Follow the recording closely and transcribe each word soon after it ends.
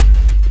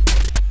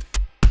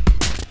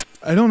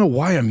I don't know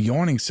why I'm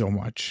yawning so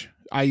much.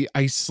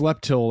 I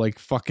slept till like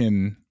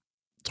fucking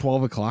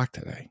 12 o'clock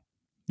today.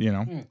 You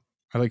know,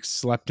 I like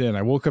slept in.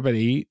 I woke up at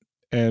 8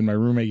 and my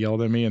roommate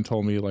yelled at me and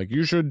told me like,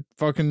 you should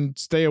fucking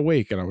stay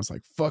awake. And I was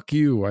like, fuck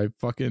you. I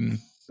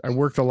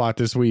worked a lot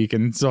this week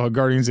and saw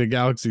Guardians of the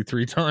Galaxy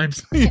 3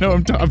 times. You know,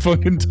 I'm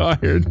fucking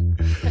tired.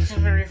 It's a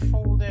very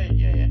full day.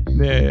 Yeah.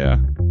 Yeah.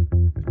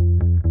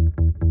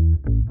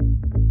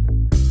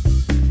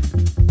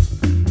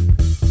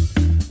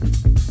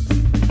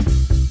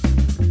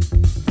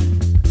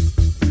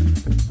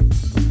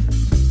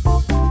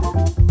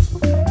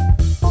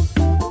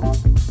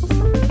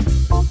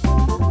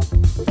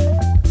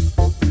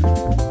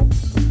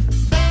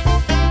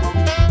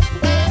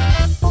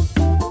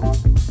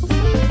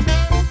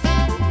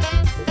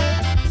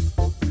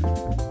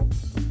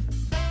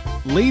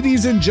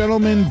 Ladies and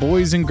gentlemen,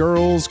 boys and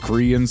girls,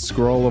 Kree and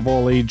Skrull of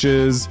all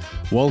ages,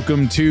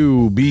 welcome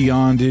to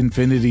Beyond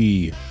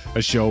Infinity,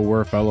 a show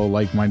where fellow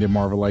like-minded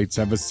Marvelites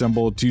have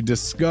assembled to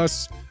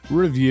discuss,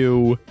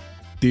 review,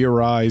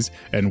 theorize,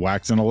 and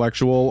wax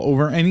intellectual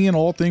over any and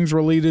all things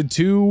related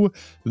to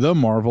the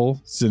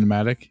Marvel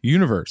Cinematic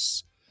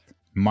Universe.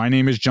 My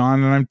name is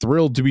John, and I'm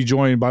thrilled to be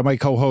joined by my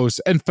co-host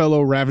and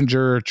fellow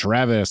Ravenger,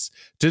 Travis,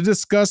 to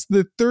discuss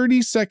the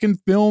 32nd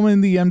film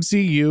in the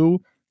MCU,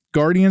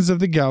 Guardians of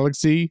the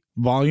Galaxy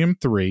Volume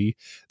 3,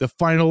 the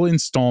final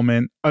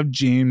installment of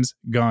James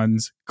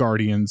Gunn's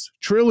Guardians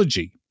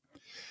trilogy.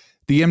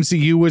 The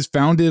MCU was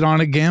founded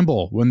on a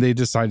gamble when they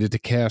decided to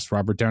cast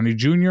Robert Downey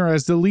Jr.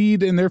 as the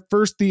lead in their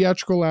first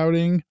theatrical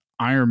outing,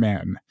 Iron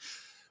Man.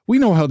 We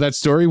know how that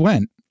story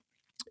went.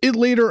 It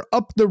later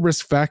upped the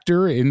risk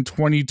factor in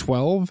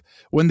 2012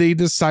 when they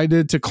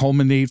decided to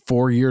culminate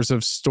 4 years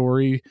of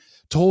story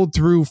told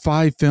through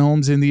 5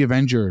 films in the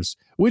Avengers,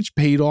 which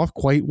paid off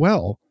quite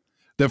well.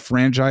 The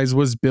franchise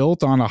was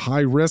built on a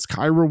high-risk,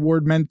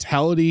 high-reward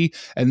mentality,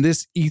 and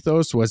this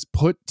ethos was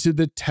put to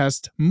the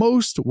test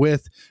most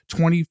with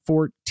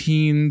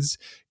 2014's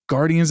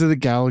Guardians of the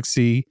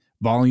Galaxy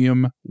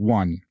Volume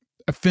 1,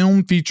 a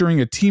film featuring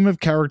a team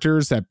of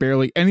characters that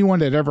barely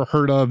anyone had ever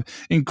heard of,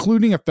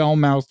 including a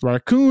foul-mouthed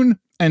raccoon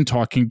and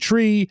talking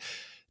tree.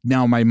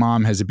 Now my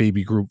mom has a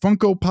Baby Groot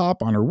Funko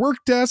Pop on her work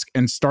desk,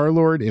 and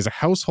Star-Lord is a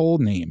household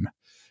name.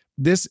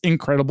 This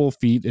incredible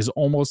feat is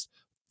almost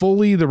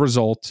fully the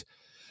result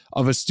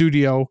of a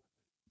studio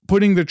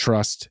putting the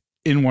trust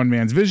in one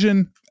man's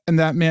vision, and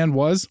that man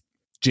was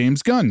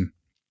James Gunn.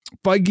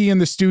 Feige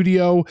and the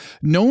studio,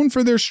 known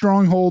for their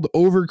stronghold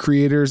over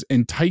creators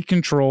and tight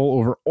control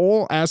over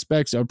all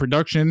aspects of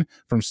production,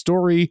 from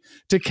story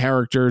to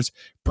characters,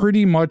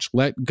 pretty much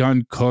let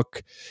Gunn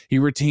cook. He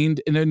retained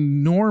an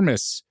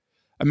enormous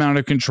amount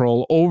of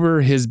control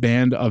over his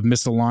band of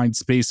misaligned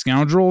space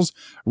scoundrels,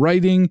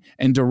 writing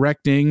and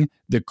directing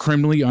the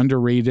criminally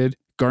underrated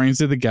Guardians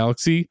of the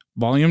Galaxy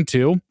Volume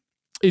 2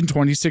 in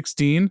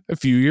 2016, a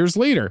few years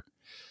later.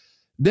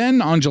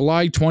 Then on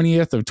July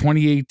 20th of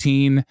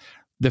 2018,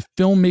 the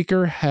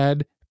filmmaker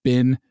had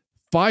been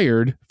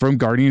fired from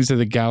Guardians of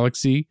the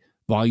Galaxy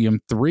Volume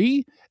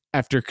 3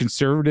 after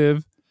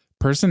conservative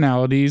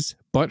personalities,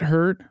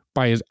 butthurt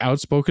by his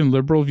outspoken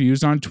liberal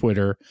views on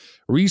Twitter,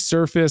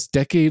 resurfaced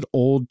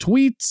decade-old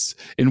tweets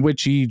in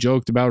which he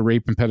joked about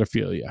rape and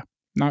pedophilia.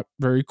 Not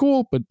very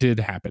cool, but did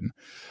happen.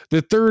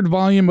 The third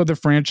volume of the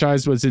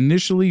franchise was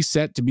initially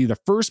set to be the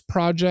first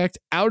project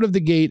out of the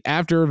gate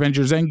after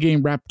Avengers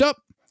Endgame wrapped up,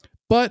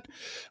 but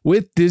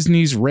with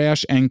Disney's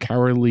rash and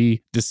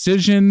cowardly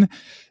decision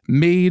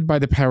made by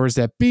the powers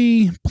that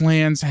be,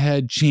 plans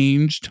had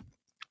changed.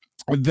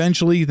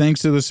 Eventually, thanks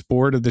to the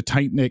support of the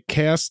tight-knit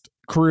cast,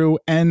 crew,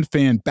 and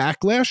fan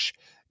backlash,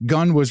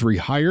 Gunn was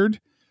rehired,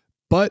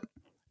 but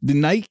the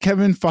night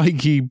Kevin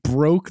Feige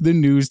broke the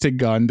news to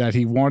Gunn that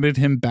he wanted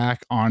him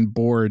back on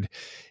board,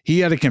 he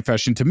had a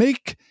confession to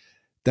make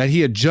that he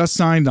had just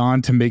signed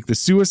on to make the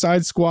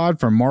Suicide Squad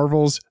for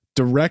Marvel's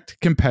direct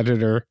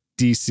competitor,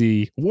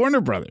 DC Warner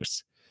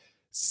Brothers.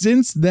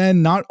 Since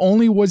then, not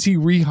only was he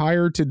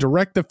rehired to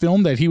direct the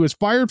film that he was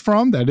fired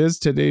from, that is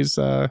today's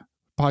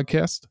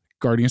podcast,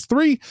 Guardians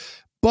 3,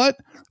 but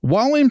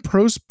while in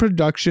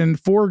post-production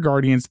for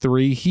Guardians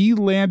 3, he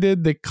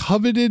landed the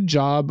coveted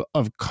job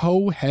of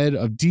co-head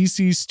of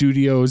DC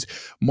Studios,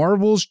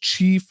 Marvel's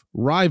chief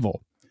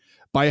rival.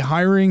 By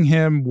hiring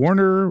him,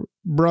 Warner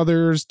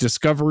Brothers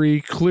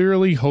Discovery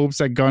clearly hopes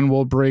that Gunn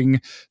will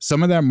bring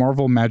some of that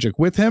Marvel magic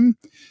with him.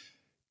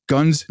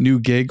 Gunn's new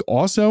gig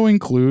also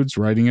includes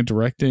writing and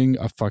directing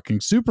a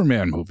fucking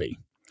Superman movie.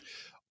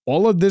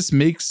 All of this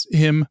makes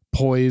him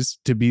poised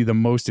to be the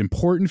most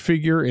important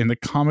figure in the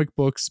comic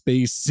book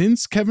space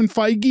since Kevin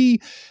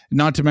Feige,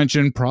 not to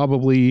mention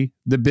probably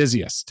the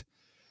busiest.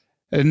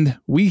 And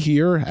we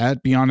here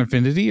at Beyond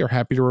Infinity are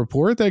happy to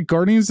report that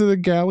Guardians of the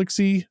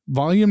Galaxy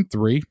Volume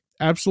 3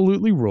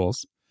 absolutely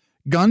rules.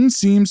 Gunn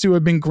seems to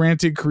have been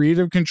granted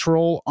creative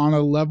control on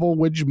a level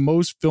which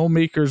most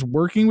filmmakers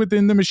working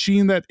within the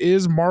machine that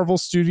is Marvel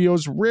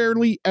Studios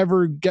rarely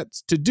ever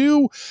gets to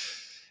do.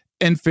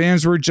 And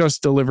fans were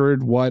just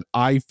delivered what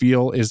I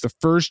feel is the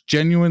first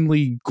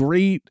genuinely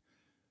great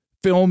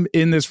film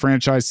in this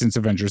franchise since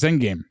Avengers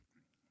Endgame.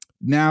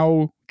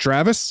 Now,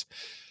 Travis,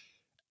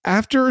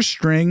 after a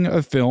string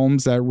of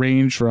films that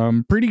range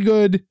from pretty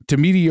good to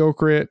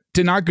mediocre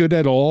to not good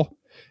at all,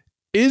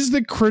 is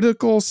the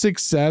critical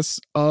success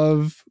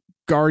of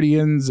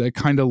Guardians a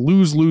kind of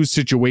lose-lose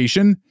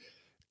situation?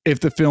 If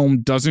the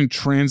film doesn't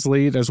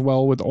translate as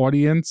well with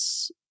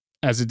audience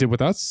as it did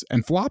with us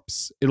and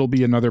flops, it'll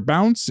be another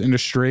bounce in a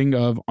string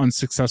of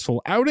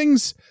unsuccessful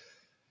outings.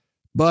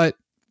 But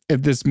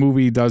if this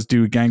movie does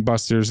do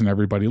gangbusters and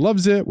everybody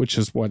loves it, which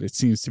is what it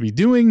seems to be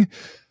doing,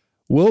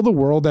 will the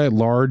world at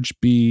large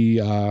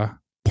be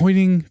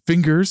pointing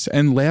fingers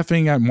and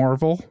laughing at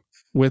Marvel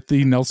with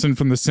the Nelson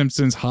from The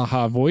Simpsons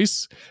haha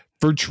voice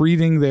for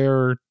treating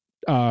their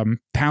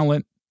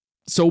talent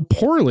so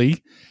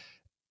poorly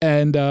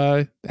and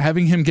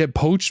having him get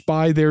poached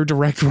by their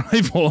direct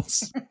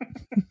rivals?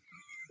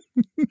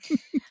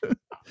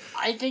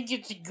 I think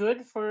it's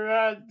good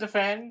for the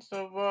fans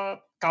of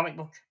comic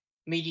book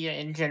media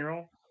in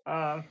general.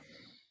 But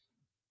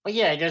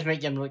yeah, it does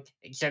make them look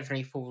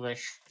exceptionally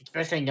foolish,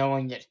 especially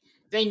knowing that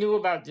they knew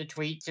about the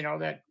tweets and all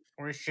that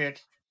horse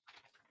shit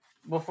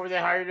before they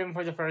hired him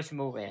for the first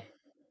movie.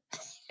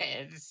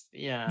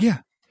 Yeah.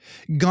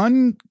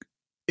 Gunn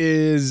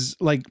is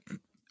like,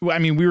 I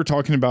mean, we were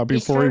talking about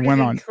before he went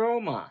on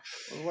Trauma,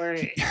 where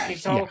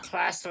it's all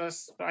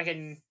classless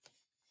fucking.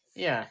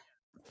 Yeah,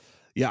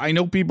 I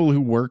know people who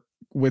work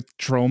with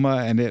Trauma,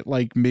 and it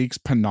like makes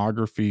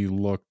pornography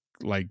look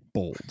like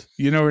bold.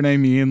 You know what I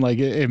mean? Like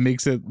it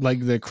makes it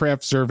like the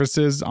craft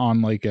services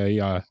on like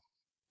a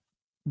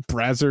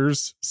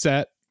Brazzers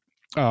set,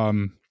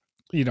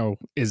 you know,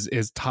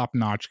 is top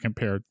notch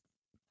compared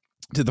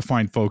to the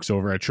fine folks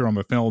over at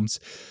Trauma Films.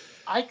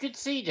 I could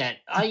see that.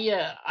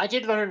 I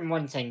did learn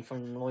one thing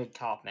from Lloyd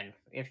Kaufman.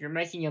 If you're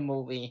making a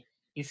movie,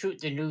 you shoot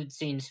the nude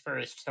scenes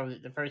first so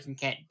that the person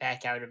can't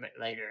back out of it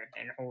later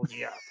and hold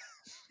you up.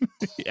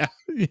 Yeah.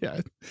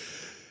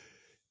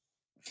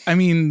 I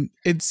mean,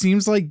 it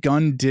seems like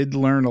Gunn did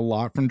learn a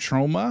lot from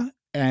Trauma,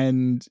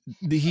 and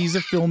he's a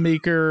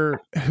filmmaker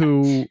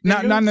who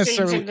not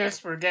necessarily. In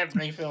this were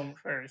definitely filmed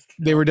first.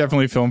 They were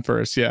definitely filmed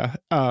first, yeah.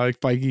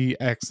 Feige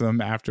X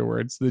them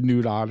afterwards, the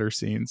nude otter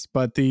scenes,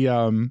 but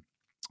the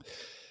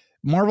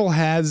Marvel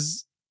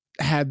has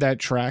had that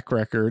track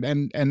record,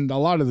 and a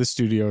lot of the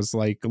studios,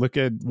 like, look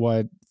at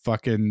what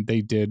fucking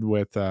they did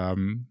with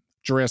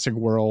Jurassic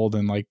World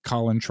and like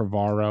Colin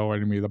Trevorrow,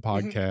 enemy of the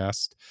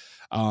podcast,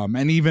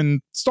 and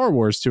even Star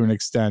Wars to an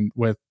extent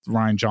with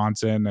Rian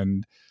Johnson,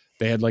 and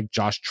they had like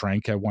Josh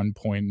Trank at one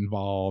point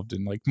involved,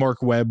 and like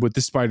Mark Webb with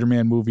the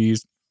Spider-Man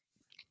movies,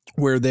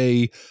 where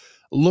they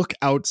look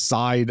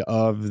outside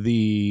of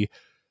the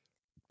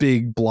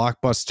big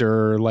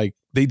blockbuster. Like,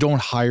 they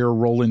don't hire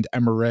Roland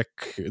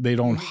Emmerich, they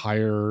don't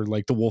hire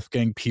like the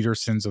Wolfgang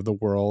Petersons of the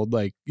world,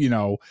 like, you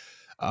know,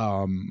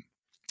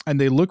 and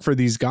they look for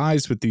these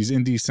guys with these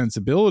indie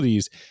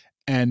sensibilities.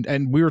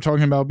 And we were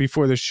talking about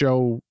before the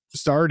show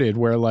started,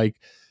 where like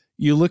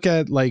you look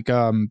at like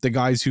the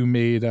guys who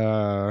made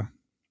the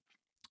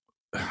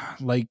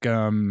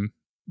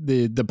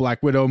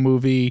Black Widow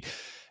movie,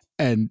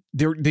 and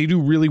they do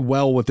really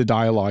well with the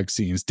dialogue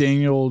scenes.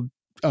 Daniel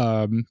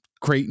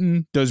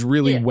Creighton does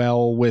really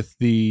well with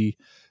the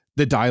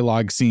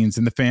dialogue scenes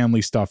and the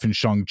family stuff in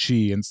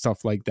Shang-Chi and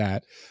stuff like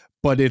that.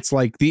 But it's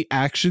like the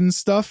action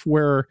stuff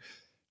where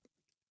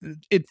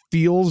it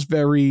feels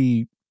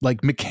very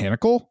like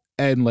mechanical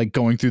and like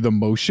going through the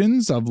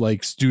motions of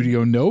like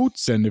studio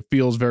notes, and it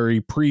feels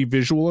very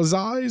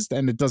pre-visualized,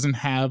 and it doesn't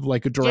have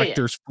like a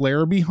director's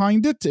flair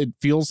behind it. It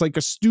feels like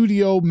a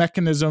studio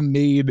mechanism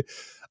made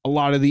a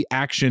lot of the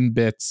action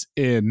bits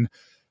in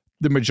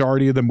the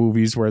majority of the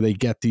movies where they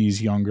get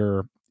these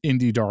younger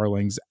indie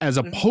darlings, as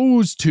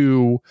opposed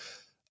to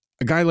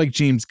a guy like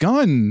James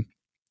Gunn,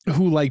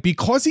 who, like,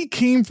 because he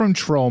came from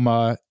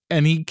Trauma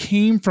and he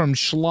came from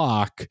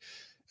schlock,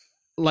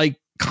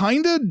 like,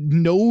 kind of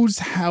knows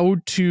how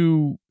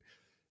to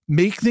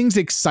make things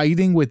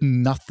exciting with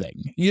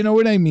nothing. You know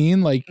what I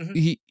mean? Like,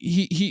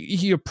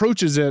 he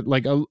approaches it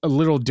like a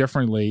little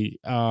differently.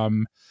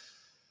 I'm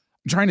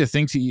trying to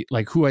think to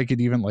like who I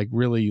could even like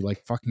really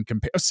like fucking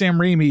compare. Sam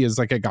Raimi is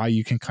like a guy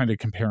you can kind of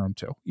compare him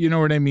to. You know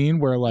what I mean?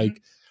 Where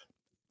like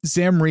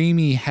Sam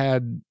Raimi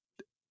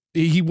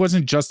he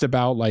wasn't just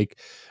about like,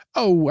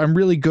 oh, I'm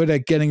really good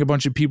at getting a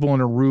bunch of people in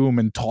a room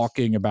and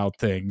talking about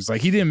things. Like,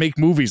 he didn't make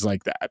movies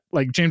like that.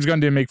 Like, James Gunn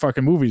didn't make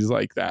fucking movies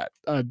like that.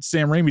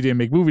 Sam Raimi didn't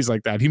make movies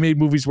like that. He made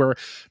movies where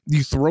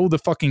you throw the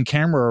fucking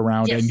camera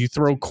around and you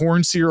throw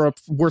corn syrup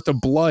worth of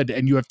blood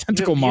and you have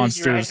tentacle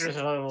monsters. A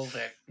little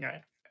bit.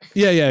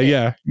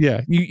 Yeah.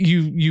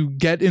 You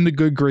get in the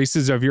good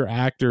graces of your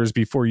actors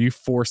before you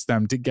force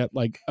them to get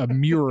like a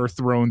mirror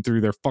thrown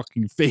through their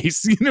fucking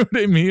face. You know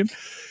what I mean?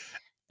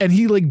 And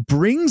he like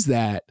brings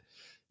that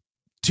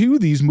to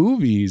these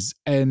movies,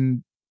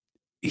 and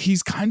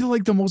he's kind of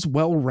like the most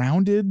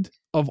well-rounded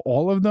of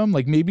all of them.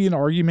 Like, maybe an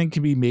argument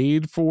can be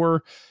made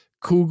for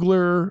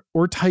Coogler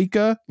or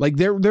Taika. Like,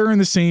 they're in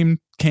the same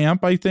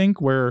camp, I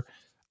think, where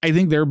I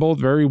think they're both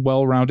very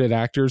well-rounded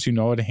actors who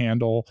know how to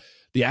handle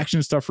the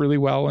action stuff really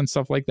well and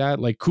stuff like that.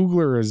 Like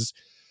Coogler is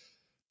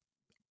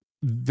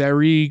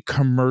very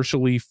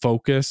commercially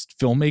focused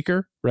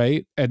filmmaker,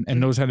 right? And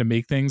knows how to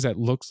make things that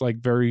looks like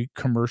very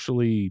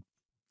commercially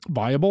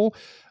viable.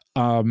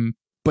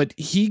 But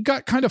he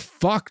got kind of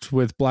fucked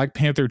with Black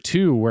Panther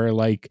 2, where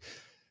like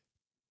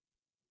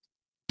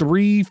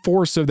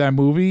 3/4 of that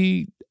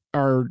movie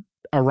are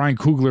a Ryan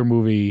Coogler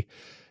movie.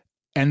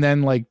 And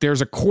then like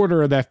there's a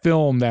quarter of that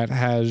film that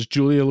has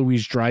Julia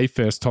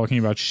Louis-Dreyfus talking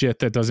about shit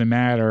that doesn't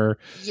matter.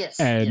 Yes.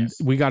 And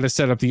we got to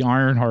set up the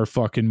Ironheart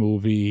fucking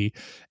movie.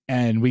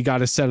 And we got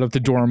to set up the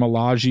Dora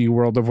Milaje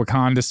World of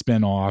Wakanda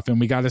spinoff. And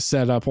we got to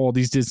set up all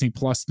these Disney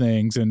Plus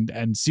things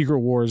and Secret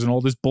Wars and all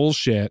this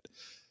bullshit.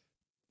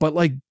 But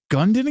like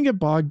Gunn didn't get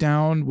bogged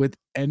down with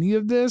any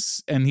of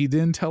this. And he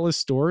didn't tell a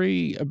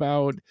story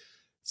about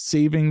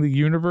saving the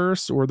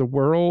universe or the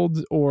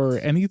world or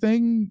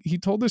anything. He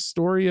told a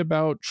story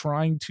about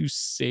trying to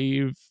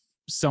save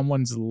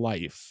someone's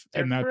life.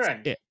 And that's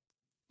it.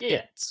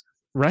 Yeah.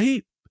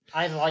 Right?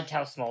 I liked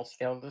how small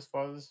scale this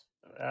was,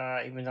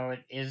 even though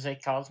it is a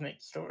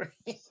cosmic story.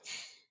 It's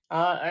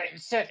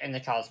set in the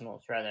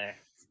cosmos, rather.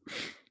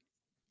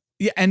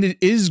 Yeah, and it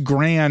is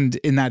grand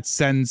in that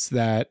sense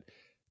that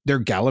they're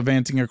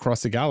gallivanting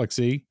across the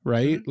galaxy,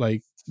 right? Mm-hmm.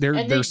 Like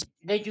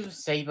they do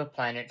save a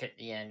planet at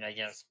the end, I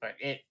guess, but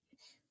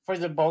for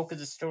the bulk of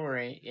the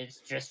story, it's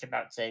just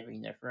about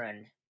saving their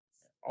friend.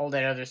 All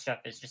that other stuff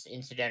is just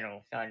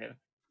incidental, kind of.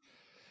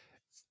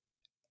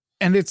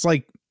 And it's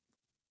like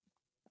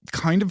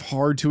kind of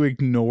hard to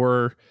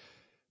ignore,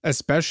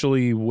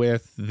 especially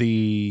with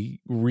the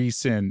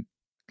recent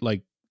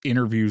like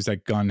interviews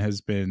that Gunn has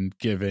been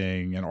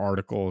giving and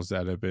articles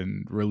that have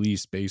been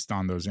released based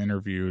on those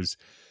interviews,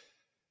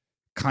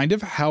 kind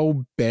of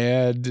how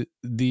bad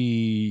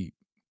the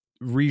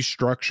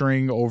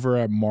restructuring over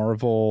at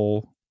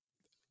Marvel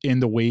in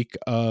the wake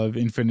of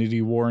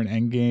Infinity War and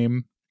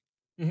Endgame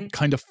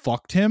kind of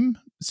fucked him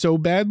so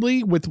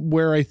badly with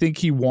where I think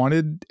he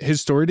wanted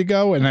his story to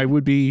go. And I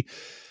would be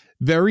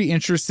very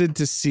interested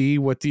to see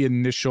what the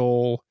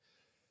initial,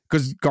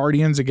 because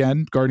Guardians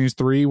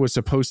 3 was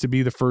supposed to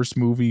be the first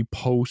movie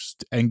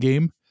post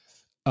Endgame,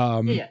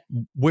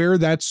 where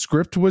that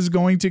script was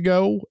going to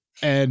go.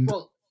 And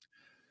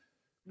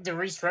the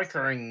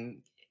restructuring,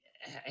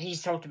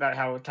 he's talked about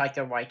how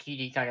Taika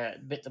Waititi kind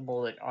of bit the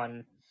bullet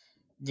on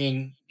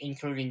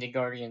including the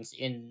Guardians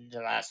in the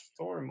last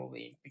Thor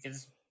movie,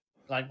 because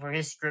like for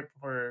his script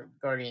for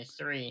Guardians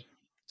 3,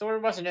 Thor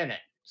wasn't in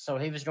it, so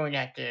he was going to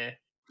have to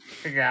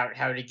figure out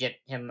how to get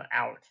him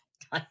out.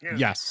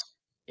 Yes.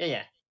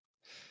 Yeah.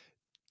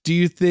 Do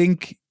you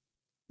think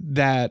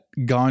that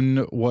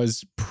Gunn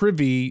was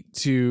privy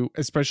to,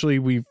 especially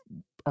we've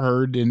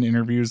heard in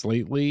interviews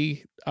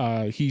lately,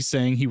 he's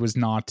saying he was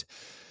not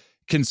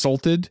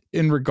consulted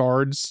in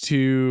regards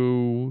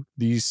to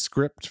the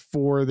script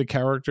for the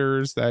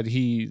characters that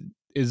he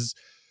is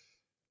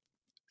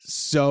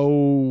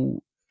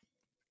so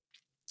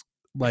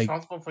like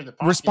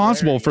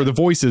responsible for the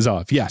voices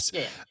of? Yes.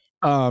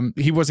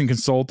 He wasn't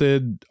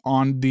consulted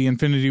on the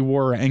Infinity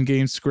War or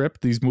Endgame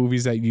script, these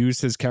movies that use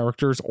his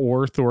characters,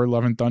 or Thor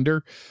Love and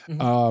Thunder.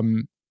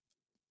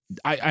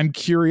 I'm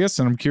curious,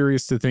 and I'm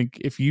curious to think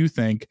if you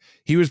think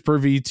he was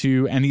privy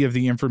to any of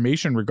the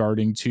information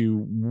regarding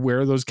to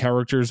where those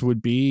characters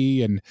would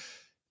be, and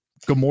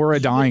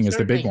Gamora dying is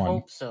the big one.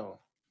 Hope so.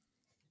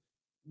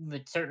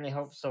 Would certainly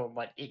hope so,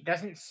 but it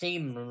doesn't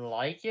seem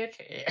like it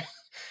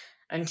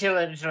until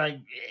it's like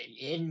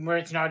where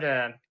it's not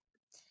a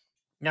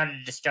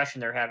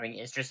discussion they're having.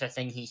 It's just a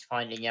thing he's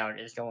finding out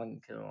is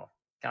going to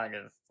kind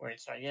of where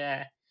it's like,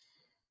 yeah,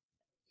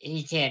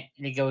 he can't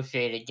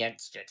negotiate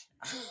against it.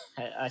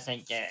 I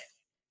think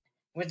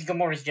with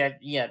Gamora's death,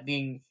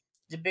 being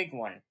the big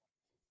one.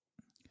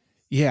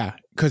 Yeah,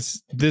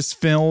 because this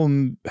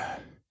film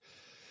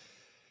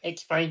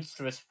explains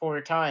to us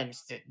 4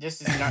 times that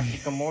this is not the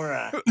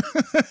Gamora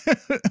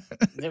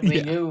that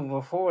we knew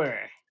before.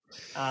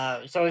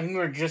 So if you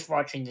were just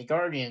watching the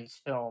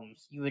Guardians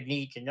films, you would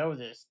need to know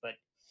this. But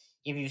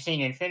if you've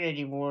seen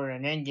Infinity War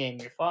and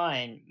Endgame, you're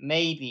fine.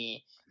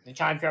 Maybe the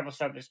time travel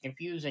stuff is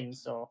confusing,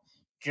 so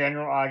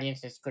general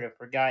audiences could have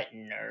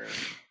forgotten or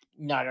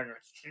not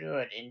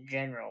understood in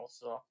general.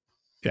 So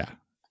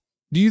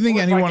do you think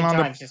anyone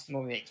on this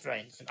movie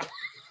explains?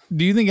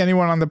 Do you think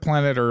anyone on the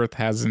planet Earth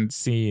hasn't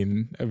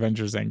seen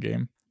Avengers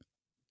Endgame?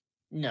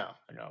 No,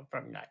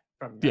 probably not.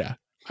 Yeah,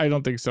 I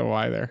don't think so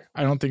either.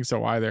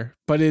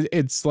 But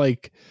it's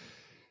like,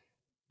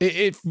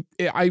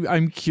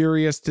 I'm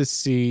curious to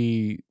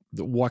see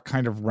what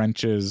kind of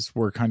wrenches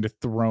were kind of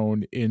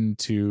thrown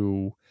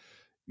into,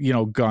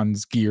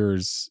 Gunn's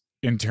gears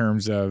in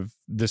terms of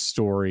the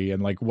story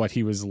and like what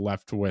he was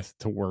left with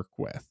to work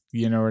with.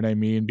 You know what I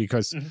mean?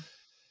 Because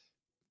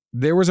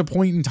there was a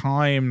point in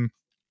time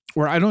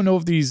where I don't know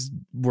if these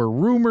were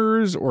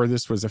rumors or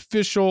this was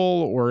official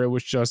or it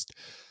was just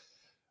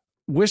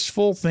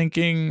wishful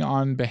thinking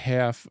on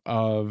behalf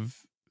of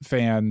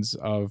fans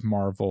of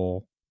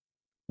Marvel,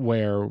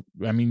 where,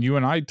 I mean, you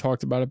and I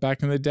talked about it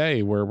back in the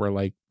day where we're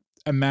like,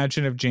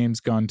 imagine if James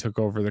Gunn took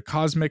over the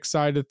cosmic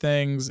side of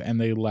things and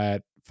they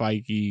let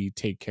Feige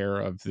take care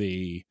of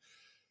the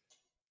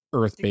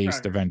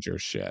Earth-based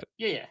Avengers shit.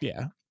 Yeah.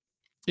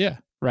 Yeah,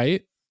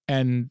 right?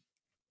 And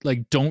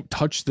like, don't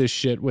touch this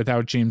shit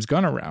without James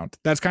Gunn around.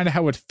 That's kind of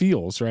how it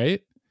feels,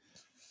 right?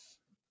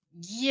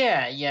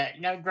 Yeah.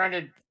 Now,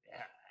 granted,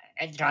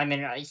 at the time,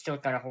 and I still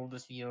kind of hold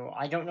this view,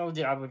 I don't know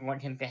that I would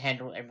want him to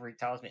handle every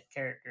cosmic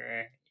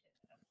character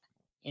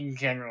in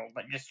general,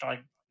 but just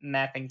like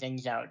mapping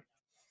things out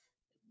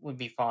would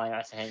be fine,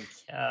 I think.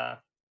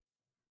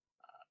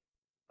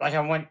 Like, I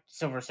want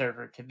Silver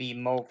Surfer to be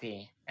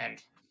mopey, and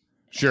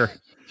Sure.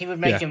 he would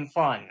make Yeah. him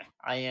fun.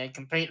 I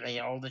completely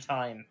all the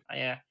time.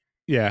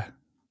 Yeah.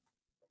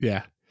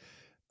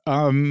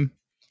 Granted,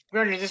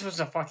 this was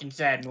a fucking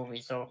sad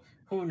movie, so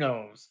who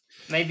knows?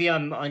 Maybe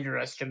I'm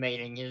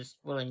underestimating his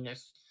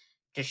willingness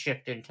to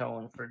shift in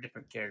tone for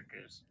different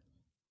characters.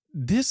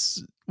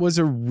 This was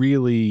a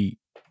really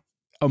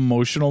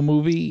emotional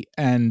movie,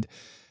 and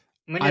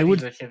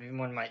Manipulative,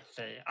 one might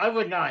say. I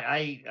would not.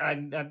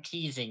 I'm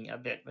teasing a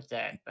bit with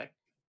that, but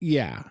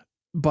yeah,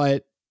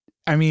 but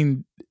I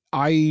mean,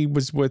 I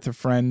was with a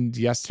friend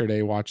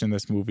yesterday watching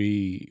this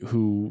movie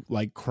who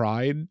like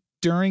cried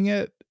during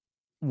it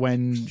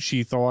when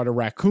she thought a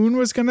raccoon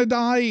was going to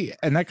die.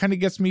 And that kind of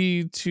gets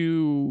me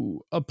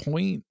to a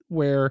point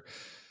where,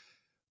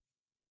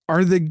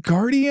 are the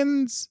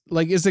Guardians,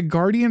 like, is the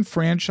Guardian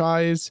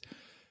franchise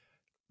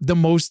the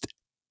most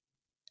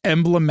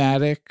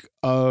emblematic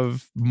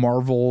of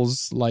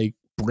Marvel's like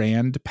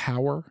brand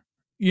power?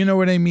 You know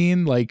what I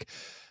mean? Like,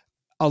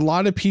 a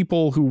lot of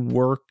people who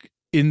work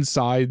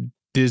inside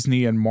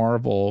Disney and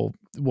Marvel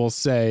will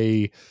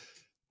say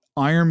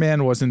Iron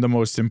Man wasn't the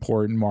most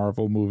important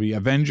Marvel movie.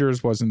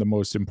 Avengers wasn't the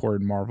most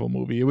important Marvel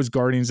movie. It was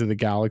Guardians of the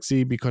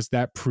Galaxy, because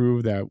that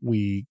proved that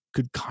we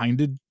could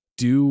kind of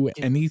do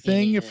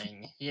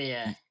anything.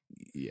 Yeah.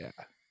 Yeah.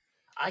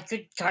 I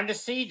could kind of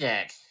see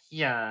that.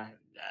 Yeah.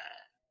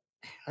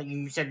 Like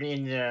you said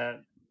in the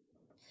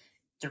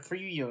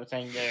preview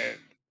thing there,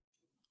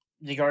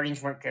 the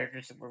Guardians weren't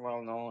characters that were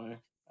well known.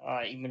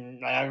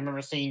 Even I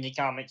remember seeing the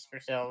comics for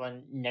sale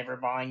and never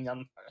buying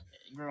them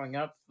growing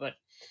up, but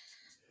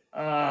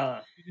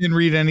You didn't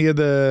read any of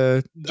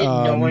the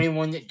didn't know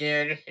anyone that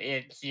did.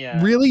 It's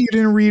Really? You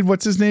didn't read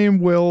what's his name?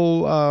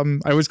 Will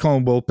I always call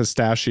him Will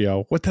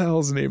Pistachio. What the hell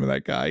is the name of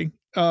that guy?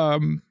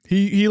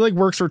 He like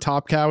works for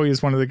Top Cow. He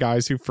is one of the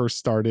guys who first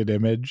started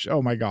Image.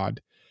 Oh my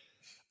god.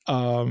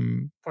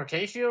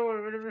 Portatio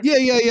or whatever.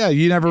 Yeah.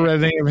 You never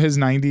read any of his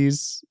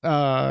 90s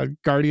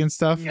Guardian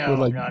stuff with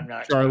like I'm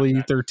not.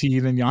 Charlie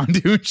 13 and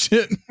Yondu and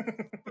shit?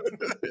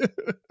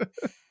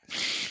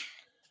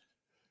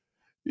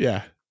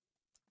 Yeah.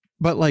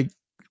 But like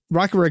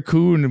Rocket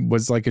Raccoon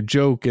was like a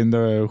joke in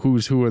the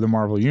who's who of the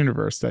Marvel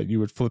universe that you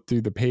would flip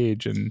through the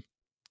page and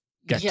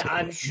get to.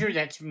 I'm sure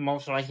that's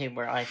most likely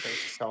where I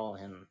first saw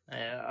him.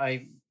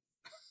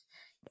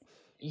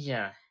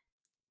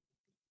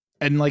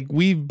 And like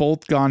we've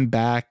both gone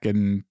back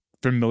and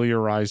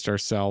familiarized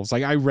ourselves.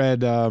 Like I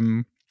read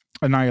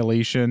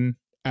Annihilation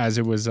as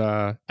it was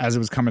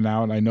coming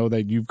out, and I know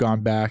that you've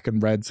gone back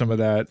and read some of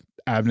that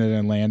Abnett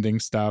and Landing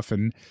stuff.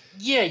 And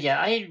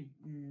I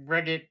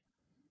read it.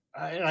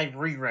 I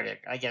reread it,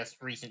 I guess,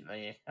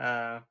 recently,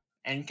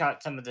 and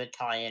caught some of the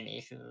tie-in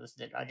issues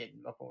that I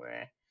didn't before.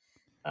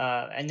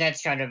 And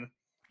that's kind of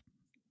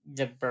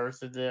the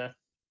birth of the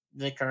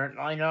current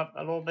lineup a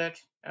little bit,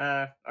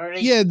 or at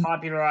least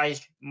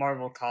popularized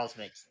Marvel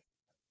Cosmics.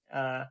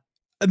 A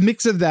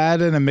mix of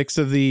that and a mix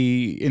of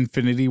the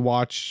Infinity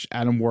Watch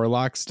Adam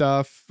Warlock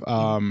stuff,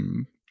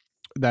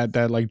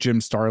 that like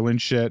Jim Starlin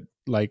shit,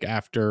 like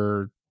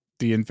after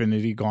the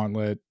Infinity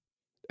Gauntlet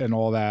and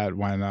all that,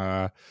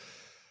 when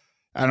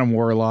Adam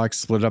Warlock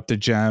split up the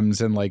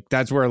gems, and like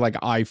that's where like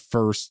I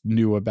first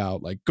knew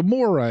about like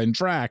Gamora and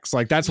Drax.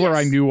 Like that's where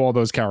I knew all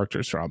those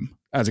characters from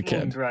as a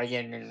kid.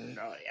 Dragon and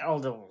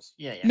all those.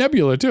 Yeah.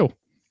 Nebula too.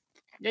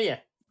 Yeah.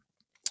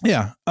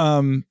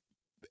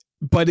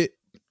 But it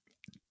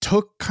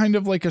took kind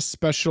of like a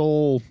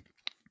special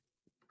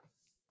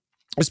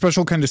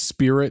kind of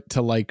spirit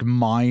to like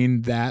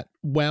mine that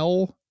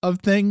well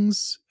of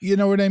things. You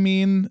know what I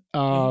mean?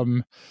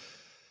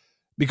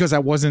 Because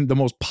that wasn't the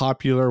most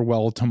popular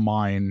well to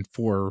mine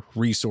for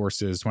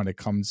resources when it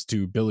comes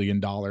to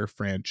billion-dollar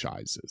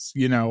franchises.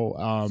 You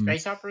know,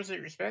 space operas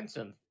are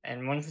expensive,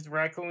 and ones with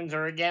raccoons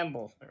are a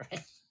gamble. Right?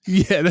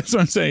 Yeah, that's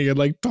what I'm saying. And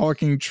like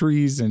talking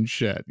trees and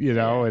shit, you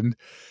know, and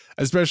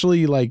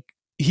especially like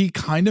he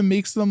kind of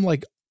makes them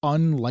like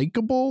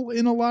unlikable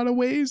in a lot of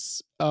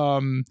ways. They're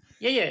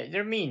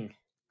mean.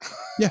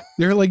 Yeah,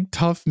 they're like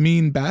tough,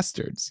 mean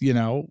bastards, you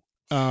know.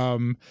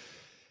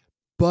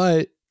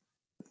 But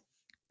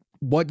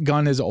what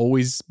Gunn has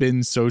always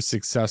been so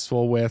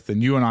successful with,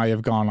 and you and I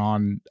have gone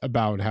on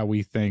about how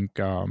we think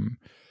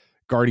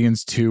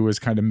Guardians 2 is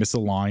kind of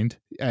misaligned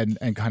and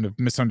kind of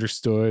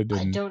misunderstood. And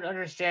I don't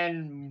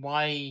understand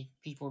why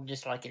people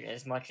dislike it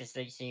as much as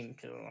they seem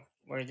to,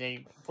 where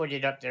they put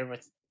it up there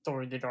with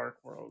Thor: The Dark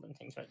World and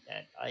things like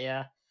that.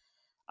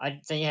 I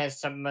think it has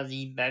some of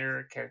the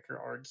better character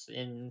arcs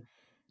in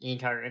the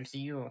entire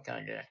MCU,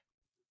 kind of.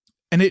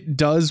 And it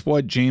does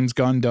what James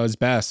Gunn does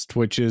best,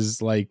 which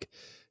is like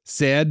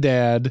sad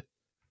dad,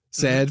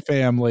 sad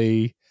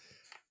family,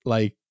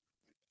 like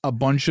a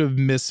bunch of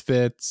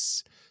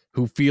misfits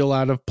who feel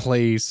out of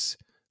place,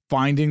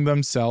 finding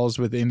themselves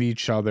within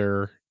each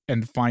other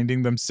and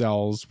finding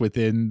themselves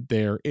within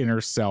their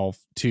inner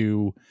self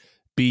to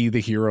be the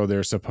hero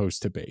they're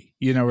supposed to be.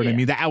 You know what I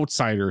mean? The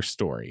outsider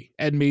story.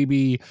 And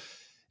maybe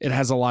it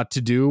has a lot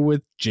to do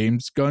with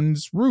James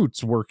Gunn's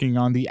roots working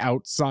on the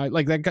outside.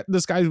 Like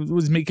this guy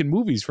was making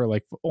movies for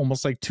like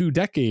almost like 2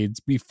 decades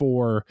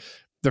before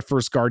the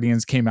first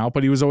Guardians came out,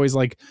 but he was always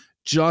like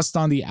just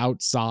on the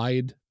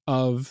outside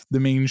of the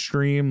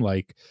mainstream.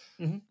 Like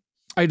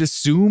I'd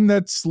assume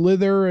that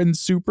Slither and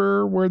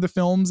Super were the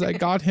films that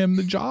got him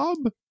the job,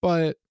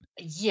 but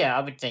yeah,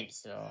 I would think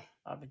so.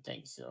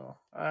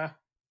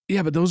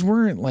 Yeah, but those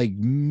weren't like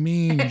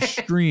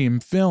mainstream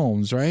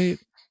films, right?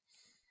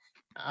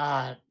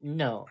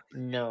 No.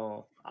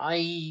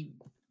 I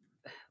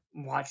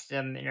watched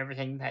them and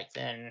everything back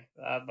then,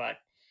 but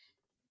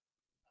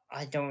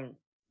I don't.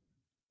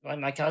 Like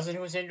my cousin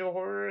who was into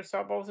horror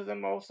saw both of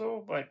them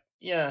also, but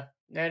yeah,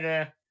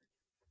 that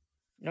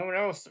no one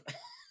else.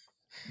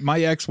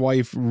 My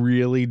ex-wife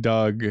really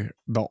dug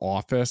The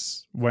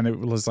Office when it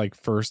was like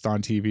first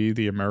on TV,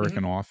 The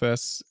American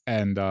Office,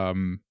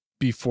 and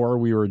before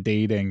we were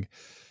dating,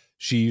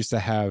 she used to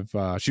have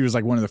she was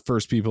like one of the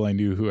first people I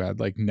knew who had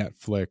like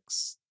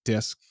Netflix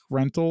disc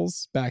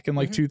rentals back in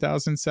like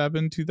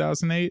 2007,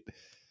 2008,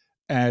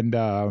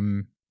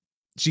 and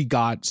she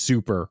got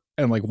Super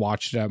and like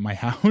watched it at my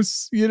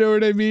house. You know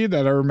what I mean?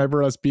 And I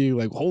remember us being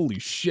like, holy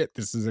shit,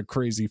 this is a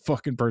crazy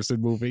fucking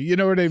person movie. You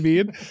know what I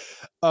mean?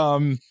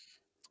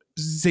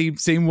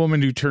 Same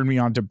woman who turned me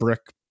on to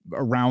Brick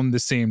around the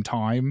same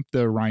time,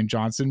 the Rian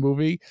Johnson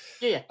movie.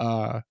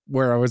 Yeah.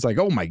 Where I was like,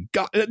 oh my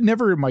God,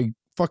 never in my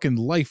fucking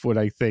life would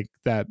I think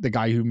that the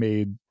guy who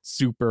made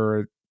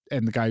Super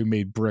and the guy who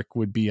made Brick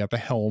would be at the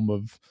helm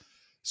of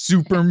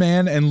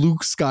Superman and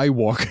Luke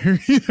Skywalker.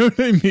 You know what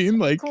I mean?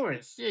 Like, of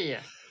course. Yeah.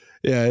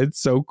 Yeah, it's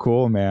so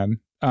cool,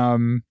 man.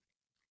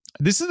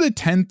 This is the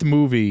 10th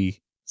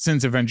movie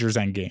since Avengers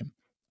Endgame.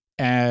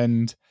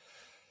 And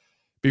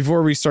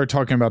before we start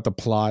talking about the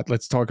plot,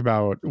 let's talk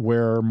about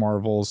where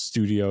Marvel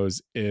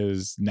Studios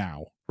is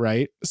now,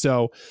 right?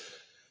 So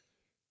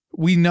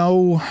we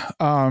know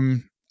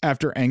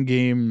after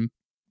Endgame,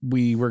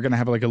 we were going to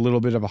have like a little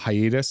bit of a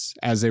hiatus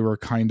as they were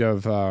kind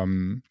of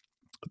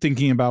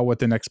thinking about what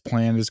the next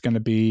plan is going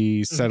to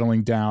be,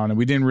 settling down. And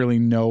we didn't really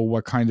know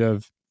what kind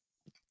of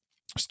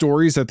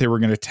stories that they were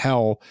going to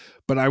tell.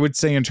 But I would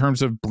say in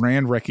terms of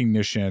brand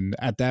recognition,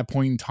 at that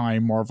point in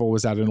time, Marvel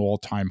was at an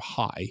all-time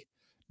high.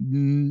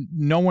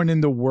 No one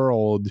in the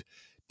world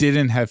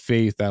didn't have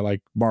faith that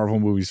like Marvel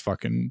movies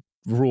fucking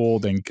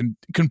ruled and can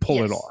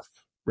pull it off,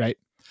 right?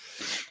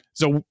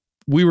 So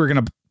we were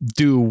gonna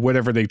do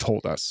whatever they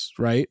told us,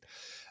 right?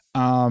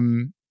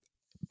 Bob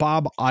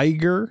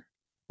Iger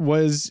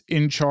was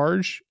in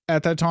charge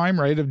at that time,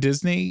 right, of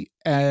Disney,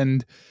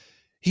 and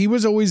he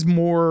was always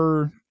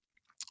more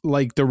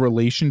like the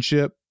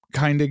relationship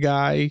kind of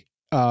guy.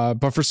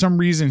 But for some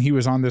reason he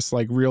was on this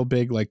like real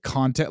big like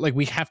content, like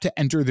we have to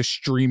enter the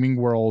streaming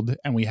world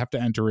and we have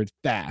to enter it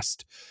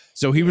fast.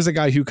 So he was a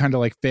guy who kind of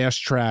like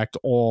fast tracked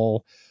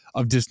all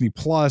of Disney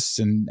Plus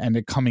and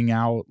it coming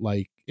out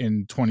like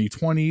in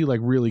 2020, like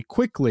really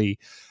quickly.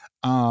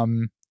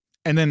 And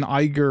then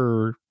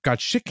Iger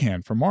got shit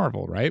canned from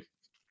Marvel, right?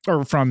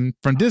 Or from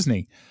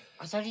Disney.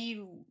 I thought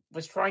he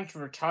was trying to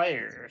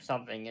retire or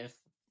something.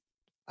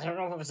 I don't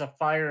know if it was a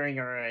firing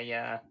or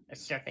a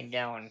stepping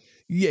down.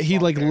 Yeah, he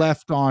like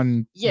left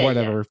on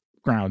whatever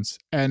grounds.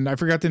 And I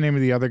forgot the name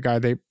of the other guy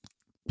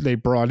they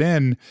brought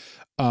in.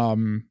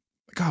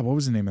 God, what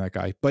was the name of that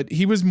guy? But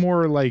he was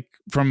more like,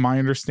 from my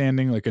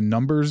understanding, like a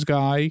numbers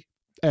guy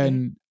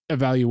and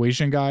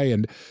evaluation guy.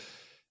 And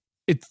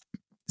it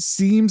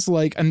seems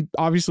like, and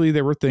obviously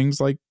there were things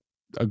like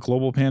a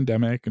global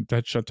pandemic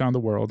that shut down the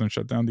world and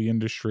shut down the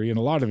industry and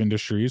a lot of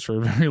industries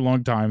for a very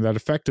long time that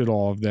affected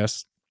all of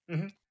this.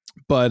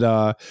 But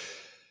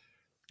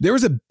there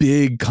was a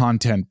big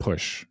content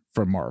push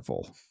from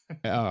Marvel.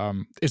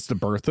 It's the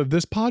birth of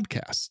this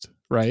podcast,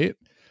 right?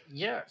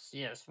 Yes.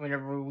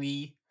 Whenever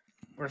we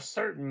were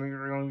certain we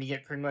were going to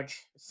get pretty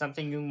much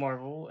something new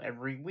Marvel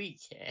every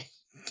week.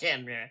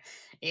 Damn,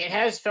 it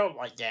has felt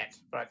like that,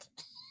 but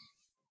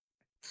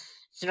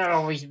it's not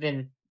always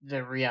been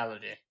the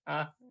reality.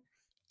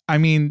 I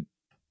mean,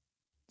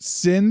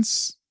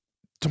 since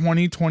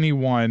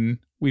 2021,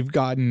 we've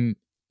gotten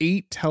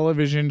 8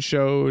 television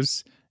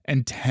shows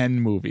and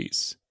 10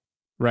 movies,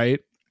 right?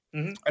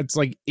 It's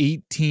like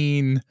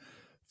 18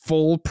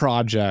 full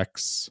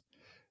projects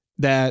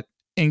that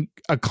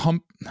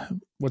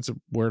what's the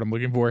word I'm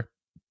looking for?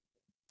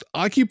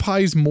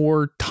 Occupies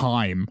more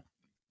time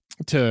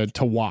to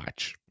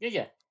watch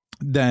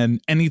than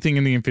anything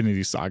in the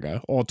Infinity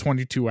Saga, all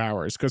 22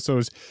 hours, because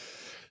those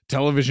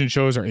television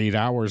shows are 8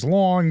 hours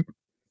long.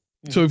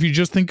 So if you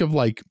just think of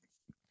like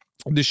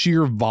the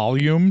sheer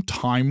volume,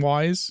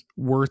 time-wise,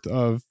 worth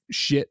of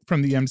shit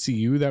from the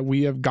MCU that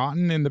we have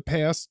gotten in the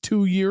past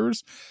 2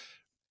 years,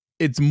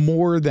 it's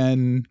more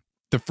than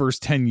the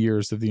first 10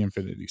 years of the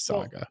Infinity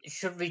Saga. Well,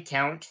 should we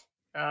count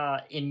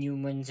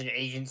Inhumans and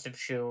Agents of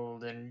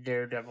S.H.I.E.L.D. and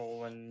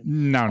Daredevil and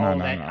No.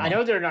 I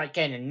know they're not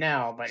canon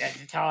now, but at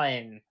the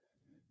time,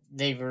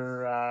 they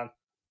were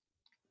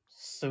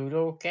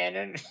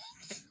pseudo-canon.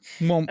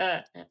 Well,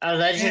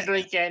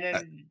 allegedly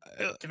canon.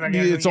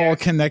 It's all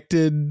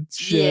connected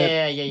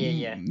shit.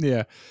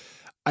 Yeah.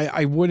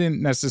 I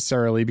wouldn't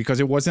necessarily, because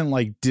it wasn't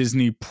like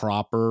Disney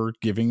proper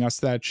giving us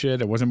that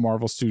shit. It wasn't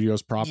Marvel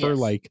Studios proper.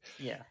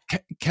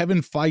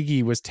 Kevin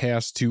Feige was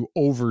tasked to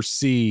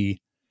oversee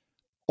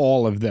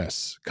all of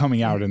this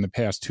coming out in the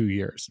past 2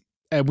 years.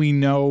 And we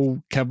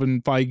know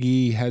Kevin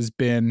Feige has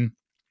been,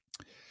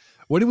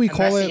 what do we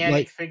call it?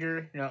 Like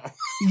figure? No.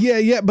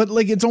 Yeah, but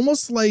like it's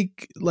almost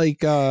like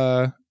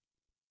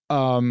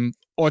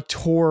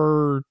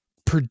auteur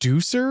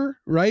producer,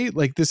 right?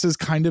 Like this has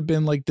kind of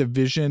been like the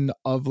vision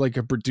of like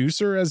a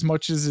producer as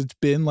much as it's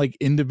been like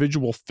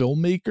individual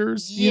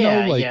filmmakers.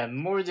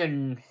 More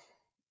than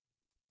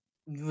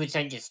you would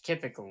think is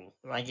typical.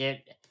 Like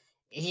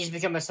he's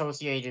become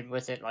associated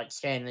with it like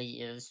Stan Lee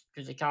is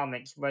to the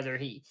comics,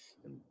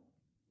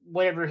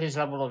 whatever his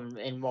level of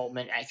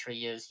involvement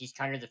actually is, he's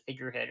kind of the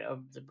figurehead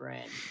of the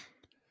brand.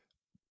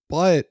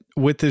 But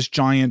with this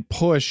giant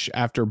push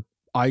after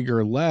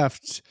Iger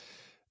left,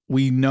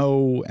 we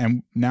know,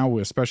 and now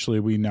especially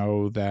we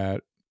know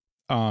that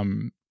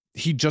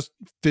he just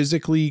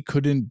physically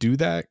couldn't do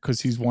that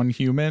because he's one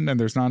human and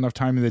there's not enough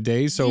time in the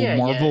day. So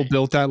Marvel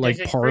built that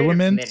like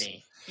parliament.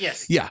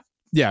 Yes.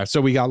 Yeah.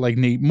 So we got like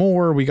Nate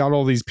Moore, we got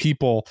all these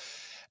people,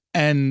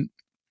 and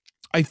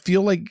I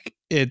feel like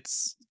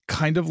it's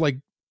kind of like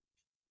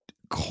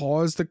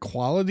caused the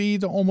quality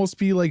to almost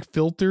be like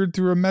filtered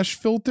through a mesh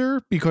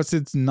filter, because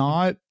it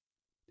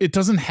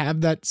doesn't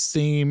have that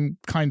same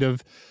kind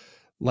of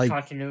like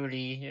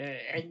continuity.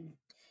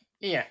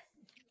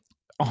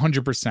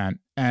 100%.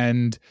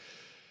 And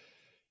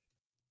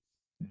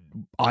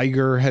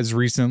Iger has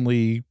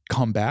recently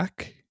come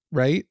back,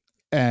 right?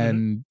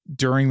 And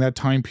during that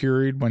time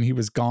period when he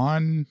was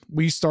gone,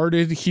 we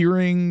started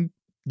hearing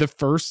the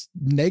first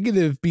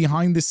negative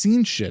behind the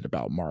scenes shit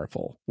about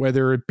Marvel,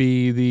 whether it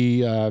be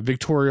the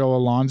Victoria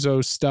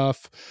Alonso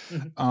stuff,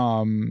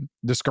 the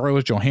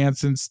Scarlett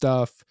Johansson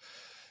stuff,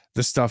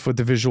 the stuff with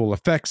the visual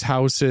effects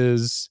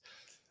houses.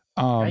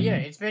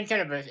 It's been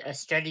kind of a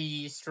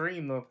steady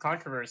stream of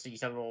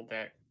controversies a little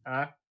bit.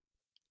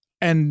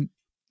 And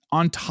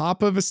on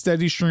top of a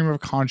steady stream of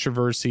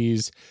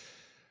controversies,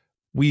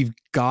 we've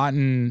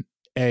gotten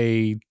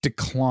a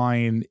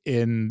decline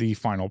in the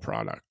final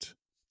product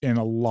in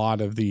a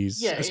lot of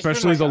these,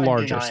 especially the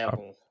larger stuff.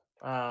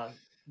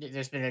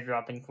 There's been a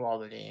drop in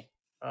quality.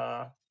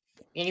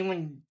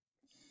 Anyone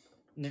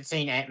that's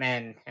seen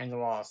Ant-Man and the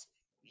Wasp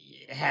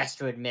has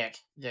to admit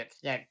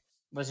that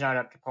was not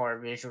up to par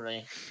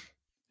visually.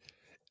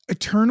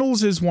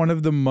 Eternals is one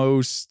of the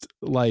most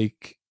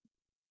like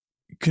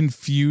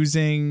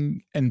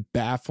confusing and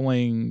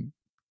baffling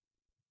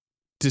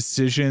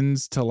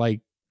decisions to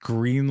like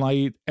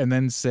greenlight and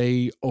then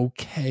say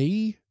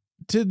okay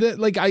to that.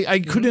 Like I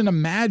couldn't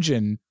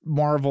imagine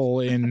Marvel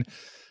in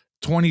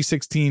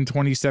 2016,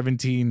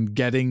 2017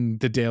 getting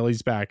the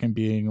dailies back and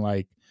being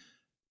like,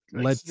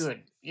 looks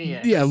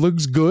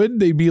good.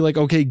 They'd be like,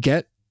 okay,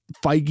 get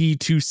Feige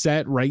to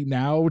set right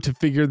now to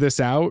figure this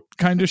out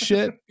kind of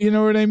shit. You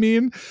know what I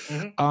mean?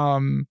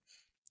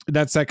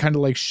 That's that kind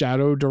of like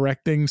shadow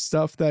directing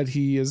stuff that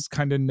he is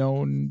kind of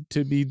known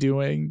to be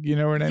doing. You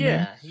know what I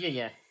mean?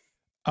 Yeah.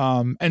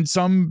 And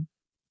some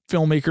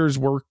filmmakers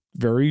work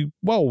very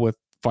well with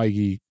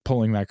Feige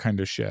pulling that kind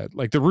of shit.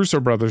 Like the Russo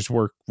brothers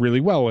work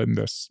really well in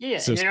this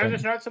system. And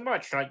there's not so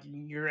much like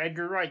your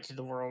Edgar Wrights of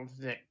the world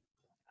that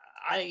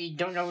I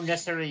don't know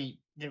necessarily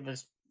it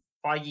was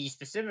Feige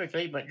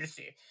specifically, but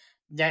just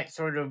that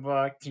sort of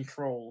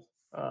control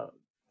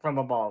from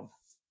above.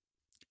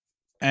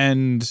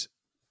 And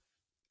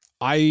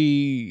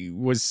I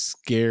was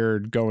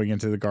scared going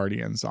into the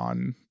Guardians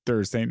on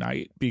Thursday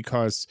night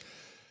because,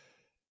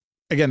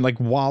 again, like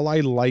while I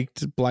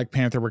liked Black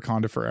Panther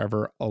Wakanda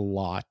Forever a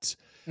lot,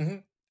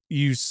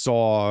 you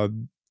saw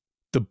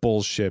the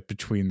bullshit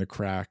between the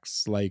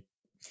cracks like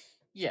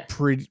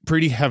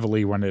pretty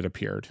heavily when it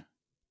appeared.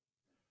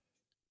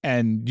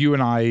 And you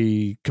and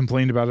I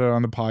complained about it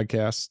on the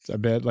podcast a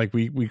bit. Like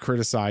we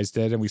criticized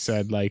it and we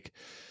said like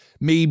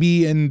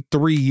maybe in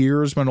 3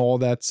 years when all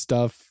that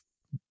stuff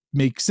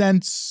makes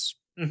sense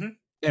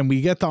and we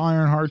get the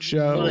Ironheart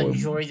show, we'll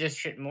enjoy this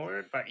shit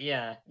more. But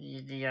yeah,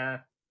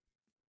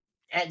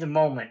 at the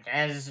moment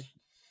as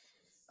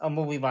a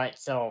movie by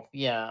itself,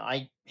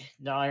 the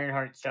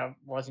Ironheart stuff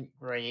wasn't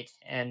great,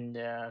 and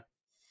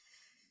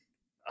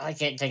I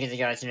can't think of the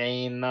guy's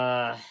name.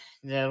 The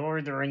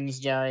Lord of the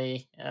Rings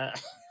guy.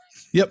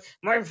 Yep.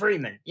 Martin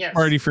Freeman. Yes.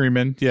 Marty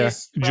Freeman. Yeah.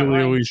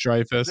 Julia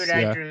Louis-Dreyfus. Good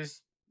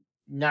actors.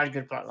 Not a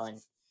good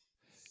plotline.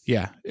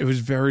 Yeah. It was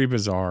very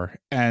bizarre.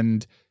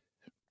 And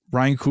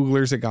Ryan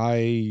Coogler's a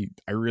guy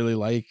I really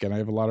like and I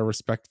have a lot of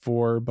respect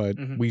for, but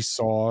we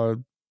saw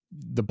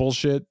the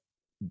bullshit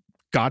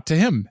got to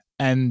him.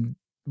 And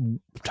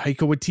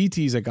Taika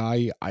Waititi's a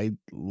guy I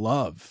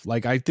love.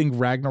 Like, I think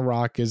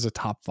Ragnarok is a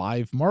top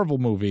 5 Marvel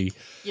movie.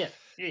 Yeah.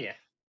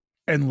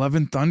 And Love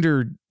and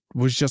Thunder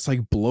was just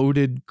like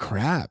bloated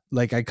crap.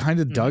 Like, I kind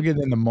of dug it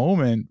in the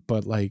moment,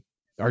 but like,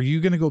 are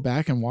you going to go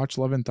back and watch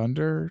Love and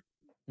Thunder?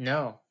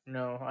 No.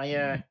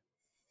 I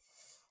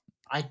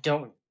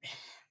don't,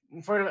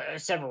 for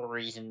several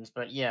reasons,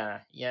 but yeah,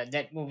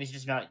 that movie's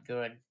just not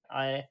good.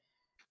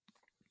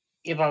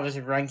 If I was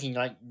ranking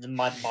like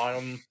my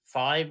bottom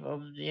 5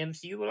 of the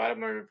MCU, a lot of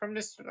them are from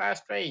this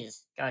last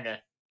phase, kind of.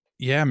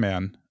 Yeah,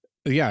 man.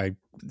 Yeah,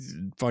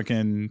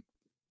 fucking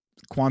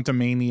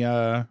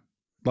Quantumania,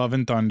 Love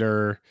and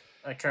Thunder,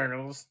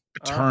 Eternals.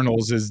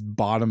 Eternals is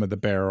bottom of the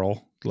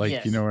barrel. Like,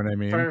 yes, you know what I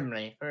mean?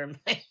 Firmly.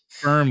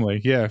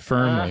 Yeah,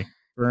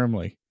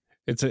 firmly.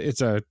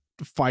 It's a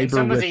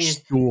fiber-rich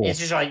stool. It's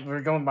just like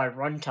we're going by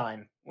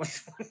runtime.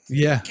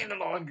 Yeah, kind of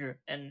longer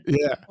and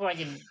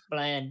fucking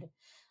bland.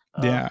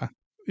 Yeah.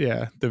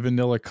 The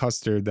vanilla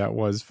custard that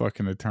was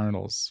fucking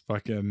Eternals.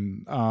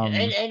 Fucking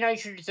and I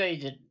should say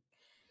that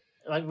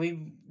like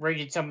we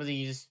rated some of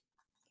these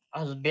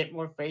a bit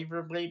more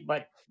favorably,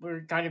 but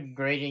we're kind of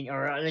grading,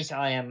 or at least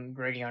I am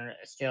grading on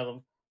a scale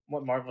of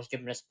what Marvel's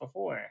given us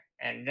before,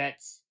 and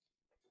that's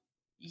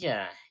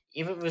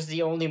if it was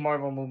the only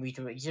Marvel movie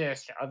to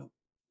exist, it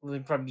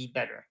would probably be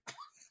better.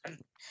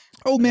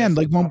 Oh man,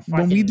 like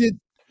when we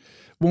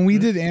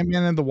did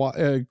Ant-Man and the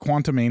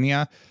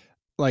Quantumania,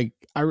 like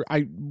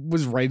I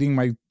was writing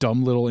my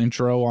dumb little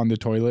intro on the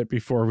toilet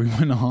before we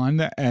went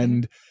on,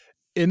 and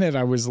in it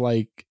I was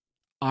like,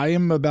 I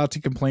am about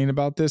to complain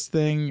about this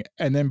thing,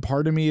 and then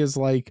part of me is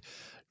like,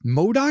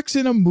 MODOK's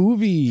in a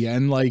movie,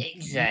 and like,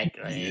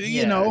 exactly,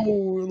 you know,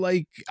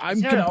 like I'm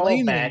it's not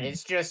complaining. all bad.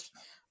 It's just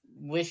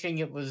wishing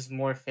it was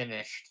more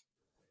finished.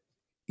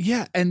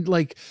 Yeah, and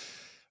like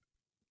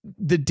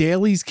the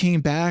dailies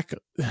came back.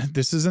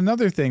 This is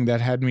another thing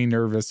that had me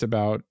nervous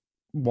about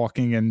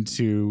walking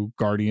into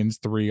Guardians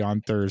 3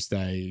 on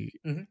Thursday.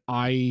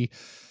 I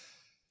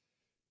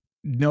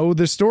know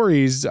the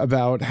stories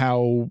about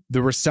how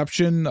the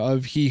reception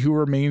of He Who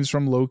Remains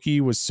from Loki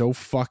was so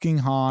fucking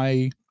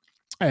high,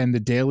 and the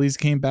dailies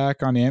came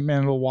back on Ant-Man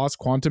and the Wasp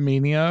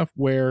Quantumania,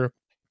 where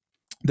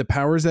the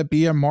powers that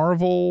be at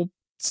Marvel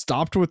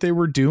stopped what they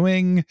were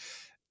doing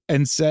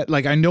and said,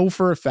 like, I know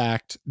for a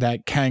fact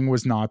that Kang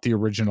was not the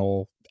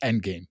original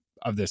endgame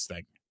of this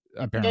thing,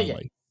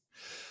 apparently.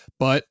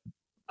 But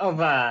of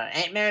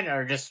Ant-Man,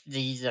 or just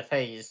the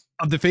phase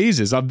of the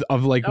phases of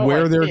like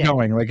where they're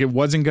going, like it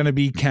wasn't going to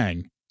be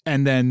Kang,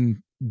 and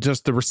then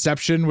just the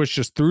reception was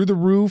just through the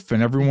roof,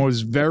 and everyone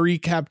was very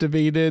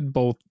captivated,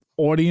 both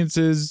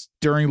audiences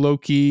during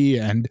Loki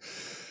and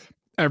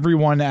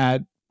everyone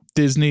at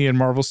Disney and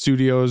Marvel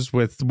Studios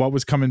with what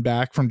was coming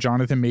back from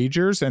Jonathan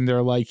Majors, and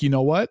they're like, you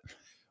know what,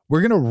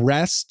 we're going to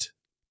rest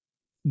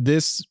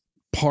this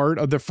part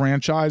of the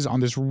franchise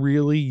on this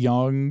really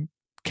young,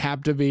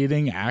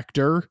 captivating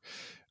actor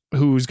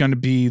who's going to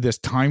be this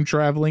time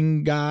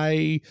traveling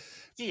guy.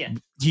 Yeah.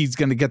 He's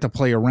going to get to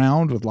play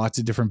around with lots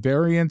of different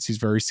variants. He's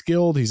very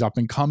skilled. He's up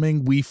and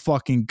coming. We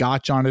fucking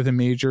got Jonathan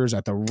Majors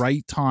at the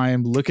right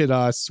time. Look at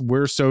us.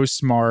 We're so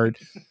smart.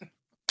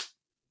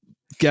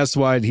 Guess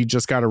what? He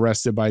just got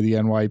arrested by the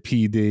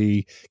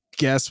NYPD.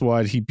 Guess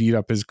what? He beat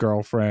up his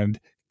girlfriend.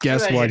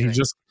 Guess what?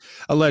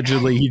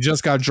 He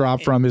just got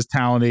dropped from his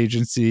talent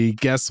agency.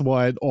 Guess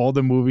what? All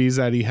the movies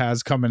that he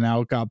has coming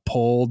out got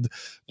pulled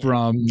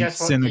from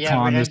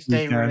Cinecon this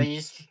they weekend.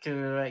 released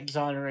to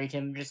exonerate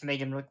him, just made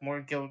him look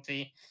more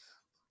guilty.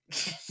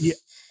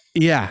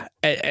 Yeah.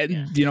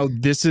 And you know,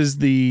 this is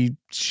the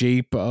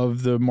shape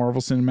of the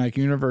Marvel Cinematic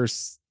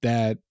Universe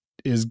that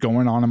is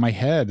going on in my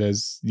head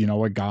as, you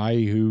know, a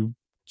guy who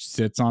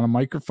sits on a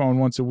microphone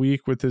once a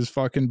week with his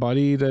fucking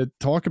buddy to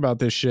talk about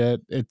this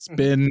shit. It's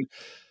been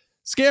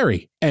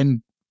scary.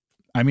 And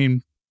I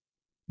mean,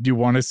 do you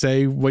want to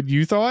say what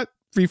you thought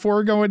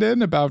before going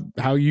in about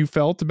how you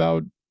felt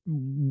about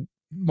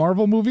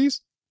Marvel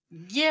movies?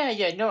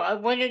 No, I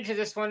went into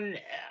this one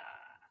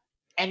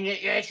and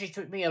it actually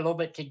took me a little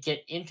bit to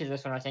get into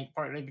this one, I think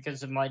partly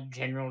because of my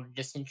general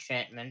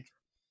disenchantment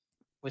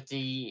with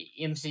the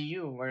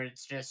MCU, where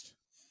it's just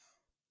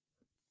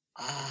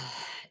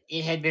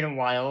it had been a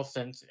while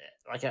since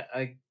like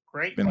a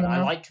great one.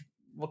 I liked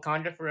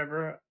Wakanda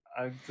Forever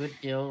a good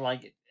deal,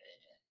 like,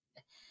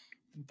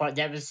 but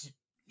it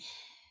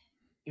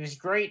was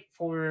great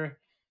for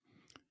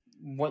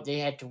what they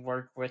had to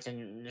work with,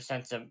 in the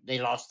sense of they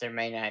lost their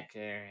main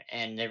actor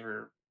and they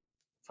were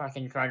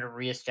fucking trying to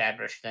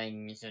reestablish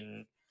things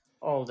and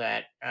all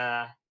that.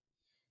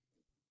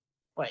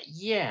 But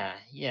yeah,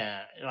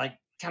 like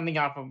coming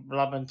off of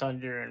Love and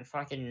Thunder and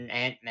fucking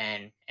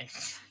Ant-Man, and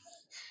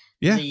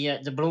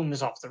the bloom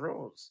is off the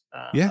rose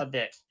a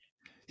bit.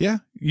 Yeah,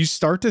 you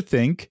start to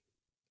think,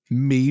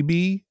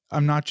 maybe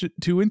I'm not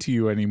too into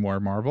you anymore,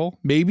 Marvel.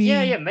 Maybe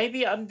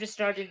maybe I'm just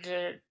starting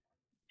to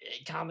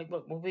comic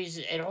book movies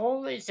at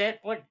all? Is that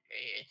what?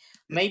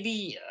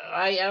 Maybe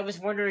I was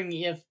wondering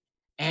if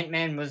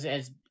Ant-Man was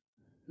as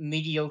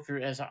mediocre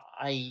as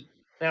I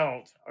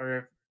felt, or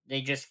if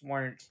they just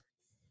weren't.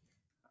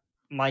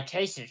 My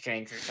taste has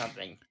changed or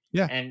something.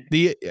 Yeah. And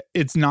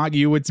It's not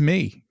you, it's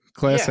me. yeah,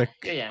 Classic,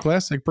 yeah, yeah.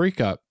 classic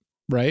breakup,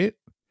 right?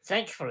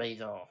 Thankfully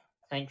though,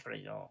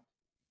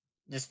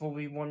 this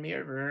movie won me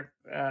over,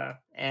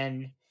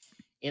 and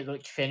it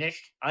looked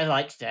finished. I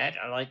liked that.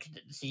 I liked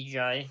the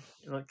CGI.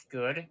 It looked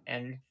good,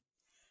 and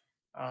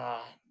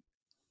uh,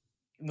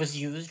 it was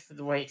used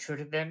the way it should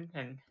have been.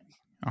 And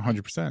I,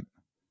 100%.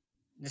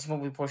 this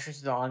movie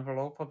pushes the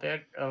envelope a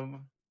bit of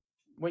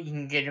what you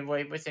can get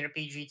away with in a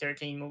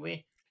PG-13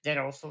 movie. That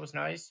also was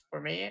nice for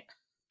me.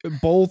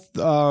 Both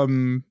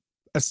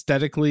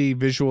aesthetically,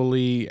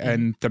 visually, Mhm.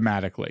 and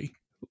thematically.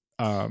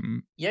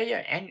 Yeah,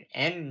 yeah,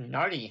 and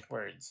naughty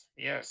words.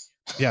 Yes,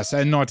 Yes,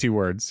 and naughty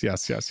words.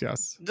 Yes, yes,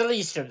 yes. the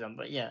least of them,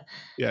 but yeah,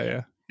 Yeah, yeah.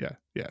 yeah, yeah,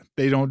 yeah.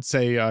 They don't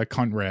say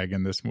cunt rag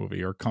in this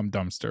movie or cum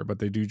dumpster, but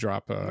they do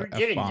drop a We're F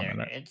getting bomb there. in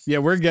it. It's Yeah,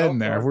 we're slow getting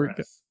there.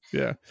 progress.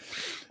 Yeah.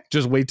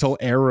 Just wait till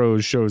Arrow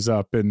shows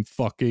up in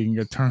fucking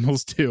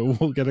Eternals 2.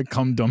 We'll get a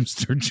cum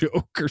dumpster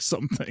joke or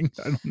something.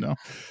 I don't know.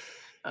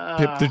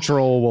 Pip the Uh,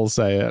 Troll will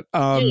say it.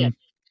 yeah,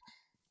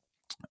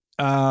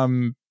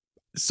 yeah.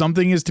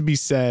 Something is to be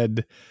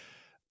said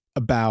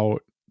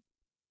about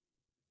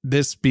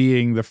this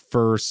being the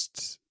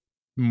first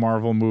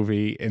Marvel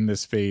movie in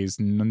this phase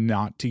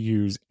not to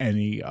use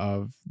any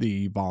of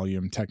the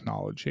volume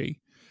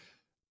technology.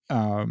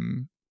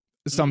 Mm,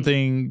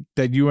 Something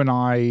that you and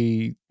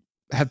I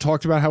have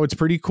talked about how it's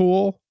pretty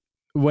cool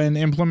when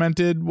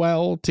implemented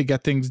well to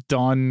get things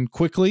done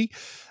quickly.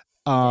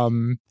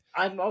 I'm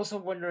also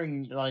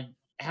wondering, like,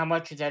 how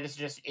much of that is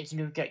just it's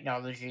new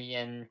technology,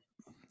 and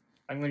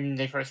when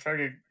they first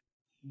started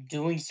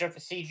doing stuff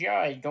with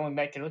CGI, going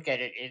back to look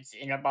at it, it's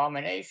an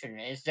abomination.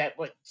 Is that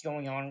what's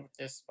going on with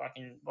this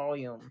fucking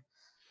volume?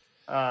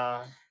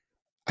 Uh,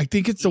 I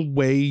think it's the y-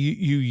 way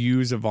you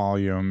use a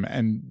volume.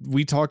 And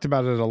we talked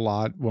about it a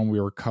lot when we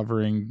were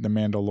covering The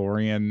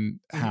Mandalorian,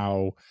 mhm,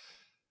 how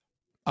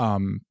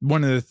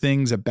one of the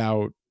things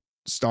about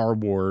Star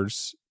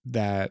Wars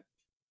that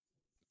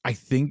I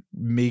think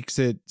makes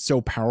it so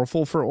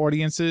powerful for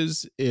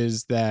audiences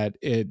is that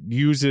it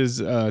uses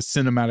a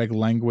cinematic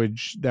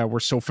language that we're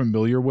so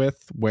familiar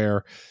with,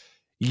 where,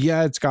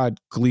 yeah, it's got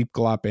gleep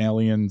glop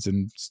aliens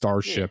and yeah,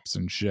 starships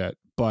and shit,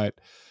 but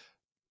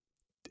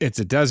it's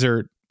a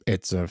desert,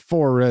 it's a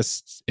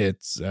forest,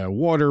 it's a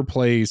water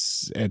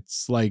place,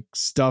 it's like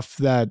stuff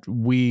that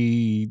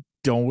we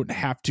don't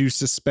have to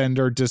suspend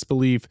our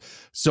disbelief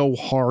so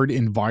hard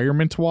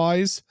environment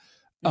wise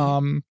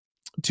mhm,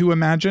 to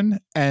imagine.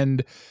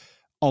 And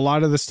a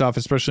lot of the stuff,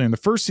 especially in the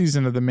first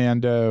season of the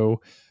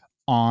Mando,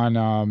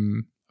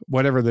 on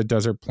whatever the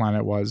desert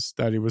planet was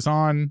that he was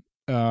on,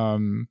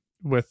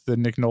 with the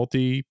Nick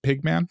Nolte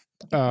pigman,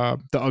 the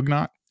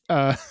Ugnaught.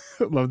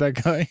 Love that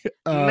guy.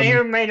 may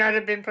or may not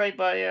have been played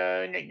by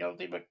Nick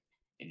Nolte, but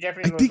it I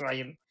definitely looked think like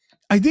him.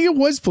 I think it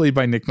was played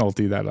by Nick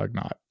Nolte, that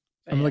Ugnaught.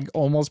 So, I'm yeah. like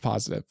almost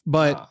positive.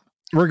 But Ah,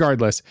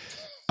 regardless,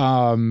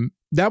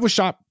 that was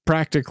shot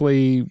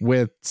practically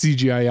with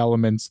CGI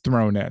elements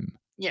thrown in,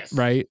 yes.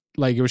 right?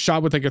 Like it was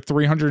shot with like a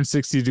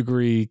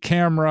 360-degree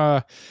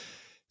camera.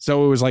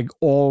 So it was like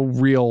all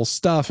real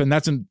stuff. And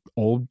that's an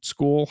old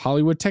school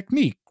Hollywood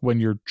technique. When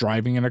you're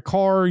driving in a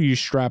car, you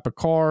strap a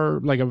car,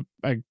 like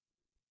a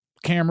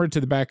camera to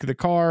the back of the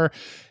car,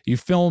 you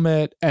film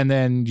it, and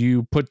then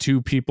you put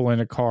two people in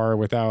a car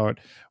without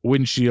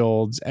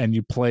windshields and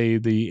you play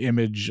the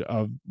image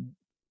of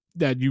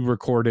that you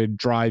recorded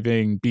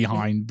driving Mhm.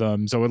 behind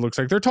them so it looks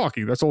like they're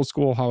talking. That's old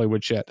school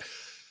Hollywood shit.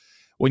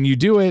 When you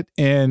do it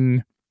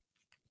in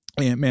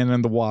Ant-Man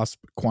and the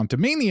Wasp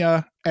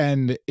Quantumania,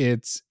 and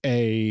it's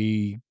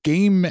a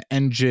game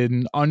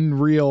engine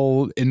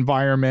Unreal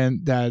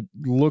environment that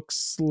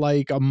looks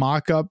like a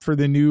mock-up for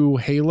the new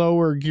Halo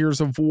or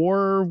Gears of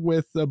War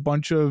with a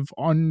bunch of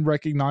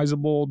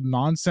unrecognizable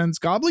nonsense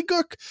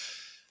gobbledygook,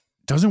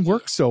 doesn't Yeah.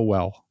 work so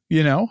well,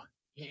 you know?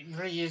 It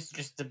really is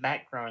just the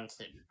backgrounds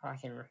that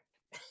fucking.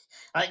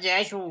 The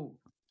actual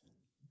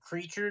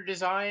creature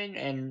design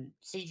and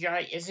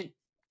CGI isn't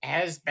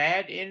as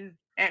bad in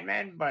Ant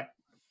Man, but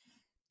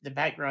the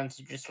backgrounds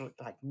just look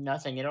like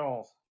nothing at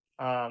all.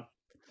 Um,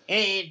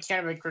 it's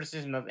kind of a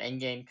criticism of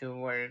Endgame too,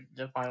 where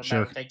the final Sure.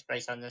 battle takes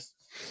place on this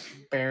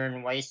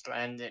barren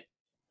wasteland that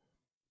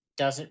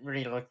doesn't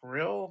really look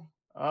real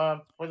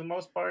for the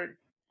most part,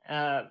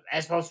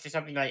 as opposed to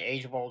something like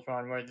Age of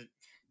Ultron, where the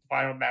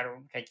final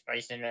battle takes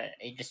place in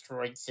a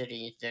destroyed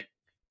city that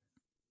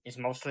is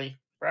mostly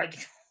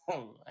practical.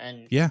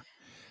 And Yeah.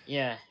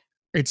 yeah,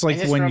 It's and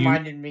like when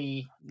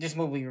you this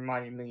movie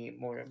reminded me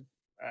more of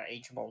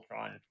Age of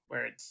Ultron,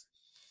 where it's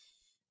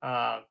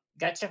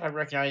got stuff I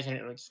recognize and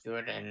it looks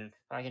good, and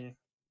I can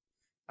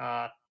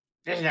uh,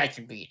 there's an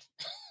action beat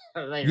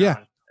later yeah.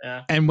 on.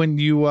 Yeah, And when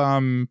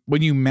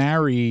you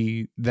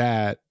marry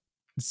that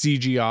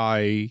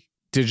CGI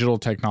digital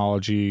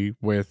technology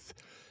with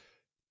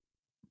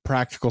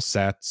practical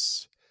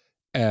sets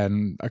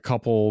and a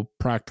couple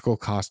practical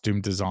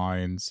costume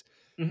designs.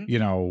 Mm-hmm. You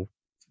know,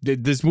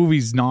 this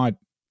movie's not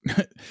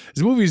this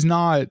movie's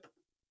not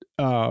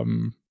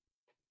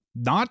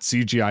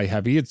CGI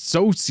heavy. It's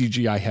so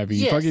CGI heavy.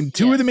 Yes, Fucking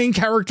two of the main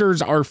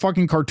characters are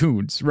fucking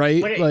cartoons,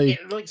 right? but Like,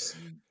 it looks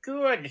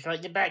good. It's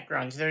like the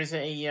backgrounds. There's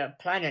a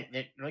planet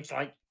that looks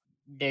like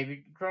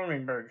David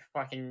Cronenberg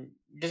fucking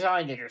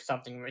designed it or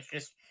something. It's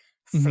just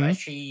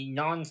fleshy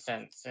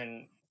nonsense,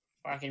 and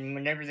fucking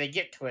whenever they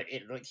get to it,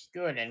 it looks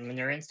good, and when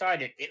they're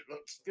inside it, it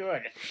looks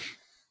good.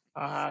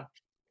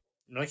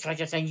 Looks like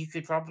a thing you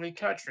could probably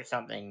touch or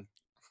something.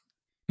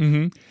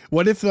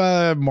 What if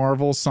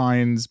Marvel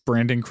signs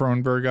Brandon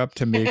Cronenberg up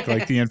to make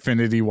like the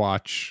Infinity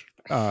Watch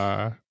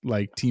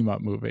like team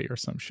up movie or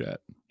some shit?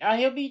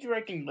 He'll be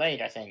directing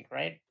Blade, I think,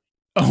 right?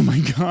 Oh my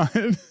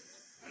god.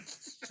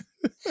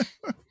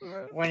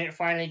 When it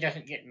finally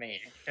doesn't get made.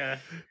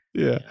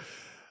 Yeah.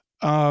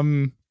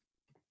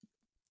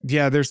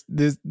 Yeah,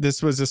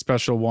 this was a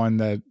special one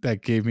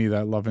that gave me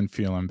that love and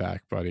feeling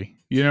back, buddy.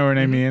 You know what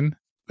I mean?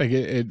 Like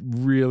it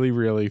really,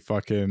 really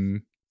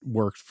fucking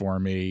worked for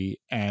me.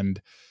 And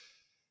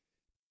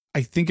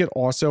I think it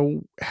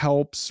also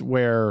helps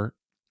where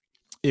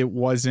it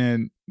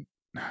wasn't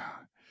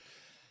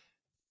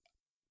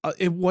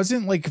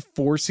like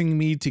forcing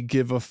me to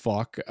give a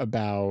fuck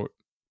about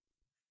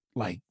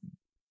like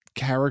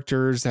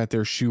characters that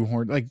they're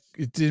shoehorned. Like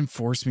it didn't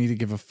force me to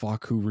give a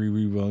fuck who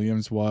Riri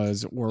Williams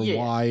was or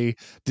why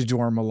the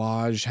Dora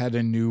Milaje had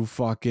a new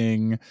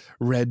fucking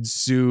red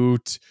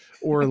suit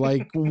or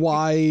like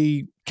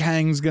why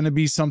Kang's gonna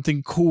be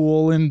something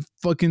cool in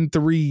fucking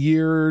 3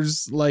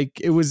 years. Like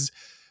it was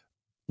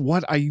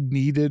what I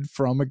needed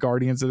from a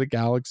Guardians of the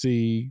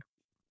Galaxy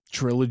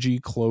trilogy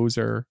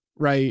closer,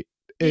 right?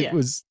 It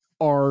was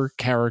our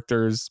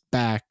characters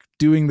back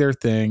doing their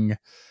thing.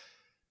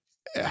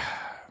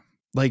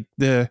 Like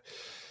the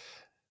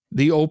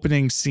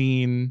opening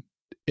scene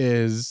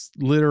is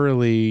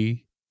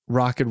literally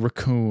Rocket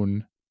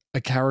Raccoon,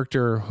 a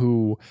character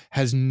who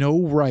has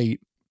no right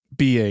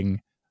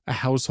being a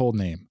household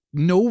name,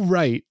 no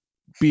right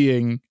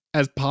being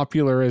as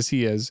popular as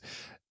he is.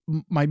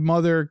 My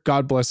mother,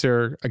 God bless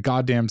her, a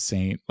goddamn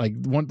saint, like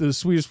the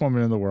sweetest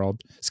woman in the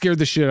world, scared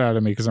the shit out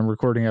of me because I'm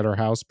recording at her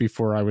house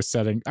before I was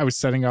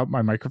setting up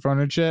my microphone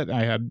and shit.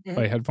 I had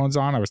my headphones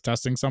on. I was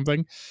testing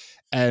something.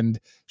 And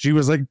she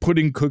was like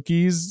putting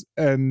cookies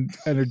and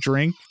a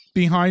drink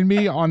behind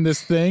me on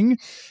this thing.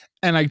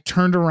 And I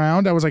turned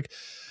around. I was like,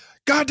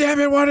 God damn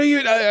it, what are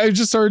you? I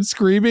just started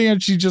screaming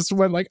and she just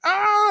went like,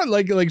 ah,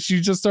 like she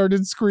just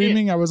started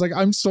screaming. I was like,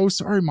 I'm so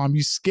sorry, Mom.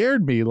 You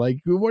scared me. Like,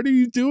 what are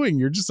you doing?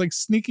 You're just like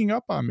sneaking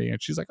up on me.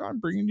 And she's like, oh, I'm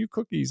bringing you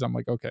cookies. I'm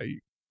like, okay,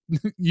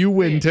 you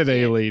win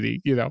today,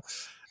 lady. You know,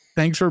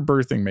 thanks for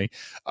birthing me.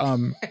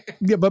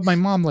 Yeah, but my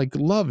mom like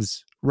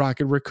loves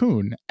Rocket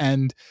Raccoon.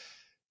 And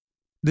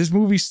this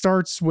movie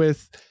starts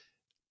with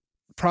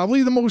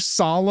probably the most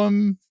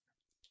solemn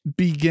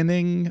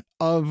beginning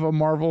of a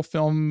Marvel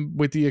film,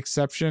 with the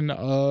exception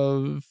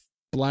of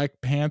Black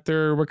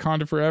Panther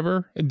Wakanda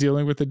Forever and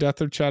dealing with the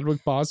death of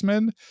Chadwick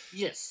Boseman.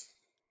 Yes.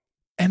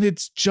 And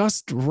it's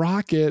just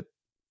Rocket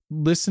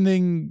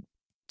listening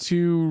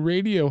to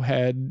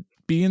Radiohead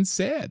being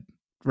sad,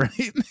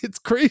 right? It's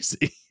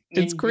crazy.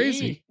 It's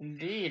crazy.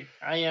 Indeed.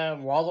 I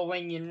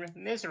wallowing in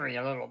misery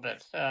a little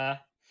bit.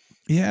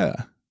 Yeah.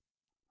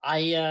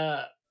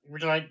 I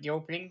really like the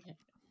opening.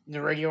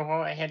 The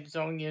Radio Head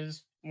song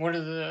is one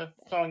of the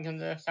songs on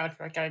the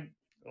soundtrack I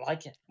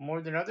like it more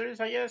than others,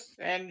 I guess.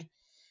 And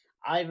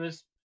I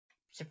was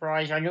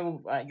surprised. I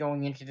knew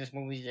going into this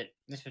movie that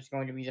this was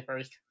going to be the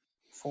first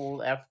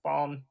full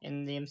F-bomb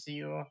in the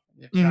MCU.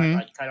 It's not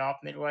like cut off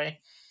midway.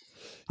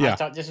 Yeah. I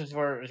thought this was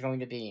where it was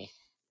going to be.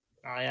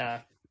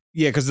 Yeah,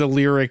 because the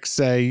lyrics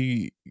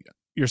say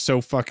you're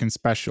so fucking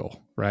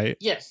special, right?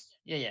 Yes.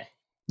 Yeah.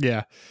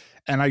 Yeah.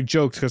 And I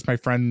joked because my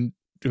friend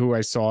who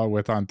I saw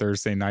with on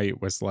Thursday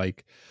night was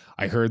like,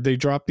 I heard they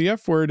dropped the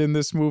F word in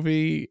this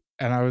movie.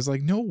 And I was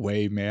like, no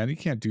way, man. You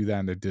can't do that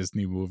in a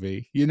Disney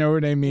movie. You know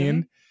what I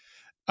mean?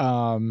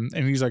 And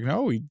he's like,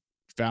 no, he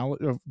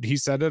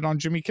said it on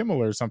Jimmy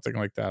Kimmel or something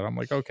like that. I'm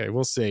like, okay,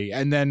 we'll see.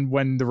 And then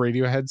when the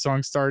Radiohead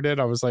song started,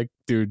 I was like,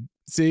 dude,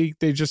 see,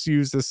 they just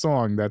used a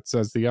song that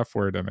says the F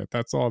word in it.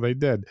 That's all they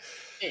did.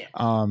 Yeah.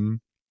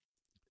 On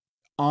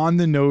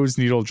the nose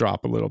needle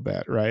drop a little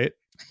bit, right?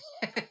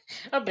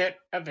 a bit.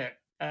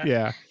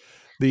 Yeah.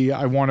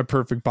 I want a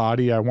perfect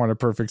body, I want a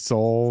perfect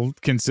soul,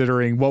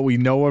 considering what we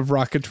know of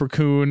Rocket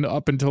Raccoon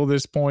up until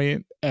this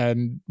point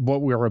and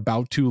what we're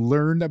about to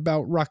learn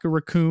about Rocket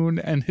Raccoon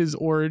and his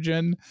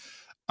origin.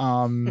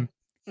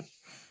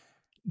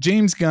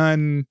 James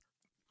Gunn,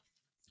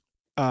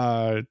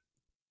 one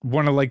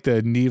of like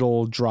the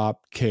needle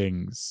drop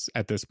kings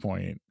at this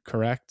point,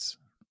 correct?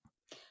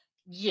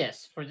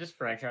 Yes, for this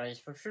franchise,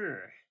 for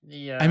sure.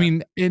 I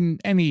mean, in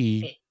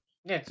anything,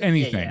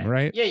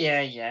 right?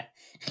 Yeah.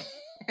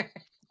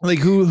 Like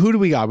who do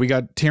we got? We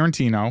got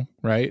Tarantino,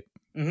 right?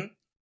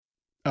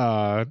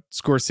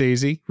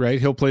 Scorsese, right?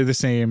 He'll play the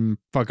same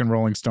fucking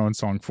Rolling Stone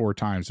song 4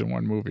 times in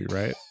one movie,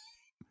 right?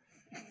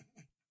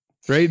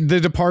 Right? The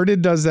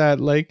Departed does that,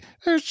 like,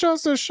 it's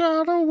just a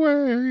shot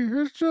away.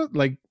 It's just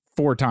like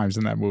 4 times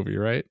in that movie,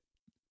 right?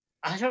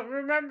 I don't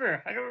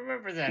remember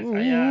that.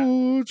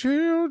 Ooh,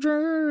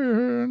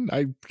 children.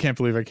 I can't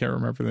believe I can't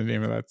remember the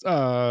name of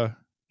that.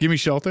 Gimme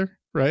Shelter,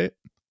 right?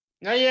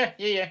 Oh yeah.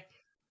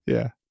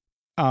 Yeah.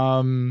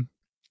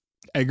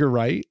 Edgar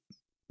Wright,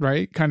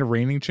 right? Kind of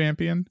reigning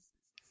champion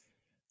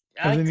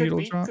of the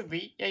needle drop. Could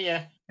be.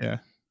 Yeah. Yeah.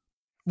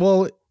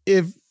 Well,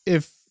 if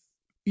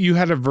you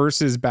had a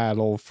versus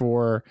battle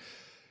for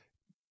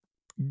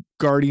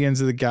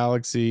Guardians of the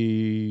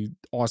Galaxy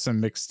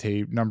Awesome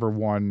Mixtape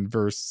 #1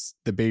 versus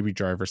the Baby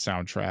Driver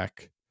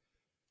soundtrack.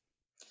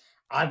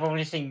 I've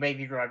only seen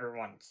Baby Driver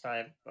once.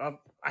 I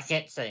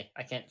can't say.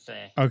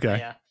 Okay.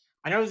 Yeah.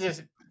 I know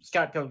this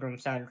Scott Pilgrim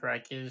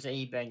soundtrack is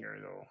a banger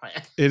though.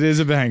 It is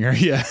a banger.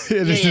 Yeah,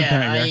 it is a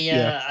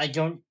banger. I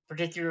don't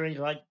particularly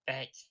like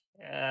that.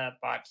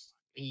 But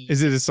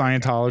is it a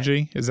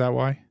Scientology? Is that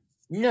why?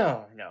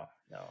 No.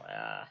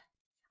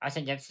 I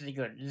think that's the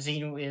good.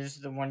 Xenu is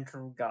the one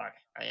true God.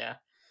 Yeah.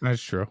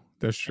 That's true.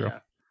 Yeah.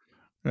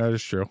 That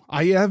is true.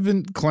 I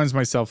haven't cleansed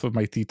myself of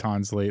my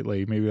Tetons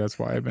lately. Maybe that's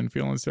why I've been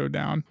feeling so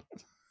down.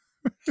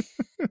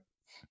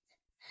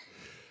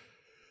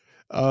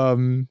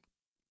 The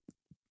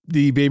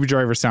Baby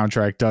Driver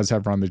soundtrack does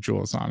have Run the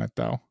Jewels on it,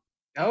 though.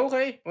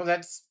 Okay. Well,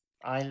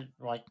 I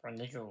like Run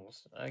the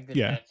Jewels. Good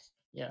bet.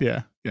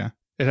 Yeah.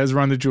 It has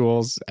Run the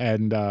Jewels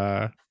and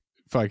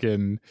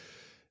fucking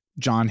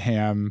John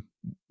Hamm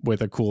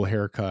with a cool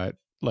haircut,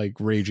 like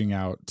raging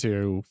out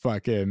to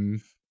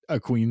fucking a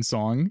Queen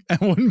song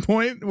at one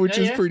point, which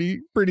is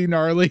pretty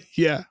gnarly.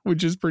 Yeah,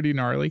 which is pretty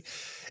gnarly.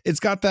 It's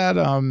got that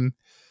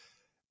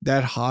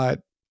that hot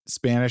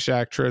Spanish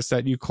actress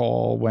that you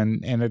call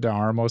when Ana de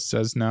Armas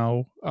says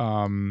no.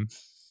 Aiza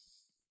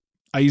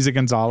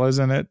Gonzalez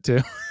in it too.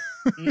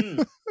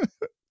 I'm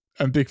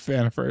a big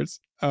fan of hers.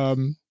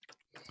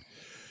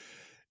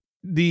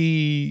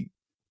 The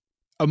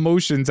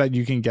emotions that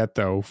you can get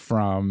though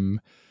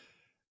from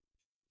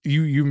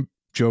you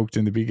joked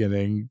in the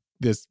beginning,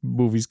 this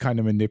movie's kind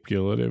of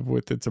manipulative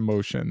with its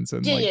emotions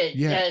and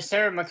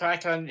Sarah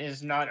McLachlan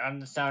is not on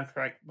the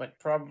soundtrack, but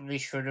probably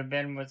should have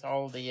been with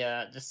all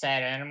the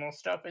sad animal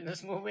stuff in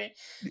this movie.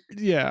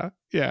 Yeah.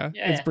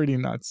 It's pretty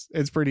nuts.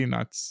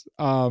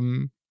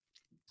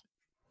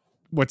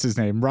 What's his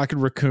name? Rocket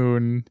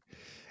Raccoon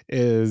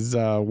is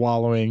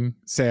wallowing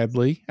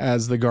sadly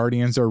as the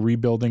Guardians are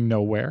rebuilding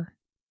nowhere.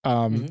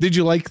 Did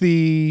you like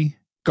the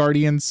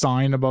Guardians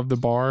sign above the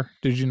bar?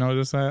 Did you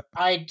notice that?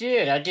 I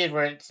did,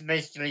 where it's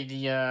basically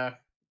the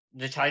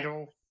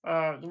title,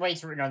 the way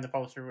it's written on the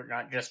poster, but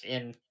not just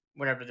in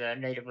whatever the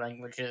native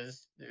language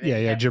is.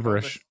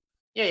 Gibberish.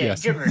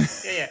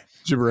 Gibberish.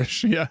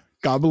 Gibberish. Yeah,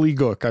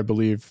 gobbledygook, I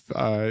believe,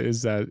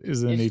 is a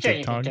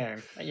native tongue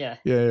term. Yeah.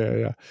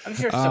 I'm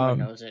sure someone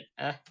knows it.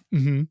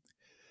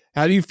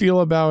 How do you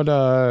feel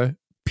about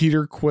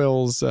Peter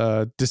Quill's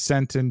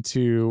descent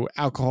into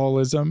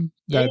alcoholism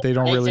that they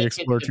don't really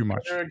explore too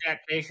much? Better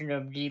adaptation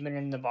of Demon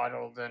in the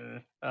Bottle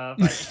than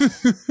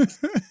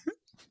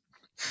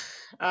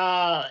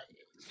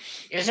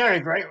it's not a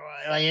great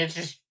one. Like, it's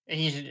just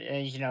he's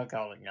an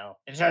alcoholic. No,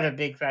 it's not a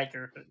big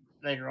factor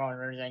later on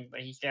or anything, but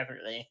he's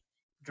definitely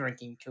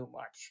drinking too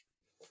much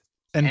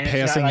and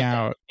passing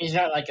out. He's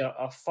not like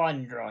a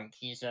fun drunk.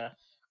 He's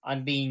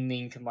I'm being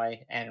mean to my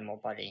animal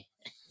buddy.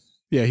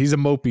 Yeah, he's a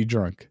mopey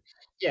drunk.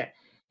 Yeah.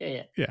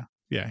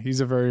 He's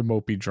a very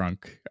mopey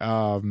drunk.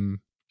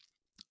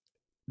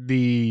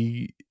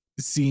 The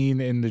scene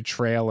in the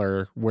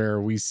trailer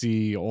where we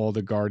see all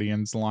the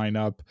Guardians line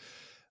up,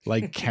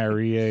 like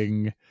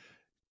carrying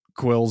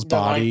Quill's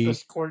body.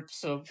 Lifeless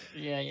corpse of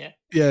Yeah.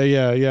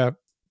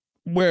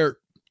 Where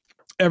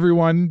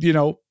everyone,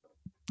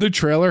 the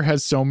trailer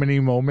has so many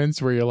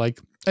moments where you're like,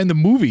 and the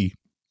movie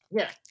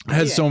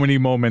has so many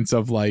moments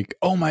of like,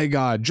 oh my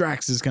god,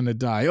 Drax is gonna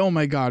die, oh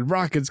my god,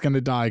 Rocket's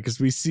gonna die, because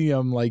we see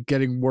him like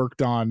getting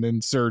worked on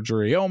in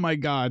surgery, oh my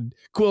god,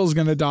 Quill's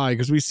gonna die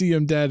because we see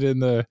him dead in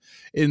the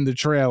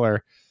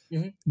trailer.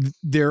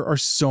 There are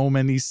so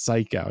many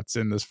psych outs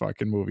in this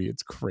fucking movie.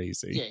 It's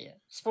crazy.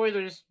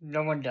 Spoilers,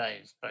 no one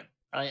dies, but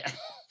I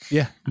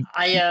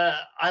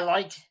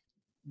like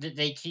that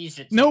they teased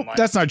it so much.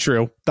 That's not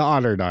true. The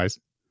otter dies.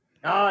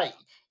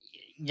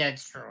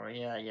 That's true.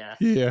 Yeah.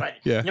 But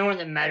no one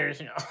that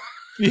matters,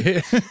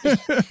 Yeah.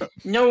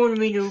 No one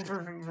we knew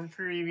from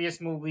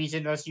previous movies,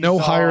 unless you no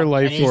saw higher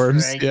life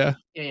forms. Yeah.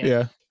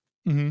 Did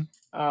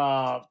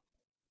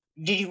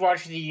you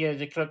watch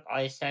the clip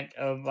I sent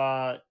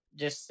of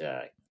this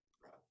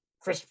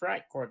Chris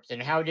Pratt corpse,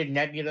 and how did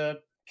Nebula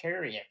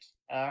carry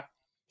it?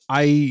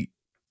 I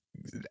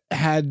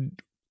had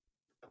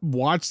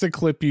watched the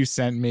clip you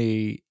sent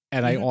me,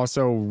 and I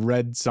also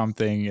read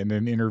something in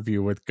an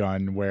interview with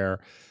Gunn where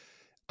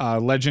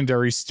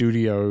Legendary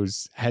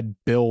Studios had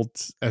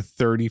built a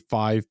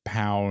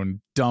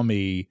 35-pound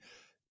dummy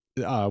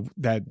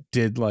that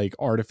did like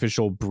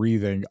artificial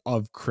breathing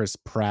of Chris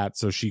Pratt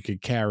so she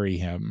could carry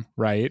him,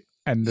 right?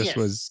 And this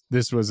was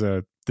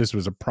a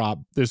prop,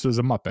 this was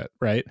a Muppet,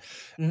 right?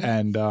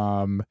 And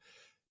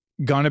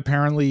Gunn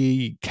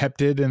apparently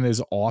kept it in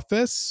his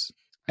office,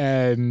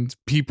 and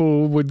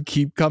people would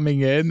keep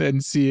coming in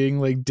and seeing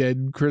like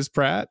dead Chris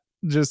Pratt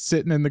just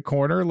sitting in the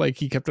corner. Like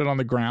he kept it on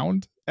the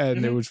ground,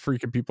 and it was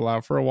freaking people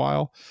out for a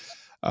while.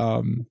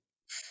 Kind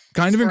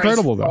of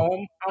incredible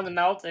though. On the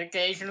mouth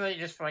occasionally,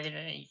 just fucking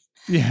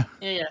yeah.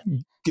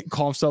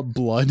 Coughs up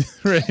blood,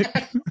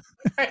 right?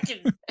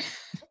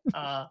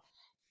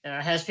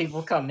 Has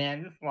people come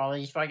in while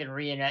he's fucking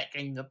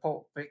reenacting the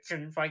Pulp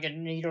Fiction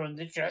fucking needle in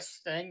the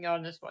chest thing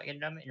on this fucking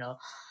dummy,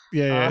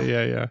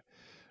 Yeah.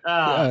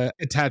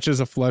 Attaches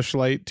a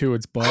fleshlight to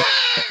its butt.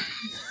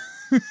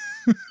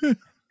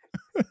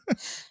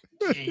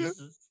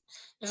 Jesus.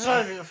 There's a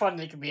lot of fun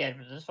that can be had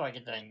with this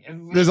fucking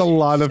thing. There's a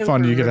lot of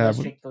fun you could have.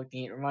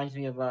 Looking. It reminds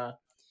me of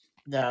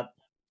the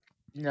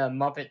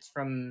Muppets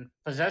from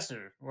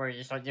Possessor, where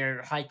it's like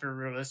they're hyper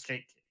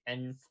realistic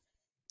and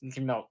you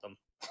can melt them.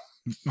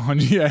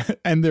 Yeah,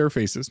 and their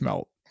faces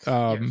melt.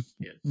 Yes.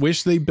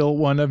 Wish they built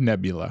one of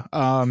Nebula.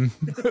 And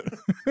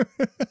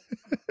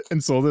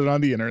sold it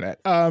on the internet.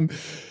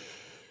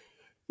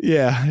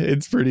 Yeah,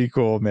 it's pretty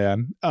cool,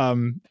 man.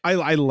 I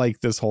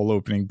like this whole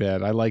opening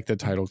bit. I like the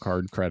title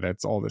card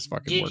credits. All this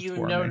fucking. Did you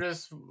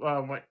notice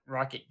what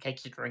Rocket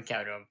takes a drink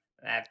out of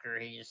after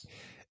he's?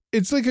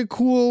 It's like a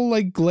cool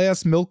like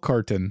glass milk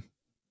carton.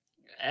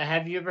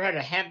 Have you ever had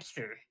a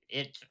hamster?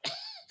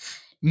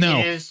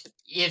 No.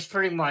 It's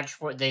pretty much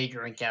what they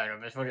drink out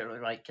of. It's what it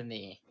looked like to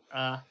me.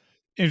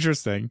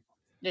 Interesting.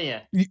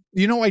 Yeah.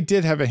 You know, I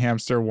did have a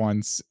hamster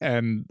once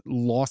and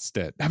lost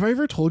it. Have I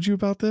ever told you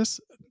about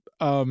this?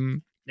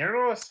 They're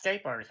little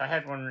escape artists. I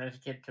had one as a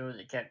kid too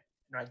that kept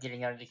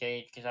getting out of the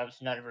cage because I was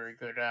not a very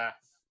good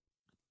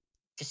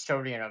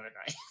custodian of it.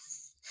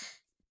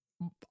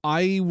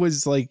 I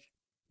was like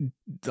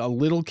a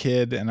little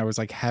kid and I was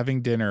like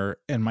having dinner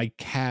and my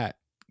cat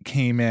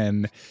came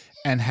in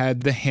and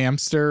had the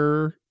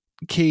hamster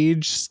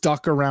cage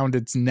stuck around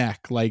its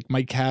neck. Like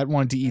my cat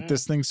wanted to eat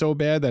this thing so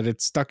bad that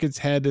it stuck its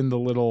head in the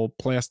little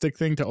plastic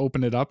thing to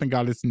open it up and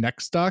got its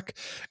neck stuck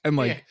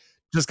and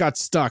just got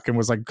stuck and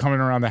was like coming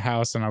around the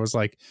house. And I was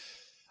like,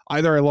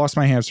 either I lost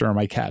my hamster or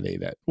my cat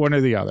ate it, one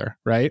or the other.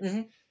 Right.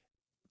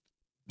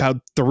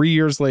 About 3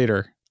 years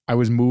later, I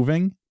was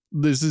moving.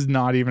 This is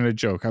not even a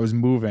joke. I was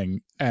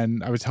moving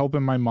and I was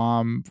helping my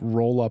mom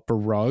roll up a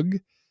rug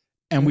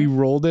and we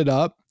rolled it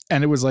up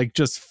and it was like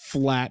just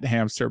flat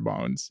hamster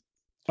bones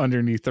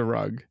underneath the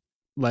rug.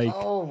 Like,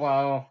 oh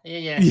wow.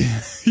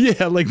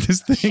 Yeah. Like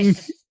this thing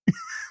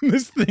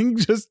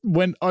just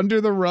went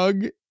under the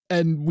rug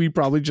and we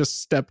probably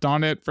just stepped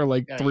on it for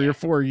like 3 or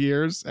 4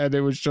 years. And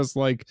it was just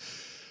like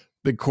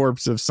the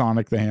corpse of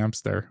Sonic the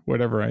hamster,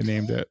 whatever I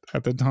named it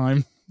at the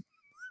time.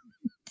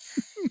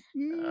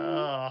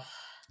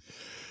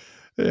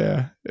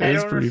 Yeah, it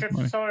was pretty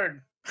funny.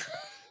 Sword.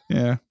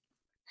 Yeah.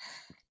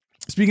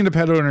 Speaking of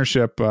pet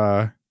ownership,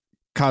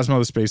 Cosmo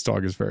the space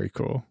dog is very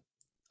cool.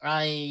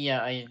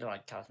 I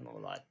like Cosmo a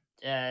lot.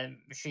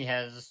 She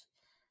has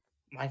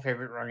my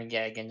favorite running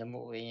gag in the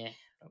movie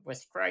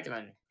with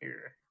Kraglin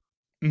here.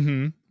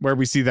 Where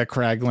we see that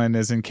Kraglin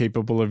is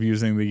incapable of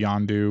using the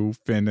Yondu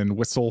fin and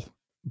whistle,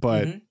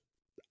 but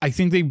I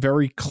think they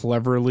very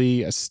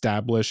cleverly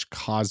establish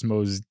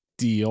Cosmo's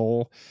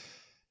deal.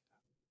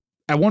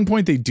 At one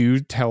point, they do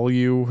tell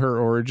you her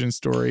origin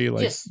story,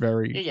 like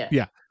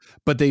yeah.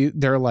 But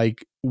they're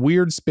like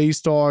weird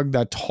space dog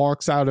that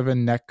talks out of a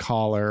neck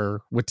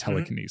collar with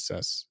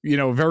telekinesis. You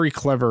know, very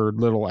clever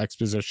little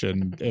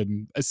exposition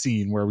in a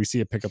scene where we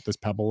see it pick up this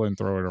pebble and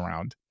throw it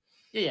around.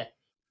 Yeah,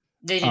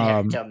 they didn't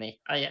have to tell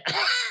me.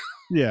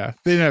 Yeah,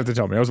 they didn't have to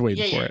tell me. I was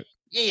waiting for it.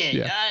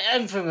 Yeah.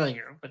 I'm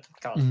familiar with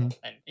Cosmo.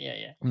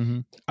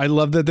 I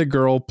love that the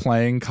girl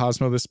playing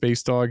Cosmo the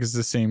space dog is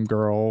the same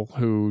girl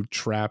who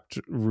trapped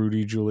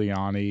Rudy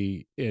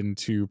Giuliani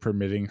into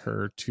permitting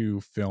her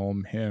to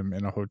film him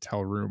in a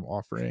hotel room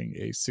offering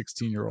a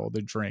 16-year-old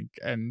a drink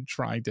and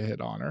trying to hit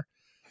on her.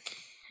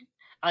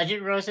 I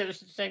didn't realize it was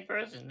the same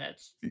person.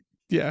 That's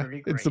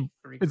it's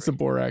the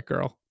Borat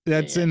girl.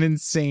 That's an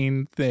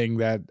insane thing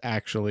that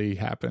actually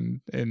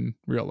happened in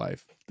real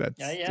life. That's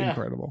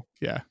incredible.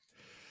 Yeah.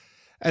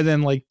 And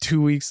then like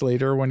 2 weeks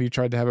later, when he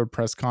tried to have a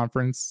press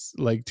conference,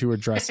 like to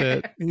address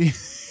it,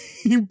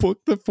 he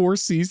booked the 4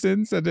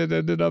 seasons and it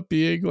ended up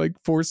being like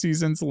 4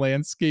 seasons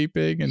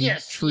landscaping and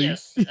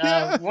trees.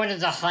 Yes. One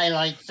of the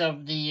highlights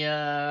of the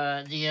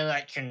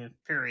election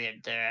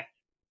period there.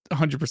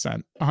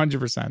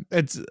 100%.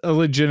 It's a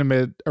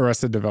legitimate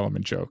Arrested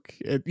Development joke.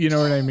 You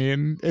know what I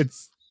mean?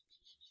 It's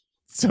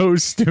so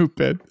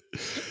stupid.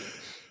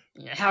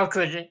 How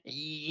could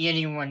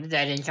anyone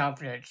that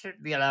incompetent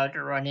be allowed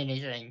to run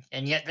anything?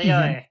 And yet they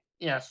are.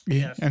 Yes.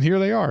 And here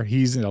they are.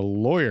 He's a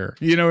lawyer.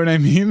 You know what I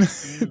mean?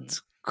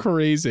 It's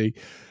crazy.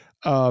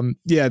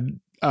 Kraglin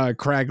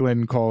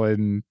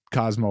calling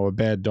Cosmo a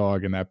bad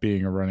dog and that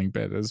being a running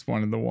bit is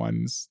one of the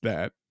ones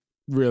that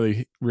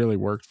really, really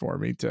worked for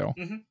me too.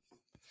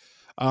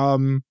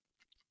 I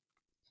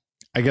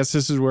guess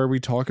this is where we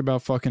talk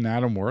about fucking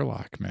Adam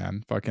Warlock,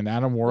 man. Fucking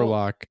Adam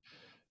Warlock.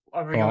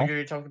 Are we going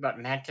to talk about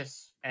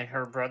Mantis and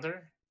her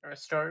brother?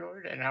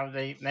 Star-Lord and how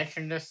they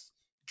mentioned this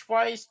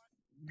twice.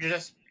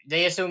 Just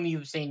they assume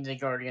you've seen the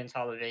Guardians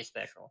Holiday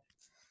Special.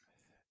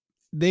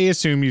 They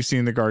assume you've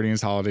seen the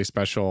Guardians Holiday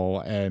Special,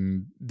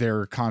 and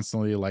they're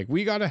constantly like,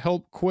 "We got to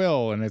help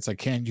Quill," and it's like,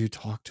 "Can't you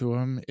talk to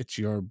him? It's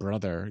your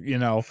brother," you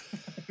know.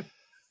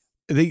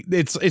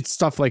 It's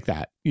stuff like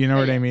that, you know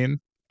what I mean?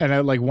 And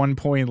at like one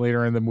point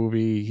later in the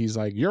movie, he's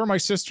like, "You're my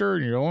sister,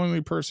 and you're the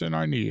only person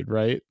I need,"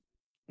 right?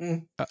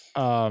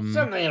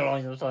 Something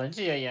along those lines.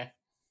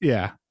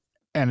 Yeah.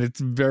 And it's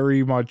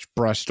very much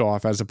brushed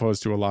off as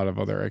opposed to a lot of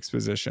other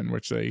exposition,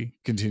 which they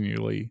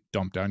continually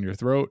dump down your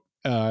throat.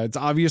 It's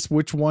obvious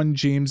which one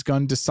James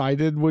Gunn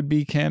decided would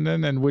be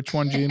canon and which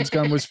one James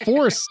Gunn was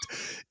forced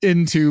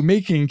into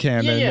making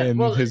canon in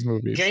his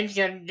movies. James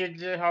Gunn did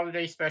the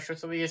holiday special,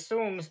 so he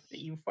assumes that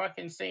you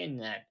fucking seen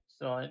that.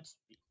 So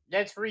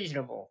that's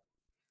reasonable.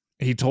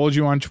 He told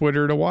you on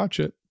Twitter to watch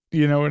it.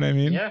 You know what I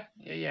mean?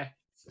 Yeah.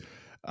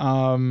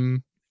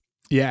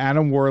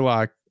 Adam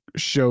Warlock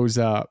shows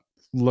up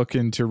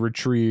looking to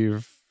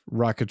retrieve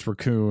Rocket's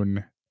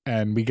raccoon,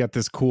 and we get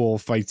this cool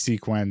fight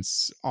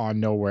sequence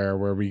on Nowhere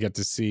where we get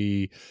to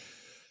see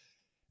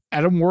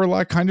Adam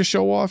Warlock kind of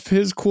show off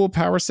his cool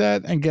power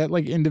set and get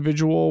like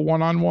individual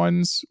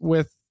one-on-ones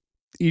with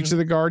each of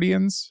the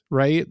Guardians,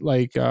 right?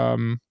 Like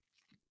they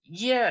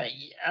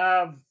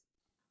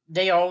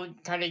all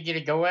kind of get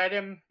a go at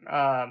him.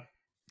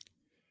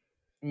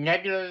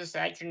 Nebula's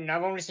action.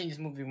 I've only seen this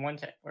movie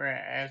once,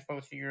 as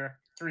opposed to your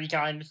 3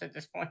 times at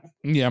this point.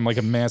 Yeah, I'm like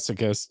a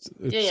masochist.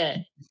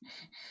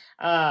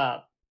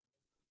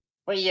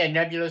 But yeah,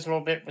 Nebula's a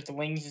little bit with the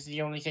wings is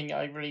the only thing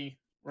I really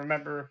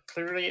remember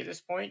clearly at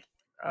this point.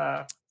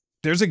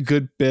 There's a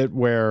good bit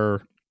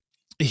where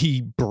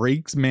he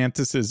breaks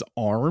Mantis's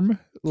arm,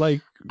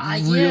 like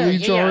really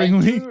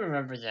jarringly. I do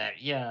remember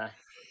that. Yeah.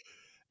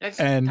 That's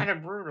kind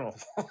of brutal.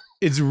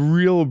 It's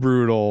real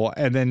brutal.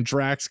 And then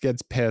Drax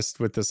gets pissed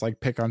with this like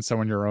pick on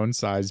someone your own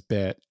size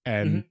bit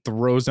and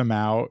throws him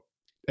out,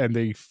 and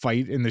they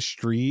fight in the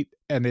street,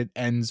 and it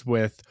ends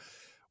with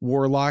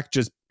Warlock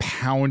just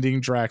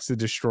pounding Drax the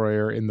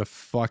Destroyer in the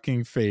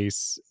fucking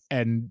face,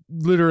 and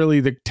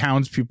literally the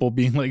townspeople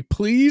being like,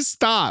 "Please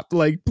stop,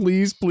 like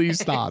please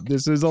stop,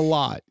 this is a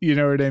lot," you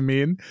know what I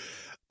mean?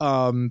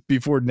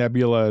 Before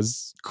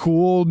Nebula's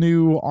cool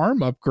new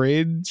arm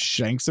upgrade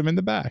shanks him in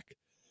the back.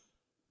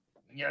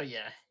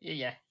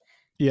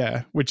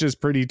 Yeah, which is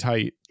pretty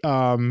tight.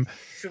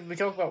 Should we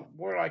talk about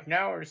Warlock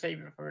now or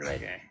save it for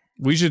later?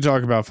 We should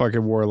talk about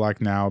fucking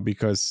Warlock now,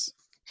 because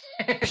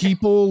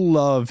people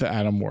love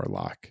Adam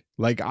Warlock.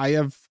 Like, I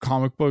have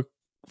comic book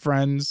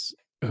friends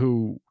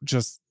who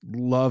just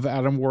love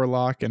Adam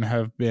Warlock and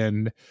have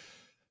been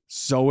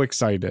so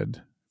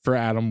excited for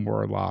Adam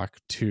Warlock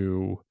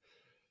to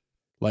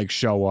like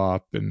show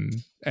up and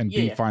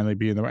finally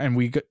be in the, and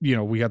we got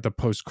the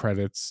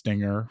post-credits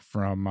stinger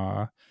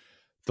from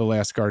the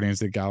last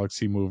Guardians of the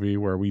Galaxy movie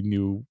where we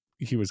knew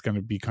he was going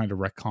to be kind of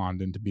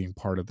retconned into being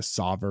part of the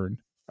Sovereign.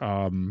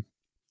 Adam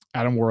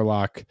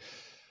Warlock,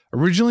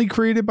 originally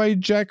created by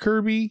Jack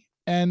Kirby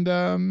and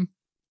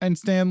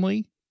Stan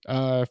Lee,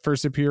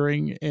 first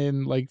appearing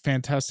in like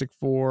Fantastic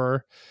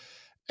Four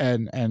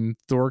and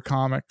Thor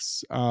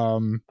comics.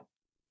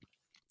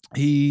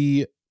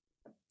 He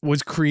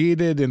was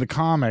created in the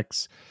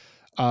comics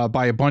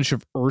by a bunch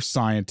of Earth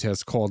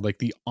scientists called like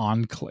the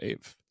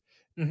Enclave,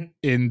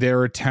 in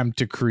their attempt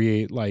to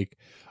create like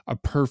a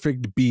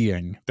perfect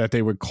being that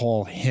they would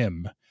call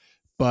him.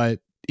 But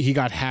he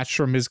got hatched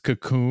from his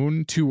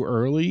cocoon too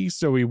early,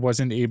 so he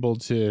wasn't able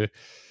to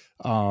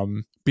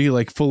be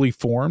like fully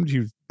formed. He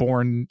was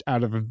born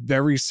out of a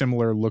very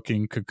similar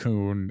looking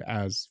cocoon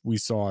as we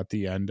saw at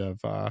the end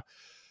of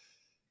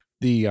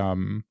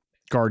the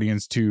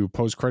Guardians 2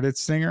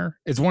 post-credits stinger.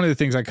 It's one of the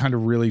things I kind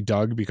of really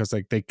dug, because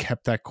like they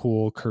kept that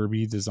cool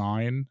Kirby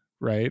design,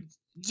 right?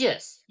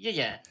 Yes.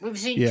 We've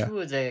seen 2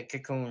 of the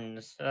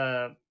cocoons.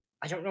 I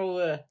don't know.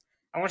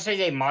 I want to say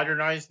they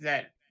modernized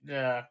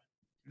the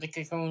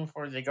cocoon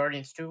for the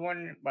Guardians 2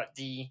 one, but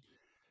I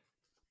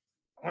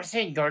want to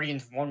say in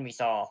Guardians 1 we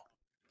saw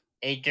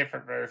a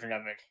different version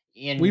of it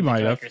in the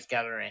collector's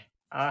gallery.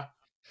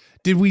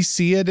 Did we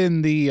see it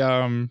in the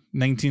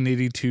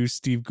 1982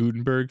 Steve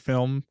Guttenberg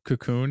film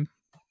Cocoon?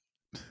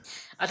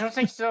 I don't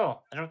think so.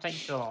 That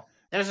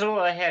was a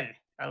little ahead.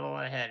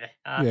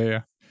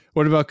 Yeah.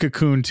 What about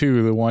Cocoon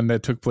 2, the one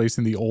that took place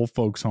in the old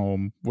folks'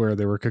 home where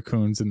there were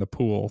cocoons in the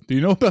pool? Do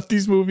you know about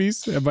these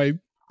movies?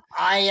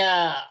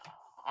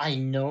 I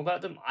know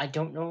about them. I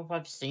don't know if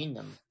I've seen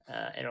them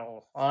at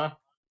all.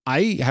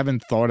 I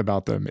haven't thought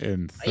about them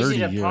in 30 years. Is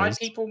it a Pod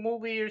People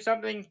movie or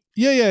something?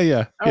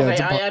 Yeah.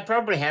 Okay, I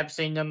probably have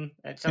seen them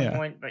at some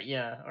point, but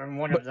or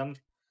one of them.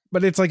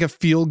 But it's like a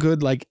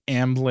feel-good, like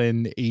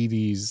Amblin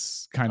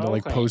 80s kind of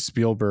like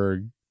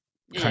post-Spielberg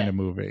kind of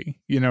movie.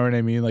 You know what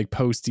I mean? Like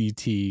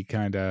post-E.T.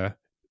 kind of,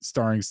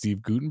 starring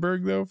Steve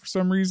Guttenberg, though, for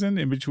some reason,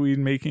 in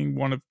between making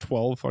one of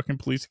 12 fucking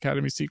Police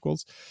Academy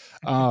sequels.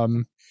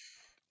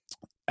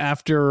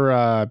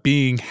 After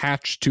being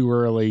hatched too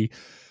early,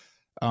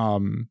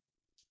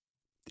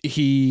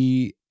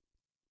 he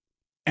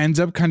ends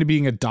up kind of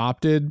being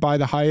adopted by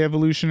the High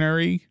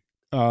Evolutionary,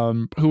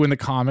 who in the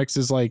comics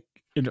is like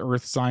an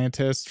Earth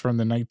scientist from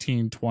the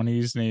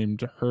 1920s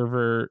named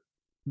Herbert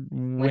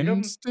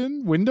Wyndham?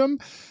 Wyndham,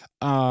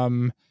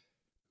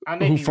 I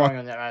may who be fucked. wrong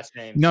on that last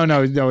name.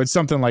 No, it's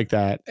something like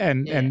that. Yeah.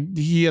 And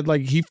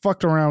he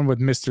fucked around with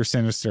Mr.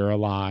 Sinister a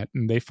lot,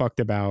 and they fucked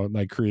about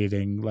like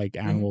creating like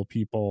animal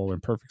people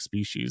and perfect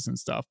species and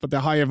stuff. But the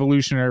High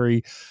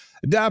Evolutionary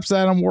adapts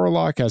Adam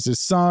Warlock as his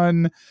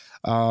son,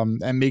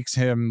 and makes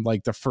him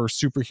like the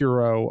first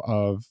superhero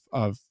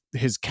of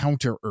his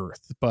counter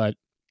Earth. But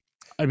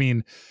I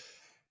mean,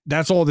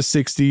 that's all the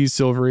 60s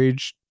Silver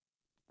Age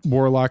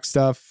Warlock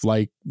stuff.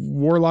 Like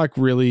Warlock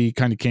really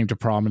kind of came to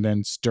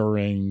prominence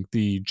during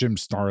the Jim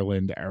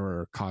Starlin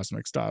era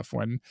cosmic stuff,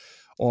 when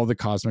all the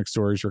cosmic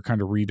stories were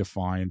kind of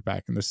redefined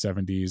back in the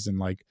 70s. And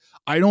like,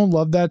 I don't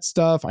love that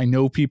stuff. I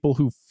know people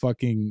who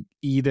fucking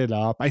eat it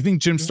up. I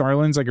think Jim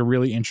Starlin's like a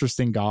really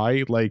interesting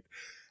guy. Like,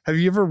 have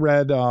you ever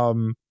read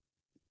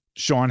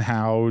Sean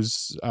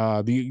Howe's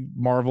the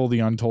Marvel The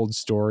Untold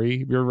Story?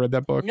 Have you ever read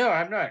that book? No,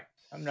 I'm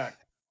not.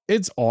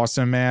 It's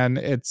awesome, man.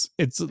 It's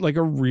like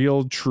a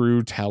real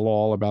true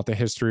tell-all about the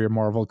history of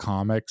Marvel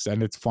Comics,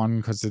 and it's fun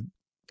because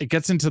it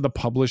gets into the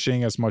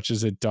publishing as much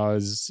as it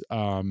does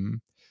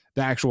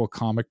the actual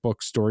comic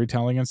book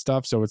storytelling and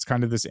stuff. So it's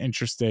kind of this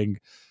interesting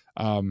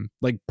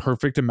like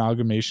perfect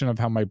amalgamation of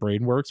how my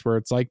brain works, where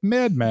it's like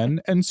Mad Men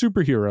and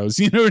superheroes,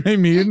 you know what I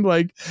mean?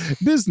 Like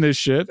business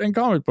shit and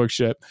comic book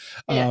shit.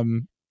 Yeah.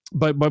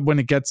 But when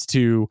it gets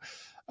to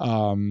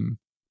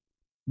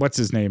what's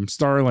his name?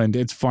 Starland,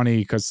 it's funny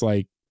because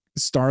like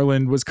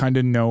Starland was kind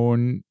of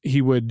known.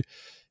 He would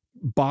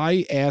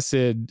buy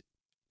acid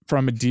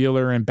from a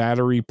dealer in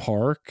Battery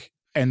Park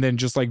and then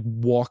just like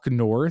walk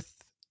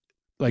north,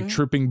 like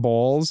tripping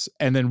balls,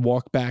 and then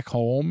walk back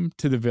home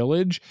to the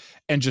village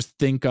and just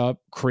think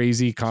up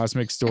crazy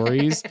cosmic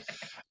stories.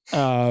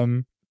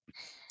 And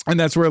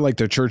that's where like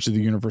the Church of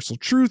the Universal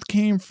Truth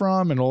came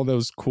from and all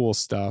those cool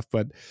stuff.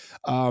 But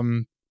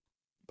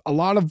a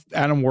lot of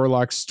Adam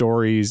Warlock's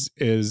stories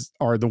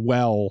are the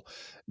well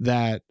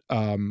that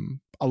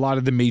a lot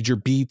of the major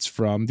beats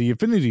from the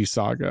Infinity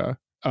Saga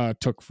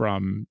took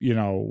from, you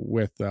know,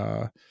 with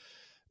the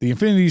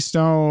Infinity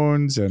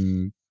Stones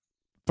and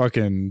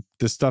fucking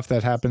the stuff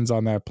that happens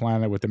on that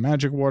planet with the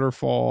magic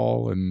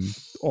waterfall and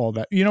all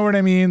that. You know what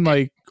I mean?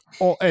 Like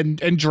all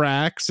and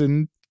Drax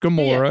and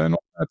Gamora and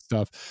all that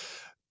stuff.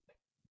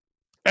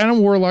 Adam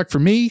Warlock for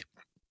me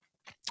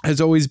has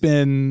always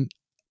been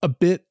a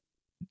bit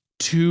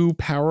too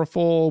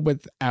powerful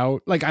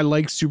without, like, I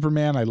like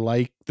Superman, I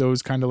like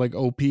those kind of like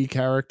OP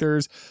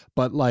characters,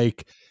 but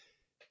like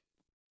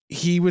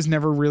he was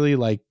never really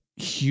like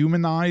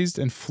humanized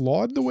and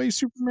flawed the way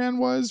Superman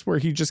was, where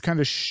he just kind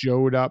of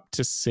showed up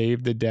to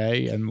save the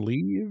day and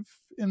leave,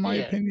 in my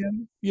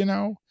opinion, you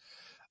know,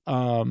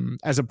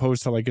 as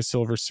opposed to like a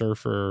Silver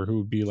Surfer who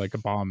would be like a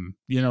bum,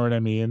 you know what I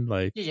mean?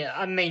 Like, Yeah,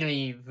 I'm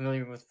mainly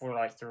familiar with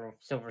Warlock through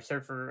Silver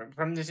Surfer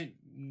from this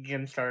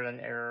Jim Starlin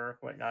era or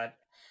whatnot.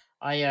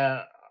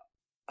 I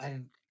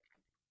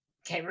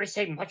can't really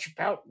say much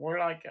about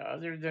Warlock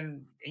other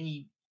than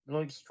he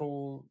looks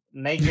cool.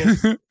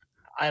 Magus,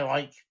 I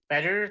like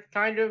better,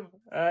 kind of.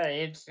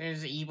 It's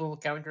his evil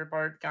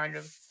counterpart, kind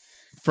of.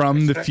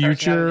 From the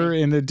future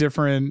in a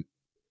different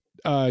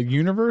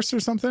universe or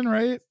something,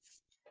 right?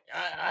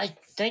 I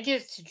think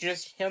it's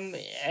just him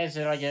as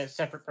like a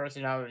separate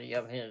personality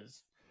of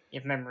his,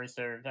 if memory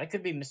serves. I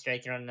could be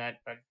mistaken on that,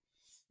 but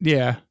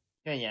yeah.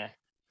 Yeah.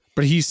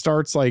 But he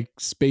starts like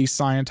space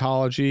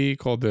Scientology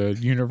called the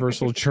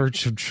Universal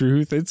Church of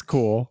Truth. It's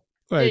cool.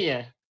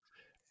 Like,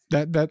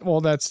 that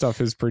all that stuff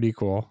is pretty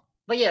cool.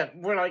 But yeah,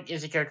 Warlock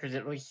is a character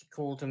that looks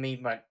cool to me,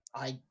 but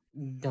I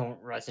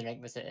don't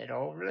resonate with it at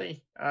all,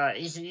 really.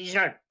 He's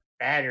not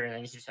bad or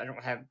anything. It's just I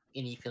don't have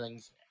any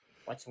feelings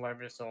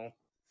whatsoever. So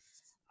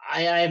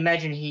I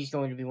imagine he's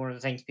going to be one of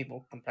the things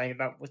people complain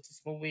about with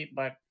this movie,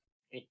 but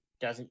it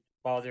doesn't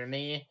bother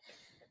me.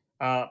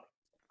 I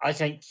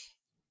think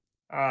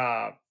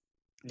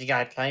the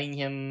guy playing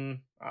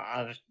him,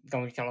 I was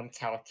going to call him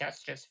Cal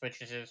Kestis,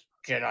 which is his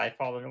Jedi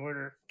Fallen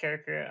Order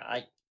character.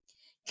 I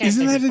can't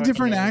Isn't think that of a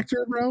different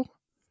actor, bro?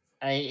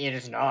 It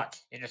is not.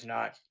 It is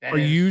not. Are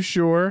you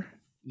sure?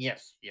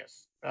 Yes.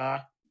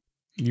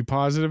 You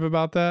positive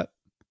about that?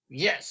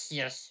 Yes.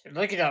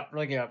 Look it up.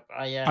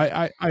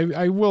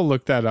 I will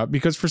look that up,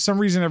 because for some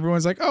reason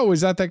everyone's like, "Oh,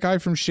 is that guy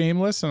from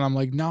Shameless?" And I'm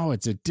like, "No,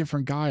 it's a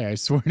different guy. I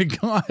swear to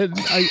God."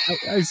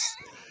 I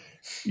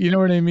you know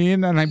what I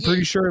mean? And I'm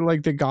pretty sure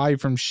like the guy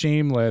from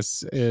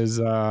Shameless is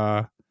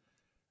they're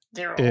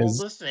all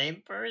the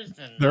same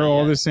person. They're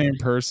all the same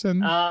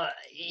person.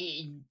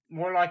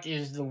 Warlock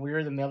is the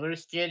We're the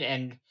Millers kid,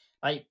 and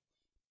like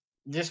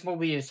this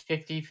movie is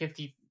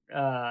 50-50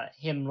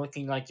 him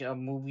looking like a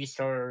movie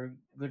star,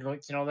 good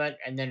looks and all that,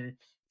 and then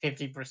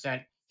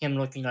 50% him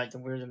looking like the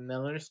We're the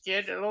Millers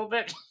kid a little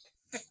bit.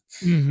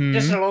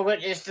 Just a little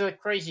bit. It's the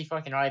crazy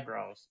fucking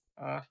eyebrows.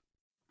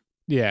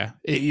 Yeah,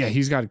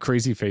 he's got a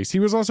crazy face. He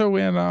was also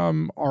in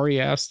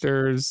Ari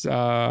Aster's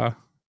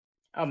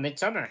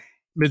Midsummer.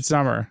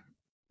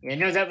 Yeah,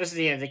 no, that was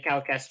the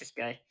Cal Kestis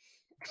guy.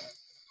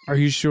 Are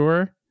you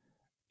sure?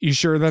 You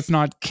sure that's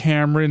not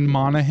Cameron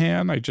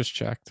Monaghan? I just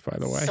checked, by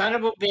the way. Son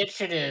of a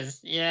bitch, it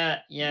is. Yeah,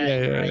 Yeah,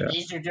 you're yeah, right. yeah.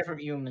 These are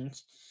different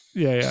humans.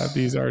 Yeah, yeah.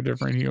 These are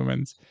different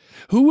humans.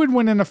 Who would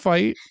win in a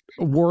fight?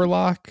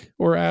 Warlock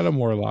or Adam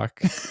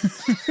Warlock?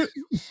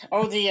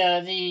 Oh,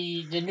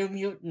 the New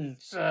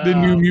Mutants, The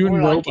New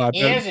Mutant Warlock. robot.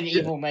 He That, has an yeah,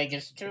 evil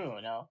Magus too.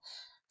 No.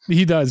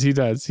 he does. He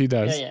does. He Yeah,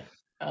 does. yeah.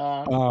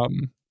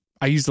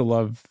 I used to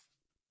love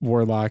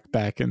Warlock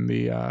back in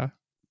the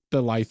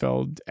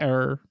Liefeld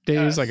era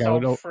days. Like I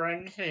would, Salt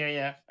friend.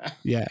 Yeah,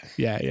 yeah.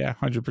 yeah,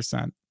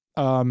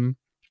 100%.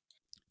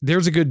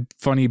 There's a good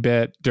funny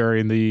bit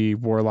during the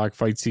Warlock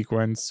fight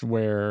sequence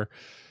where,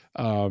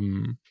 oh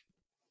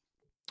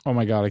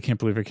my god, I can't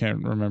believe I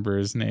can't remember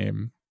his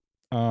name.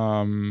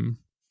 Sean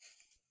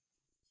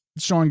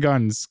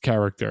Gunn's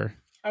character,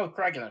 Oh,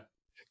 Kraglin.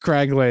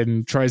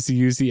 Kraglin, tries to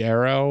use the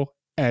arrow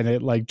and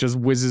it like just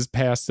whizzes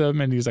past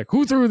him and he's like,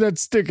 "Who threw that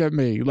stick at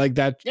me?" Like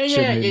that shit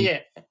made me,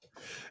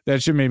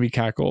 that shit made me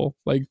cackle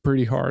like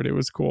pretty hard. It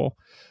was cool.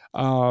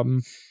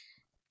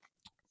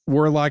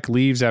 Warlock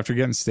leaves after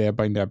getting stabbed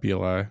by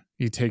Nebula.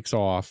 He takes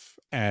off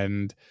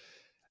and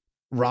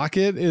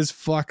Rocket is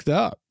fucked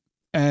up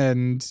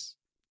and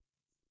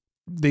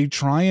they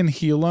try and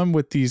heal him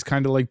with these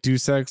kind of like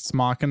Deus Ex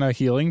Machina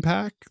healing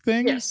pack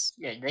things.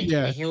 Yes,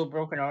 yeah. They heal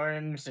broken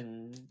arms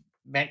and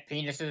bent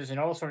penises and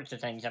all sorts of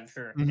things. I'm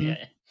sure. Mm-hmm.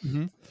 Yeah.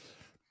 Mm-hmm.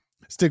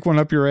 Stick one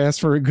up your ass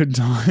for a good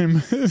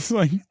time. It's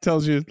like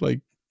tells you like.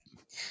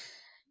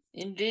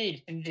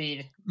 Indeed.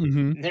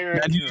 Mm-hmm. They're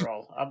a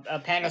cure-all, a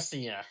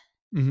panacea.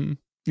 Mm-hmm.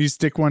 You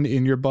stick one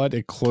in your butt,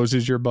 it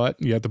closes your butt.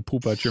 And you have to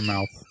poop out your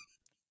mouth.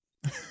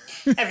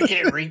 Have to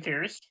get it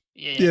re-pierced.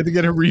 Yeah. You have to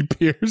get it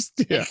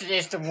re-pierced. Yeah.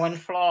 It's the one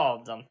flaw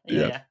of them.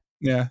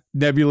 Yeah.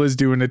 Nebula's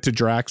doing it to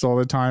Drax all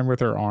the time with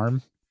her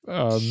arm.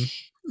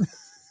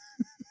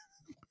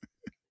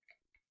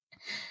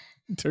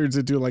 Turns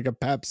into like a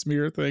pap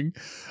smear thing.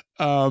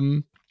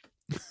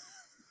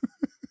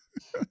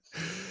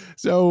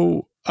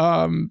 So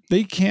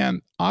they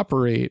can't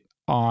operate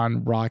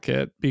on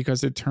Rocket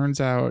because it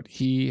turns out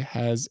he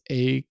has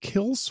a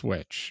kill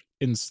switch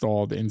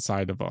installed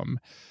inside of him.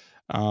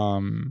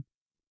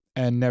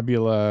 And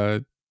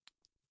Nebula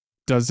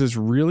does this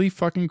really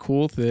fucking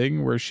cool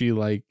thing where she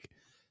like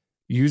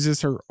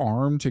uses her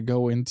arm to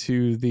go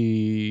into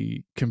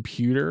the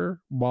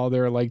computer while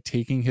they're like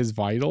taking his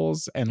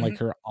vitals and like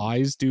her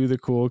eyes do the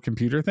cool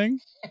computer thing.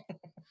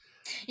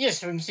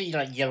 Yes, when you see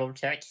like yellow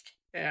text.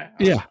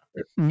 Yeah.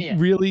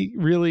 Really,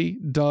 really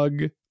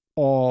dug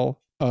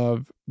all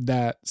of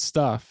that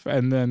stuff.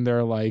 And then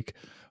they're like,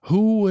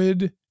 who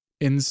would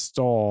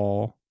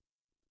install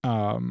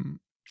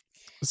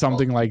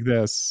something like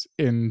this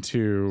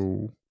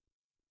into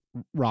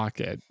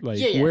Rocket?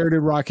 Like, where did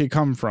Rocket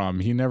come from?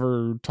 He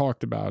never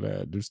talked about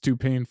it. It was too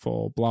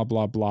painful, blah,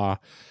 blah, blah.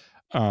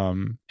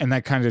 And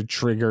that kind of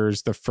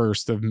triggers the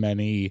first of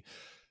many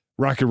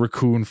Rocket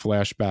Raccoon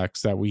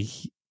flashbacks that we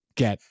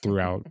get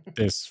throughout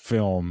this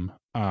film.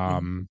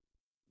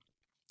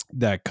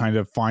 That kind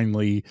of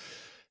finally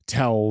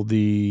tell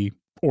the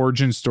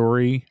origin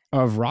story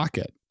of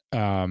Rocket.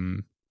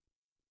 And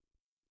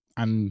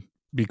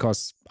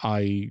because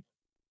I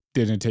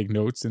didn't take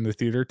notes in the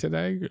theater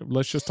today,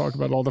 let's just talk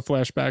about all the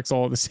flashbacks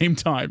all at the same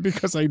time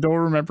because I don't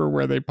remember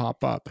where they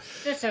pop up.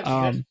 That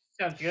sounds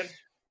good.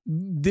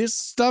 This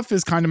stuff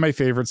is kind of my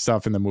favorite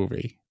stuff in the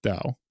movie,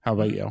 though. How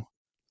about you?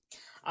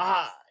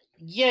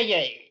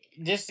 Yeah.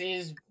 This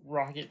is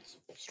Rocket's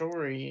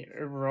story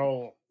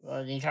overall,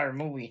 the entire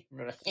movie,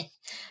 really.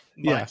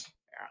 But,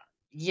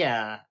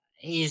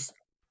 he's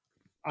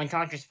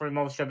unconscious for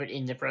most of it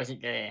in the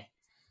present day.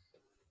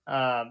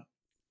 All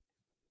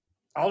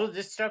of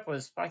this stuff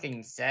was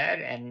fucking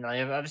sad, and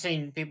I've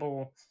seen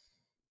people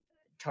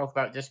talk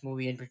about this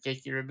movie in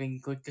particular being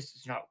good because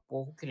it's not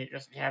woke and it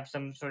doesn't have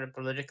some sort of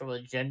political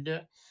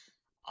agenda.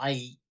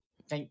 I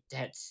think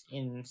that's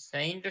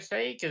insane to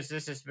say because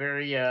this is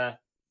very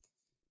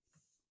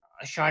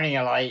shining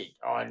a light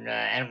on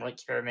animal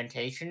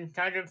experimentation,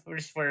 kind of.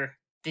 Just where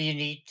do you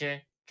need to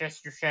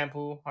test your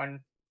shampoo on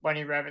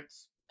bunny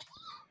rabbits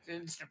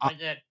and stuff like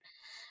that.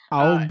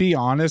 I'll be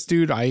honest,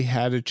 dude. I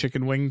had a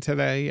chicken wing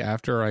today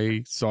after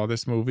I saw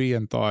this movie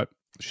and thought,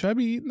 should I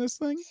be eating this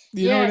thing?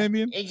 You know what I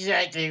mean?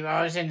 Exactly.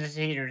 I was in the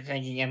theater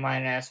thinking, am I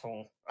an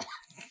asshole?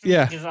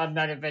 Yeah. Because I'm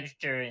not a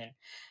vegetarian.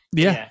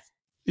 Yeah.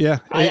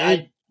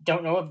 I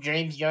don't know if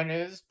James Gunn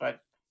is, but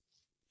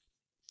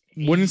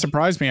wouldn't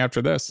surprise me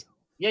after this.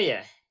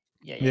 Yeah.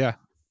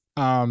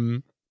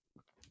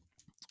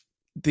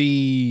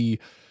 The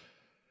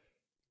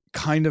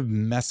kind of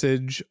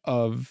message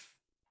of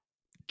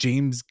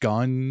James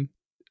Gunn,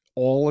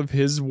 all of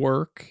his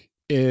work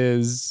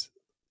is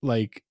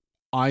like,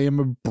 I am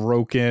a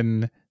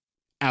broken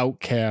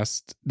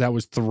outcast that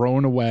was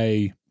thrown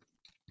away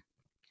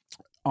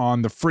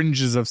on the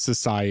fringes of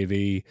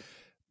society,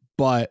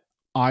 but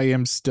I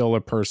am still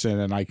a person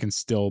and I can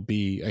still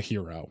be a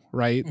hero,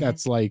 right?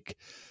 That's like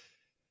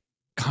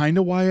kind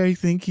of why I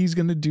think he's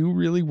going to do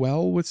really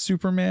well with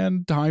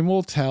Superman. Time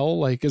will tell.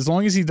 Like, as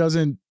long as he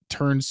doesn't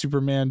turn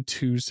Superman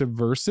too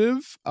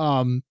subversive,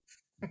 and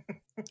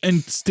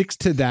sticks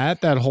to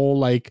that whole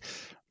like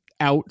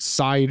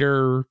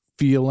outsider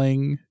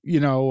feeling,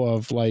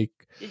 of like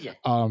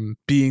Yeah.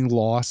 being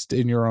lost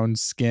in your own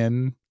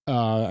skin,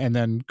 and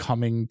then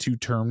coming to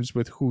terms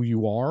with who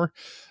you are,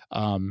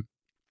 and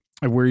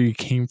where you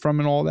came from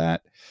and all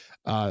that.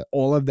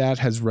 All of that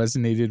has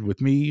resonated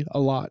with me a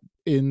lot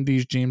in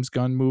these James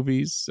Gunn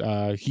movies.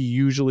 He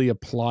usually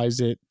applies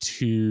it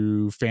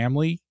to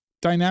family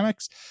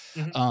dynamics.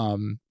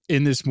 Mhm.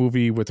 In this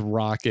movie with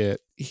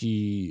Rocket,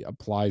 he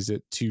applies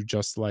it to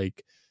just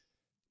like,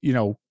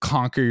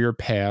 conquer your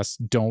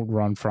past, don't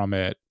run from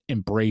it,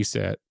 embrace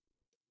it,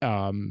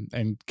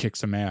 and kick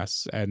some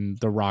ass. And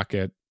the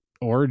Rocket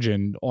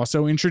origin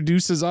also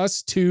introduces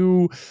us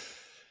to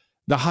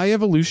the High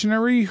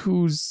Evolutionary,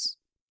 who's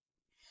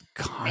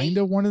kind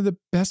May of one of the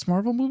best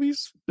Marvel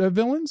movies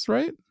villains,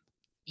 right?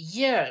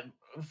 Yeah,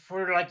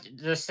 for like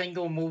the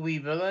single movie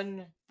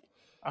villain,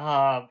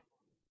 uh,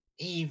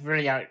 he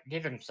really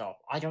outdid himself.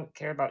 I don't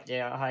care about the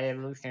High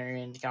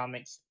Evolutionary in the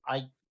comics.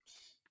 I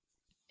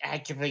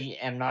actively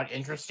am not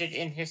interested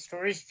in his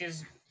stories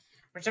because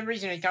for some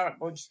reason in comic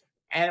books,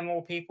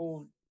 animal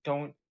people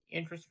don't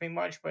interest me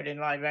much, but in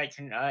live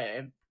action,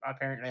 I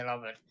apparently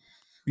love it.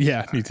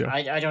 Yeah, me too.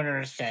 I don't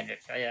understand it.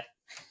 Yeah.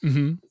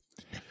 Hmm.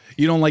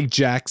 You don't like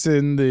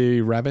Jackson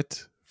the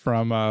rabbit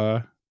from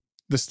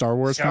the Star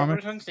Wars Star comic?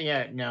 Wars ones?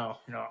 Yeah, no,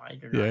 I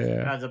do not.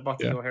 Yeah, The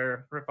Bucky yeah,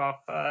 O'Hare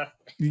ripoff.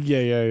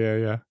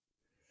 yeah.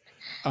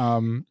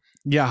 Um,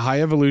 yeah,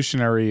 High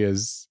Evolutionary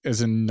is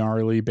a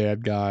gnarly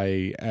bad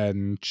guy,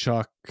 and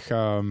Chuck,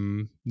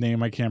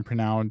 name I can't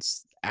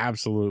pronounce,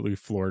 absolutely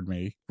floored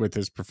me with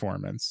his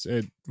performance.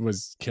 It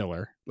was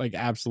killer, like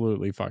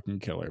absolutely fucking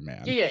killer,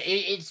 man. Yeah,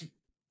 it's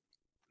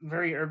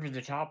very over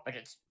the top, but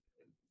it's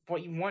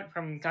what you want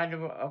from kind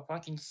of a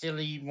fucking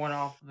silly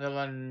one-off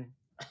villain.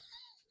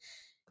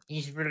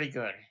 He's really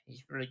good.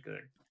 He's really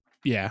good.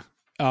 Yeah.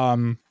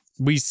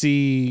 We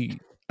see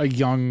a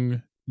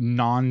young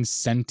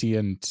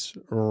non-sentient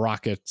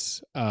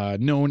rocket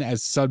known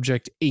as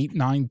subject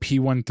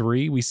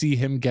 89P13. We see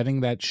him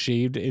getting that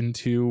shaved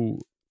into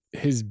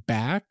his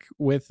back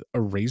with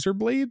a razor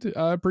blade,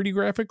 pretty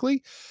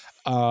graphically.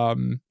 Yeah.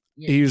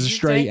 He Do was a you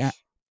stray think?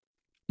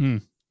 hmm.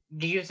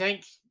 Do you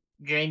think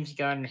James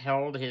Gunn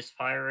held his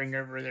firing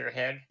over their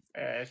head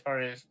as far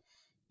as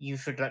you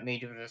should let me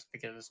do this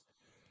because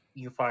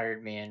you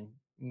fired me and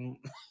you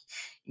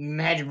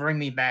had to bring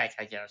me back?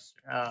 I guess.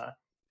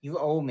 You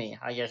owe me.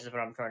 I guess is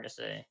what I'm trying to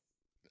say.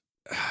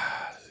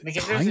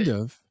 Because there's Kind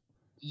of.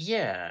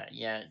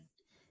 yeah.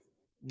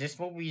 This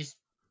movie's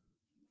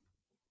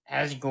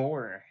has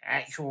gore,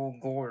 actual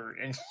gore,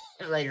 and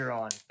later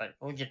on, but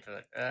we'll get to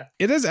it.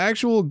 It has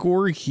actual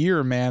gore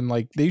here, man.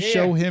 Like they Yeah.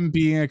 show him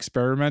being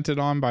experimented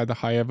on by the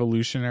High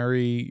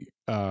Evolutionary,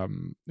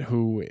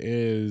 who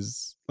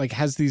is like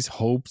has these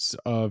hopes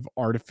of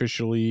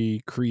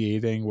artificially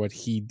creating what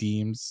he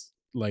deems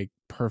like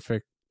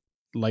perfect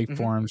life Hmm.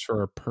 forms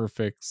for a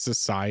perfect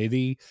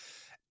society.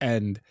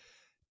 And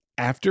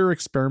after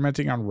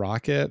experimenting on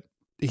Rocket,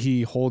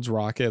 he holds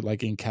Rocket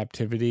like in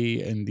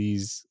captivity in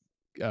these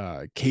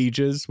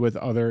cages with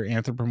other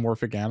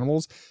anthropomorphic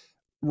animals.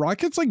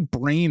 Rocket's like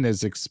brain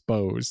is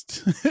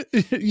exposed.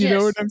 You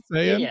know what Yes. I'm Yeah,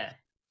 saying? yeah.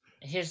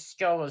 His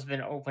skull has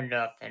been opened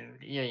up,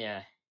 and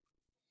yeah.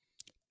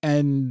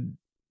 And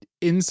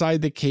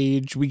inside the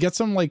cage, we get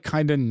some like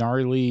kind of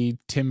gnarly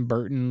Tim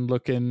Burton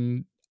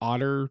looking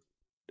otter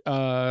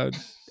uh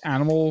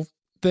animal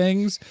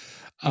things.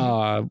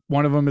 Hmm.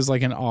 One of them is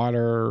like an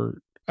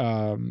otter,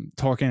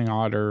 talking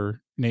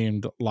otter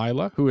named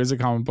Lila, who is a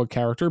comic book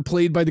character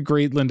played by the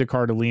great Linda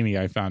Cardellini,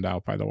 I found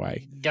out, by the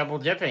way. Double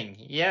dipping.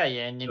 Yeah,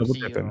 in Double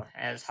dipping. MCU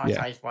as Yeah.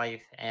 Hawkeye's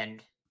wife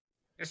and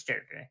this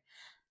character,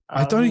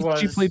 I thought who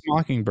she played was.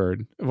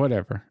 Mockingbird.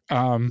 Whatever.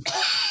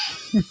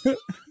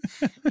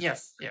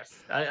 Yes.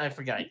 I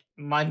forgot.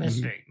 My Mhm.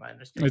 mistake. My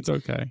mistake. It's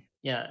okay.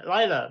 Yeah,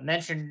 Lila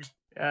mentioned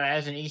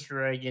as an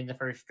Easter egg in the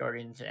first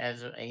Guardians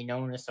as a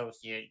known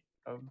associate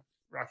of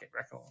Rocket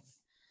Raccoon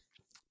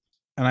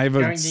And I have a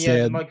during the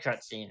sad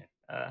mugshot scene.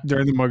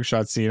 during the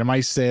mugshot scene. And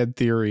my sad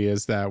theory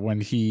is that when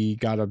he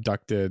got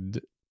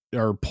abducted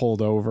or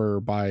pulled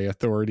over by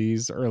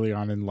authorities early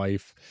on in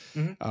life,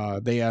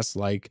 Mhm. they asked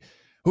like,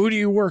 "Who do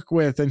you work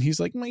with?" And he's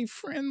like, "My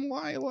friend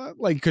Lila,"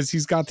 like because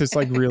he's got this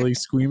like really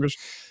squeamish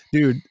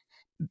dude.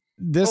 Well,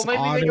 This maybe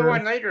they go otter,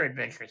 on later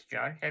adventures,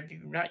 John. Have you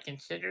not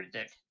considered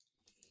that?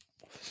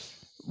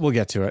 we'll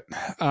get to it.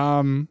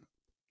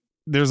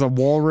 There's a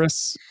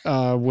walrus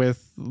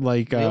with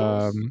like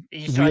Wheels?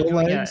 He's trying wheel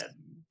doing legs, a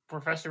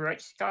Professor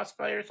X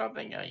cosplay or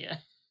something? Yeah.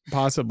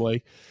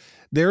 possibly.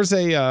 There's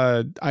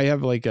a I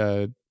have like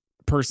a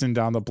person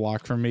down the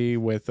block from me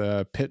with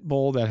a pit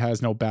bull that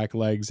has no back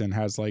legs and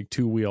has like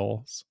two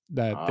wheels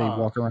that they Oh,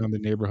 walk around the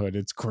neighborhood.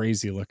 It's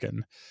crazy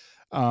looking.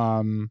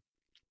 Um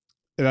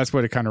that's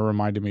what it kind of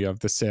reminded me of,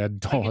 the sad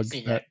I can dog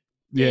see that that.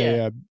 yeah, Yeah.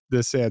 yeah,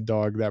 the sad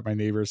dog that my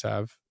neighbors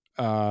have.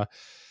 Uh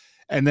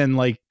And then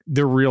like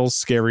the real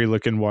scary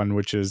looking one,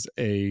 which is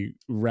a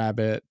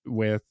rabbit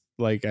with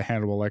like a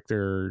Hannibal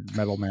Lecter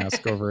metal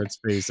mask over its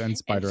face and And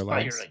spider spider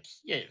legs.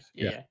 legs. Yes,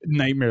 Yeah. yeah.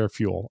 Nightmare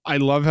fuel. I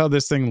love how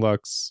this thing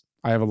looks.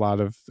 I have a lot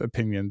of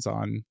opinions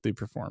on the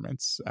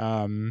performance.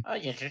 I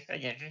get you. I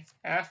get you.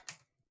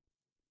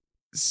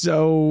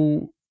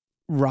 So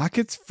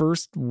Rocket's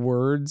first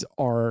words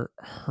are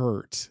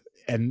hurt.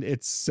 And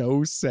it's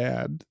so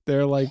sad.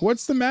 They're like,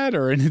 "What's the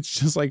matter?" And it's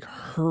just like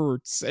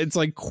hurts. It's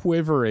like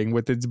quivering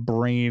with its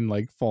brain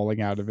like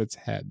falling out of its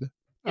head.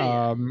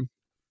 Yeah.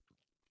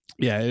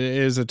 Yeah, it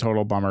is a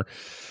total bummer.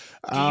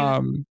 Do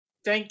you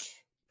think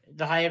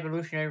the High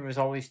Evolutionary was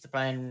always the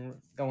plan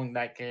going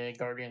back to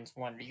Guardians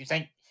 1? Do you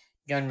think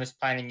Gunn was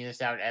planning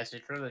this out as a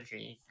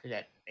trilogy to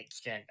that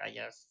extent, I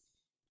guess?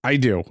 I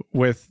do,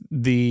 with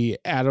the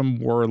Adam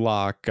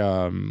Warlock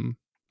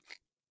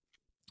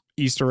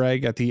Easter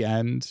egg at the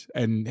end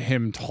and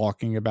him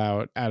talking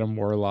about Adam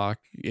Warlock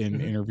in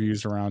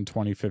interviews around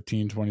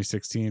 2015,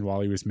 2016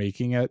 while he was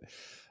making it.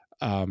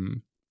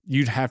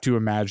 You'd have to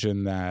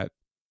imagine that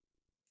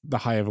the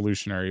High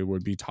Evolutionary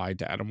would be tied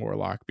to Adam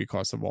Warlock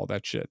because of all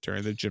that shit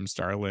during the Jim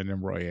Starlin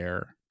and Roy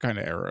Ayre kind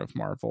of era of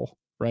Marvel,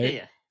 right?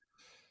 Yeah.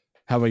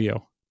 How about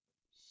you?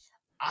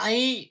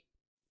 I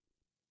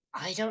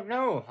don't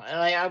know.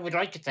 I would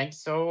like to think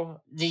so.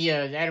 The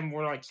Adam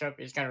Warlock stuff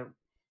is kind of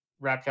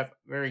wrapped up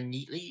very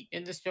neatly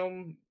in this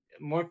film,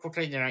 more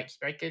quickly than I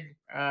expected.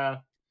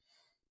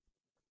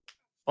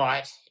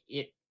 But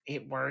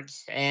it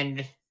works,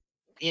 and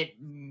it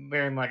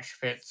very much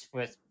fits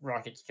with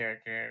Rocket's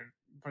character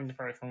from the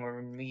first one, where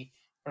when we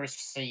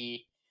first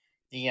see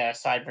the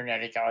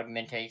cybernetic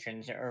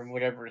augmentations or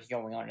whatever is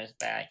going on his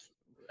back,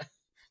 that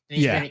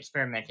he's been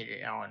experimented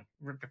on,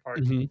 ripped apart,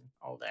 and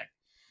all that.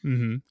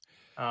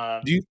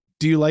 Do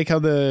you like how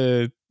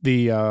the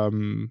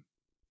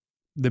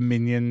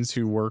minions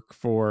who work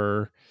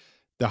for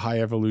the High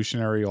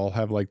Evolutionary all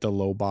have like the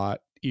Lobot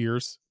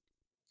ears?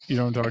 You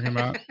know what I'm talking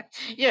about?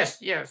 Yes,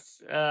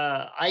 yes.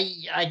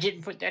 I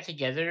didn't put that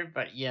together,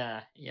 but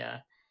yeah.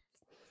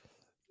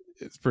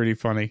 It's pretty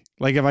funny.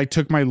 Like if I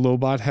took my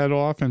Lobot head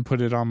off and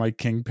put it on my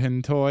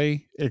Kingpin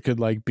toy, it could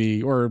like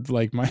be, or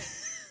like my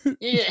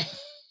Yeah.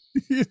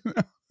 you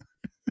know?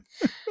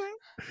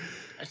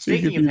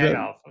 Speaking of head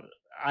off,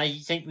 I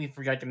think we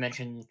forgot to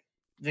mention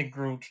the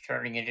Groot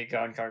turning into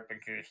John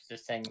Carpenter's the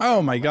thing.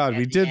 Oh my god, at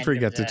we the did end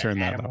forget of to the turn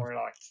that Adam off.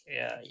 Warlock.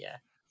 Yeah.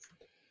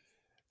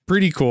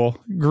 Pretty cool.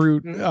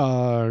 Groot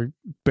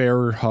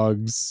bear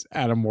hugs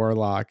Adam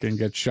Warlock and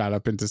gets shot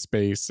up into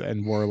space,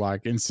 and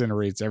Warlock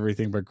incinerates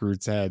everything but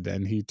Groot's head,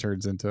 and he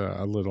turns into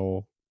a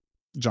little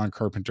John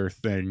Carpenter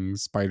thing,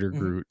 Spider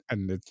Groot,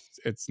 and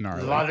it's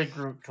gnarly. A lot of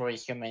Groot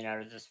toys coming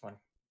out of this one.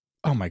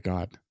 Oh my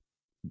god.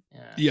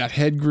 Yeah. You got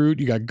Head Groot,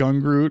 you got Gun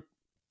Groot,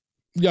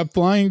 you got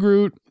Flying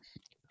Groot,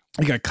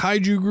 you got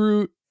Kaiju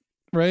Groot,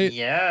 right?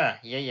 Yeah.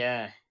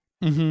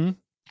 Mm-hmm.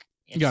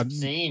 It's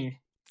obscene.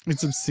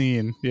 It's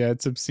obscene. Yeah,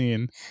 it's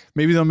obscene.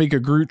 Maybe they'll make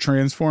a Groot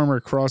Transformer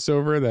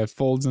crossover that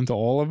folds into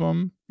all of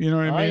them. You know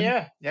what I mean?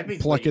 Yeah, that'd be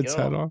pluck its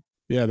head off.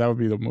 Yeah, that would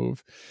be the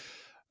move.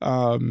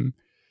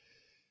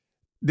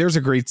 There's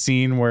a great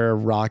scene where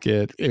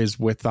Rocket is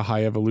with the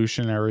High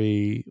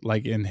Evolutionary,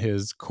 like in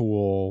his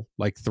cool,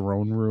 like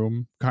throne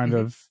room kind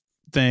of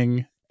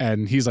thing,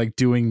 and he's like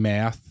doing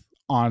math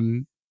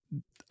on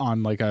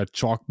like a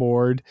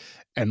chalkboard,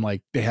 and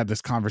like they had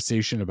this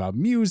conversation about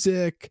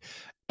music,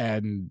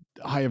 and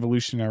High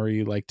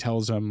Evolutionary like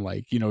tells him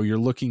like, you know, you're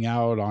looking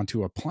out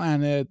onto a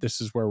planet,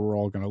 this is where we're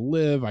all going to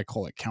live, I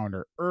call it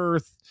Counter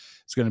Earth,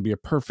 it's going to be a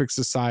perfect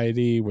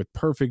society with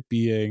perfect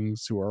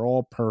beings who are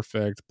all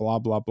perfect, blah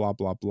blah blah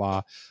blah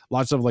blah,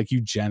 lots of like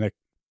eugenic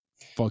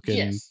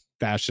fucking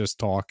fascist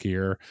talk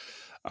here,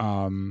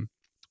 and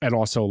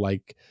also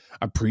like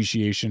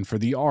appreciation for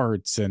the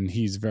arts, and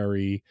he's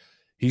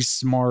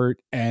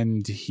smart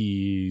and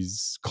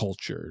he's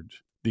cultured,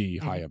 the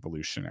High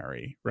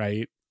Evolutionary,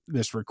 right?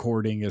 This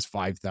recording is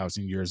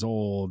 5,000 years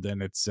old,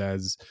 and it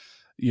says,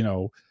 you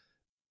know,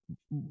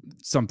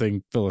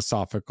 something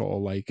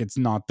philosophical, like it's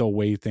not the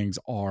way things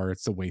are,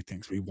 it's the way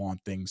things we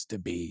want things to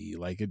be.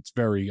 Like it's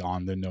very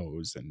on the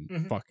nose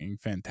and fucking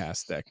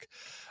fantastic.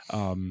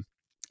 And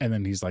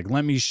then he's like,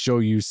 let me show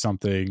you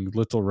something,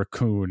 little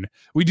raccoon.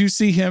 We do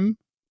see him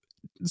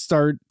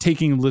start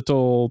taking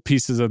little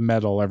pieces of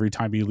metal every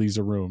time he leaves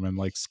a room and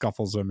like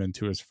scuffles them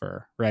into his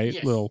fur, right?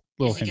 Yes. Little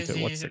hint at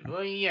what's there.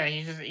 Well, yeah,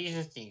 he's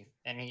a thief,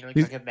 and he looks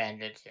like a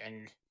bandit,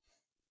 and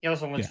he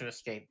also wants to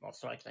escape,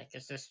 most likely,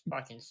 because this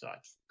fucking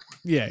sucks.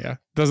 Yeah.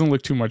 Doesn't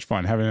look too much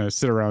fun having to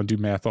sit around, do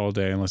math all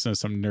day, and listen to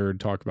some nerd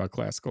talk about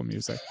classical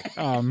music.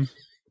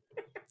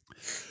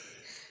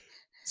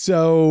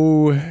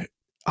 So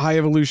High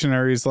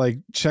Evolutionary is like,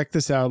 check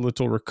this out,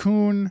 little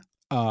raccoon.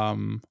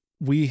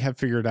 We have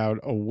figured out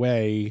a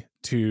way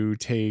to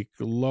take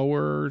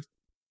lower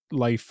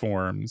life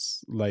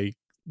forms, like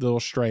little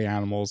stray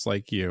animals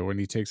like you, and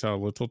he takes out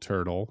a little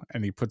turtle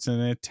and he puts it in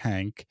a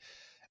tank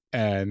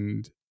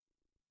and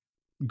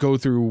go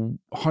through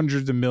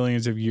hundreds of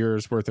millions of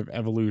years worth of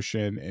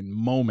evolution in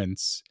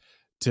moments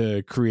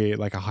to create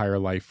like a higher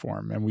life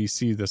form, and we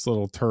see this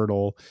little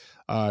turtle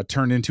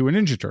turn into a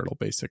Ninja Turtle,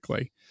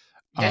 basically.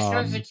 That's what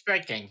I was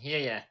expecting.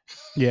 Yeah.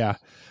 Yeah.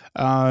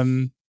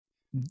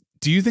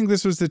 Do you think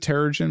this was the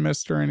Terrigen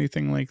Mist or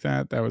anything like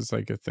that? That was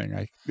like a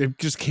thing. It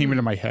just came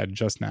into my head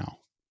just now.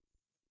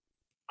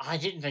 I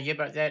didn't think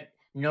about that.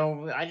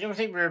 No, I don't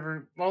think we're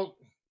ever. Well,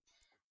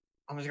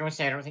 I was going to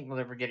say I don't think we'll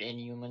ever get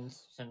Inhumans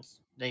since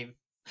they've.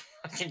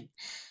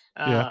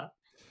 Yeah.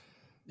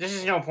 This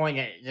is no point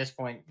at this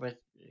point with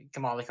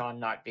Kamala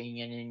Khan not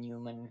being an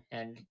Inhuman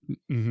and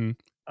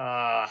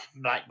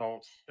Black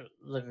Bolt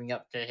living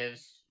up to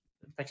his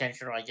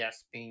potential, I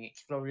guess, being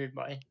exploded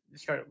by the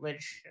Scarlet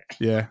Witch.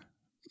 Yeah.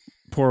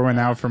 Pour one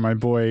out for my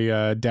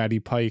boy Daddy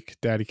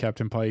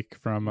Captain Pike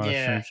from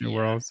Strange New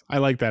Worlds. I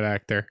like that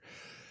actor.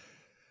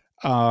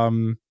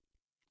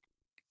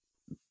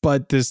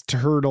 But this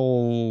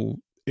turtle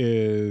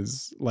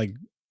is like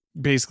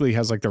basically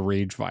has like the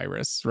rage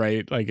virus,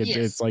 right? Like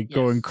it's like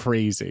going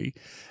crazy.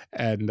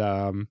 And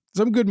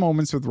some good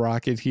moments with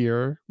Rocket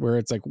here where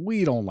it's like,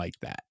 we don't like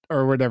that,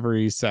 or whatever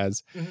he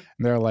says. And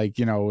they're like,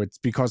 you know, it's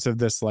because of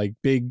this like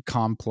big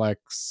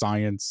complex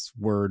science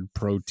word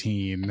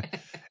protein.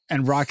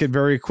 And Rocket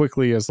very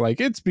quickly is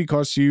like, it's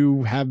because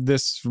you have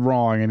this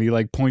wrong. And he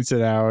like points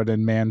it out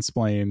and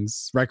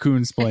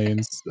raccoon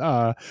splains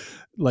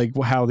like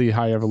how the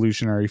high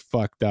evolutionary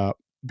fucked up,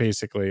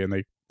 basically. And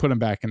they put him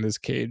back in this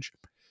cage.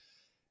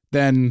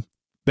 Then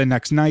the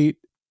next night,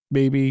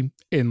 maybe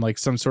in like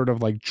some sort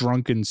of like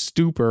drunken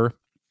stupor,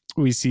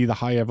 we see the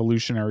high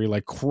evolutionary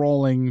like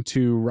crawling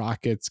to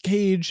Rocket's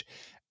cage.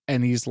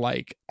 And he's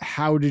like,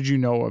 how did you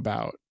know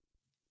about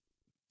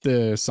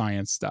the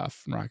science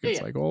stuff? And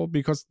Rocket's like, oh,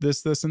 because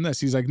this, and this.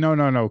 He's like,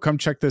 no, come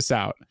check this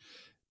out.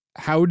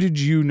 How did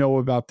you know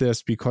about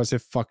this? Because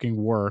it fucking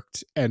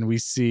worked. And we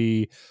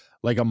see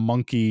like a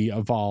monkey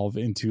evolve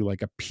into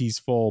like a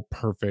peaceful,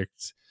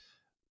 perfect,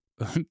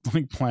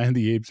 like Planet of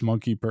the Apes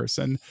monkey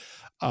person.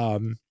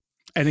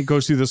 And it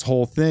goes through this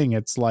whole thing.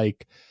 It's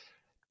like,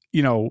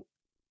 you know,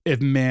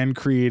 if man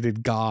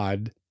created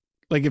God,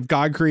 like if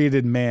God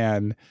created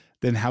man,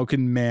 then how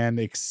can man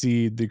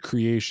exceed the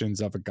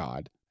creations of a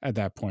God at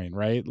that point,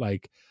 right?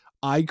 Like,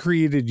 I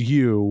created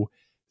you,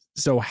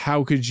 so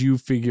how could you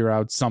figure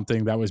out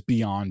something that was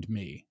beyond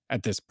me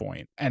at this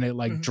point? And it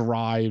like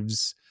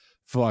drives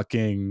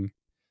fucking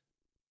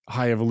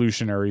high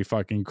evolutionary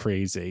fucking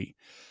crazy.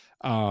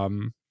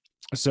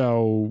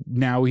 So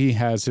now he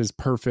has his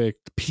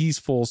perfect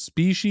peaceful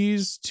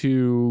species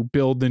to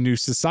build the new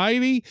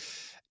society,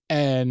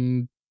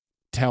 and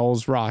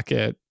tells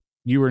Rocket,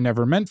 you were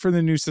never meant for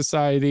the new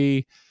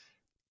society.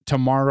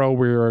 Tomorrow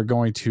we are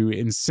going to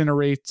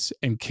incinerate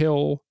and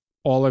kill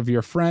all of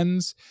your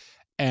friends,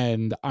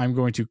 and I'm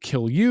going to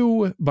kill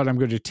you, but I'm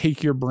going to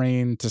take your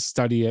brain to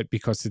study it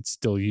because it's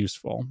still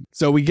useful.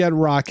 So we get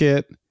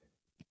Rocket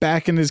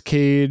back in his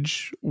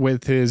cage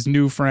with his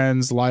new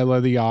friends,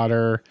 Lila the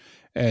otter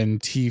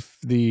and Teef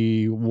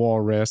the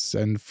walrus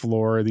and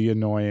Floor the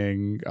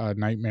annoying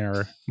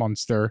nightmare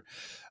monster,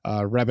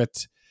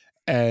 Rabbit.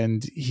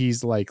 And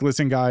he's like,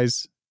 listen,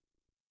 guys,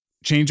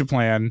 change of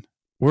plan.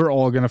 We're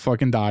all going to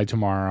fucking die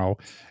tomorrow,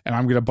 and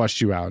I'm going to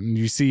bust you out. And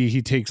you see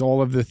he takes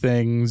all of the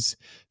things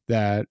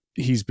that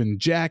he's been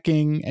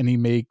jacking, and he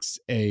makes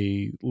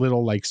a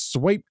little like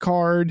swipe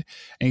card,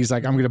 and he's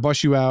like, I'm going to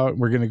bust you out.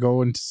 We're going to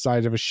go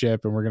inside of a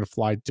ship, and we're going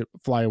to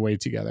fly away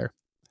together.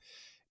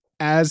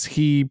 As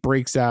he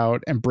breaks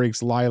out and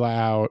breaks Lila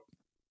out,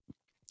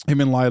 him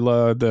and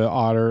Lila the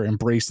otter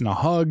embrace in a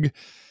hug,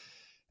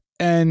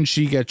 and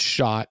she gets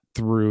shot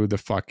through the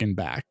fucking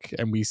back.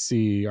 And we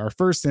see our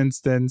first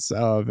instance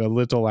of a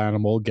little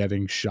animal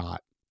getting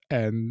shot.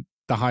 And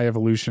the high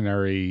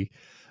evolutionary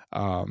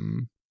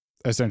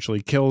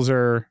essentially kills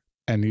her.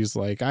 And he's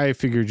like, I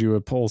figured you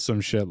would pull some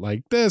shit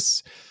like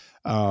this.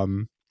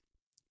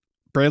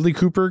 Bradley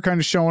Cooper kind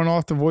of showing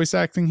off the voice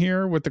acting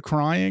here with the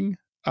crying.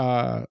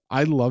 I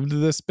loved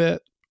this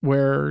bit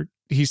where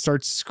he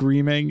starts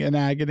screaming in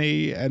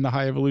agony, and the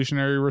high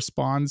evolutionary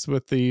responds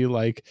with the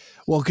like,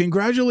 well,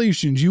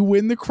 congratulations, you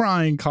win the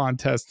crying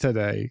contest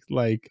today.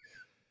 Like,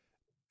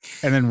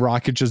 and then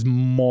Rocket just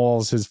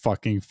mauls his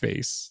fucking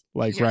face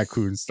like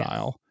raccoon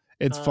style.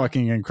 It's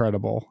fucking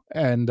incredible.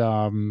 And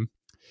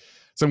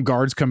some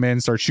guards come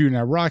in, start shooting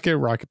at Rocket.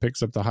 Rocket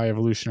picks up the high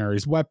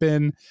evolutionary's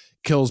weapon,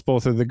 kills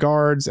both of the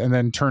guards, and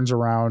then turns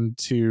around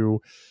to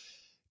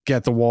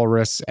get the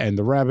walrus and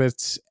the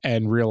rabbits,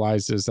 and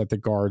realizes that the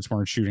guards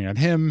weren't shooting at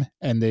him,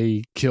 and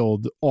they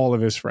killed all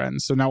of his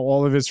friends. So now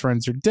all of his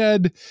friends are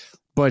dead,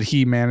 but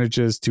he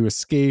manages to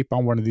escape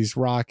on one of these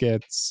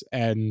rockets,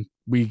 and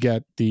we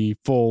get the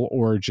full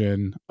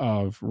origin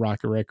of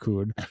Rocket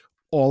Raccoon.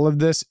 All of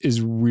this is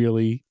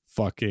really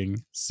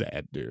fucking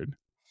sad, dude.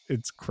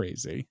 It's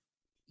crazy.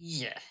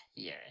 Yeah.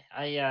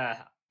 I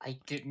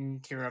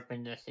didn't tear up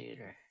in the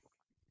theater,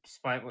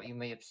 despite what you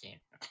may have seen.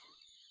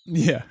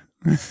 Yeah.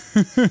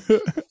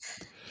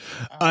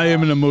 I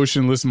am an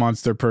emotionless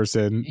monster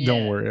person.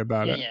 Don't worry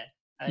about it.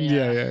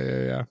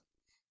 Yeah.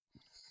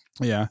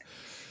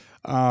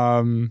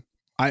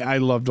 I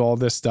loved all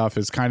this stuff.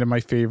 It's kind of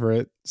my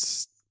favorite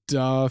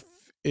stuff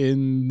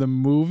in the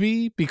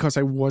movie because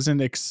I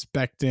wasn't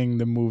expecting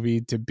the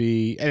movie to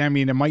be, and I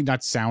mean, it might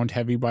not sound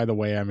heavy by the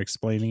way I'm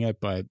explaining it,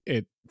 but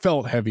it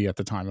felt heavy at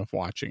the time of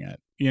watching it.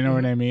 You know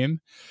what I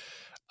mean?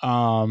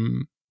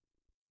 And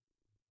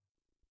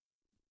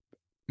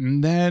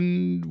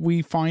then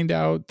we find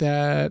out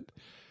that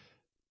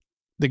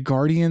the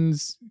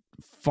Guardians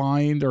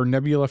or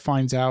Nebula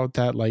finds out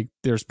that like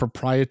there's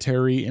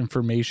proprietary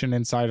information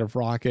inside of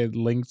Rocket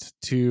linked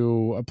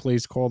to a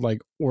place called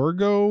like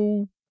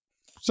Orgo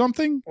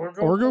something?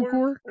 Orgo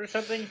Corp or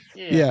something?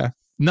 Yeah.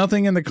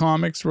 Nothing in the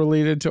comics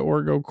related to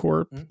Orgo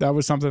Corp. That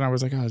was something I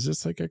was like, oh, is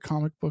this like a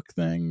comic book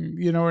thing?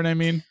 You know what I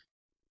mean?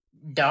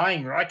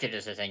 Dying Rocket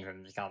is a thing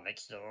from the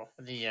comics, though.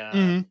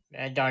 The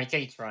Donny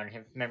Cates run,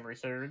 if memory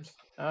serves.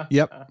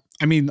 Yep.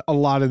 I mean, a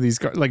lot of these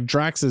guys, like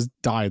Drax has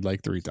died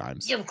like 3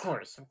 times. Yeah, of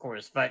course.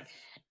 But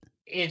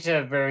it's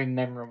a very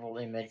memorable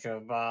image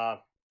of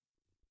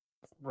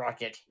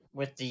Rocket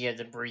with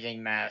the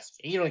breathing mask.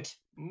 He looks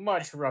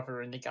much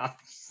rougher in the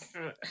comics.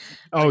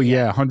 Oh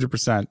yeah,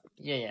 100%.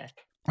 Yeah.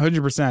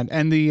 100%.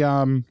 And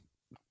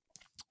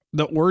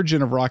the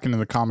origin of Rocket in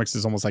the comics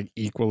is almost like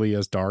equally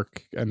as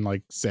dark and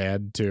like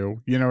sad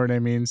too. You know what I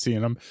mean?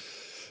 Seeing them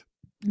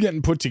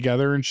getting put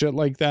together and shit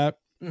like that.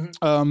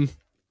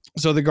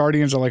 So the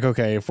Guardians are like,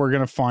 okay, if we're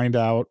gonna find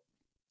out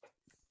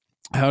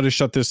how to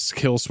shut this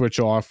kill switch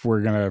off,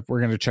 we're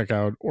gonna check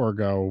out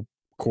Orgo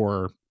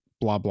Core,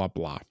 blah blah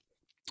blah.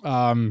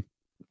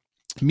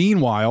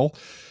 Meanwhile,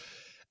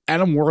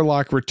 Adam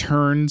Warlock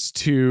returns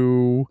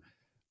to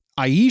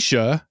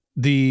Aisha,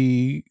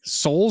 the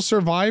sole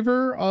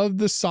survivor of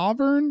the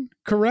Sovereign,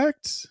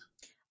 correct?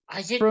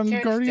 I didn't from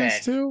catch Guardians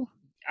that. 2?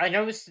 I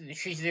know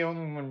she's the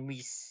only one we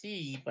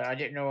see, but I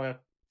didn't know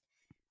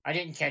I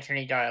didn't catch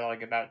any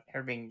dialogue about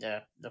her being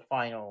the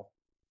final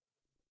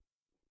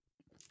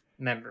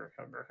member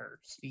of her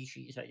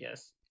species, I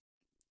guess.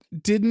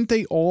 Didn't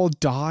they all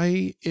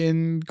die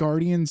in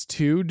Guardians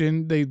 2?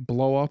 Didn't they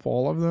blow up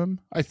all of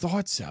them? I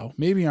thought so.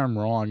 Maybe I'm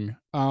wrong.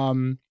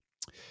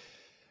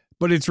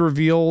 But it's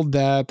revealed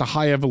that the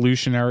High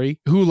Evolutionary,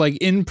 who like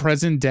in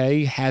present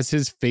day has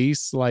his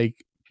face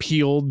like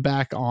peeled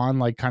back on,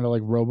 like kind of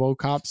like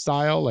RoboCop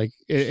style. Like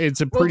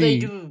it's a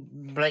pretty. Well, they do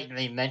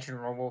blatantly mention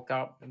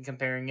RoboCop and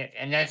comparing it,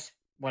 and that's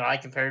what I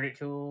compared it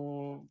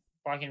to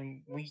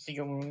fucking weeks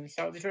ago when we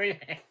saw the trailer.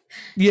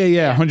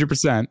 Yeah,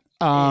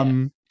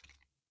 100%.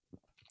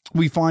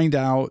 We find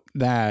out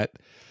that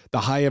the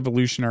High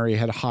Evolutionary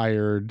had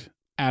hired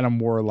Adam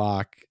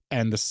Warlock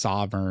and the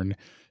Sovereign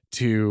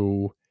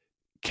to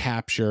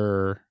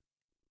capture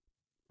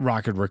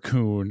Rocket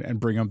Raccoon and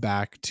bring him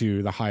back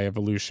to the High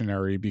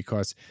Evolutionary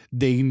because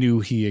they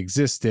knew he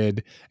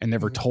existed and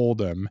never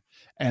told him,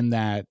 and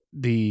that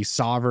the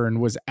Sovereign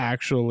was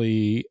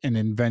actually an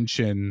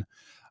invention,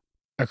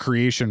 a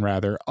creation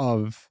rather,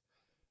 of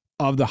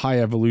the High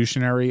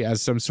Evolutionary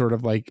as some sort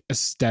of like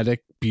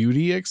aesthetic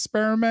beauty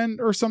experiment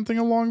or something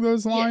along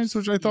those lines,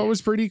 which I thought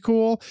was pretty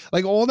cool.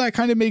 Like all that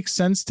kind of makes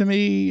sense to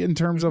me in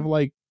terms of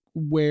like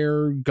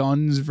where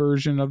Gunn's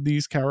version of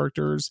these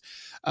characters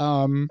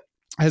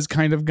has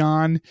kind of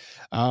gone.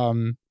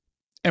 And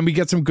we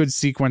get some good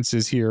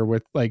sequences here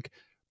with like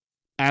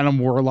Adam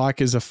Warlock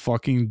is a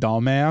fucking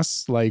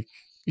dumbass. Like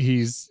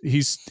he's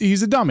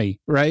a dummy,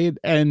 right?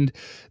 And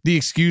the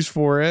excuse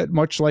for it,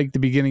 much like the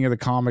beginning of the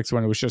comics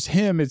when it was just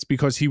him, it's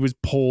because he was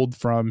pulled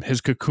from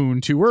his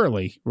cocoon too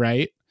early,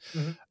 right?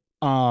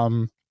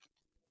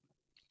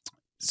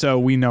 So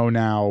we know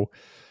now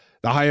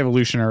the High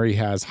Evolutionary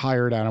has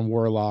hired Adam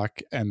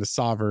Warlock and the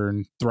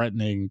Sovereign,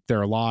 threatening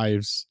their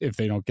lives if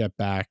they don't get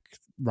back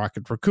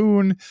Rocket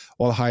Raccoon,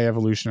 while the High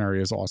Evolutionary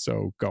is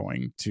also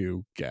going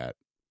to get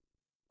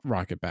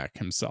Rocket back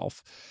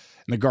himself.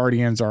 And the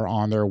Guardians are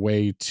on their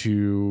way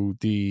to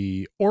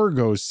the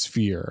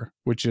Orgosphere,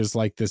 which is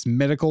like this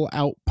medical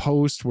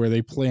outpost where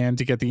they plan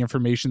to get the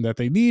information that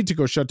they need to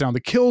go shut down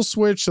the kill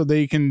switch so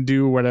they can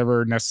do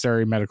whatever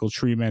necessary medical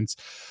treatments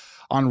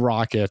on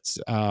Rocket,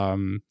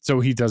 so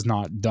he does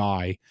not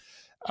die.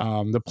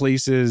 The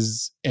place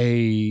is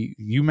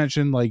you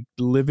mentioned like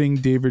living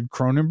David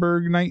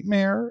Cronenberg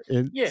nightmare.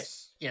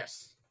 Yes.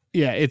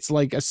 Yeah, it's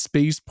like a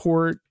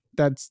spaceport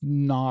that's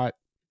not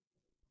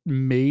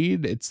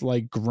made. It's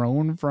like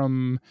grown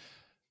from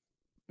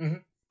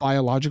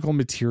biological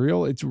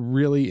material. It's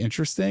really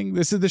interesting.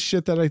 This is the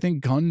shit that I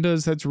think Gunn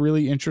does that's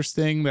really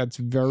interesting. That's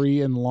very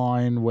in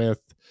line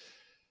with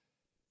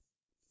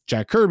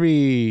Jack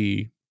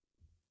Kirby,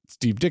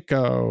 Steve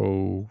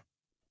Ditko,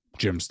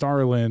 Jim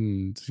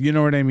Starlin, you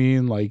know what I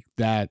mean? Like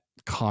that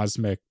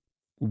cosmic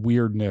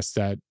weirdness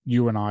that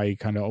you and I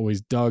kind of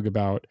always dug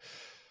about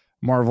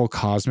Marvel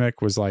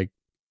Cosmic was like,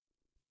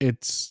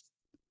 it's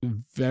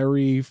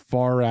very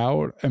far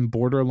out and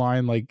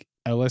borderline like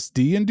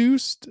LSD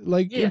induced,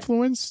 like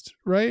influenced,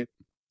 right?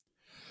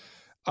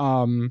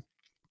 And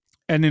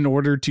in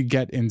order to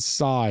get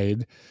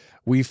inside,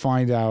 we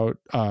find out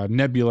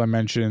Nebula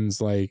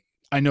mentions like,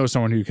 I know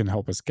someone who can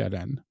help us get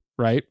in,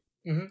 right?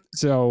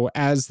 So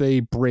as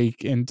they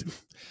break into, I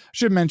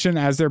should mention,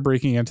 as they're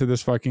breaking into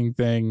this fucking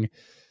thing,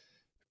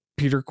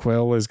 Peter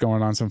Quill is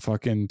going on some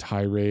fucking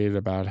tirade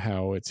about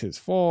how it's his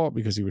fault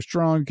because he was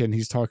drunk, and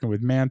he's talking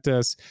with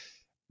Mantis.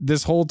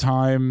 This whole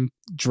time,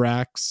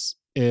 Drax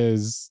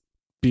is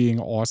being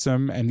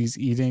awesome, and he's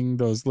eating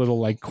those little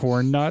like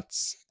corn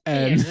nuts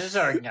and Yes, the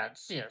Zarg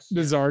nuts. Yes,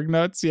 the yes. Zarg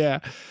nuts. Yeah.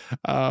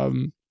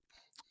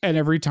 And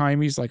every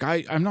time he's like,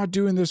 I'm not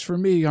doing this for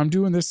me. I'm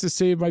doing this to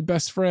save my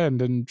best friend.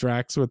 And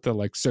Drax with the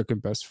like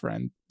second best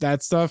friend.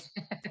 That stuff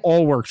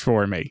all worked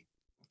for me.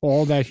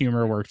 All that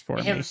humor worked for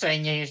Him me.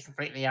 saying he's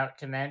completely out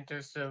to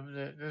Mantis of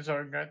the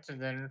Zorg nuts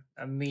and then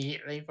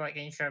immediately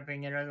fucking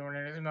shoving another one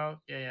in his mouth.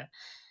 Yeah.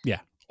 Yeah.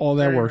 All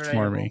that Very worked for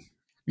relatable. me.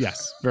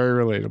 Yes.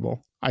 Very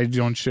relatable. I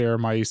don't share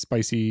my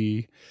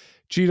spicy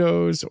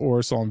Cheetos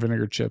or salt and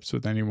vinegar chips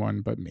with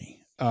anyone but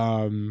me.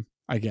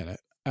 I get it.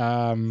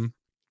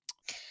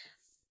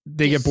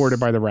 They get boarded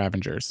by the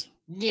Ravengers.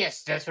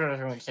 Yes, that's what I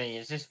was going to say.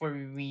 Is this where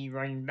we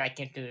run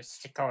back into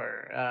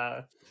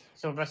Sakaar,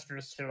 Sylvester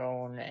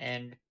Stallone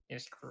and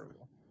his crew?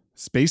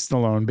 Space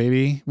Stallone,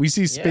 baby. We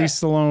see Space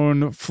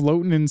Stallone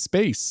floating in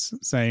space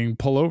saying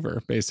pull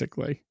over,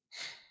 basically.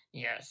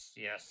 Yes.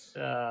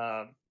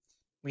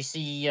 We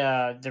see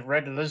the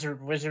Red Lizard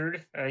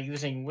Wizard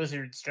using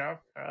wizard stuff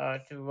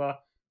to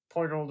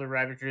portal the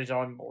Ravagers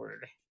on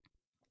board.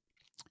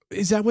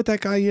 Is that what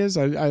that guy is?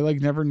 I like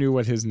never knew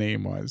what his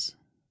name was.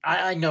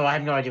 I know. I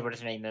have no idea what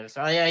his name is.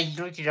 I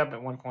looked it up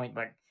at one point,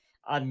 but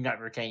I'm not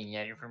retaining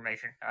that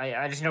information.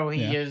 I just know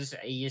he is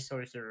a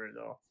sorcerer,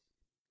 though.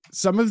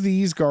 Some of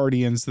these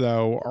Guardians,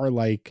 though, are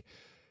like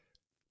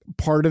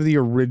part of the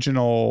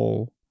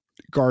original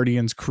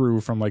Guardians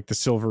crew from like the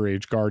Silver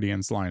Age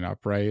Guardians lineup,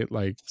 right?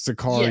 Like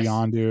Sakaar,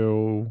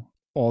 Yondu,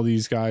 all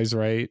these guys,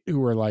 right?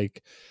 Who are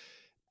like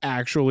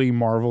actually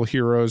Marvel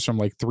heroes from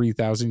like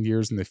 3,000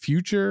 years in the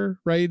future,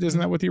 right? Isn't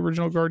that what the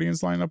original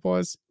Guardians lineup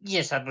was?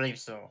 Yes, I believe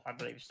so.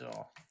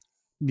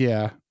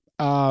 Yeah.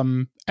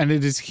 And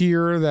it is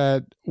here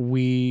that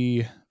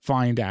we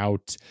find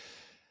out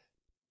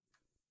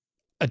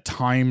a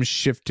time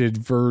shifted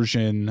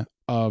version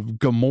of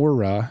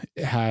Gamora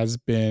has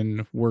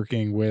been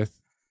working with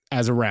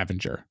as a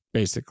Ravager,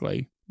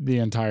 basically, the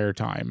entire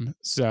time.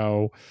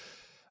 So,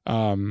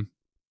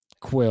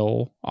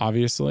 Quill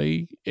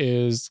obviously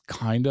is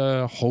kind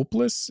of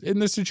hopeless in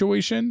this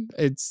situation.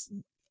 It's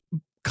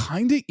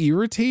kind of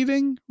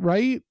irritating,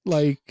 right?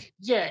 Like,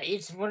 yeah,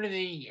 it's one of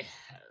the.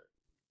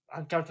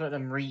 I've talked about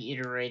them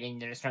reiterating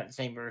that it's not the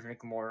same version of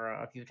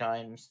Gamora a few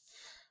times.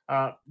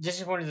 This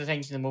is one of the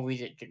things in the movie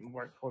that didn't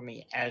work for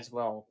me as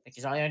well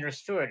because I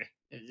understood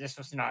that this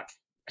was not.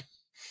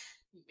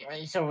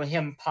 So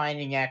him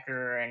pining after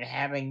her and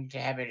having to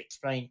have it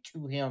explained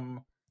to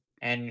him,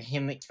 and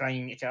him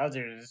explaining it to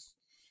others,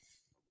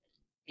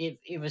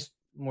 it was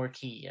more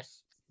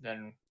tedious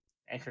than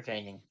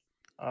entertaining.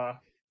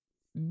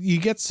 You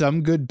get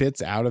some good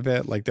bits out of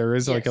it. Like there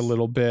is like a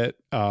little bit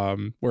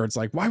where it's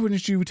like, why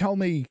wouldn't you tell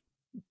me,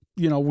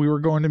 we were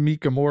going to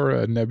meet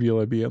Gamora, and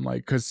Nebula being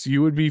like, because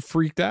you would be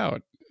freaked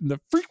out.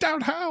 Freaked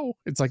out how?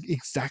 It's like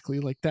exactly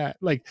like that.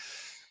 Like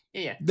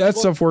that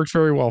stuff works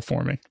very well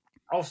for me.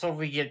 Also,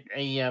 we get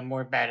a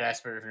more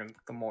badass version of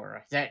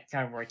Gamora. That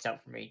kind of works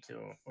out for me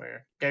too,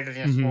 where they're the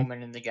best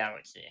woman in the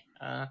galaxy.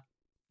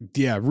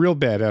 Yeah, real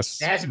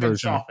badass. It hasn't been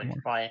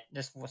softened by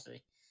this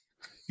pussy.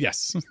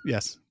 Yes,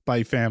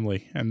 by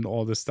family and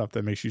all this stuff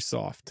that makes you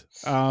soft.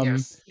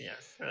 Yes.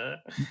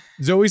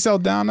 Zoe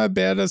Saldana,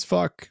 bad as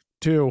fuck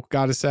too.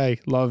 Gotta say,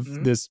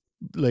 love this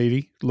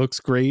lady. Looks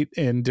great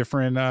in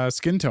different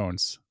skin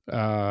tones.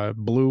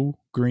 Blue,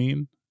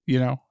 green.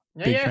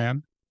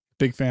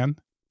 Big fan.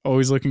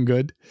 Always looking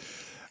good.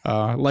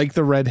 Like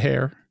the red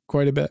hair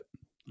quite a bit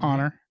on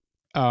her.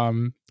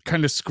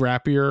 Kind of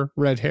scrappier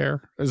red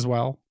hair as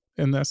well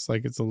in this.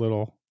 Like it's a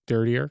little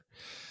dirtier.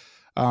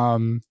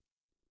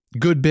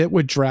 Good bit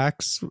with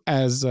Drax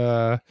as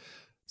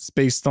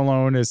Space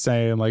Stallone is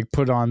saying, like,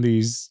 put on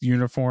these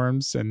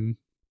uniforms, and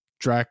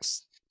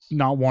Drax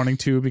not wanting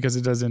to because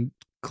it doesn't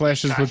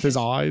clashes with his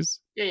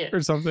eyes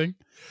or something.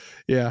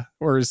 Yeah.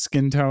 Or his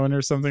skin tone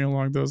or something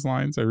along those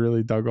lines. I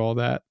really dug all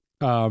that.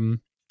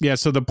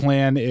 So the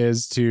plan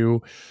is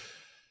to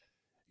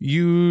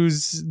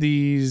use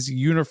these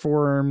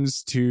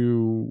uniforms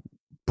to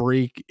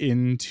break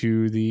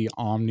into the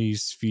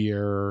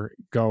Omnisphere,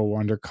 go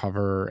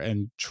undercover,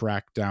 and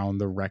track down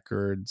the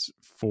records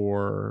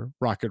for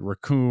Rocket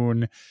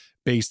Raccoon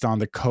based on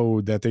the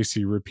code that they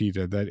see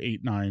repeated, that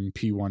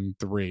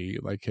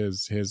 89P13, like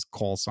his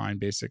call sign,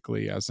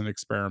 basically, as an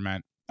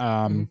experiment.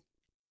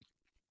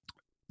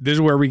 This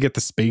is where we get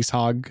the Space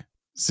Hog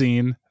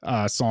scene,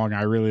 song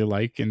I really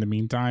like in the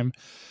meantime.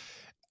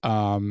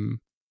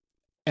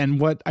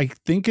 And what I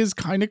think is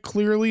kind of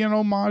clearly an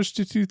homage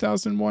to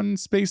 2001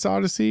 Space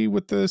Odyssey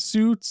with the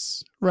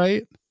suits,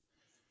 right?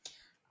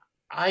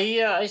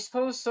 I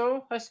suppose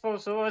so.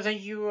 I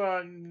think you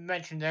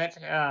mentioned that.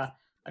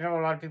 I know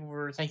a lot of people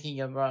were thinking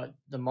of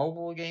the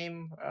mobile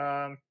game.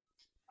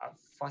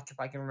 Fuck if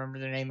I can remember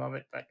the name of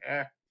it, but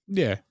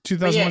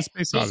 2001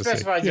 Space Odyssey. He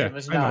specified that it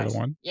was not. I know the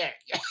one. Yeah.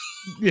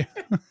 Yeah.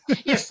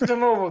 Yes, the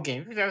mobile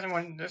game,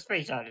 2001 The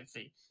Space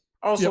Odyssey.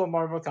 Also a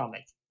Marvel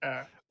comic.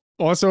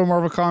 Also a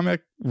Marvel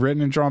comic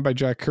written and drawn by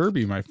Jack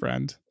Kirby, my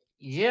friend.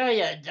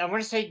 Yeah. I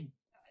want to say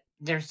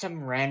there's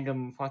some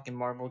random fucking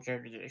Marvel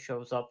character that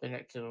shows up in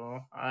it too.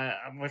 I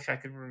wish I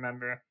could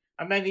remember.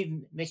 I might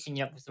be mixing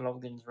it up with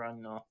Logan's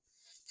Run though.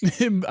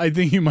 I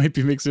think you might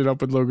be mixing it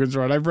up with Logan's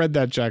Run. I've read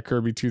that Jack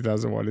Kirby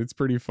 2001. It's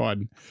pretty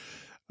fun.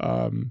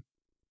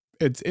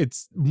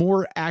 It's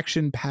more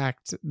action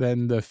packed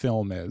than the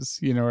film is.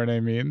 You know what I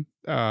mean?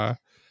 I'm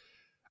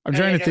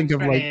trying to think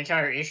of like an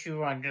entire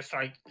issue on just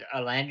like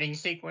a landing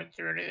sequence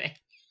or anything.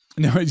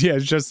 No, yeah,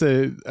 it's just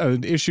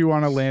an issue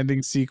on a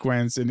landing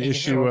sequence, an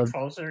issue of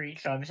closer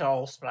each time. It's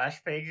all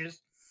splash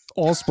pages.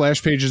 All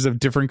splash pages of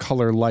different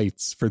color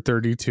lights for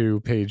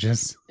 32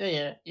 pages.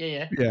 Yeah.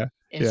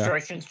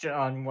 Instructions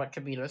on what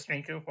to be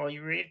listening to while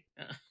you read.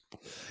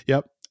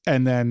 Yep.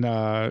 And then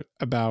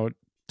about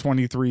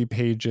 23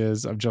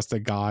 pages of just a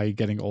guy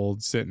getting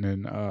old sitting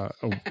in a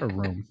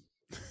room.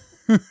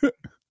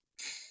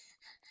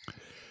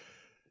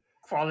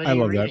 Quality I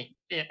love reading.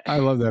 that. Yeah. I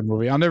love that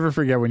movie. I'll never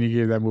forget when you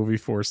gave that movie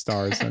 4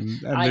 stars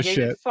and I the gave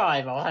shit. it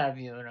 5. I'll have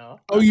you know.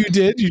 Oh, you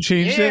did? You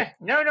changed it?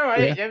 No.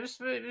 It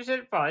was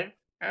at 5.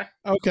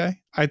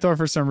 Okay. I thought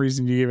for some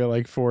reason you gave it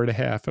like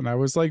 4.5, and I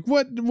was like,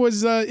 what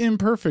was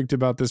imperfect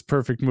about this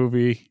perfect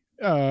movie?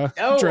 No, it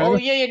was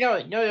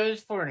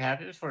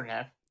 4.5. It was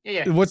 4.5.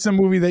 Yeah. What's the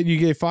movie that you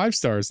gave 5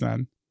 stars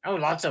then? Oh,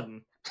 lots of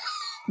them.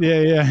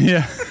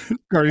 Yeah.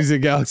 Guardians of the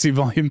Galaxy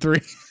Volume 3.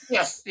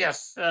 Yes.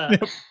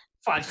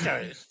 5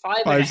 stars.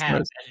 5.5 as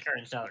it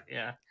turns out.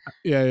 Yeah.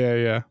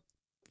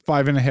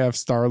 5.5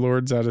 Star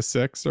Lords out of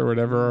 6 or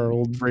whatever our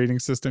old rating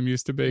system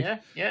used to be.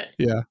 Yeah.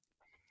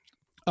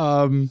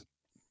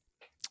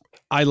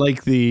 I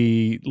like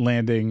the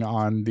landing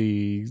on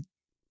the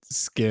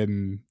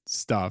skin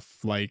stuff.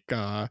 Like,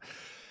 I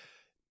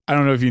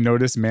don't know if you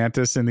noticed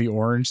Mantis in the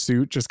orange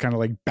suit just kind of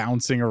like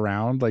bouncing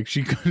around. Like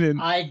she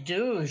couldn't. I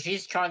do.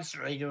 She's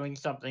constantly doing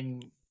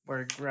something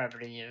where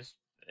gravity is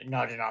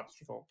not an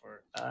obstacle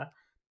for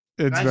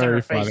it's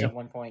very funny at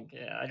one point.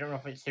 Yeah, I don't know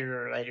if it's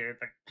here or later,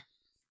 but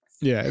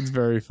yeah, it's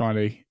very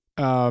funny.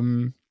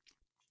 And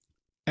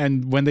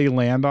when they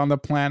land on the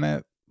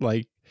planet,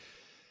 like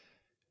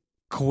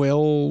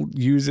Quill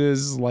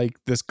uses like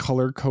this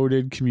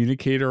color-coded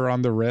communicator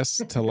on the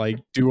wrist to like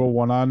do a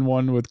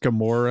one-on-one with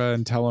Gamora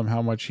and tell him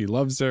how much he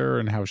loves her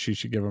and how she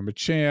should give him a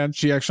chance.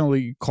 She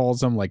actually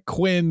calls him like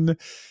Quinn.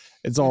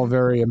 It's all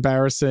very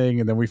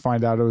embarrassing. And then we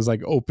find out it was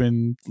like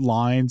open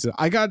lines.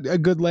 I got a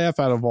good laugh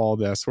out of all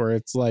this where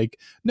it's like,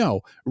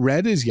 no,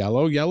 red is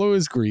yellow, yellow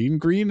is green,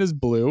 green is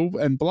blue,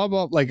 and blah,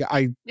 blah. Like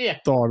I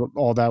thought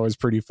all that was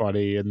pretty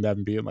funny. And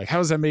them being like, how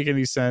does that make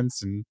any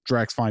sense? And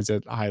Drax finds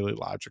it highly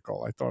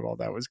logical. I thought all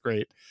that was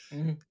great.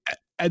 Mm-hmm.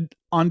 And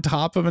on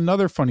top of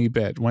another funny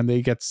bit, when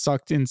they get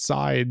sucked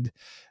inside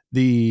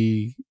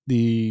the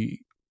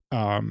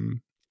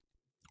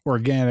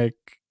organic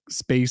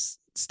space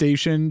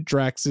station,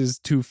 Drax is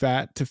too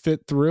fat to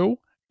fit through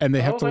and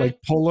they have to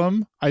like pull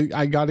him.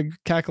 I got a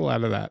cackle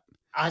out of that.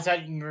 I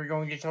thought you were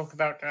going to talk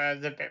about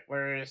the bit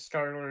where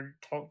Star-Lord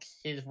talks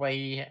his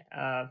way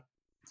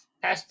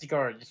past the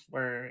guards,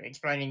 where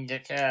explaining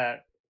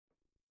that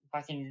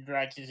fucking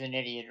Drax is an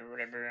idiot or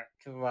whatever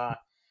to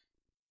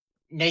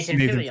Nathan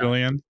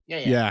Fillion.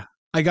 Yeah.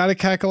 I got a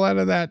cackle out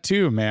of that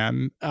too,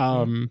 man.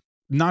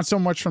 Not so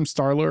much from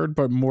Star-Lord,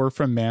 but more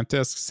from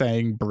Mantis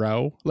saying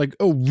bro. Like,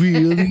 oh,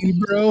 really,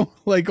 bro?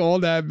 Like, all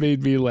that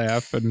made me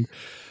laugh. And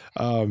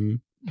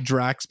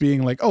Drax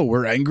being like, oh,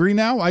 we're angry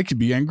now? I could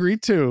be angry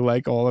too.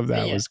 Like, all of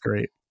that was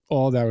great.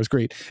 All that was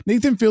great.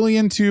 Nathan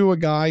Fillion, too, a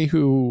guy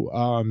who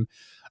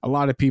a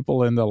lot of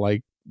people in the,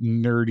 like,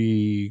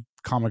 nerdy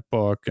comic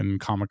book and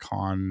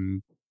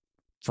Comic-Con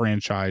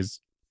franchise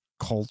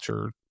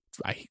culture,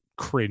 I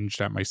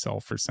cringed at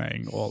myself for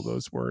saying all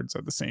those words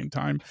at the same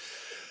time.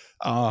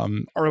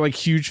 Are like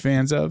huge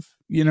fans of,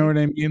 you know what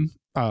I mean?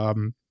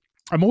 I'm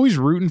always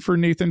rooting for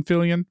Nathan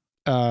Fillion.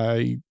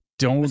 It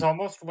was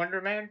almost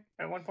Wonder Man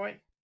at one point.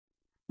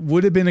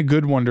 Would have been a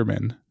good Wonder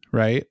Man,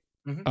 right?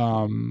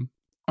 Mm-hmm.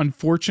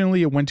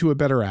 Unfortunately, it went to a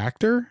better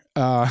actor.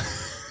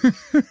 Yes.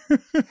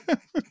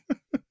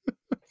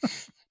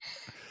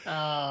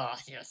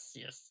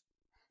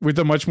 With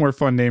a much more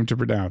fun name to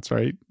pronounce,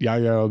 right?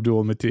 Yahya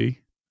Abdul-Mateen.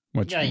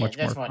 Much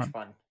that's more much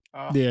fun.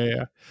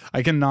 Yeah.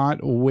 I cannot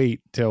wait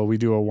till we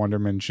do a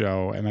Wonderman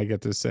show and I get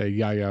to say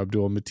Yahya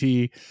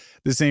Abdul-Mateen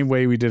the same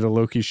way we did a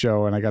Loki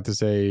show and I got to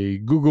say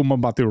Gugu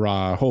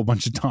Mbatha-Raw a whole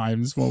bunch of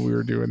times when we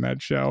were doing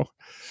that show.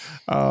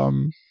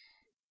 But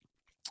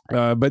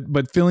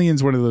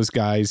Fillion's one of those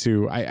guys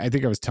who I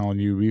think I was telling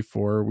you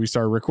before we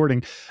started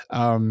recording,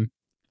 kind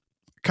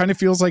of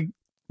feels like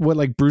what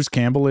like Bruce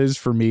Campbell is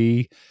for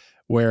me,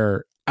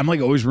 where I'm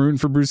like always rooting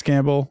for Bruce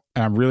Campbell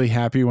and I'm really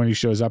happy when he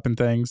shows up in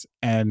things.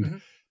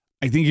 And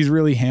I think he's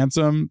really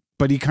handsome,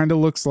 but he kind of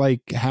looks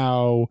like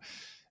how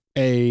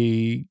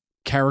a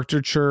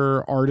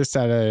caricature artist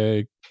at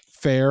a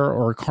fair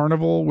or a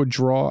carnival would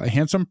draw a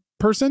handsome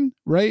person,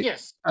 right?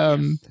 Yes.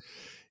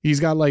 He's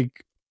got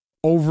like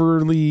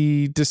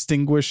overly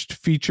distinguished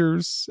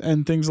features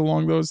and things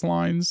along those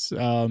lines.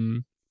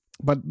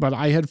 But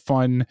I had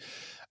fun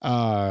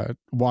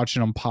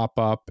watching them pop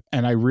up,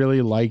 and I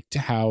really liked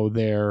how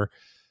their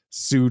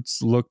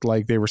suits looked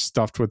like they were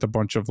stuffed with a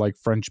bunch of like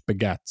French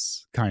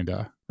baguettes, kind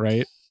of,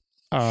 right?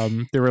 They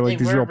were They like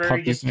these were real very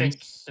puffy distinct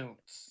things.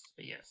 suits.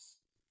 Yes.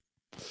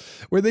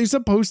 Were they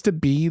supposed to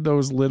be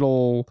those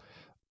little,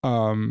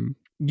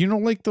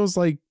 like those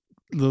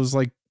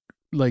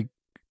like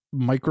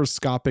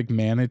microscopic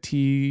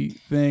manatee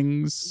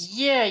things?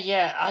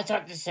 Yeah. I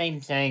thought the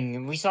same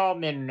thing. We saw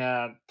them in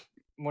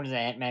one of the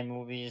Ant-Man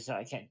movies.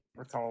 I can't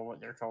recall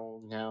what they're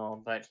called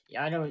now, but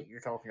yeah, I know what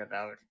you're talking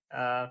about.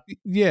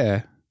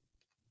 Yeah,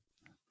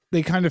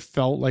 they kind of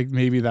felt like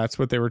maybe that's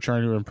what they were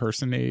trying to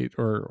impersonate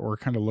or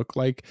kind of look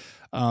like.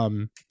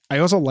 I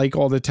also like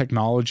all the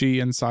technology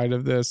inside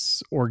of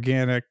this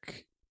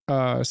organic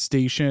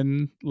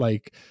station,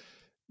 like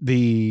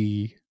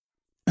the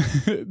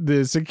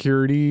the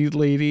security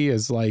lady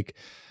is like,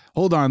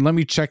 hold on, let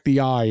me check the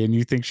eye, and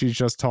you think she's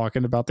just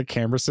talking about the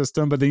camera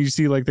system, but then you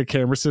see like the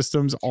camera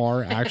systems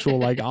are actual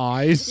like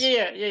eyes.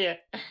 Yeah.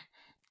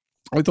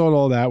 I thought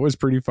all that was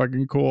pretty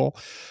fucking cool.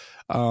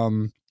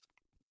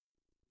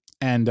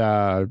 And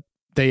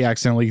they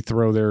accidentally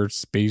throw their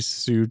space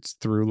suits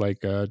through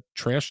like a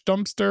trash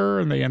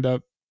dumpster, and they end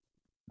up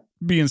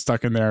being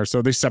stuck in there.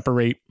 So they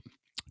separate.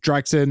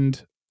 Drax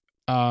and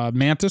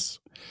Mantis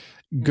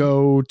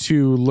go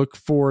to look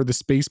for the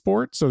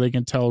spaceport so they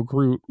can tell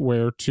Groot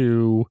where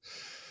to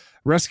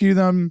rescue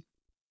them,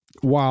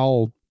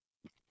 while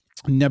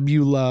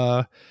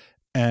Nebula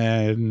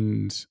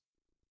and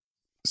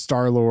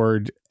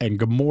Star-Lord and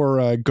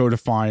Gamora go to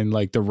find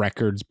like the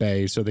records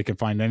bay so they can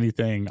find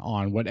anything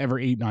on whatever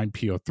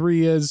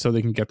 89P03 is, so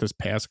they can get this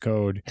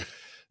passcode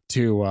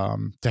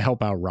to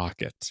help out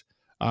Rocket.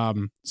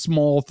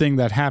 Small thing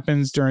that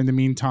happens during the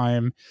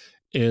meantime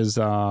is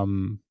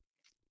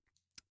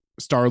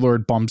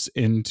Star-Lord bumps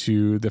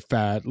into the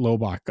fat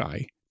Lobot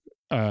guy,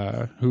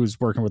 who's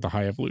working with the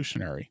High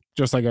Evolutionary.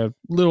 Just like a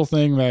little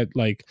thing that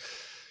like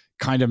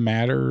kind of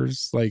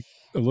matters like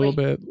a little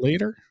Wait, bit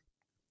later.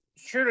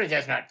 surely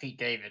that's not Pete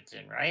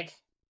Davidson, right?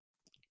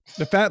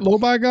 The fat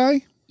Lobot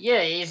guy?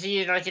 Yeah, is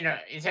he like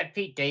is that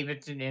Pete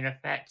Davidson in a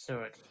fat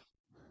suit?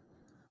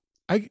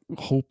 I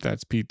hope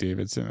that's Pete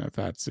Davidson in a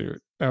fat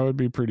suit. That would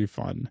be pretty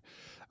fun.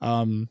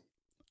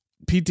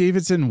 Pete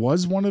Davidson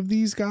was one of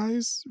these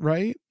guys,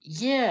 right?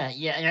 Yeah,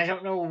 and I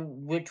don't know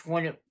which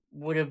one it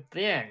would have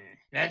been.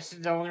 That's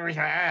the only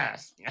reason I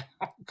asked.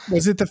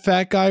 Was it the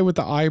fat guy with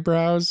the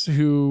eyebrows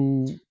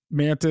who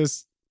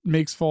Mantis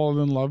makes fall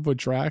in love with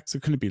Drax?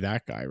 It couldn't be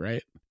that guy,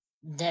 right?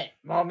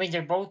 I mean,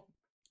 they're both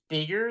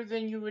bigger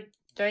than you would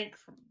think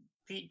from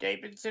Pete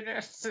Davidson.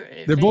 It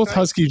They're seems both like.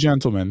 husky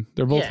gentlemen.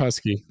 They're both Yeah.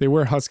 husky. They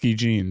wear husky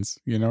jeans.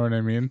 You know what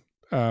I mean?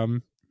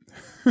 Um,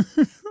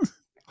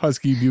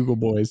 husky bugle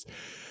boys.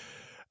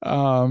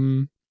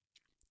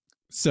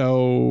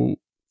 So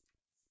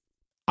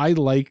I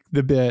like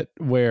the bit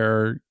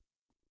where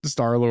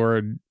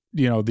Star-Lord,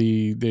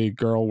 the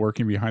girl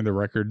working behind the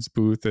records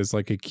booth is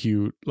like a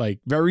cute, like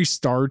very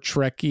Star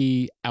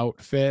Trekky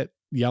outfit,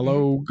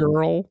 yellow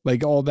girl,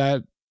 like all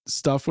that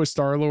stuff with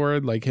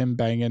Star-Lord, like him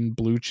banging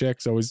blue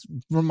chicks always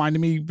reminded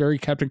me very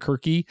Captain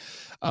Kirky.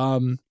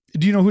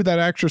 Do you know who that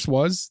actress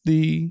was?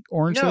 The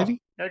orange No,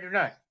 lady? do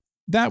not.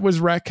 That was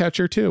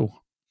Ratcatcher too.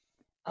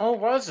 Oh,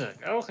 was it?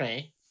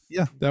 Okay.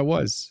 Yeah, that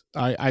was.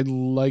 I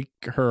like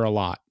her a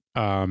lot.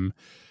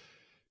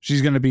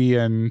 She's going to be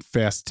in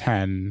Fast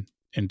 10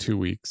 in 2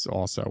 weeks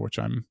also, which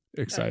I'm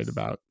excited Nice.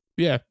 about.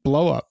 Yeah,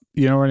 blow up.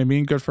 You know what I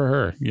mean? Good for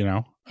her,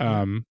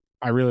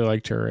 I really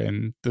liked her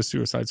in the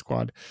Suicide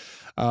Squad.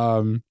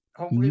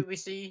 Hopefully we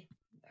see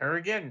her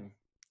again.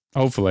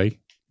 Hopefully.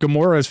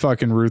 Gamora is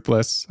fucking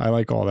ruthless. I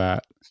like all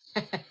that.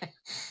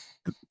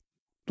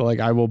 Like,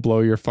 I will blow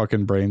your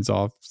fucking brains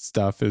off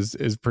stuff is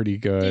pretty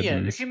good. Yeah,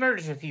 And she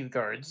murders a few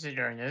guards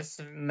during this,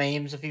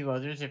 maims a few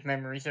others if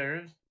memory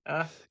serves.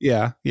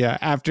 yeah.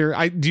 After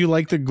do you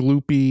like the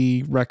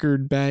gloopy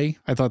record bay?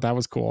 I thought that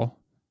was cool.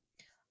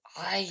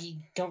 I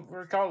don't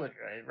recall it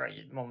right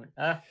at the moment.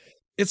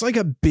 It's like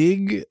a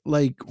big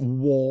like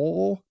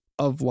wall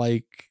of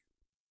like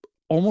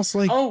almost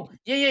like Oh,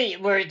 yeah,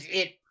 where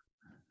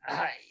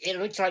it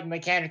looks like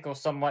mechanical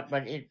somewhat,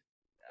 but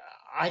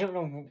I don't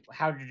know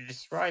how to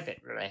describe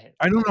it really.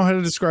 I don't know how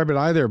to describe it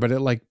either, but it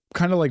like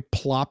kind of like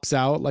plops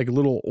out like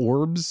little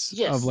orbs of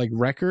Yes. like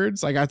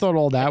records. Like I thought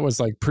all that was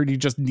like pretty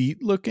just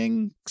neat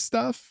looking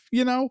stuff,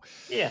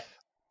 Yeah.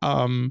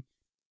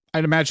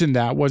 I'd imagine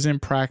that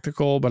wasn't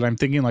practical, but I'm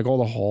thinking like all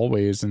the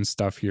hallways and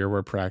stuff here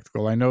were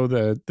practical. I know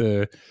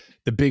the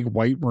big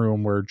white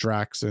room where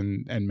Drax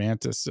and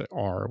Mantis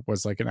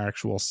was like an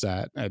actual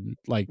set, and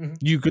like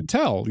you could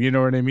tell, you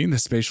know what I mean? The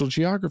spatial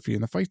geography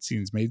and the fight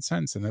scenes made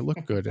sense, and it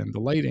looked good, and the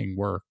lighting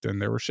worked,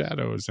 and there were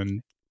shadows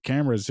and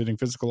cameras hitting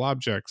physical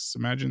objects.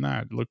 Imagine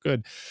that. It looked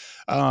good.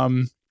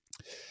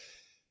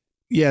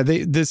 Yeah,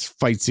 this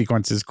fight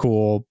sequence is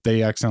cool.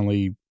 They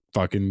accidentally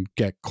fucking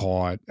get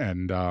caught,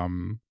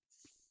 and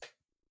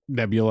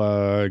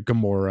Nebula,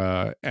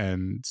 Gamora,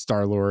 and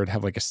Star-Lord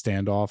have like a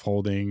standoff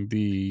holding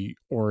the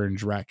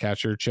orange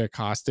Ratcatcher chick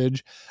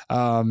hostage.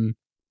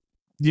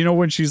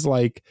 when she's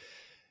like,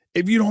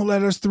 if you don't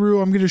let us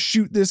through, I'm gonna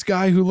shoot this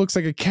guy who looks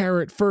like a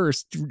carrot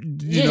first.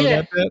 You know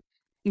that bit?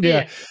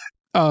 Yeah.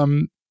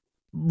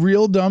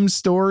 Real dumb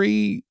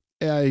story.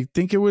 I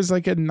think it was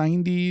like a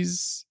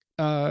 90s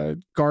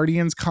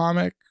Guardians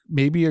comic,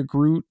 maybe a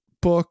Groot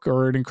book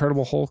or an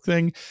Incredible Hulk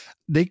thing.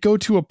 They go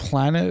to a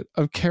planet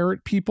of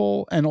carrot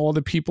people, and all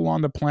the people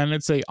on the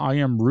planet say I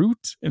am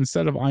Root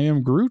instead of I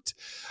am Groot.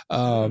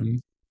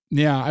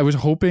 Yeah, I was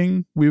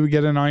hoping we would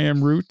get an I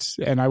am Root,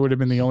 and I would have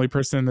been the only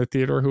person in the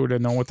theater who would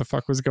have known what the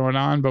fuck was going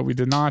on, but we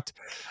did not.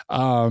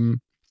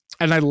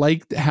 And I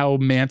liked how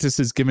Mantis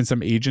is given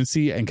some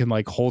agency and can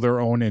like hold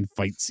her own in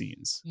fight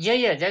scenes.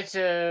 Yeah, that's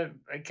a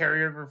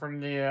carryover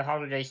from the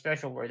holiday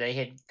special where they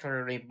had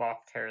clearly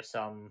buffed her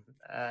some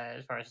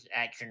as far as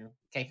action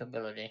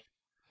capability,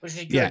 which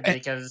is good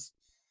because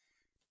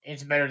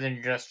it's better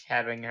than just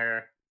having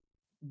her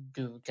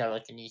do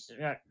telekinesis,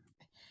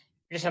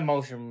 just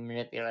emotion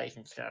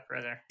manipulation stuff,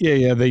 rather.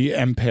 Yeah, the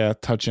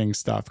empath touching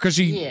stuff, because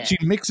she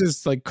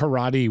mixes like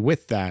karate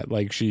with that,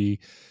 like she,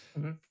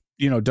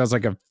 does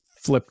like a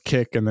flip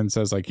kick and then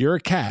says like you're a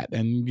cat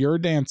and you're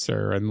a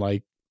dancer, and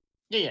like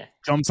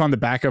jumps on the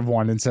back of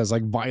one and says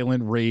like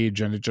violent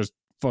rage, and it just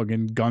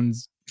fucking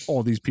guns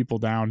all these people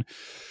down.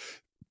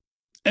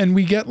 And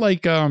we get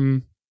like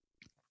a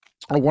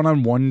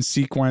one-on-one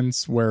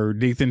sequence where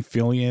Nathan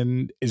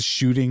Fillion is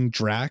shooting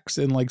Drax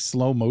in like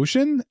slow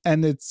motion,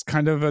 and it's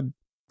kind of a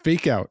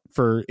fake out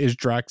for is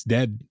Drax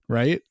dead,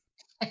 right?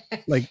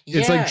 Like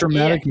it's like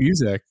dramatic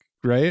music,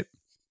 right?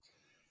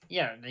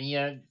 Yeah,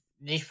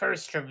 the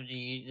first of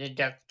the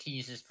death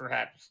teases,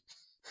 perhaps.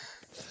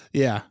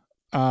 Yeah.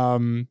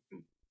 Groot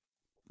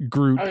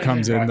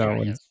comes in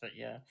though, and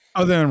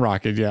other than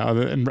Rocket,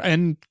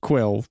 and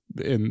Quill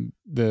in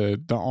the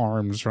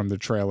arms from the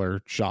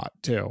trailer shot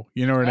too.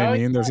 You know what I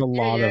mean? There's a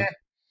lot of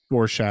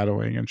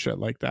foreshadowing and shit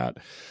like that.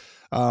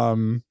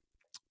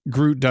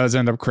 Groot does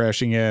end up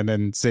crashing in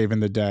and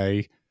saving the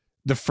day.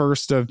 The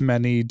first of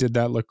many did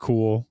that look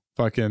cool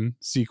fucking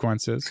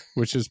sequences,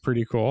 which is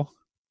pretty cool.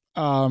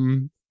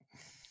 And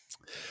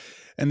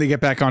they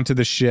get back onto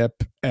the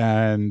ship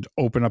and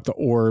open up the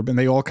orb, and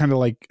they all kind of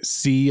like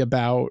see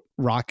about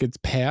Rocket's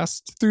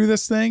past through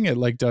this thing. It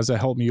like does a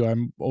help me,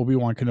 I'm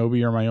Obi-Wan Kenobi,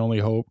 you're my only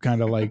hope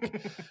kind of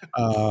like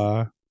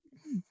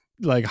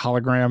like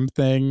hologram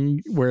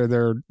thing where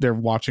they're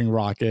watching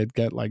Rocket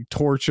get like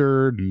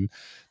tortured, and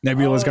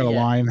Nebula's got a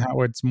line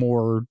how it's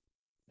more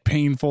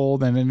painful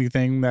than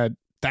anything that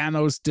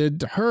Thanos did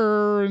to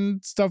her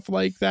and stuff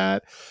like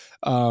that.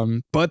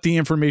 But the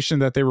information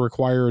that they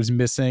require is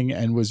missing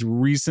and was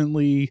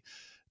recently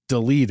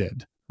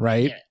deleted,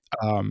 right?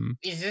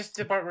 Is this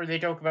the part where they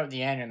talk about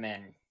the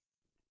Animan?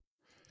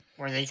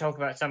 Where they talk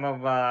about some of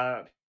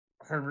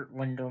Herbert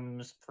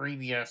Wyndham's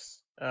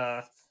previous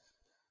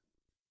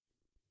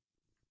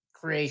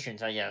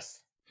creations, I guess.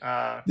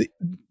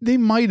 They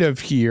might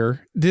have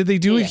here. Did they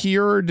do it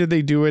here, or did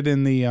they do it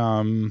in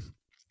the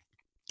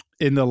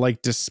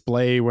like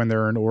display when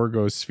they're in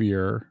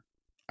Orgosphere?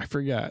 I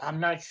forget.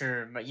 I'm not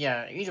sure, but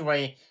yeah, either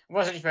way, I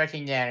wasn't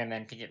expecting the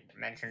Animan to get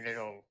mentioned at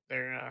all.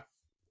 They're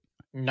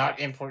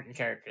not important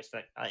characters,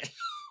 but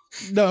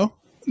No.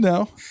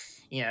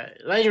 Yeah,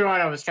 later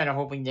on I was kind of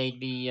hoping they'd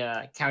be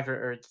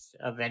Counter-Earth's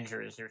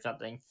Avengers or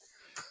something.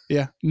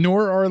 Yeah,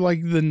 nor are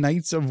like the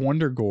Knights of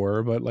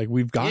Wondergore, but like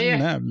we've gotten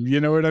them. You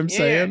know what I'm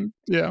saying?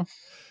 Yeah.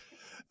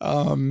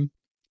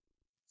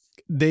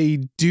 They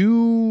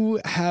do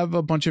have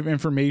a bunch of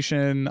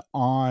information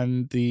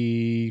on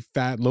the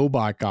fat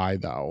Lobot guy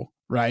though,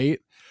 right?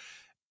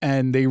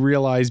 And they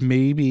realize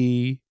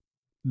maybe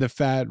the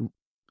fat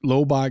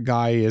Lobot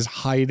guy is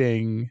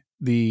hiding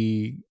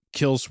the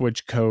kill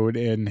switch code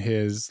in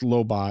his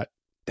Lobot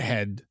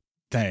head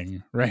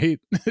thing, right?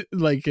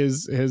 Like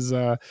his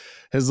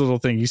little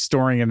thing. He's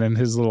storing it in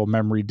his little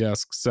memory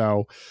disk.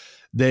 So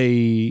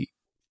they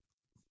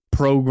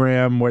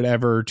program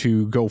whatever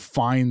to go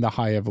find the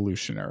High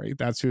Evolutionary.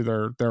 That's who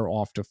they're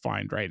off to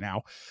find right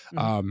now.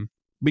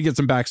 We get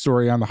some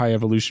backstory on the High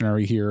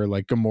Evolutionary here.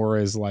 Like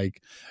Gamora is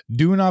like,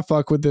 do not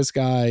fuck with this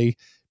guy.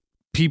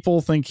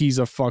 People think he's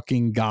a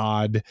fucking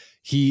god.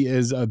 He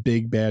is a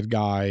big bad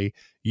guy.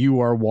 You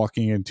are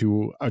walking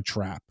into a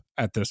trap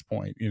at this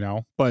point,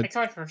 but a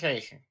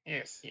confrontation.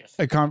 Yes.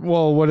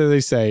 Well, what do they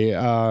say?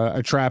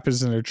 A trap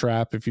isn't a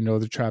trap. If you know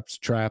the trap's a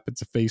trap,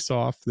 it's a face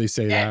off. They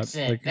say that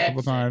like a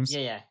couple times.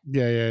 Yeah.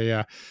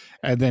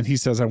 And then he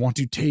says, I want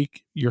to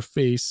take your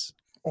face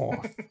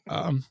off.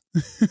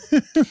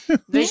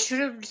 They should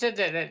have said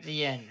that at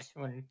the end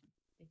when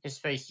his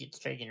face gets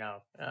taken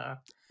off.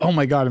 Oh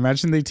my god,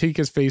 imagine they take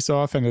his face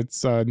off and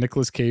it's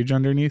Nicolas Cage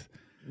underneath.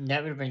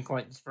 That would have been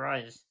quite a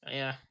surprise.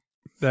 Yeah.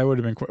 That would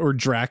have been or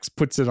Drax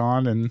puts it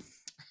on and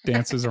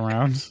dances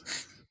around.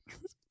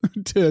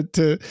 to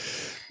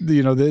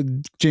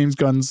the James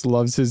Gunn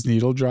loves his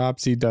needle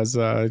drops. He does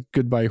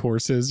Goodbye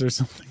Horses or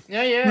something.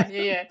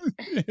 Yeah.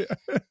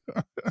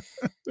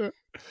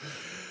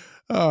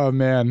 Oh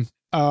man.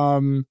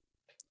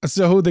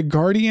 So the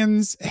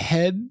Guardians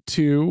head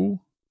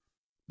to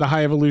the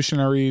High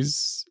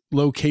Evolutionary's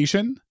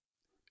location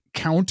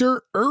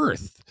Counter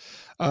Earth,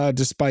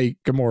 despite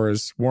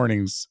Gamora's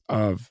warnings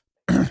of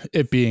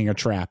it being a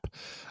trap.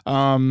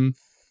 In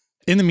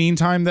the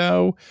meantime,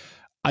 though,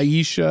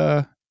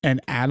 Aisha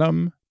and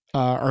Adam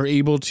are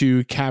able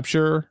to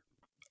capture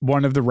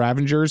one of the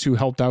Ravengers who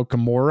helped out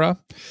Gamora,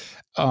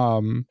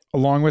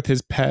 along with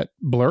his pet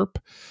Blurp,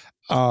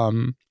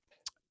 with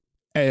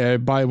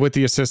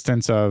the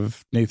assistance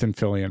of Nathan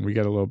Fillion. We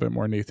get a little bit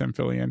more Nathan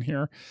Fillion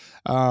here,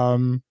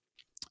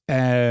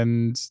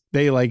 and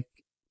they like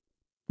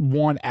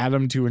want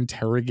Adam to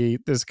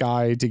interrogate this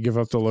guy to give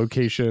up the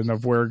location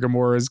of where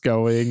Gamora is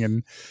going,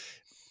 and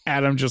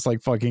Adam just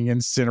like fucking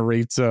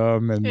incinerates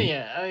him. And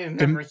yeah, I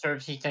remember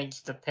Cersei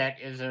thinks the pet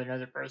is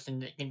another person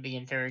that can be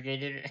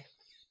interrogated.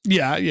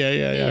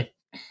 Yeah.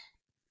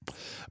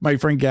 My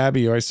friend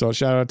Gabby, who I saw,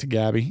 shout out to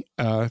Gabby,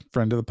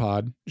 friend of the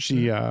pod.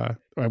 She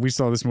we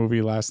saw this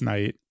movie last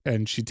night,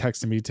 and she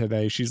texted me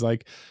today. She's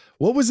like,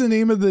 what was the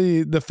name of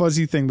the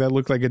fuzzy thing that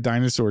looked like a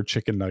dinosaur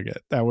chicken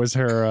nugget? That was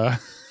her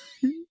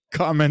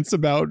comments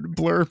about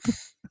Blurp.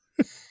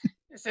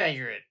 It's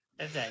accurate.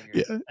 That's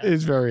accurate. Yeah,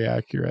 it's very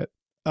accurate.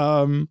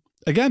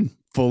 Again,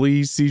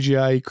 fully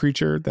CGI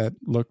creature that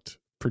looked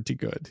pretty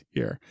good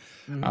here.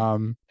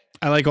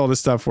 I like all the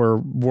stuff where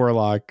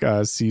Warlock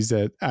sees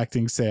it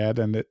acting sad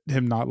and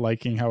him not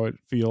liking how it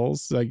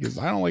feels. Like,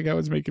 I don't like how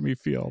it's making me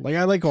feel. Like,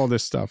 I like all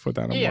this stuff with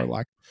Adam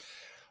Warlock.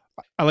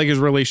 I like his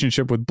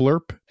relationship with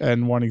Blurp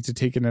and wanting to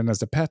take it in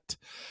as a pet.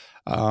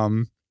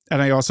 And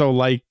I also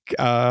like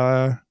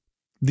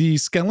the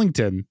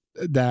skeleton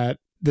that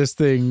this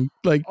thing,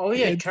 like,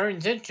 it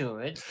turns into.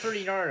 It's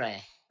pretty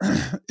gnarly.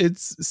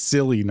 It's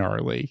silly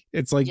gnarly.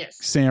 It's like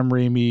Sam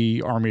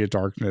Raimi Army of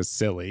Darkness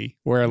silly,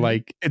 where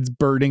like it's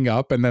birding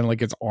up and then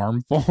like its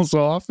arm falls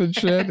off and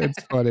shit.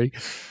 It's funny.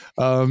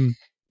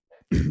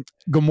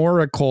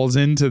 Gamora calls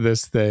into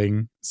this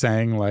thing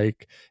saying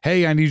like,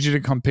 hey, I need you to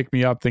come pick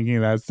me up,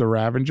 thinking that's the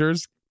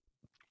Ravengers.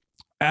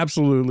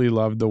 Absolutely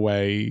loved the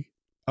way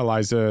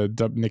Eliza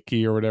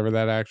Dubnicki, or whatever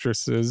that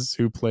actress is,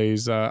 who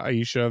plays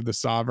Aisha of the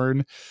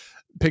Sovereign,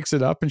 picks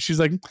it up, and she's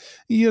like,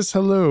 yes,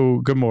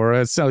 hello,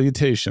 Gamora,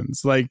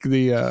 salutations. Like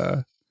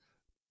the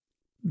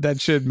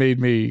that shit made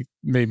me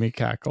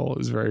cackle. It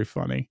was very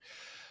funny.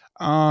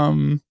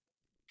 Counter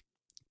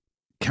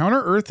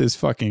Earth is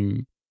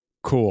fucking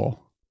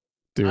cool,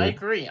 dude. I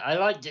agree. I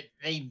liked it.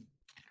 They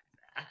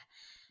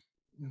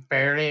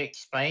barely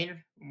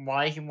explain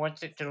why he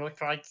wants it to look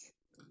like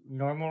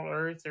normal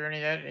Earth or any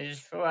of that.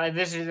 I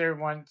visited there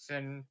once,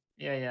 and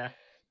yeah.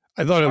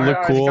 I thought it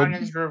looked cool. Are the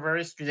continents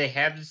reversed? Do they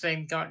have the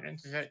same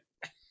continents? Is that...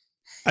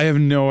 I have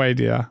no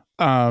idea.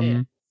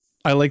 I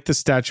like the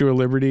Statue of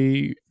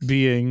Liberty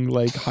being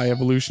like high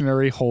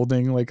evolutionary,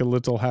 holding like a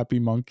little happy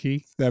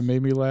monkey. That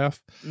made me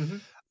laugh.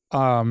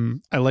 I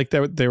like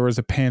that there was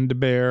a panda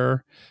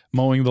bear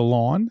mowing the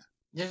lawn.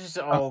 This is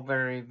all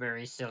very,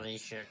 very silly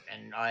shit,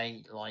 and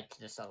I like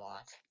this a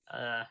lot.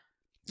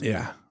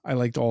 Yeah, I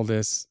liked all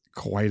this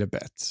quite a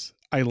bit.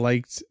 I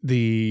liked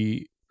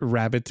the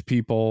rabbit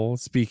people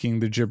speaking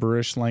the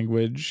gibberish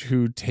language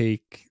who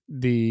take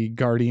the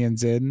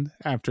Guardians in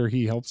after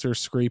he helps her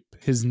scrape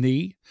his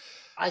knee.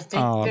 I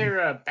think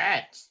they're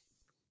bats.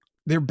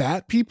 They're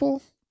bat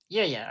people?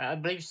 Yeah, I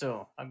believe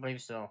so.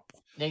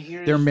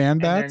 They're man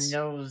bats? Their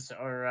nose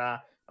are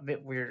a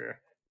bit weirder.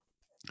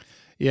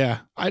 Yeah,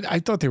 I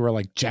thought they were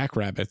like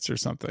jackrabbits or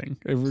something.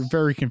 It was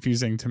very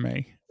confusing to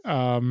me.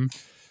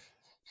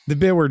 The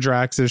bit where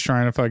Drax is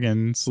trying to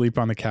fucking sleep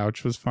on the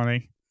couch was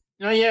funny.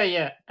 Oh,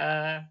 yeah.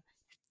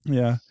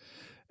 Yeah.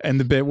 And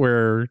the bit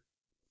where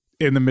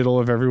in the middle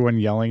of everyone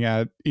yelling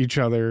at each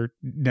other,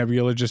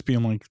 Nebula just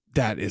being like,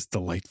 that is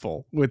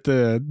delightful, with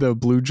the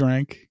blue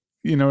drink.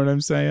 You know what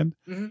I'm saying?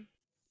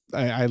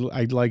 I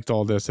liked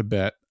all this a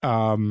bit.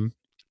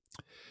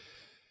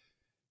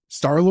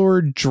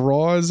 Star-Lord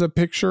draws a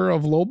picture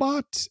of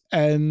Lobot,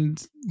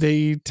 and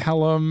they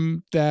tell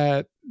him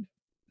that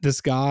this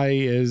guy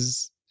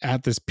is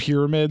at this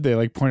pyramid. They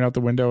like point out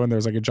the window, and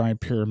there's like a giant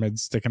pyramid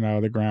sticking out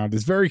of the ground.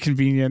 It's very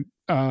convenient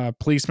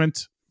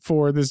placement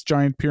for this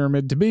giant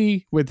pyramid to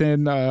be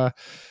within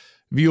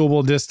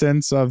viewable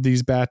distance of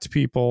these bat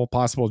people,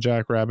 possible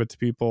jackrabbit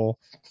people,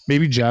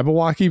 maybe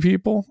Jabberwocky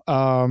people.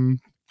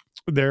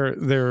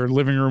 Their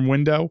living room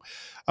window,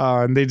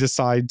 and they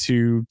decide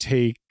to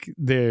take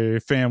their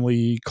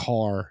family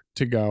car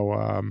to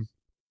go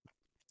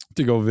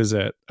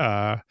visit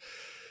the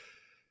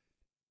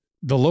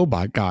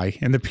Lobot guy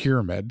in the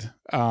pyramid.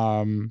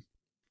 This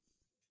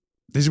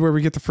is where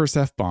we get the first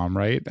F-bomb,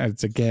 right? And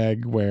it's a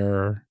gag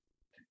where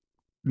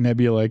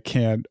Nebula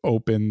can't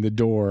open the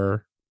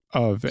door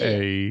of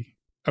a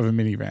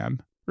minivan,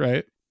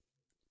 right?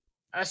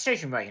 A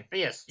station wagon, but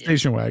yes.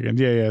 Station wagon.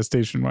 Yeah,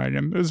 station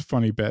wagon. It was a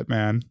funny bit,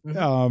 man.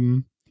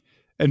 And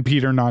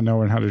Peter not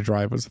knowing how to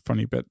drive was a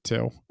funny bit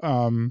too.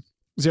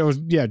 So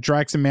yeah,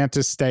 Drax and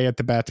Mantis stay at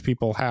the Bat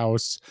People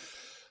house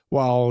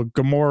while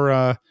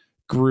Gamora,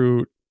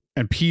 Groot,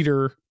 and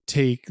Peter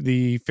take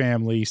the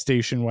family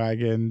station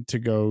wagon to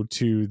go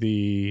to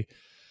the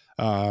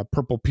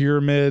Purple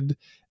Pyramid.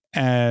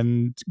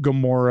 and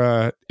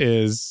Gamora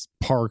is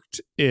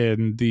parked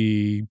in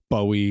the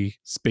Bowie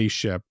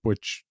spaceship,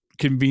 which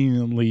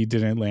conveniently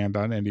didn't land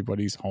on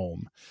anybody's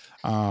home.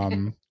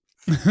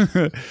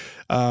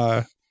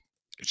 uh,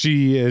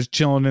 she is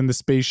chilling in the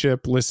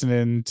spaceship,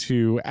 listening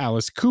to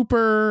Alice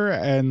Cooper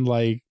and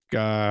like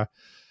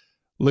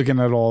looking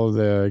at all of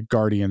the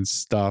Guardian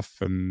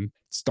stuff, and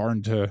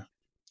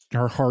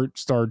her heart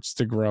starts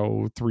to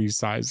grow 3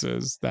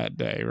 sizes that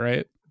day,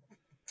 right?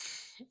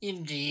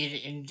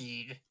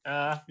 Indeed.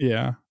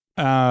 Yeah.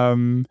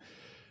 I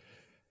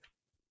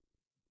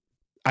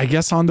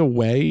guess on the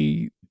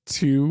way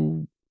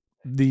to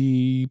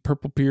the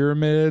Purple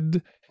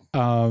Pyramid,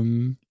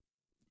 in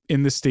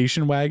the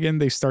station wagon,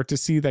 they start to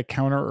see that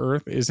Counter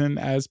Earth isn't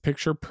as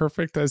picture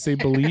perfect as they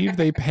believe.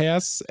 They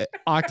pass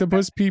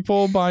octopus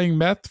people buying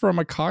meth from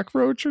a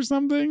cockroach or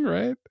something,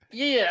 right?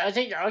 Yeah, I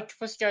think the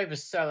octopus guy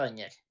was selling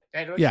it.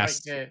 That looks like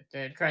Yes.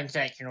 the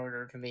transaction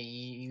order to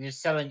me. He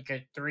was selling to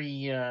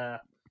 3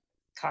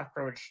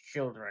 cockroach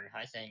children,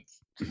 I think.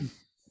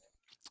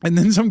 And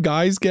then some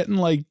guys getting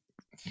like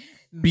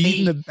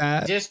beaten at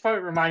that. This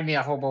part reminded me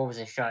of Hobo with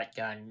a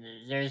Shotgun.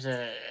 There's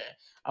a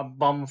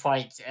bum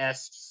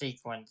fight-esque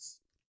sequence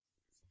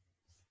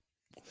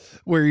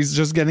where he's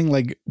just getting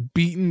like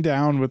beaten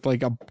down with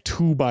like a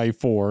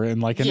 2x4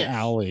 in like an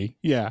alley.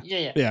 Yeah.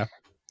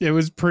 It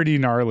was pretty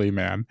gnarly,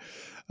 man.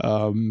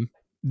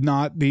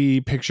 Not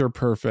the picture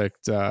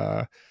perfect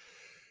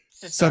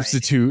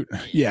substitute.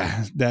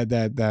 Yeah,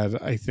 that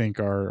I think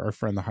our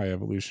friend the High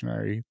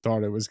Evolutionary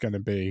thought it was going to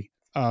be.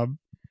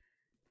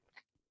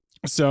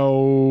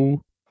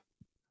 So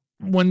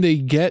when they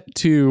get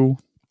to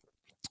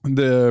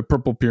the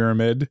Purple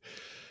Pyramid,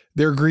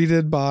 they're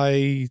greeted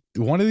by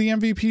one of the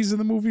MVPs of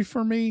the movie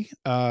for me,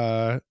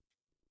 Bebop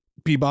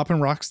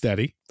and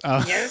Rocksteady.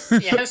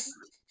 Yes.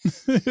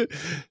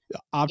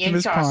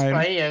 Optimus Prime.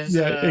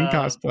 In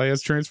cosplay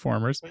as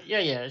Transformers.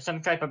 Yeah.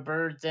 Some type of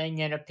bird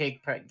thing and a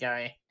pig pet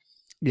guy.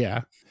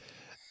 Yeah.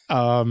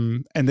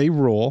 And they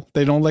rule.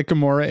 They don't let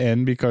Gamora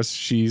in because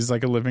she's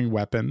like a living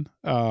weapon.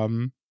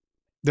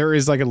 There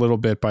is like a little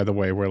bit, by the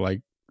way, where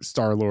like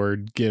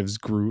Star-Lord gives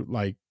Groot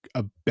like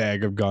a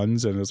bag of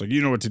guns and is like, you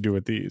know what to do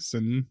with these,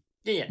 and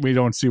we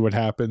don't see what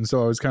happens.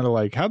 So I was kind of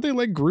like, how'd they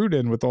let Groot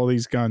in with all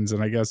these guns?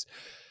 And I guess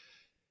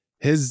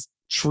his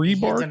tree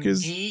bark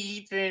is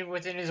deep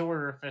within his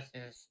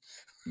orifices.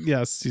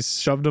 Yes, he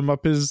shoved them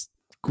up his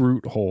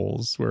Groot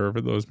holes,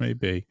 wherever those may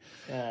be.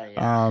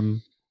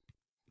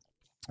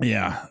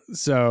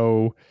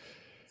 So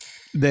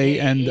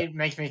it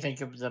makes me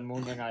think of the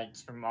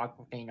Moonanites from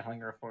Aquafina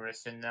Hunger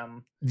Force and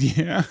them.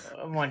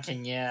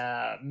 Wanting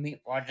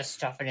Meatwad to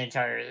stuff an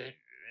entire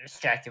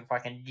stack of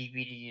fucking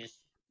DVDs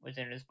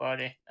within his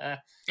body. Yeah.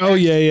 I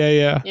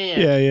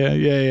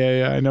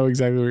know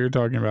exactly what you're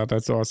talking about.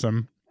 That's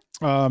awesome.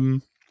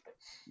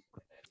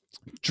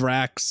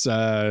 Drax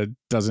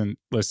doesn't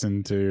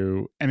listen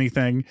to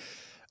anything.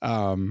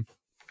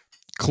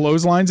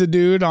 Clotheslines a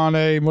dude on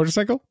a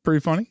motorcycle. Pretty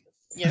funny.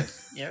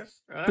 Yes.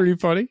 Pretty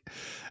funny.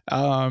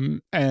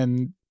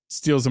 And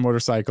steals a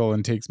motorcycle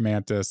and takes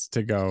Mantis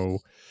to go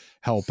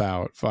help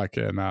out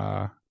fucking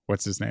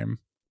what's his name?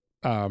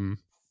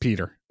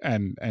 Peter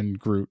and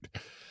Groot.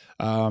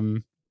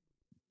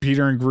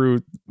 Peter and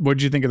Groot, what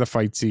did you think of the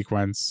fight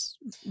sequence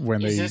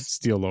when they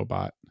steal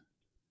Lobot?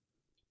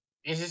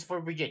 Is this where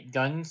we get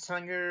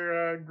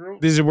Gunslinger Groot?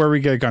 This is where we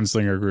get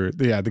Gunslinger Groot.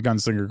 Yeah, the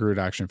Gunslinger Groot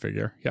action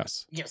figure.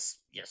 Yes.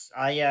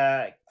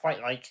 I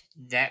quite liked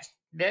that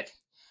bit.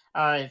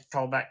 It's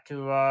called back to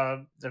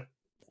the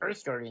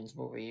first Guardians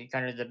movie,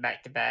 kind of the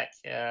back-to-back.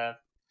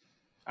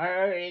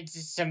 It's a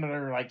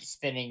similar like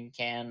spinning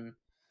cam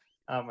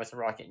with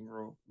Rocket and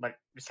Groot, but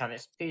this time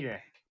it's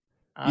Peter.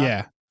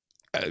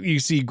 You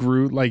see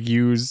Groot like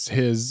use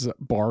his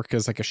bark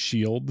as like a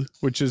shield,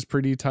 which is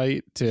pretty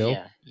tight too.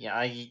 Yeah,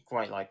 I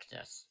quite liked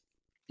this.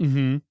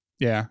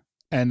 Yeah,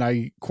 and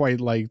I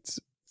quite liked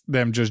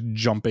them just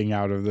jumping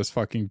out of this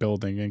fucking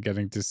building and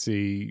getting to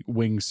see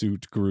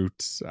wingsuit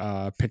Groot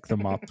pick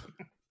them up.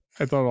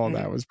 I thought all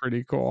that was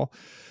pretty cool.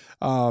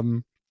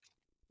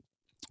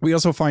 We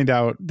also find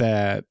out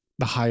that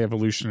the High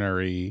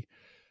Evolutionary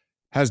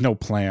has no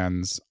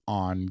plans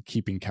on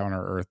keeping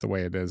Counter Earth the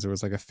way it is. It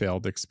was like a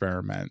failed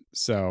experiment.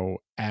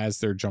 So as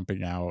they're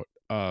jumping out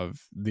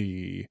of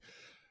the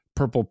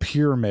Purple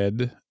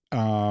Pyramid,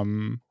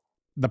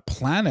 the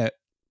planet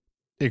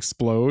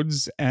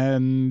explodes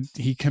and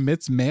he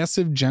commits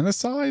massive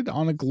genocide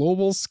on a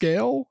global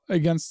scale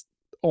against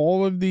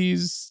all of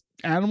these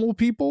animal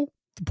people.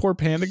 The poor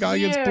panda guy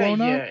gets blown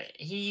up.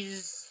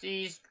 He's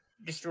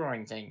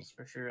destroying things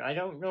for sure. I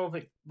don't know if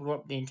it blew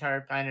up the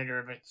entire planet or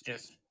if it's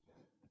just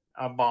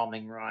a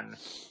bombing run.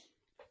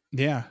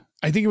 Yeah,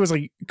 I think it was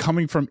like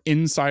coming from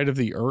inside of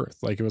the Earth,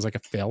 like it was like a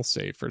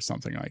failsafe or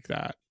something like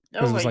that.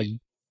 It was like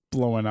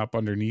blowing up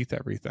underneath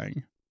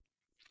everything.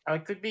 Oh,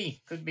 it could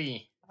be.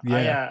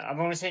 Yeah, I've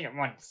only seen it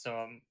once,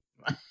 so.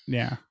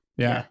 Yeah.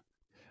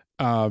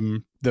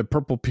 The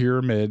Purple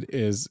Pyramid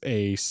is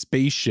a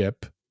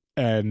spaceship,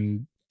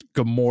 and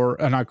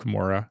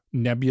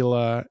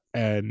Nebula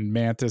and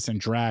Mantis and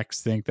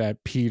Drax think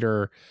that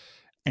Peter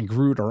and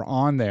Groot are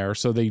on there,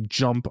 so they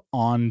jump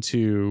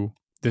onto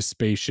the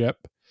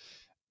spaceship.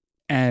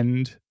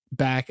 And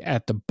back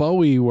at the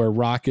Bowie where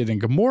Rocket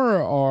and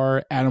Gamora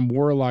are, Adam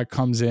Warlock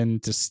comes in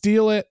to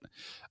steal it.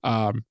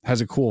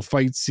 Has a cool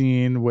fight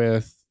scene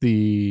with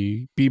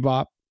the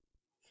Bebop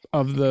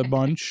of the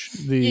bunch,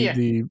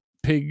 the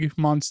pig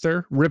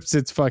monster, rips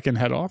its fucking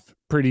head off.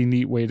 Pretty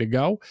neat way to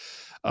go.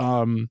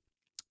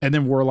 And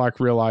then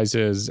Warlock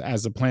realizes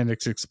as the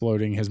planet's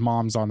exploding, his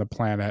mom's on the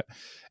planet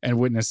and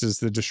witnesses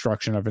the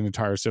destruction of an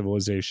entire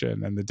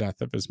civilization and the death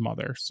of his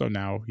mother. So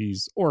now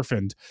he's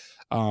orphaned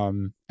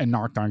and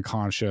knocked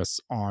unconscious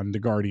on the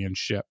Guardian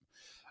ship.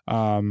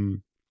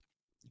 Gamora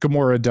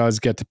does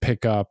get to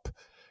pick up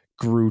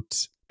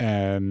Groot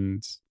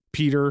and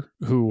Peter,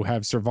 who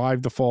have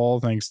survived the fall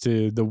thanks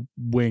to the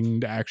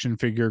winged action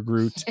figure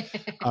Groot.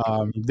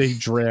 They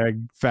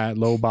drag Fat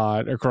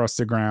Lobot across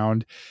the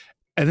ground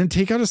and then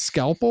take out a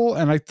scalpel,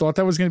 and I thought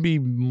that was going to be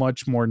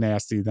much more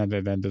nasty than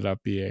it ended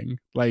up being.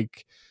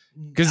 Like,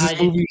 because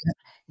this movie,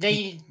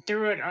 they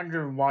threw it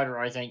underwater,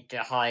 I think, to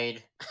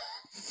hide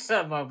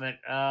some of it.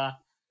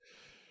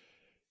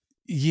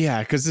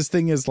 Yeah, because this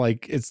thing is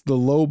like, it's the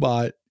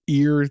Lobot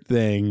ear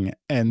thing,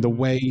 and the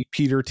way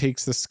Peter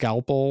takes the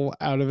scalpel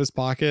out of his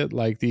pocket,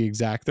 like the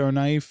X-Acto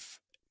knife.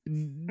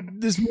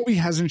 This movie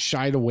hasn't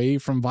shied away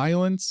from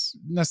violence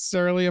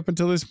necessarily up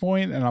until this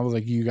point, and I was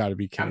like, you got to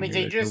be kidding me. I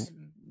mean, they just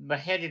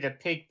beheaded a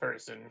pig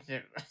person.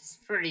 It's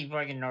pretty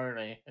fucking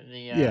gnarly.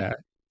 It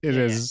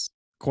is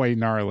quite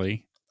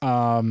gnarly.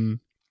 Gamora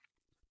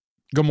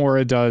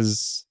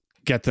does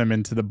get them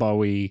into the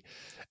Bowie,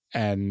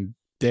 and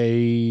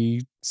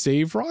they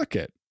save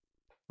Rocket,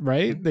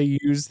 right? Mm-hmm. They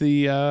use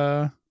the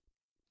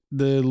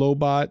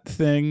Lobot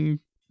thing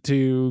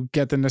to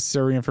get the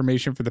necessary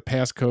information for the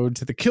passcode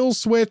to the kill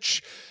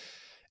switch,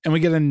 and we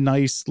get a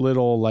nice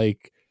little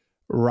like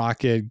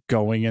Rocket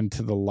going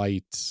into the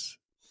light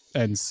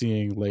and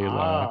seeing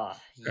Layla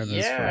and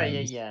his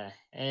friends. I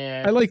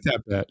like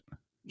that bit.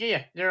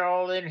 Yeah, they're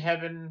all in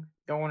heaven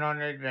going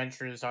on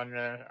adventures on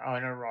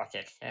a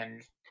rocket,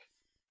 and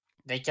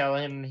they tell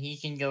him he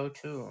can go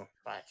too,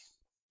 but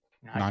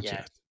not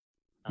yet.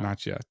 Oh.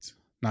 Not yet.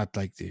 Not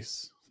like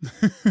this.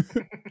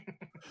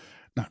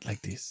 Not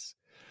like this.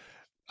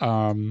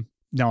 No,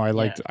 I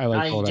liked all that.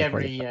 I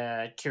definitely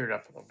teared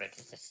up a little bit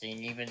at the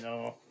scene, even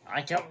though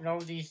I don't know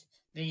these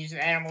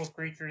animal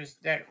creatures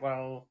that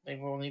well.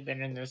 They've only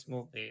been in this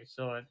movie,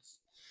 so it's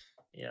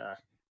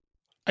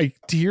I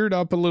teared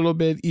up a little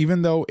bit,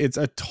 even though it's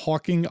a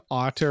talking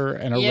otter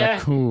and a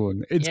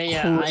raccoon. It's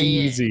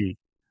crazy.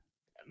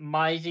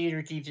 My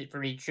theater keeps it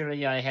pretty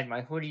chilly. I had my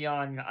hoodie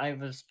on. I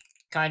was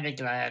kind of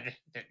glad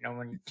that no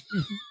one.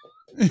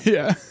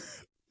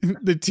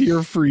 The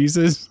tear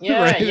freezes.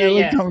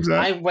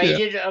 I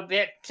waited a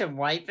bit to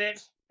wipe it,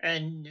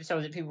 and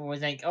so that people would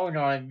think, "Oh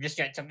no, I've just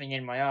got something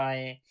in my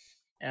eye."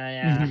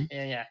 No,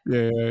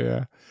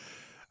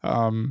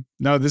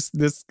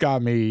 this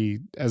got me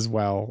as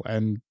well,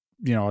 and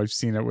you know, I've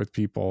seen it with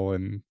people,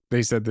 and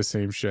they said the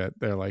same shit.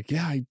 They're like,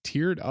 "Yeah, I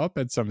teared up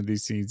at some of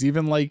these scenes,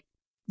 even like,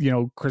 you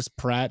know, Chris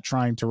Pratt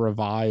trying to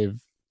revive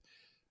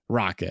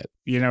Rocket.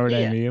 You know what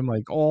I mean?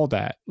 Like all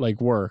that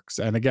like works."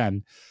 And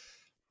again,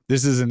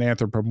 this is an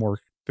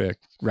anthropomorphic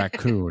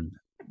raccoon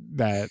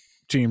that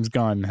James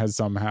Gunn has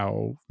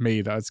somehow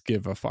made us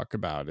give a fuck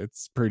about.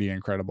 It's pretty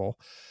incredible.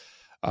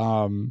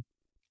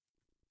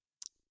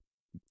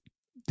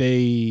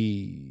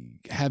 They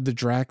have the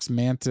Drax,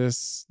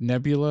 Mantis,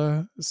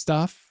 Nebula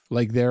stuff.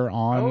 Like they're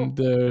on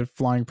the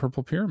flying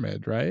purple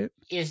pyramid, right?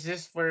 Is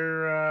this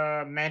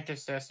where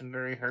Mantis says some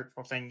very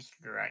hurtful things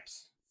to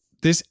Drax?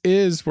 This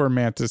is where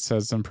Mantis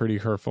says some pretty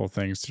hurtful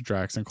things to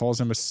Drax and calls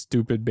him a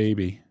stupid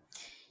baby.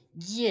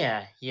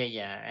 Yeah.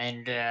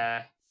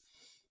 And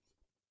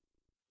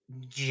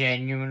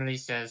genuinely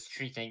says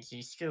she thinks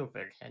he's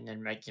stupid and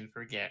then makes him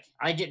forget.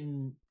 I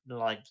didn't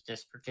like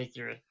this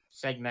particular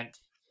segment.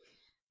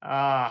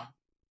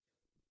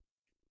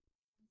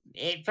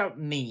 It felt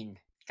mean,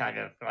 kind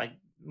of like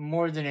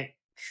more than it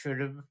should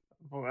have.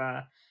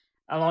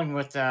 Along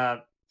with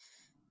like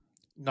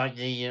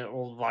the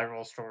old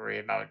viral story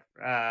about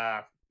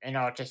an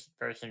autistic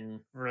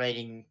person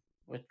relating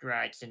with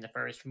Drax in the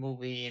first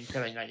movie and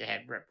feeling like they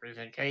had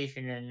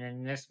representation, and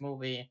in this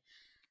movie,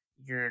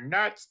 you're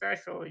not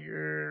special,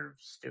 you're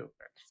stupid.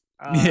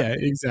 Yeah,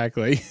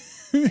 exactly.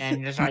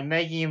 And just like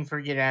making him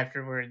forget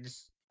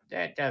afterwards,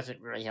 that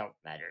doesn't really help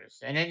matters.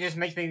 And it just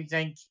makes me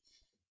think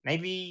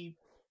maybe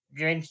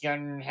James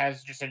Gunn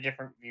has just a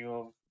different view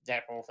of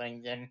that whole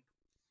thing than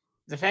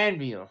the fan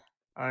view.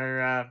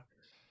 Or, I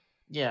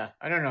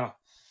don't know.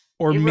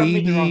 Or maybe rubbed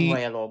me the wrong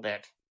way a little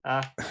bit.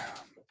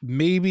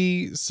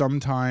 Maybe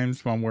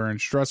sometimes when we're in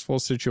stressful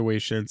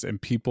situations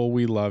and people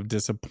we love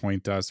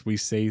disappoint us, we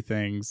say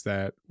things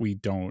that we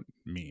don't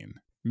mean.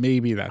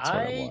 Maybe that's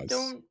what it was. I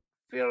don't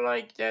feel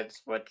like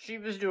that's what she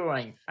was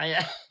doing.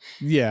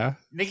 Yeah.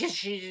 Because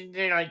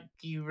they're like,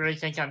 do you really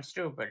think I'm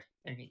stupid?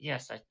 And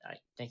yes, I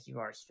think you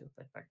are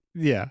stupid, but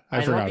Yeah, I I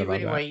love forgot you about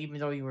that. anyway, even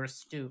though you were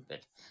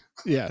stupid.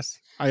 Yes,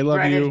 I love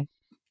Granted, you,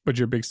 but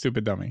you're a big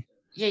stupid dummy.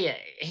 yeah,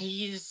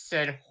 he's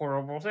said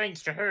horrible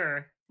things to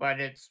her, but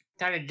it's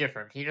kind of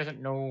different. He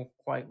doesn't know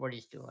quite what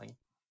he's doing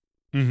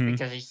Mm-hmm.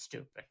 because he's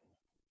stupid.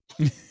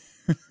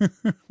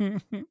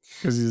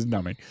 Because he's a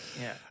dummy.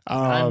 Yeah,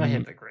 I'm a Um,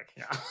 hypocrite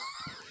now.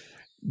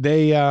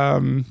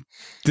 they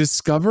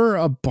discover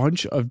a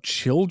bunch of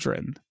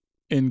children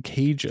in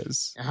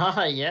cages.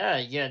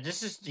 Yeah.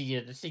 This is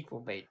the sequel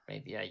bait,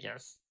 maybe, I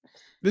guess.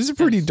 This is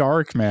pretty Since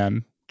dark,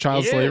 man.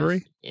 Child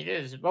slavery. it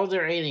is. Well,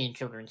 they're alien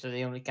children, so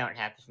they only count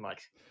half as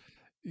much.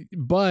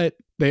 But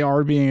they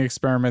are being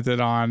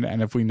experimented on,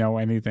 and if we know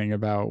anything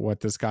about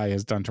what this guy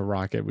has done to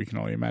Rocket, we can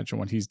only imagine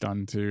what he's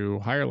done to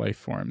higher life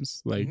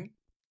forms, like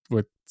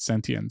with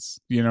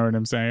sentience. You know what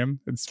I'm saying?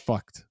 It's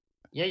fucked.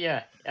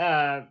 Yeah.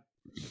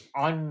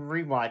 On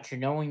rewatch,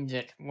 knowing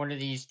that one of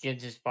these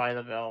kids is by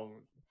the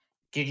bell,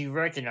 did you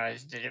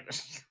recognize that it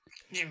was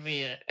gonna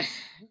be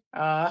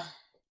a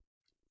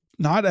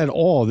Not at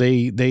all. How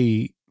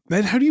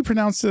do you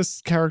pronounce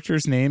this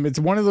character's name? It's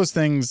one of those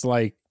things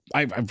like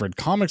I've read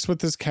comics with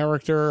this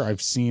character.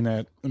 I've seen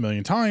it a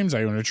million times.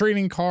 I own a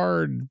trading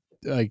card.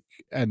 Like,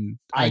 and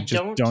I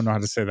just don't know how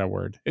to say that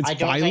word. It's I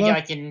don't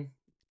Phyla? think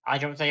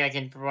I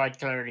can provide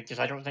clarity because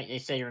I don't think they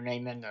say your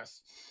name in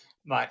this.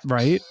 But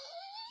right?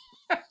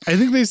 I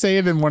think they say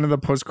it in one of the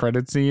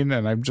post-credit scene,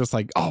 and I'm just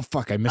like, oh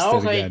fuck, I missed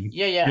it again.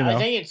 Yeah. You know? I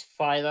think it's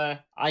Phyla.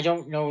 I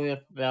don't know if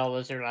Belle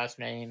is her last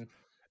name.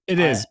 It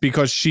is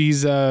because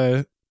she's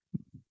a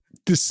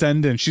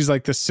descendant. She's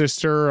like the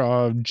sister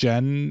of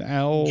Jen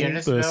L.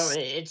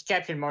 It's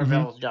Captain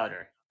Marvel's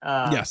daughter.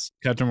 Yes,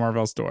 Captain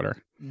Marvel's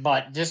daughter.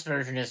 But this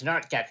version is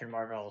not Captain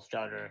Marvel's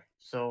daughter,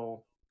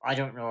 so I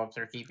don't know if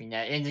they're keeping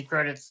that. In the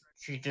credits,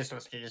 she's just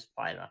listed as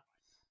Phyla.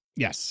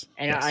 Yes.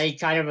 And I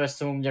kind of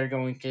assume they're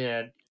going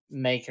to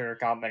make her a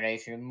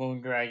combination of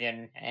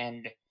Moondragon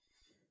and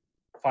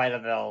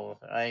Phyla Bell,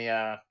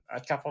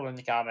 a couple in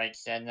the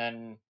comics, and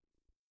then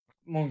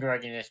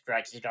Moondragon is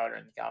Drax's daughter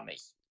in the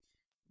comics.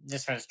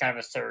 This one's kind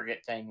of a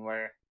surrogate thing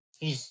where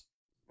he's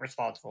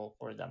responsible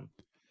for them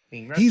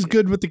being rescued. He's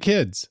good with the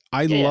kids.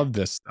 I love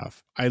this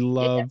stuff. I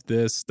love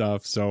this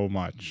stuff so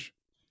much.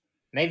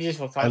 Maybe this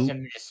will cause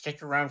him to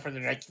stick around for the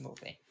next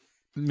movie.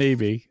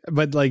 Maybe.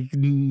 But like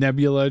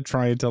Nebula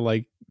trying to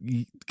like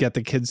get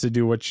the kids to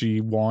do what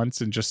she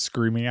wants and just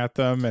screaming at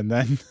them, and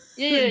then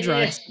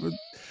Drax,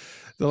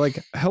 they're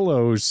like,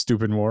 hello,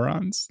 stupid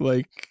morons.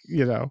 Like,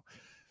 you know,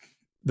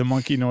 the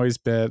monkey noise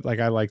bit. Like,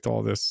 I liked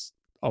all this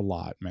a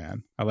lot,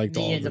 man. I liked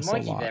all this a lot.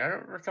 The monkey bit, I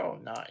don't recall.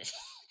 No,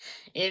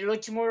 it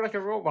looks more like a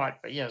robot,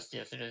 but yes,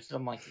 it is the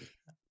monkey.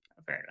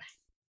 Apparently,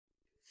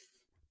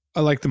 I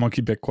like the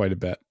monkey bit quite a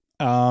bit.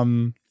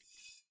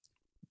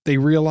 They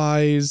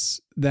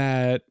realize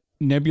that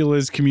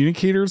Nebula's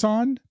communicator's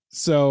on,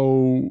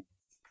 so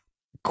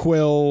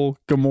Quill,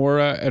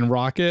 Gamora, and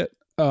Rocket.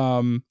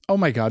 Oh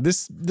my god,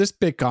 this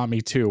bit got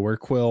me too, where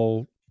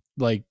Quill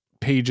like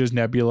pages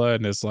Nebula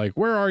and is like,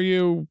 where are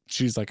you?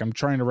 She's like, I'm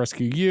trying to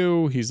rescue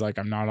you. He's like,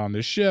 I'm not on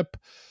the ship.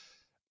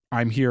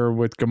 I'm here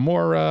with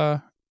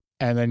Gamora.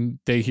 And then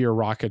they hear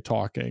Rocket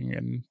talking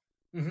and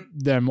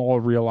them all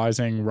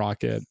realizing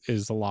Rocket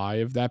is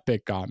alive. That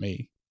bit got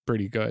me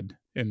pretty good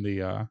in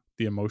the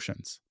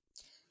emotions.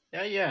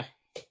 Yeah.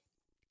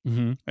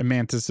 And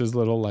Mantis's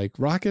little like,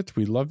 Rocket,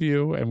 we love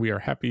you and we are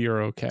happy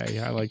you're okay.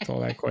 I liked all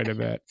that quite a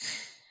bit.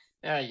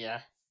 Yeah.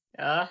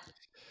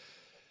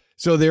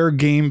 So their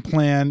game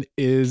plan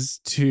is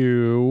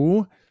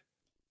to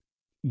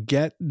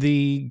get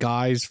the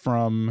guys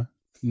from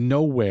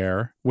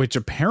nowhere, which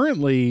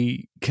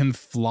apparently can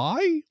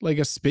fly like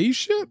a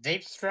spaceship.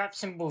 They've strapped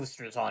some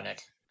boosters on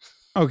it.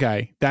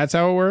 Okay, that's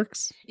how it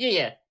works.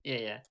 Yeah.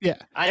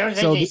 I don't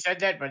think they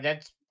said that, but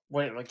that's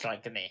what it looks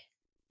like to me.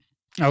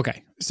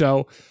 Okay,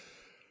 so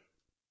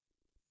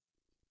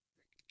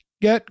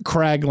get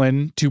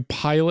Kraglin to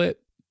pilot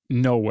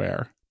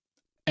Nowhere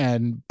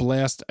and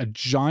blast a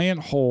giant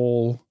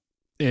hole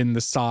in the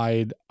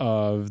side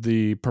of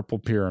the Purple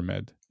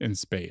Pyramid in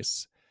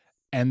space,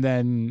 and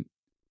then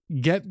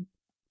get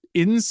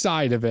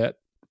inside of it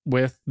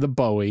with the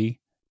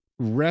Bowie,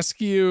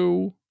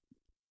 rescue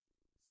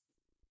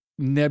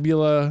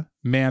Nebula,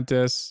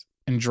 Mantis,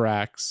 and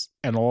Drax,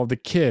 and all the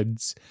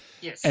kids,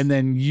 and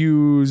then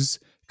use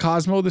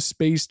Cosmo the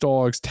Space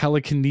Dog's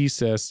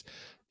telekinesis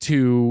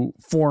to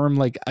form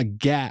like a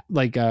gap,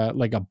 like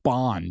a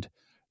bond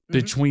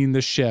between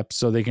the ships,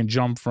 so they can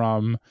jump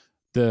from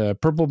the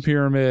Purple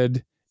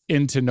Pyramid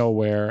into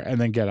Nowhere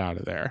and then get out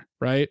of there,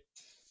 right?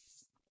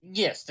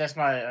 Yes, that's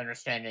my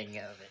understanding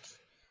of it.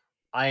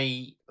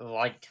 I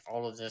liked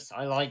all of this.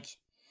 I like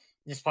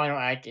this final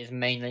act is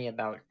mainly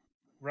about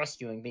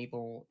rescuing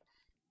people.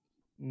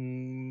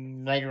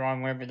 Later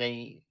on, whenever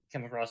they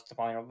come across the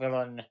final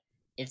villain,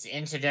 it's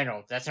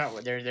incidental. That's not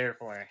what they're there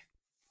for.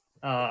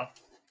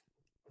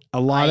 A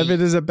lot of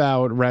it is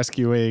about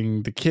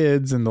rescuing the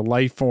kids and the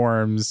life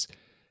forms.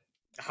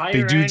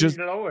 Higher and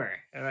lower.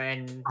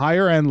 And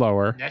higher and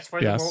lower. That's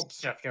where the Bolt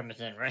stuff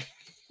comes in, right?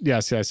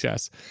 Yes.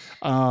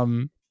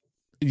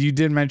 You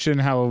did mention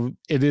how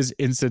it is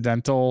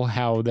incidental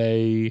how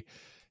they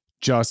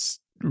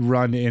just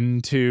run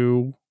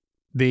into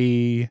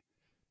the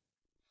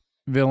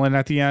villain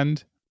at the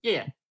end.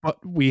 Yeah.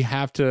 But we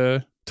have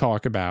to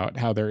talk about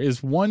how there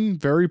is one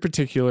very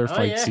particular Oh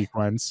fight yeah.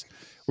 sequence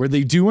where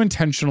they do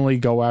intentionally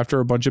go after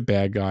a bunch of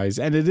bad guys.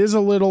 And it is a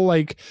little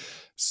like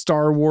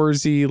Star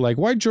Warsy, like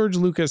why George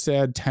Lucas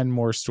add 10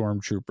 more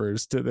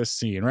stormtroopers to this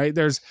scene, right?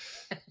 There's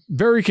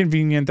very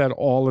convenient that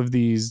all of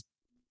these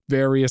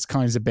various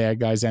kinds of bad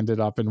guys ended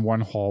up in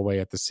one hallway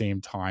at the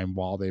same time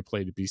while they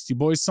played a Beastie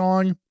Boys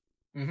song.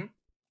 Mm-hmm.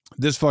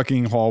 This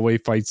fucking hallway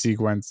fight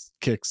sequence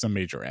kicks some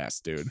major ass,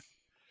 dude.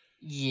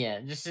 Yeah,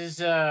 this is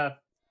the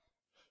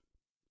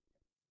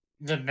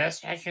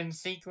best action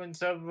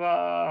sequence of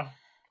the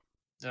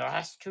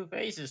last two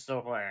phases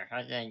so far,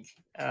 I think.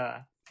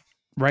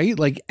 Right?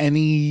 Like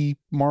any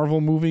Marvel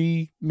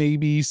movie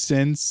maybe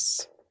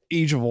since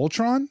Age of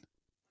Ultron?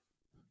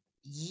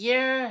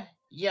 Yeah.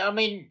 I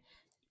mean,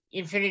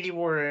 Infinity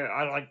War,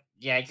 I like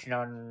the action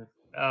on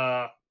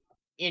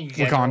in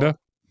Wakanda? general.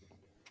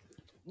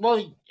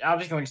 Well, I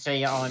was going to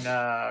say on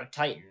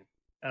Titan.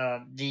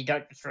 The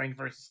Doctor Strange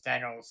versus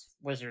Thanos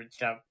wizard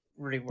stuff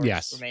really works for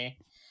Yes. me.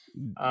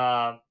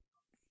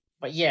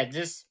 But yeah,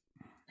 this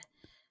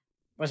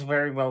was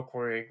very well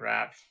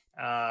choreographed.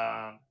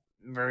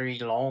 Very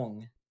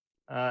long.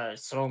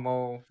 Slow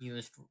mo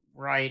used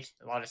right.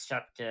 A lot of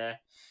stuff to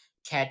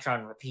catch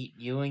on repeat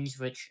viewings,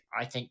 which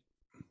I think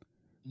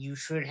you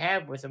should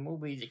have with a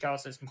movie that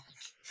costs this much.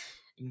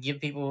 And give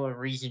people a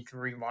reason to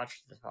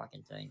rewatch the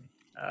fucking thing.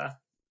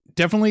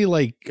 Definitely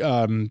like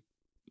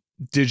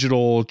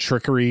digital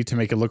trickery to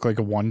make it look like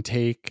a one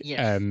take. Yes.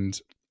 And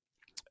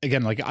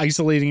again, like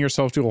isolating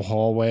yourself to a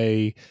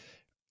hallway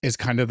is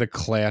kind of the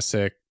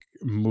classic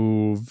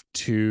move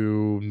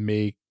to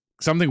make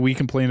something we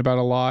complain about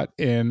a lot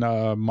in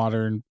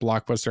modern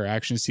blockbuster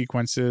action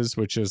sequences,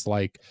 which is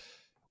like,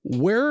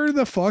 where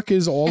the fuck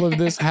is all of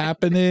this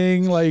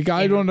happening? Like,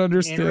 I don't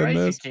understand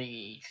this. To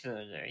each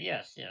other.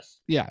 Yes.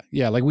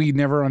 Yeah. Like we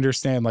never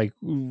understand. Like,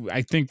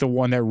 I think the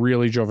one that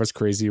really drove us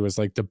crazy was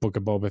like the Book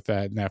of Boba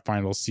Fett and that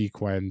final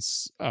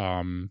sequence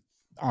on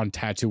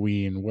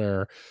Tatooine,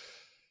 where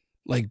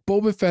like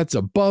Boba Fett's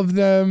above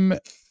them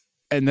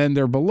and then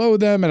they're below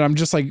them, and I'm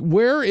just like,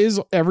 where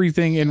is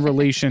everything in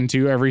relation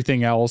to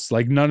everything else?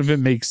 Like none of it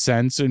makes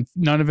sense and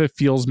none of it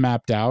feels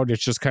mapped out.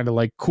 It's just kind of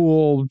like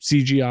cool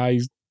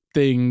CGI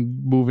thing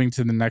moving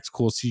to the next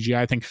cool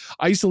CGI thing.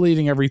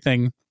 Isolating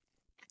everything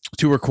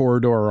to a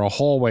corridor or a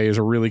hallway is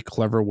a really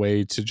clever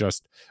way to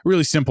just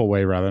really simple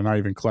way, rather, not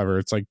even clever.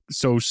 It's like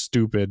so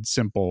stupid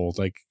simple,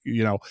 like,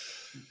 you know,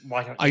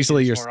 why don't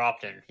isolate your more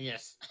often?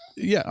 Yes.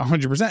 Yeah,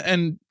 100%.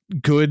 And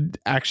good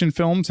action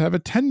films have a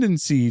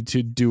tendency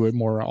to do it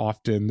more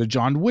often. The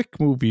John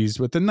Wick movies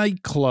with the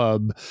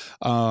nightclub,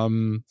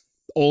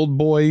 Old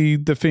Boy,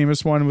 the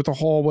famous one with the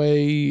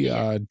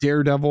hallway,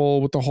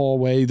 Daredevil with the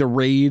hallway, The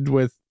Raid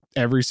with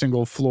every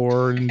single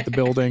floor in the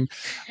building.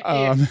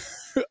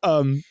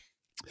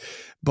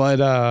 But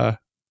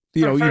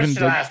you know, first even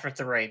to last with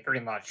The Raid,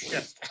 pretty much.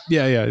 Just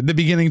yeah, the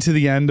beginning to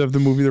the end of the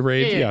movie The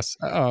Raid, yes,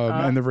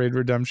 and the Raid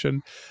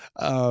Redemption,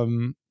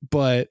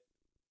 but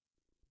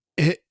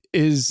it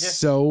is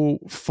so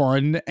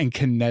fun and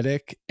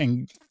kinetic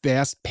and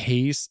fast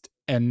paced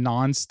and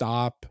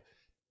nonstop.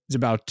 It's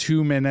about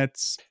 2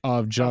 minutes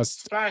of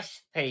just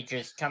splash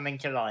pages coming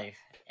to life,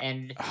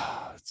 and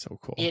it's so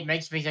cool. It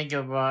makes me think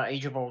of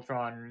Age of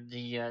Ultron,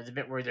 the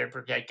bit where they're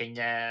protecting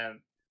the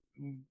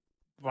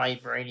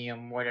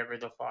vibranium, whatever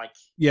the fuck.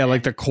 Yeah,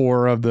 like the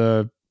core of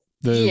the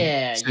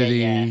city.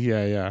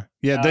 Yeah.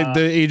 The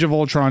Age of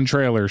Ultron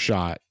trailer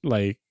shot,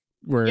 like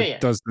where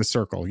it does the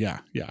circle. Yeah.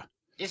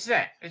 It's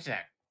that.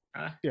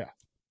 Yeah.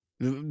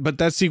 But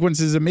that sequence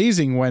is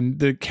amazing when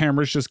the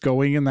camera's just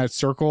going in that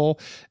circle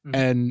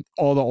and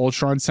all the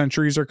Ultron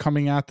sentries are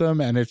coming at them.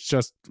 And it's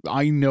just,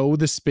 I know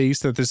the space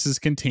that this is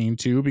contained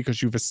to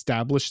because you've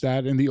established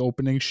that in the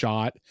opening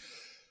shot.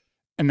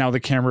 And now the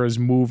camera is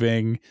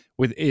moving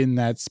within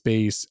that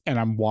space and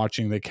I'm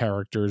watching the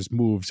characters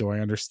move. So I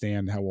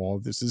understand how all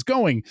of this is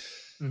going.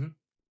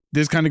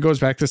 This kind of goes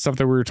back to stuff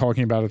that we were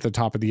talking about at the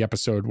top of the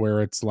episode,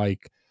 where it's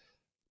like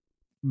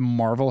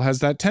Marvel has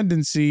that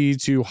tendency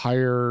to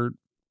hire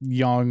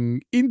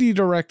young indie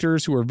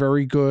directors who are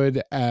very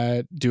good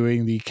at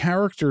doing the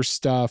character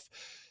stuff.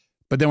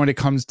 But then when it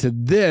comes to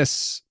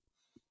this,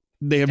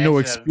 they have no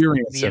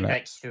experience in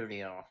it.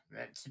 Studio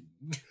that's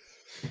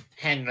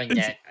handling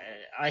that,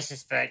 I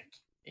suspect.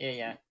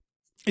 Yeah.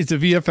 It's a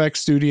VFX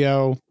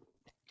studio.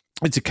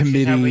 It's a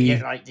committee. How we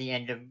get like the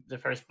end of the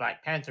first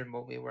Black Panther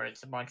movie, where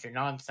it's a bunch of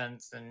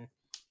nonsense and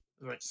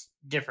it's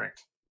different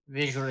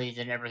visually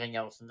than everything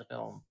else in the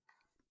film.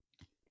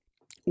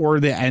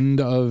 Or the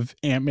end of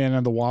Ant-Man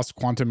and the Wasp: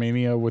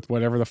 Quantumania with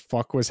whatever the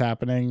fuck was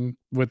happening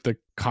with the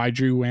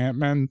kaiju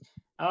Ant-Man.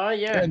 Oh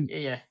yeah,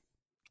 yeah.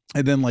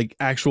 And then like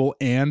actual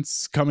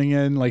ants coming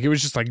in, like it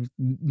was just like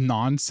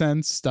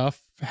nonsense stuff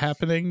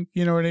happening.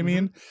 You know what I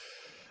mean?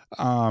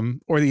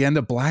 Or the end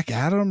of Black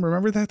Adam.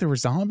 Remember that there were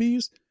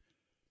zombies.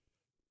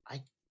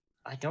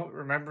 I don't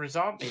remember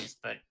zombies,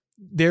 but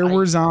There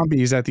were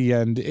zombies at the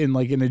end in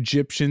like an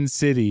Egyptian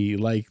city.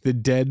 Like the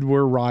dead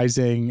were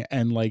rising,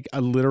 and like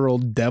a literal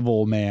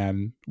devil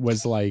man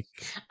was like,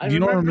 I you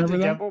don't remember the remember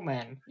that? Devil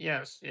Man.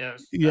 Yes,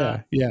 yes.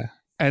 Yeah, yeah.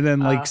 And then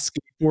like Uh,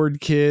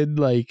 skateboard kid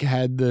like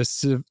had the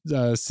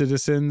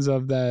citizens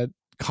of that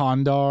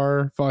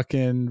Kandar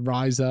fucking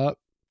rise up,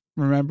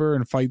 remember,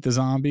 and fight the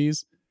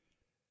zombies.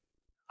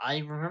 I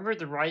remember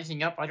the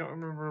Rising Up. I don't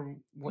remember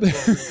what they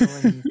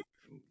were doing,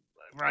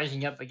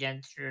 rising up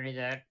against or any of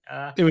that.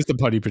 It was the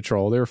Putty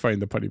Patrol. They were fighting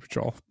the Putty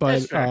Patrol.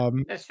 That's But fair.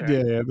 That's fair.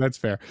 yeah, that's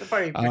fair. The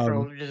Party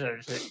Patrol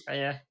deserves it.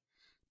 Yeah.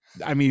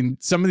 I mean,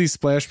 some of these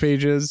splash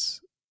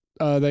pages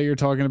that you're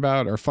talking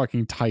about are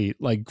fucking tight.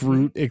 Like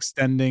Groot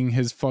extending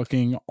his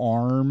fucking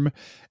arm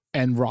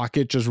and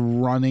Rocket just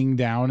running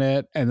down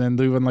it and then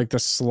doing like the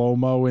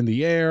slow-mo in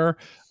the air.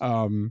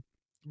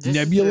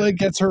 Nebula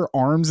gets her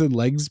arms and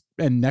legs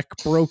and neck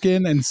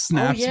broken and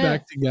snaps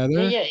back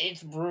together. Yeah,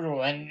 it's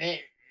brutal. And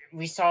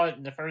we saw it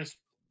in the first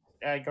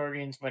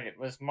Guardians, but it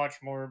was much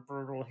more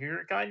brutal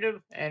here, kind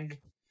of. And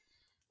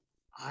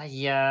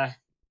I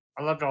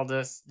loved all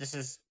this. This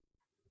is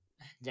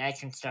the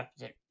action stuff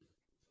that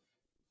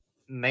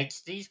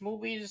makes these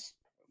movies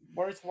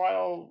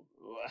worthwhile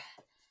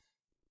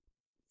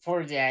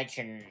for the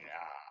action.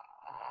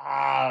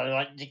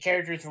 Like the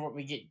characters are what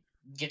we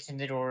gets in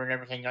the door and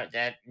everything like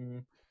that,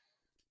 and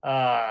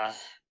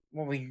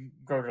when we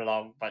grow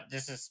along. But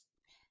this is,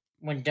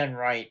 when done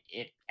right,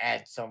 it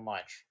adds so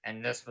much,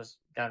 and this was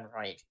done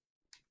right.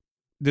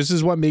 This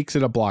is what makes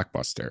it a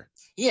blockbuster.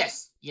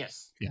 Yes,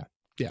 yes.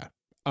 Yeah.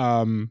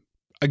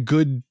 A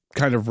good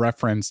kind of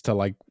reference to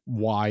like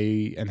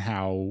why and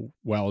how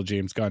well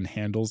James Gunn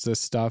handles this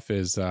stuff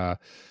is the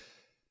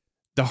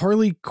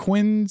Harley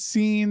Quinn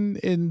scene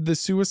in the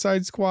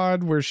Suicide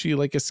Squad where she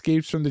like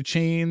escapes from the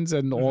chains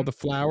and all the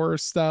flower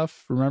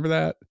stuff. Remember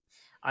that?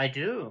 I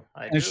do.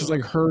 And it's just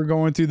like her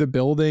going through the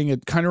building.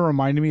 It kind of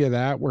reminded me of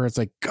that, where it's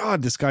like,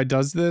 God, this guy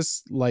does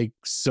this like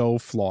so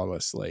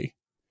flawlessly.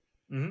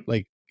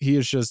 Like he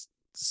is just,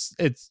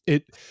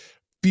 it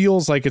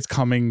feels like it's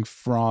coming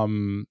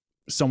from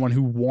someone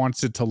who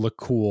wants it to look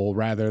cool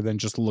rather than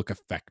just look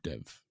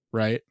effective,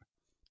 right?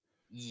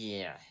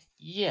 Yeah,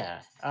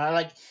 yeah.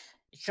 Like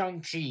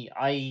Shang-Chi,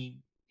 I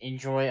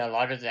enjoy a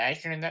lot of the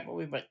action in that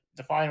movie, but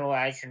the final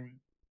action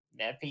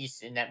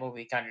piece in that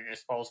movie kind of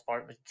just falls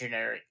apart with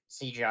generic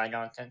CGI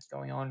nonsense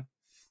going on.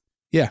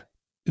 Yeah.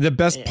 The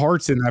best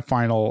parts in that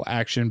final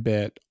action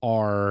bit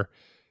are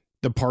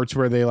the parts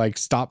where they like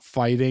stop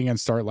fighting and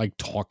start like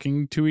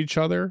talking to each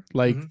other,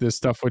 like the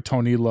stuff with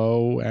Tony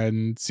Lowe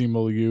and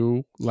Simu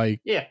Liu,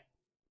 like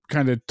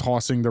kind of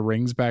tossing the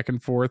rings back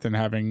and forth and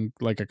having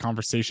like a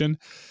conversation.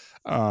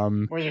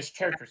 Where there's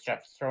character stuff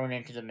thrown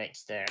into the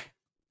mix there.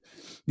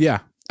 Yeah.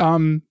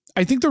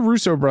 I think the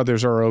Russo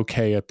brothers are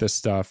okay at this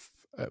stuff,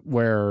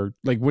 where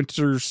like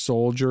Winter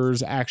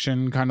Soldier's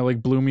action kind of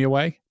like blew me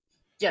away.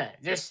 Yeah,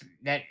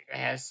 that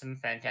has some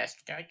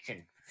fantastic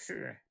action,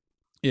 sure.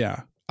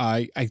 Yeah.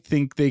 I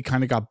think they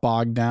kind of got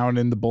bogged down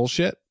in the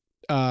bullshit.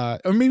 Or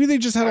maybe they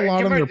just had a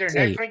lot on their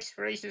plate. Netflix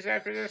races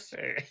after this?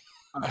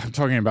 I'm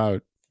talking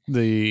about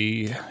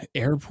the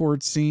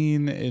airport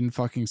scene in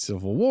fucking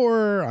Civil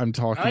War. I'm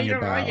talking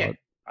about.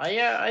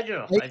 I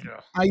do.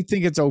 I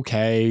think it's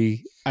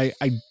okay. I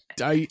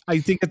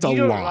think it's a lot.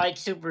 You don't like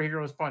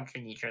superheroes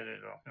punching each other,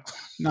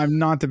 though. I'm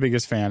not the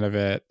biggest fan of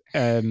it,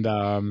 and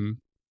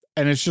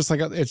it's just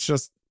like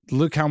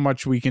look how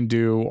much we can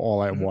do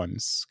all at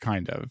once,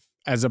 kind of,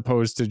 as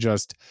opposed to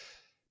just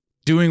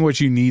doing what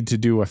you need to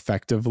do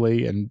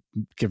effectively and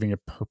giving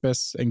it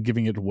purpose and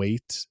giving it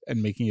weight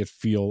and making it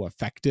feel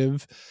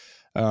effective,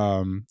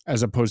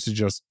 as opposed to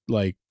just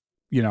like,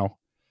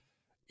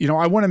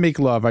 I want to make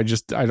love. I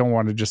don't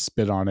want to just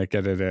spit on it,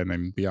 get it in,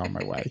 and be on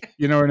my way.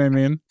 You know what I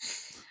mean?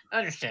 I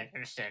understand.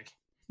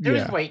 There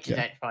was weight to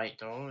that fight,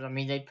 though. I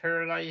mean, they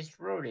paralyzed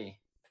Rhodey,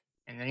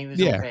 and then he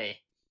was okay.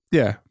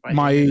 Yeah,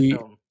 my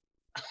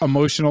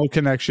emotional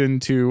connection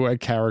to a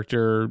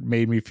character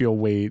made me feel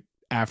weight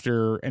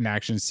after an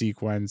action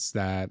sequence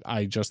that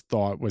I just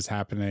thought was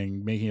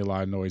happening, making a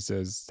lot of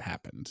noises,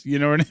 happened. You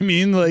know what I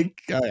mean?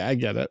 Like, I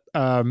get it.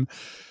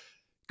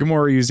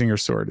 Gamora using her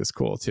sword is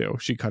cool too.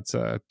 She cuts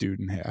a dude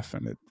in half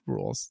and it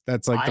rules.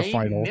 That's like the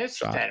final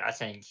shot. That, I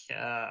think.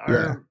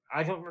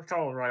 I don't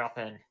recall right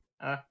offhand.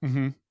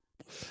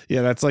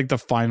 Yeah, that's like the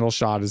final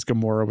shot is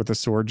Gamora with a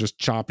sword just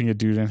chopping a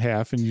dude in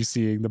half, and you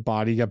seeing the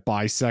body get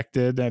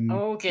bisected. And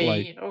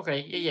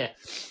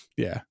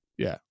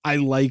yeah. I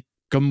like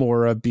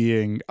Gamora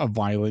being a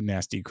violent,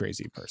 nasty,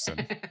 crazy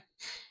person.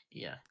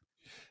 Yeah.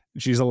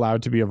 She's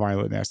allowed to be a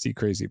violent, nasty,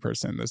 crazy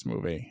person in this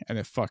movie, and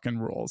it fucking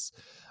rules.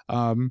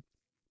 I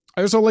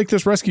also like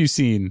this rescue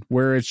scene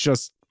where it's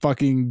just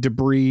fucking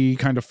debris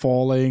kind of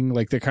falling,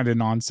 like the kind of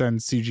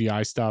nonsense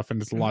CGI stuff,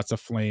 and it's lots of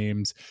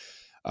flames.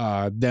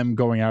 Them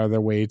going out of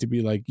their way to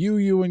be like,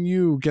 you and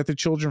you get the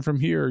children from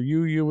here,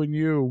 you and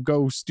you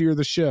go steer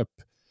the ship,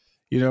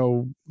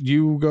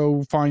 you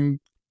go find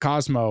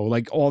Cosmo.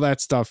 Like all that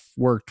stuff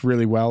worked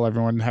really well,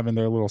 everyone having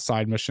their little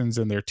side missions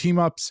and their team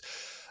ups.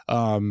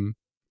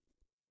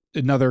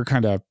 another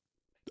kind of,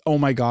 oh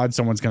my God,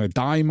 someone's going to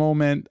die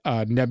moment.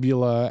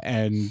 Nebula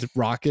and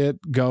Rocket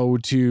go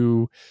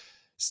to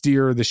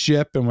steer the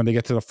ship, and when they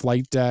get to the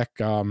flight deck,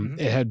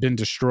 it had been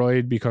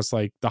destroyed because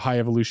like the High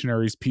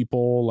Evolutionaries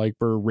people like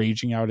were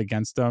raging out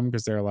against them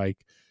because they're like,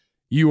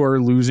 you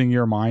are losing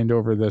your mind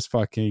over this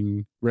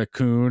fucking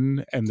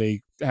raccoon, and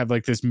they have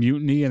like this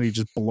mutiny and he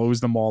just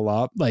blows them all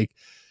up. Like,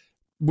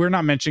 we're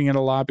not mentioning it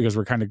a lot because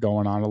we're kind of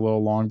going on a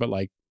little long, but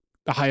like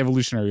the High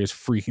Evolutionary is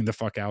freaking the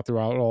fuck out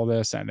throughout all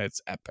this, and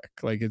it's epic.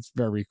 Like, it's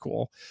very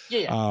cool.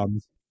 Yeah.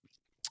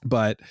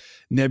 But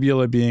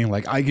Nebula being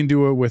like, I can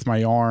do it with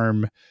my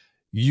arm,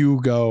 you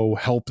go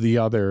help the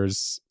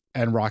others,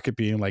 and Rocket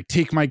being like,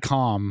 take my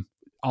comm,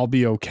 I'll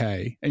be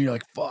okay. And you're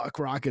like, fuck,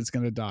 Rocket's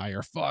gonna die,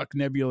 or fuck,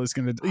 Nebula's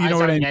gonna die. You know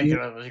what I mean?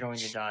 Nebula was going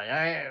to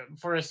die.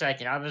 For a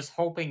second, I was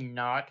hoping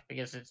not,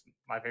 because it's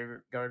my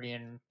favorite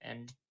Guardian,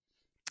 and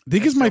I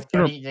think it's my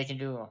favorite. They can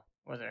do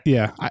with her.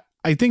 Yeah,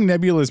 I think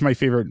Nebula is my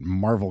favorite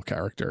Marvel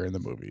character in the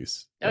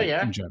movies. Oh, like,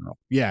 yeah? In general.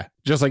 Yeah,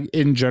 just like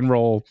in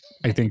general,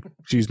 I think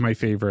she's my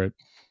favorite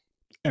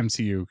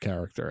MCU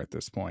character at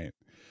this point.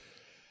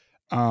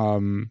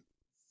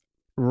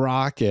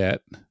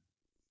 Rocket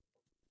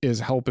is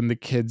helping the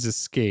kids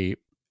escape,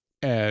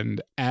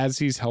 and as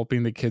he's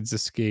helping the kids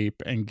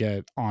escape and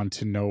get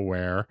onto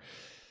nowhere,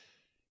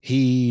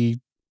 he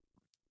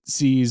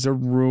sees a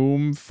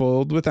room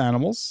filled with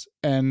animals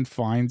and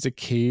finds a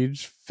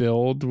cage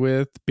filled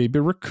with baby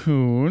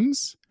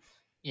raccoons.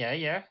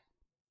 Yeah.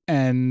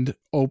 And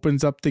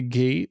opens up the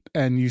gate,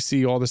 and you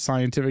see all the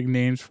scientific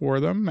names for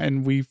them,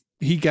 and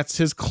he gets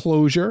his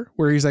closure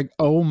where he's like,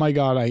 oh my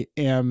God, I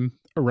am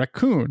a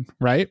raccoon,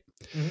 right?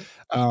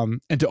 And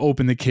to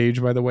open the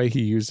cage, by the way,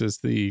 he uses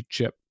the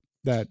chip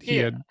that he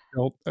had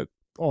built. I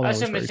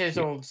assume it's his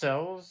old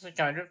cells,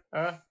 kind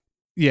of.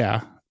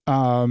 Yeah.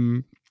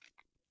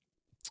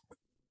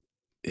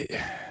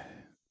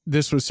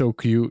 This was so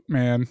cute,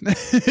 man.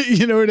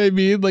 You know what I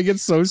mean? Like,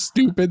 it's so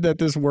stupid that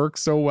this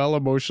works so well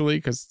emotionally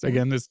because,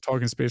 again, it's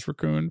talking space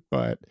raccoon,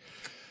 but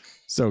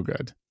so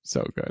good.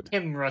 So good.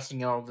 Him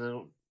rushing all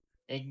the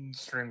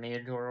extremely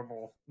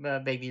adorable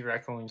baby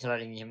raccoons,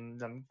 letting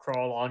them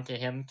crawl onto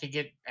him to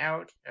get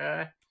out.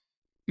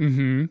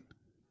 And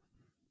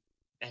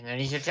then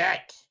he's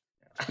attacked.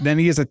 Then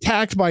he is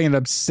attacked by an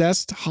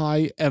obsessed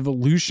High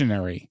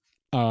Evolutionary,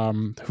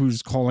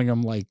 who's calling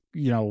him, like,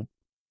 you know,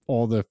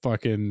 all the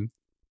fucking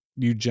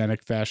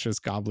eugenic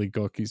fascist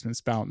gobbledygook he's been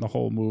spouting the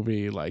whole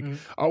movie, like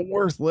a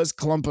worthless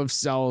clump of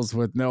cells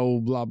with no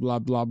blah blah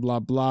blah blah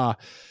blah.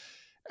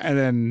 And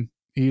then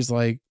he's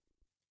like,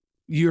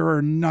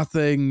 you're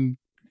nothing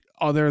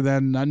other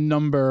than a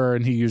number,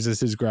 and he uses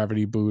his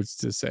gravity boots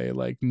to say,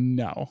 like,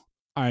 no,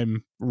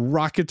 I'm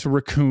Rocket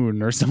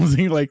Raccoon or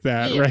something like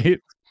that, right?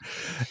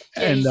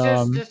 Yeah, and he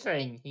says the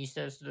thing. He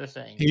says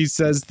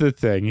the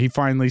thing. He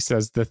finally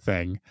says the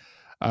thing.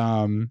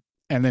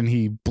 And then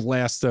he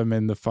blasts him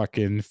in the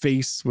fucking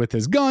face with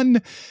his gun.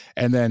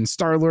 And then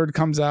Star-Lord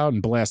comes out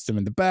and blasts him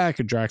in the back.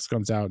 And Drax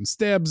comes out and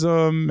stabs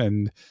him.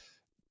 And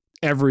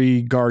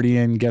every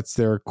Guardian gets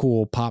their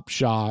cool pop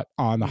shot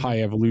on the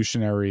High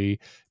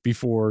Evolutionary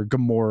before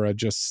Gamora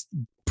just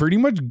pretty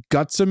much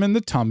guts him in the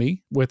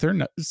tummy with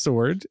her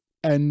sword.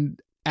 And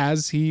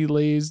as he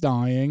lays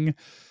dying,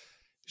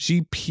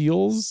 she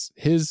peels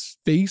his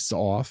face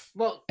off.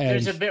 Well,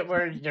 there's a bit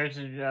where there's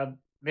a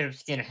bit of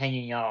skin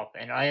hanging off,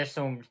 and I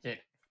assumed that.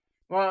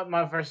 Well,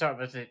 my first thought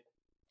was that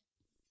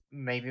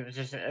maybe it was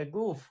just a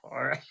goof,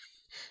 or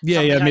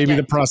maybe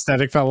the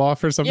prosthetic fell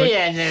off or something.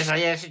 Yeah, and there's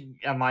it's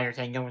a minor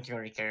thing, no one's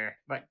going to care.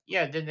 But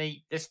yeah, then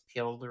they just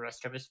peel the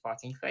rest of his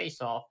fucking face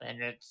off,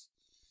 and it's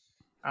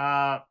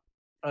a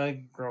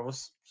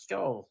gross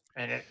skull,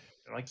 and it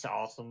looks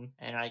awesome,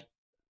 and I'm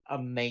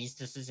amazed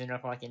this is in a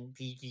fucking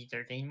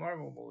PG-13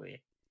 Marvel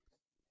movie.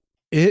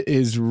 It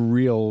is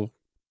real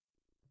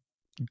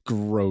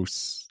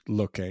gross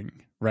looking,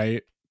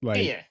 right?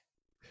 Like,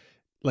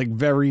 like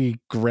very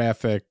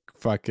graphic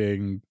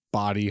fucking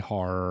body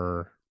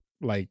horror,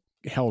 like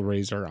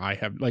Hellraiser. I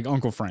have like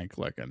Uncle Frank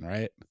looking,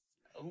 right?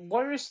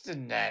 Worse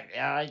than that,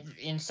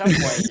 in some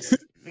ways,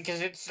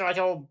 because it's like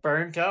all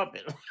burnt up.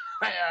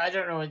 I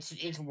don't know.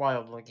 It's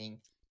wild looking,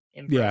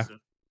 impressive. Yeah,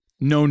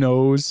 no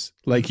nose.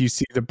 Like, you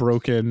see the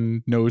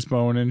broken nose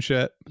bone and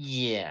shit.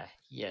 Yeah.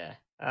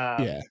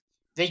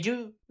 They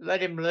do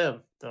let him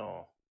live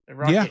though. The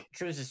Rocket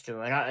chooses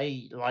to, and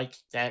I like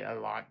that a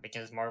lot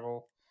because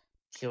Marvel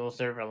kills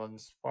their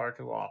villains far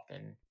too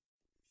often.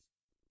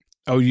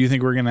 Oh, you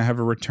think we're gonna have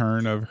a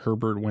return of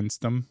Herbert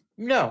Winston?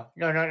 No,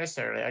 not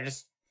necessarily.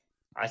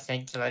 I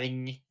think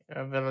letting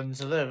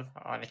villains live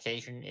on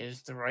occasion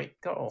is the right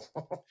goal.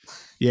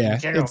 Yeah,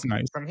 it's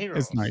nice. From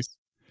heroes. It's nice.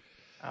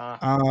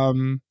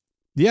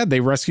 Yeah, they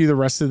rescue the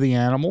rest of the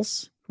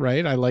animals,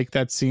 right? I like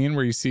that scene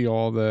where you see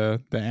all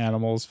the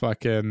animals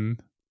fucking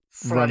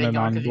running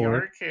on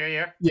board.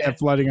 Yeah,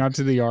 flooding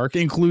onto the Ark,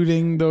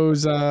 including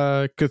those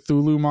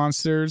Cthulhu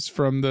monsters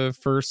from the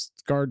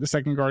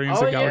second Guardians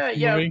of the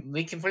Galaxy movie.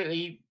 We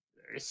completely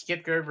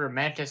skipped over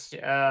Mantis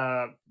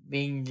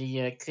being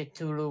the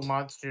Cthulhu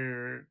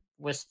monster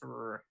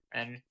whisperer,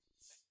 and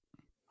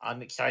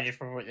I'm excited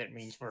for what that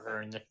means for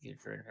her in the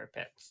future and her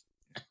pets.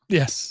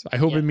 Yes, I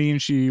hope it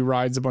means she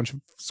rides a bunch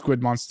of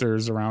squid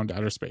monsters around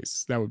outer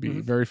space. That would be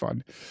very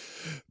fun.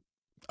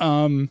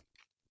 And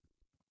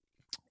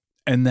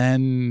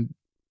then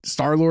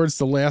Star-Lord's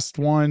the last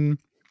one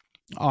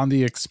on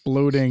the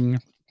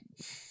exploding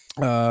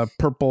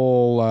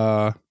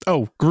purple.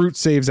 Groot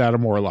saves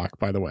Adam Warlock,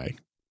 by the way.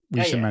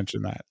 We should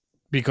mention that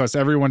because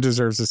everyone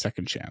deserves a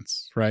second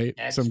chance, right?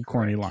 That's some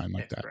corny correct. line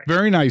like That's that. correct.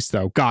 Very nice,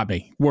 though. Got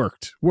me.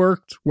 Worked.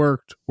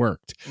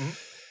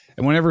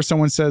 And whenever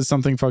someone says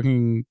something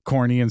fucking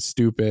corny and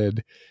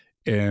stupid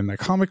in a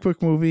comic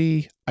book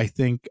movie, I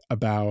think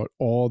about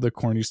all the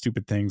corny,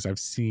 stupid things I've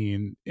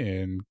seen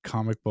in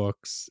comic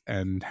books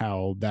and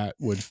how that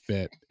would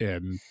fit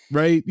in,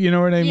 right? You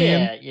know what I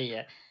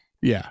mean?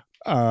 Yeah.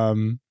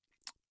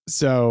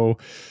 So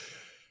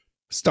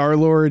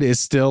Star-Lord is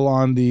still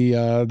on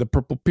the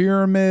Purple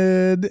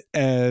Pyramid,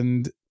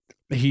 and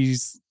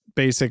he's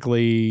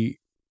basically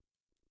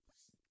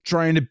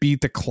trying to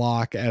beat the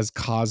clock as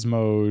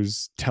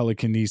Cosmo's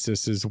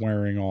telekinesis is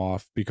wearing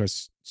off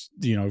because,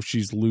 you know,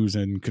 she's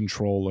losing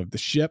control of the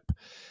ship,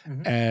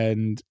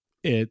 and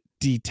it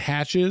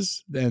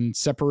detaches and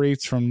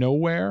separates from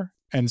nowhere,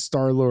 and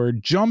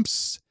Star-Lord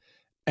jumps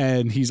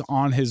and he's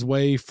on his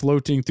way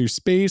floating through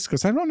space,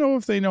 because I don't know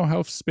if they know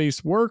how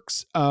space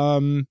works.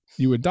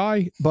 You would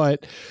die,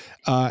 but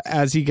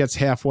as he gets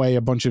halfway,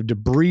 a bunch of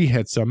debris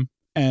hits him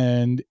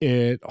and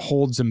it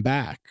holds him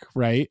back,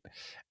 right?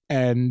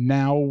 And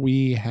now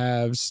we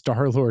have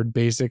Star-Lord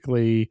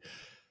basically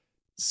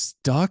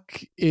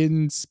stuck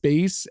in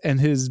space and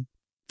his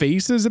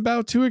face is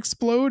about to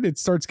explode. It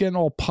starts getting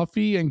all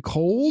puffy and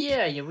cold.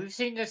 Yeah, we've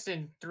seen this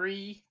in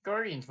 3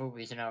 Guardians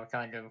movies now,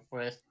 kind of,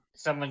 with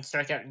someone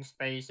stuck out in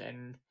space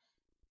and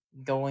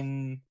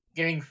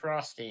getting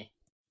frosty.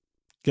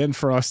 Getting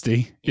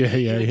frosty. You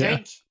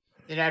think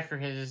that after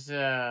his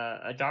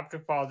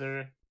adoptive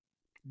father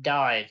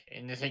died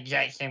in this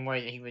exact same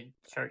way that he would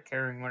start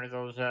carrying one of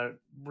those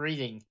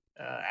breathing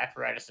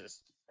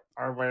apparatuses,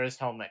 or wear his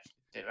helmet,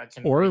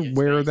 or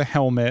wear the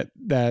helmet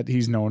that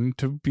he's known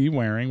to be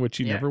wearing, which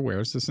he never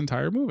wears this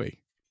entire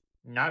movie.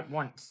 Not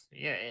once.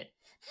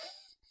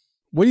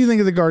 What do you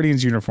think of the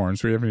Guardians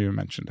uniforms? We haven't even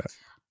mentioned it.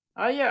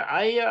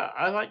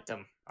 I like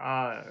them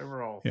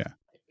overall.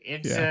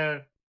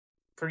 It's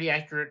pretty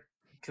accurate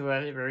to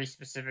a very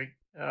specific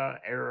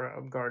era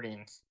of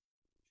Guardians.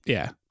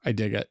 Yeah, I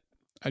dig it.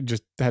 I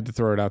just had to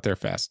throw it out there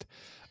fast.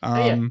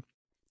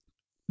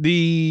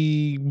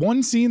 The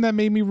one scene that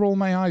made me roll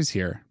my eyes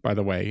here, by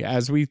the way,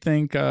 as we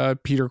think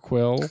Peter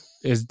Quill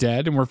is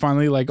dead, and we're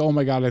finally like, oh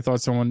my God, I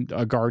thought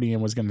a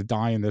Guardian was going to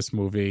die in this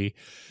movie.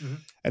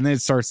 And then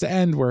it starts to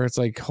end where it's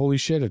like, holy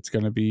shit, it's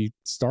going to be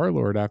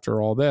Star-Lord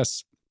after all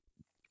this.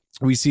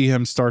 We see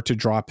him start to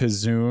drop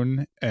his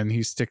Zune, and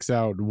he sticks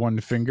out one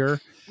finger.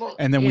 Well,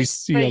 and then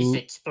his face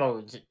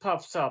explodes. It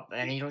puffs up,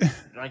 and he looks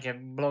like a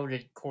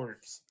bloated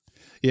corpse.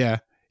 Yeah.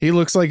 He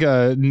looks like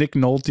a Nick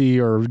Nolte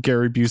or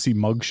Gary Busey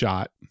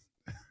mugshot.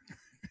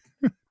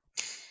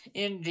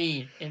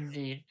 Indeed.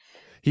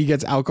 He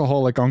gets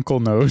alcoholic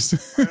uncle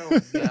nose. Oh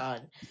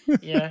God.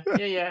 Yeah.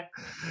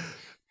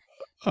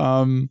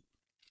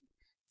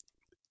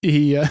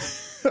 He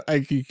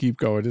I keep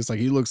going. It's like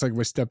he looks like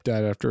my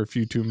stepdad after a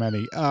few too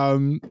many.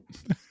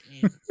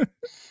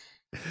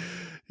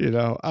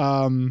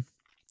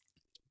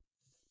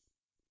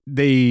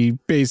 They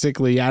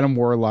basically, Adam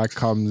Warlock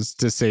comes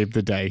to save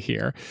the day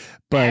here,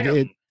 but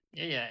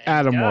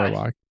Adam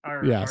Warlock,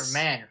 or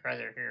man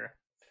rather here.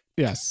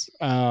 Yes,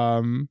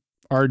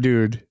 our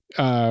dude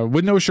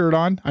with no shirt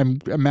on. I'm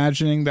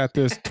imagining that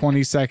this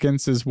 20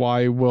 seconds is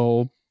why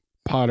Will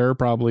Potter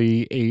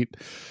probably ate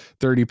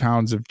 30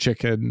 pounds of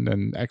chicken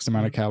and X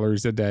amount of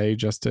calories a day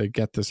just to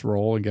get this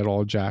role and get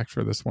all jacked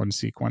for this one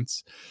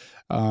sequence.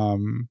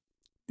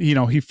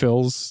 He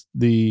fills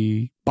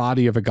the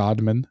body of a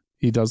godman.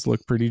 He does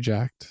look pretty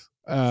jacked.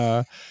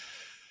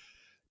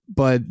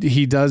 But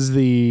he does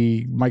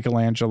the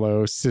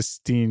Michelangelo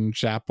Sistine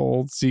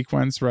Chapel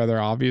sequence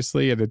rather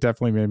obviously, and it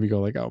definitely made me go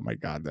like, "Oh my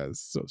God, that's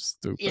so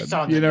stupid." It's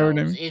on you know what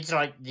I mean? It's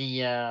like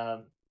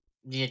the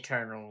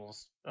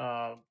Eternals.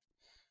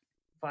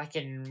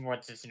 Fucking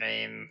what's his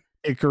name?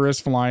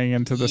 Icarus flying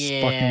into the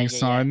fucking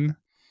sun.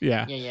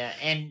 Yeah.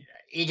 And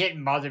it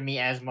didn't bother me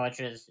as much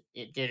as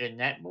it did in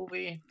that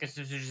movie because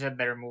this is just a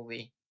better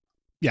movie.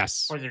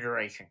 Yes. For the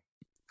duration.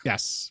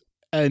 Yes.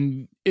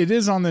 And it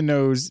is on the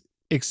nose,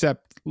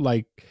 except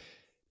like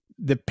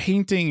the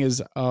painting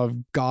is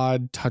of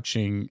God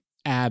touching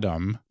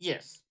Adam.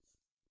 Yes.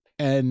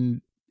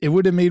 And it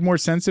would have made more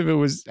sense if it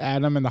was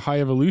Adam and the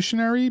High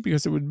Evolutionary,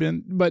 because it would have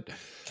been, but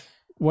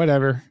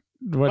whatever.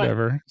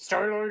 But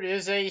Star-Lord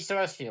is a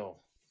Celestial.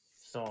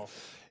 So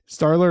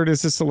Star-Lord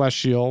is a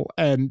Celestial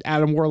and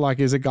Adam Warlock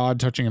is a God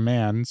touching a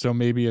man. So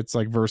maybe it's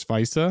like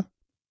vice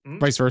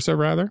versa,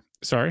 rather.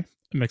 Sorry,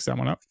 I mixed that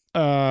one up.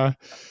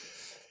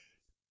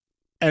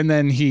 And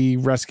then he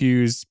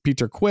rescues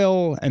Peter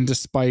Quill, and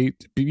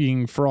despite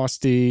being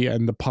frosty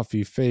and the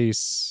puffy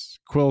face,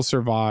 Quill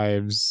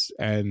survives,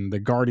 and the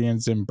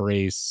Guardians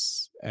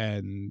embrace,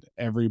 and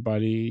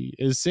everybody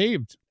is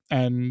saved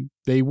and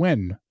they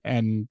win,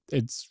 and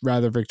it's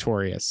rather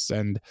victorious.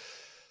 And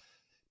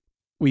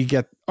we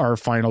get our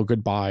final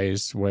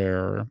goodbyes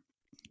where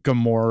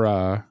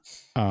Gamora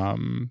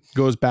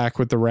goes back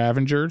with the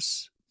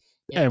Ravengers.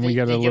 Yeah, And we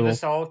get they a give little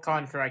us all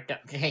contract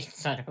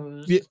updates on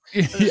who's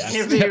yes,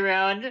 going to be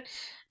around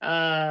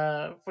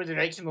for the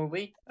next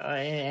movie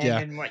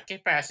and in what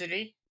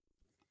capacity.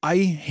 I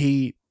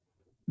hate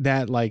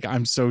that, like,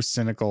 I'm so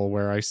cynical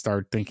where I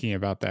start thinking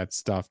about that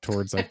stuff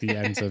towards like the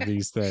ends of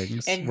these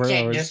things. And where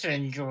can't just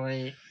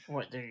enjoy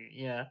what they're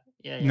yeah.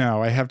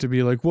 No, I have to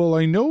be like, well,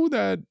 I know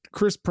that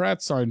Chris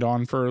Pratt signed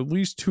on for at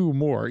least 2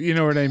 more. You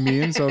know what I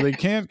mean? So they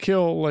can't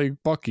kill like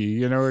Bucky,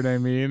 you know what I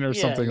mean? Or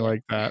something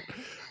like that.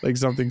 Like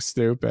something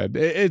stupid.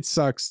 It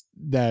sucks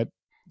that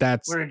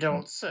we're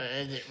adults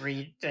that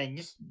read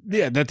things.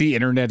 Yeah, that the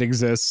internet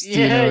exists.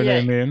 You know what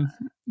I mean?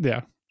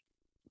 Yeah.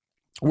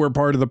 We're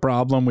part of the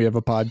problem. We have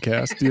a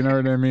podcast. You know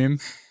what I mean?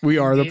 We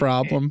are the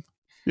problem.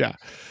 Yeah.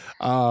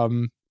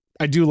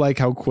 I do like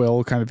how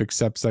Quill kind of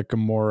accepts that the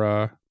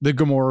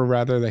Gamora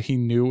rather that he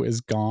knew is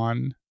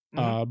gone.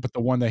 But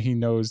the one that he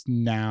knows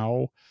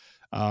now,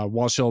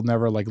 while she'll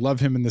never like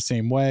love him in the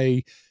same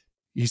way,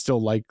 he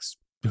still likes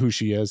who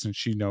she is and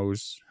she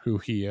knows who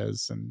he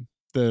is. And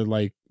the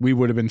like we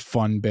would have been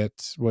fun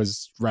bit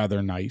was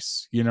rather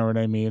nice. You know what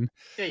I mean?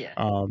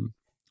 Yeah.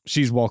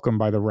 She's welcomed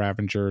by the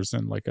Ravengers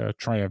and like a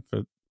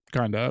triumphant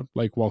kind of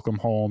like welcome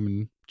home,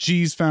 and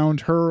she's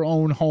found her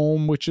own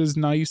home, which is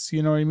nice.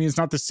 You know what I mean? It's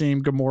not the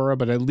same Gamora,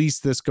 but at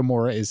least this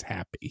Gamora is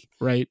happy,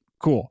 right?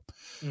 Cool.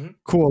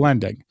 Cool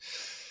ending.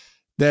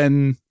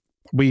 Then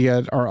we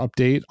get our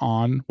update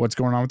on what's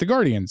going on with the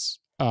Guardians.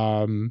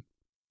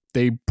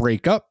 They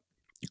break up.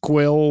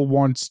 Quill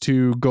wants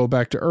to go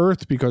back to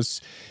Earth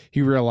because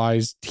he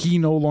realized he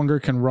no longer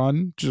can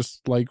run,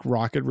 just like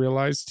Rocket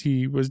realized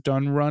he was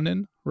done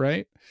running,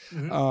 right?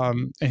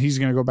 And he's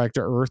going to go back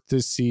to Earth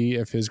to see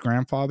if his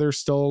grandfather's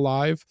still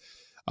alive.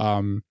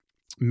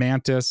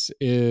 Mantis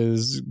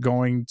is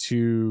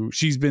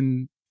she's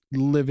been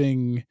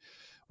living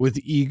with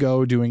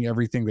Ego, doing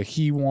everything that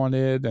he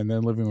wanted, and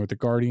then living with the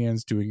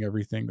Guardians, doing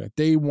everything that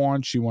they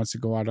want. She wants to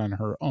go out on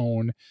her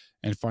own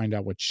and find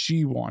out what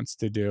she wants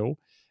to do.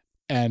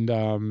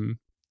 And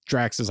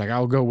Drax is like,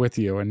 I'll go with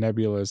you. And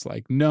Nebula is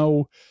like,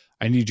 no,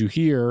 I need you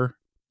here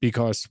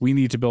because we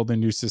need to build a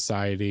new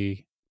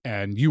society.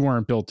 And you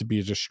weren't built to be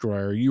a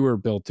destroyer. You were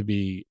built to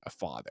be a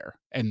father.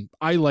 And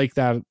I like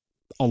that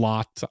a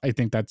lot. I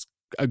think that's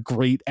a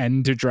great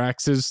end to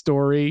Drax's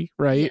story,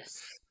 right?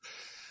 Yes.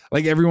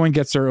 Like everyone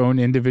gets their own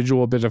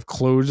individual bit of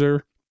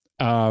closure.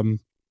 And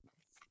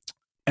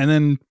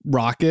then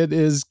Rocket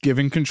is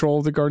giving control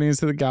of the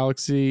Guardians of the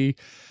Galaxy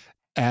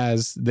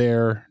as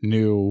their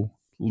new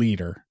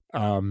leader.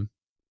 And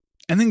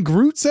then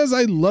Groot says,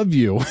 I love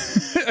you.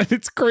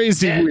 It's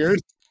crazy weird.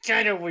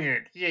 Kind of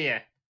weird. Yeah.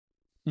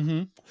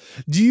 Do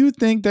you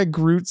think that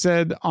Groot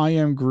said, I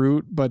am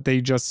Groot, but they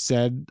just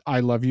said, I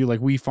love you? Like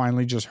we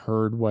finally just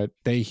heard what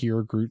they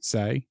hear Groot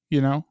say,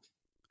 you know?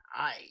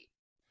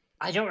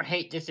 I don't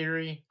hate the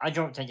theory. I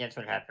don't think that's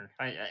what happened.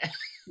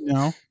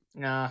 No?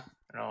 No.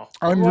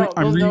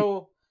 We'll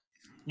know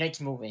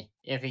next movie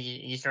if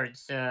he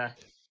starts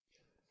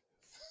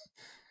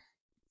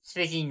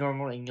speaking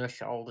normal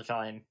English all the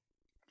time.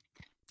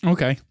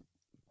 Okay.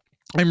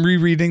 I'm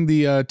rereading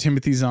the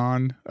Timothy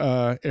Zahn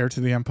Heir to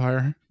the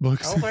Empire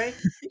books. Okay.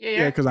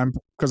 Yeah,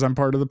 because I'm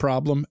part of the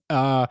problem.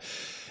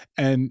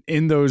 And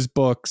in those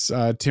books,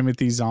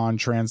 Timothy Zahn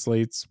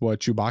translates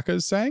what Chewbacca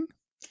is saying.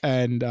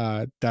 And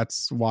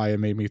that's why it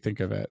made me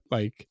think of it.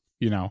 Like,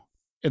 you know,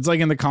 it's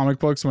like in the comic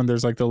books when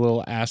there's like the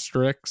little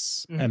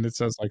asterisks and it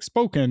says like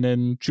spoken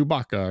in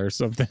Chewbacca or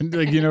something.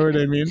 Like, you know what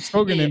I mean?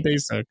 Spoken in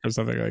basic or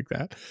something like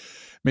that.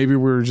 Maybe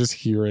we were just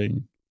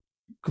hearing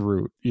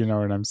Groot. You know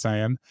what I'm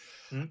saying?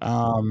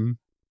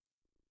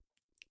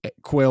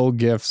 Quill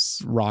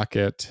gifts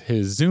Rocket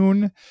his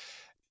Zune,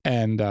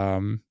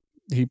 and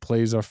he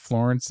plays a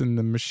Florence and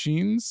the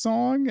Machine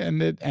song,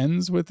 and it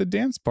ends with a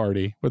dance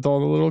party with all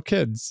the little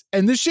kids.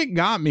 And this shit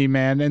got me,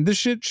 man. And this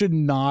shit should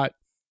not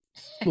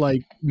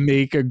like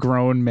make a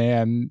grown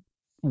man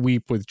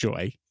weep with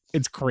joy.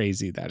 It's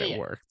crazy that it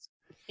worked.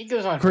 It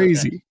goes on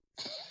crazy.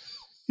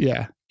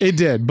 Yeah, it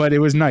did, but it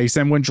was nice.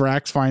 And when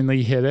Drax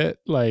finally hit it,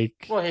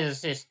 like, well,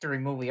 his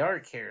 3-movie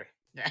arc here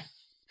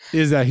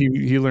is that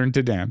he learned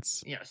to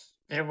dance. Yes,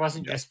 it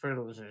wasn't just for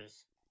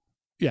losers.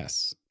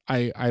 Yes,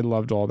 I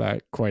loved all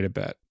that quite a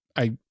bit.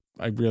 I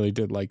really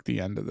did like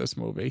the end of this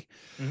movie.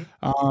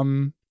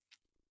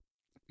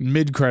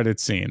 Mid-credit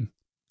scene.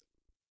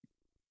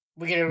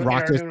 We get a look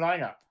at our new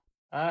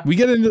lineup. We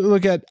get a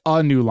look at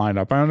a new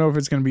lineup. I don't know if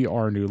it's going to be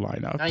our new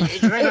lineup.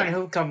 It depends on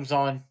who comes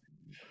on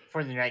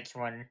for the next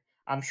one.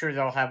 I'm sure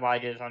they'll have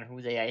ideas on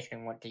who they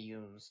actually want to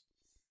use.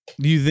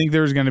 Do you think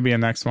there's going to be a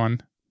next one?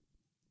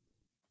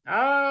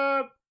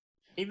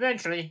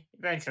 Eventually,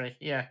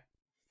 yeah.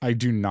 I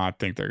do not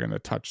think they're going to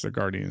touch the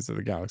Guardians of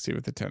the Galaxy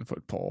with a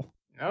 10-foot pole.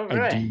 Oh,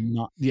 really? I do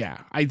not. Yeah,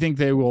 I think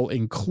they will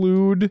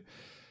include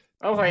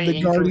Okay, the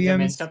include them in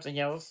Guardians. something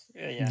else.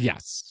 Yeah.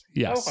 Yes,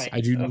 yes. Okay.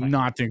 I do Okay.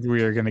 not think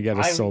we are going to get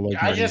a solo I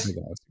Guardians of just the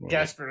Galaxy movie.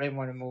 desperately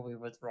want a movie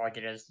with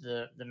Rocket as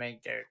the main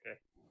character.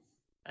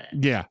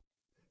 Yeah,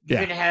 You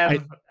yeah. can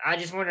have. I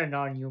just want a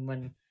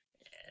non-human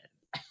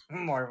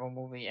Marvel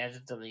movie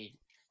as the lead.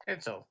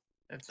 That's all.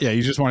 That's all. Yeah,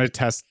 you just want to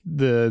test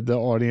the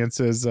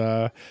audience's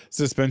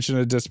suspension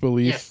of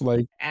disbelief. Yes,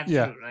 Like,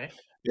 yeah, absolutely.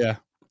 yeah.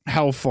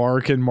 How far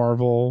can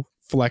Marvel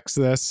flex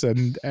this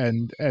and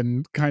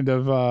kind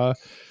of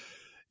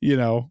you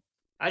know,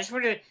 I just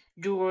want to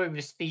do away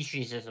with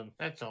speciesism.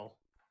 That's all.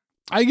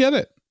 I get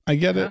it. I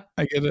get it. Uh-huh.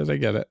 I get it. I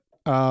get it.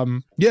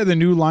 Yeah, the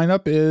new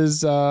lineup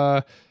is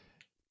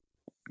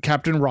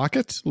Captain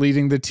Rocket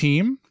leading the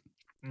team,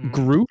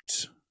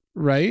 Groot,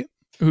 right?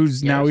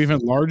 Who's now Yes. even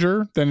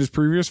larger than his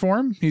previous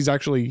form. He's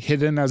actually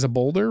hidden as a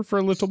boulder for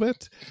a little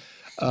bit.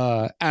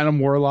 Adam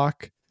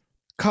Warlock,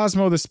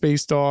 Cosmo the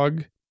Space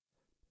Dog,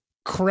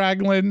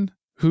 Kraglin,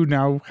 who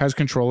now has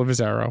control of his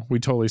arrow. We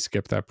totally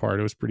skipped that part.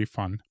 It was pretty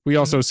fun. We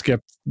also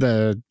skipped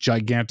the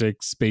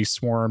gigantic space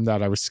swarm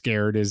that I was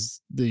scared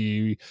is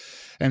the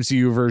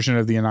MCU version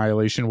of the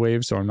Annihilation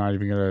Wave, so I'm not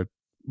even going to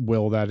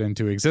will that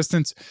into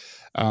existence.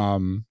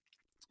 Oh,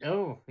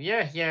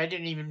 yeah, I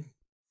didn't even.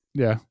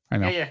 Yeah, I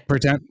know. Yeah.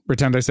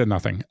 Pretend I said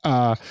nothing.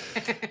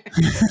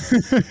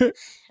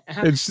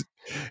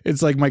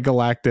 It's like my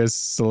Galactus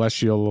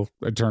celestial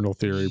eternal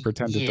theory.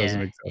 Pretend it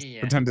doesn't exist. Yeah.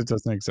 Pretend it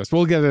doesn't exist.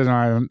 We'll get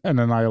an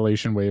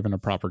annihilation wave and a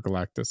proper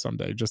Galactus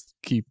someday. Just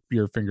keep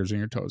your fingers and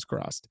your toes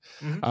crossed.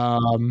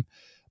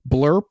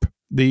 Blurp,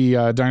 the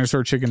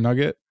dinosaur chicken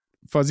nugget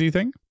fuzzy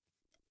thing,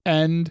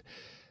 and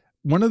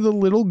one of the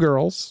little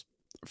girls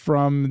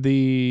from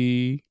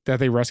that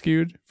they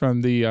rescued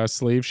from the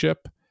slave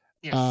ship.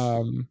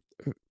 Yes.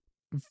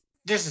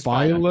 This is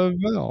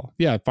Phyla-Vell.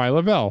 Yeah,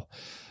 Phyla-Vell.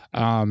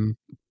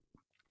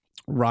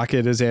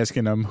 Rocket is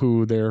asking them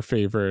who their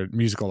favorite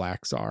musical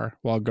acts are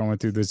while going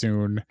through the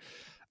Zune.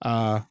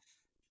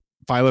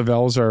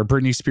 Phyla-Vells are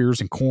Britney Spears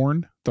and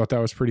Korn. Thought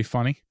that was pretty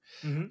funny.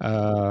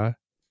 It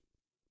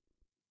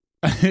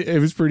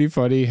was pretty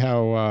funny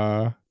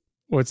how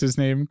what's his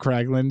name?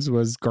 Kraglin's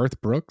was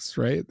Garth Brooks,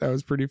 right? That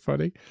was pretty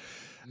funny.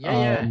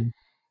 Yeah.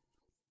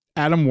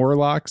 Adam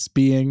Warlock's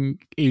being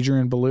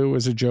Adrian Belew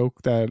was a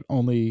joke that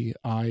only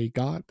I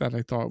got that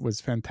I thought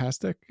was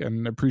fantastic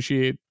and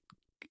appreciate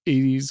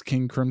 80s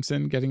King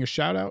Crimson getting a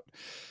shout out.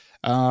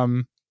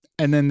 And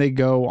then they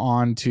go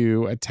on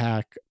to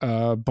attack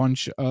a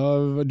bunch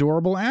of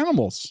adorable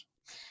animals.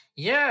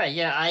 Yeah.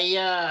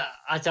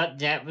 I thought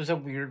that was a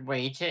weird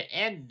way to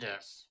end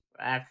this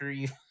after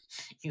you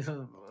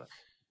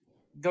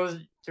go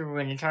through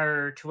an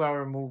entire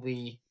 2-hour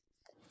movie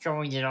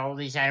showing that all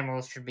these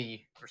animals should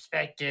be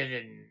respected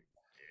and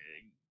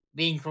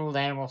being cruel to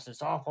animals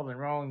is awful and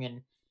wrong,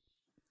 and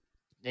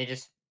they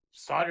just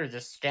slaughtered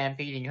this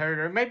stampeding herd,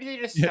 or maybe they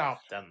just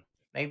stopped them.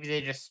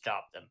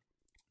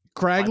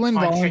 Kraglin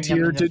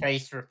volunteered to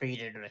face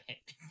repeatedly.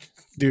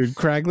 Dude,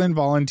 Kraglin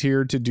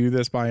volunteered to do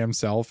this by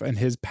himself, and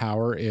his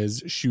power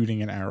is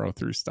shooting an arrow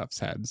through stuff's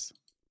heads.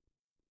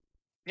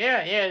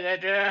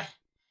 Yeah,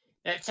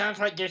 that sounds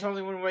like there's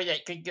only one way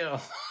that could go.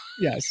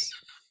 Yes.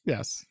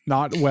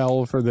 Not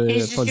well for the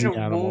He's fuzzy just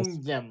gonna animals.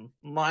 wound them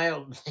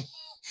mildly.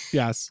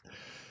 Yes.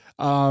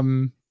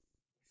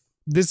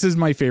 This is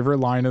my favorite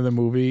line of the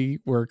movie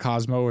where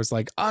Cosmo is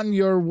like, "On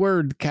your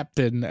word,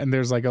 Captain," and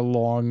there's like a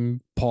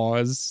long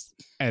pause,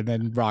 and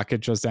then Rocket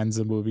just ends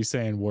the movie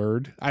saying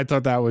 "word." I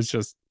thought that was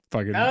just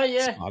fucking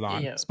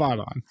spot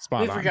on.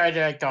 We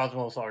forgot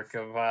Cosmo's arc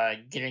of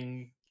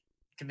getting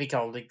to be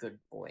called a good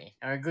boy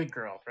or a good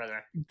girl,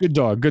 rather. Good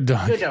dog.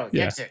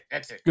 Yeah.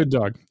 That's it. Good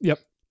dog. Yep.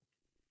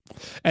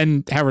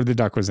 And Howard the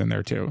Duck was in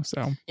there too.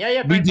 So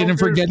yeah. We didn't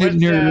forget it,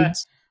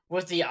 nerds.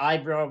 Was the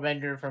eyebrow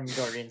bender from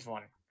Guardians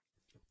 1?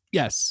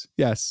 Yes.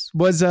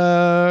 Was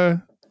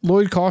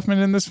Lloyd Kaufman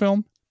in this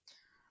film?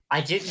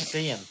 I didn't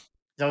see him,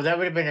 though. That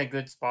would have been a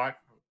good spot.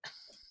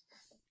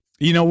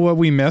 You know what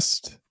we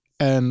missed?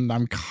 And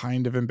I'm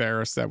kind of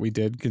embarrassed that we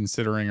did,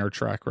 considering our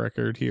track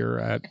record here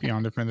at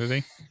Beyond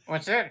Infinity.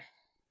 What's that?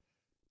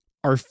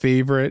 Our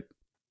favorite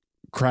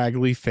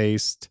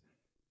craggly-faced,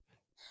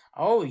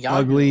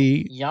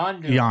 ugly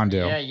Yondu.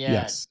 Yeah.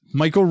 Yes.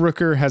 Michael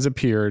Rooker has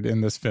appeared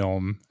in this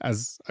film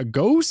as a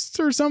ghost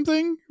or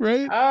something,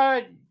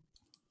 right?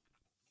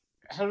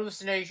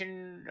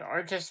 Hallucination,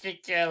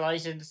 artistic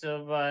license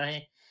of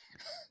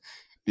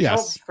yes.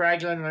 helped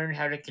Kraglin learn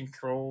how to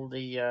control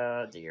the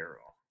arrow.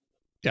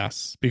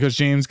 Yes, because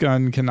James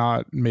Gunn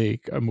cannot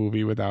make a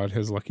movie without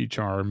his lucky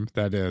charm.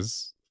 That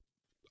is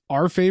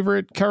our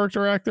favorite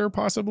character actor,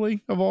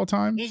 possibly, of all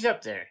time. He's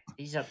up there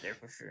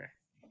for sure.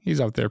 He's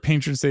up there.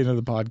 Patron saint of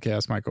the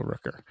podcast, Michael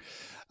Rooker.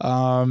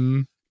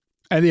 And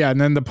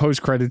then the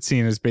post-credit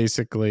scene is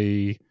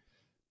basically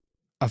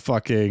a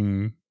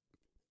fucking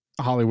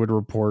Hollywood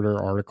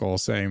Reporter article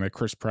saying that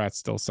Chris Pratt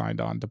still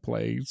signed on to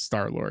play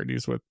Star-Lord.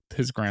 He's with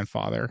his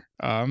grandfather.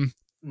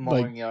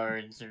 Mowing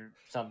yards or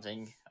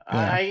something.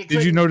 Yeah.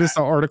 Did you notice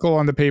the article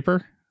on the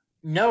paper?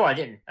 No, I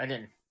didn't.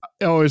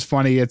 Oh, it was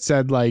funny. It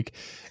said like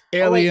Oh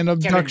alien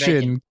wait, Kevin Bacon.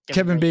 abduction.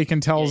 Kevin Bacon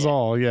Yeah, tells yeah.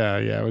 all. Yeah,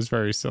 yeah. It was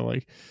very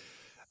silly.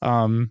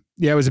 Yeah,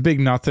 it was a big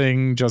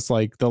nothing. Just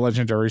like the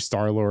legendary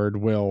Star-Lord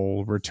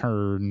will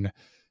return.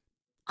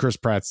 Chris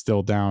Pratt's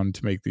still down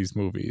to make these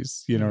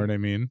movies. You know what I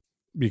mean?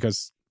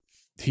 Because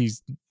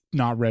he's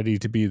not ready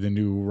to be the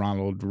new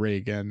Ronald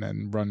Reagan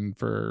and run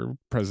for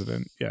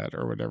president yet,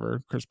 or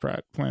whatever Chris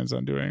Pratt plans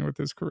on doing with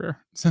his career.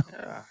 So,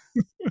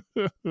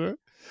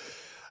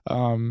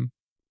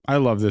 I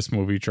love this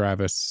movie,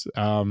 Travis.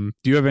 Do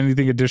you have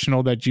anything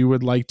additional that you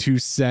would like to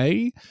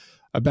say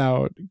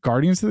about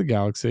Guardians of the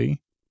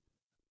Galaxy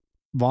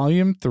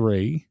Volume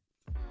 3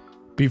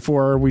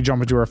 before we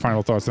jump into our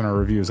final thoughts and our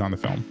reviews on the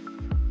film?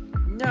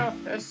 No,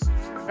 that's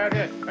about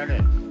it.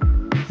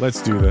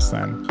 Let's do this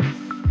then.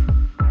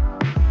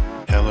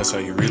 Tell us how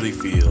you really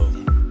feel.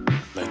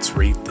 Let's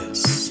rate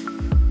this.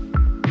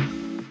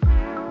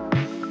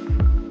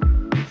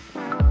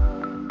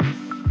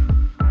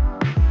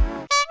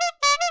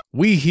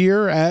 We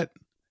here at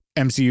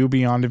MCU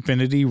Beyond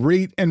Infinity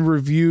rate and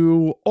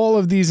review all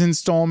of these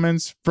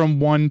installments from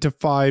 1 to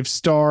 5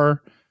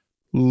 star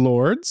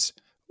lords.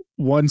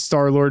 1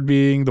 star lord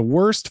being the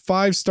worst,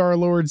 5 star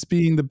lords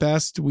being the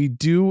best. We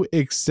do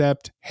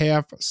accept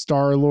half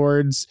star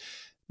lords.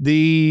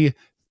 The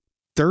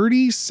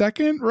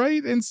 32nd,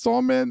 right,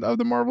 installment of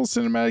the Marvel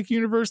Cinematic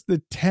Universe,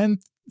 the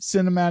 10th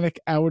cinematic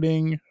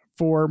outing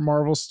for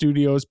Marvel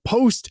Studios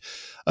post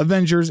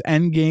Avengers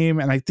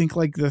Endgame, and I think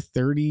like the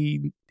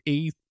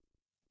 38th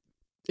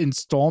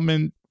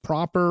installment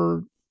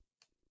proper.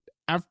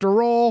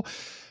 After all,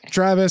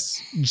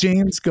 Travis,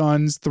 James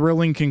Gunn's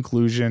thrilling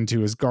conclusion to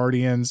his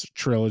Guardians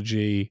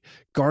trilogy,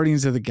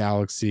 Guardians of the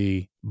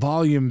Galaxy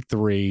Volume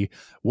 3.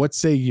 What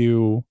say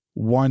you?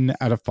 1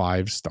 out of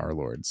 5 Star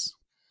Lords.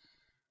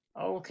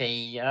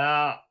 Okay,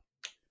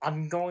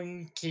 I'm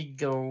going to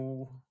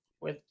go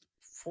with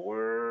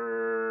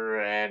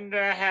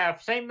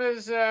 4.5. Same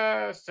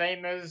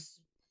as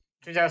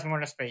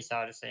 2001: A Space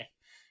Odyssey.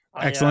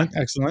 Excellent.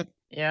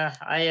 Yeah,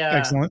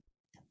 Excellent.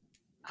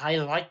 I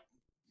liked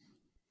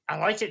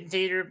it in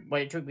theater,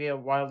 but it took me a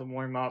while to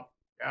warm up.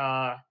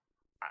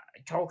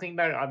 Talking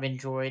about it, I've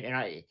enjoyed, and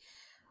I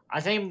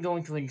think I'm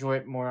going to enjoy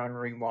it more on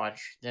rewatch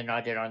than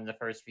I did on the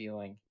first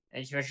viewing,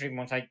 especially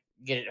once I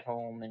get it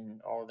home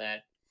and all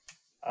that.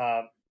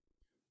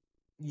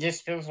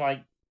 This feels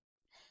like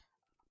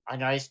a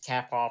nice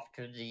cap off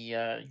to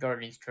the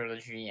Guardians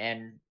trilogy,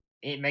 and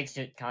it makes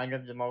it kind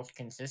of the most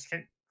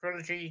consistent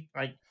trilogy.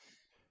 Like,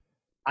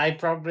 I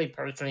probably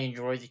personally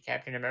enjoy the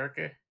Captain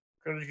America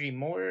trilogy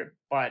more,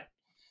 but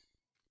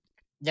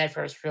that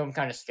first film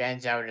kind of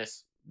stands out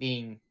as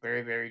being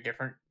very, very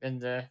different than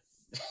the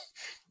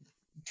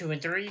 2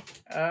 and 3.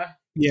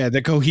 Yeah,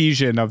 the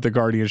cohesion of the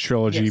Guardians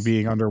trilogy Yes.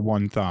 being under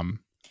one thumb.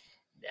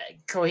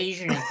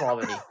 Cohesion and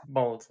quality,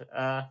 both.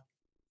 But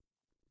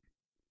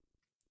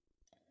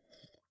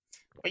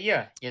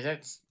yeah,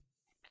 that's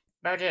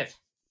about it.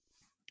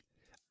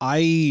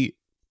 I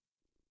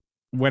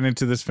went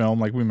into this film,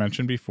 like we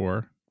mentioned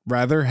before,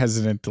 rather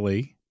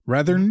hesitantly,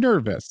 rather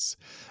nervous.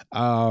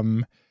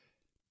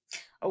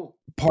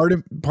 Part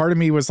of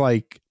me was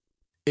like,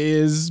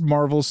 is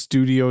Marvel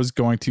Studios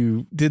going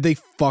to, did they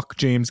fuck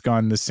James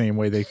Gunn the same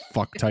way they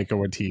fucked Taika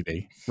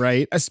Waititi,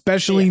 right?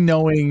 Especially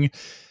knowing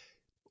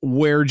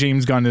where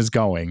James Gunn is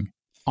going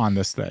on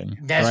this thing.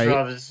 That's right? what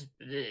I was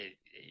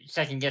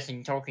second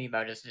guessing talking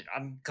about. Is that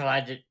I'm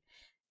glad that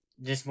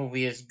this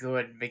movie is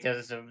good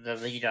because of the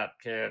lead up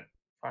to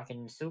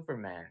fucking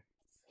Superman.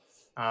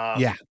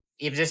 Yeah.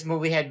 If this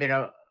movie had been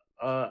a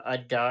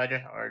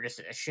dud or just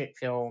a shit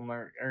film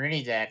or any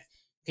of that,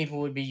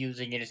 people would be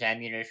using it as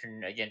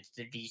ammunition against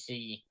the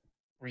DC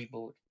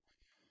reboot.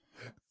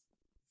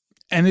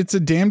 And it's a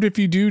damned if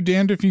you do,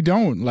 damned if you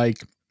don't. Like,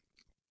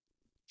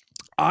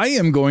 I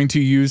am going to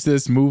use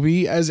this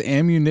movie as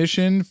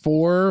ammunition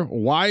for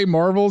why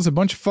Marvel's a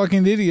bunch of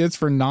fucking idiots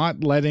for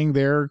not letting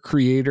their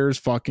creators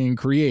fucking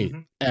create.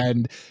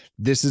 And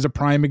this is a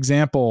prime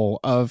example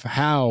of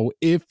how,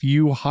 if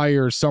you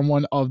hire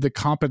someone of the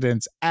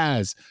competence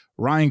as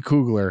Ryan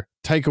Coogler,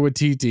 Taika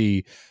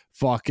Waititi,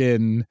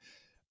 fucking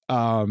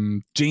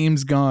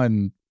James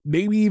Gunn,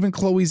 maybe even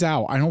Chloe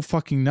Zhao, I don't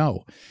fucking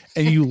know,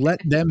 and you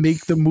let them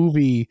make the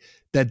movie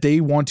that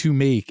they want to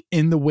make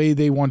in the way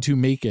they want to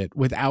make it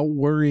without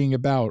worrying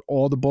about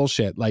all the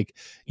bullshit. Like,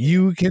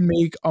 you can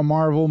make a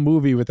Marvel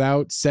movie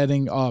without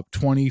setting up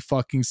 20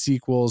 fucking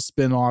sequels,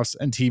 spin-offs,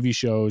 and TV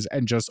shows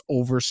and just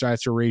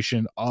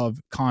oversaturation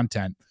of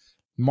content.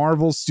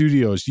 Marvel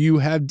Studios, you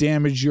have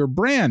damaged your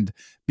brand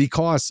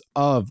because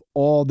of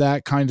all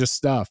that kind of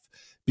stuff,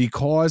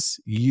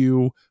 because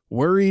you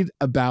worried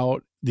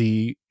about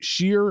the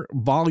sheer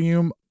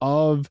volume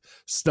of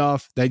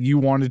stuff that you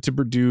wanted to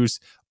produce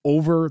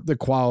over the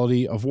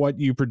quality of what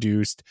you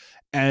produced.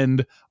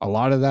 And a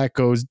lot of that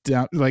goes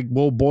down, like,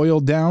 will boil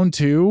down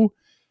to,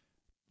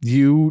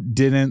 you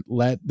didn't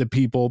let the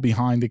people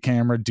behind the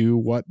camera do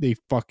what they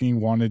fucking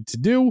wanted to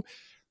do.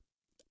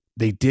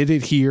 They did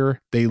it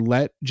here. They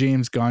let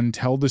James Gunn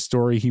tell the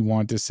story he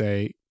wanted to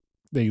say.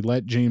 They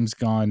let James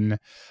Gunn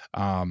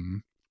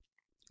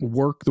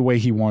work the way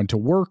he wanted to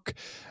work,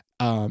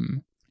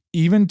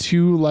 even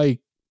to like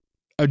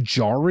a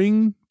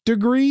jarring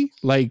degree.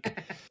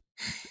 Like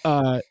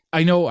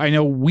I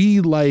know we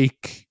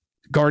like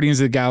Guardians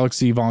of the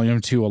Galaxy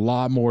Volume 2 a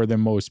lot more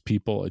than most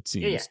people, it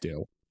seems,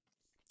 do.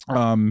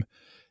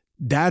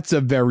 That's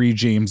a very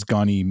James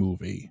Gunny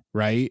movie,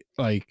 right?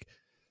 Like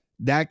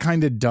that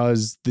kind of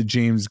does the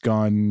James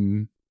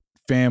Gunn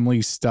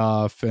family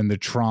stuff and the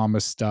trauma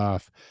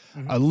stuff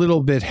a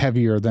little bit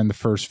heavier than the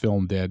first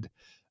film did.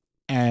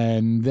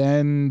 And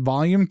then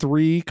Volume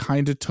 3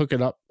 kind of took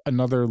it up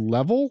another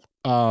level.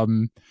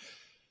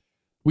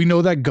 We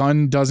know that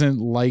Gunn doesn't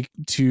like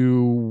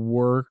to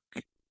work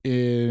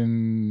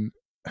in...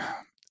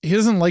 He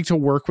doesn't like to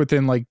work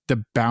within like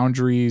the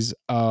boundaries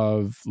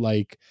of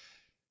like,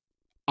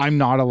 I'm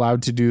not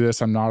allowed to do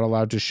this, I'm not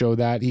allowed to show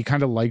that. He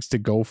kind of likes to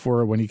go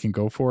for it when he can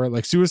go for it.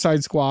 Like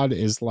Suicide Squad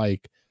is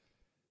like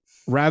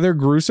rather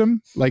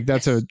gruesome. Like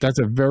that's a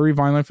very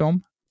violent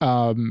film.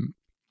 And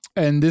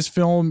this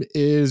film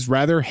is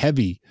rather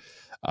heavy.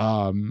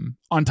 On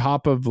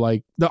top of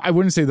like I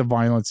wouldn't say the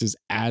violence is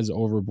as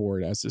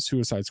overboard as the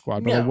Suicide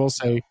Squad, but I will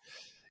say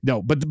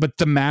no. But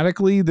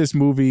thematically, this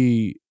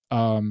movie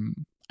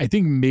I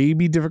think may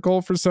be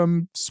difficult for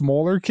some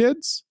smaller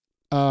kids.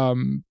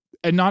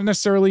 And not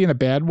necessarily in a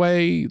bad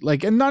way,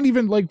 like, and not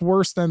even like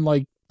worse than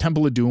like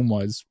Temple of Doom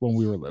was when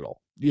we were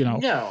little, you know?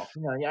 No,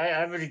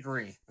 I would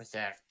agree with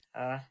that.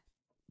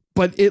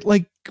 But it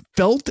like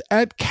felt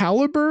at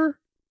caliber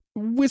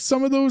with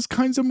some of those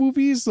kinds of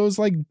movies, those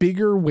like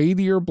bigger,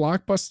 weightier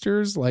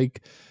blockbusters,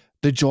 like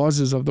the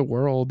Jawses of the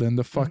world and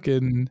the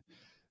fucking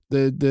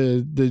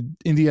the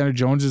Indiana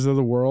Joneses of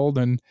the world.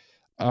 And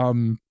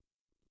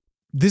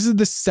this is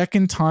the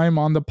second time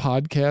on the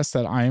podcast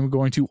that I am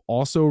going to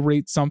also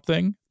rate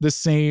something the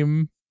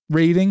same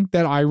rating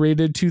that I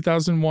rated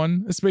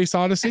 2001: A Space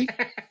Odyssey.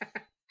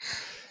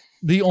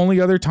 The only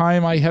other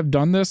time I have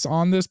done this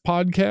on this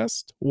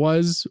podcast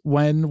was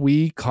when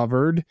we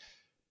covered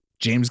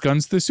James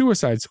Gunn's The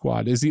Suicide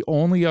Squad. Is the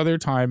only other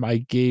time I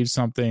gave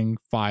something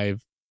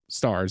 5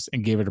 stars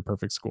and gave it a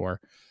perfect score.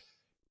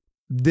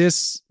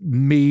 This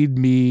made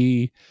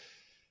me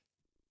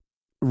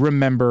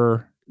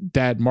remember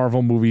that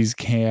Marvel movies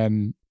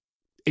can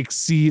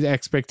exceed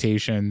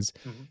expectations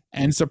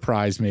and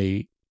surprise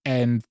me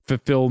and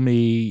fulfill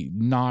me,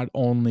 not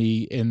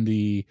only in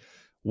the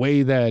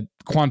way that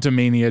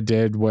Quantumania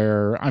did,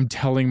 where I'm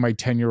telling my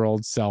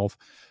 10-year-old self,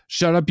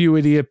 shut up, you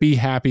idiot, be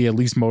happy, at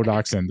least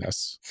MODOK's in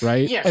this,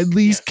 right? Yes, at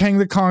least Kang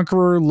the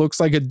Conqueror looks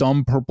like a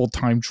dumb purple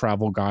time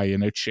travel guy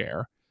in a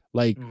chair.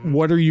 Like,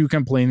 what are you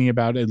complaining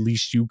about? At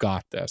least you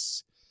got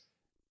this.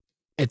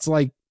 It's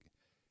like,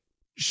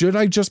 should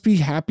I just be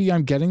happy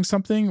I'm getting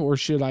something, or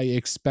should I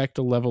expect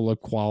a level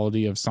of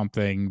quality of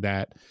something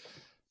that,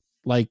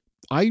 like,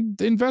 I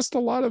invest a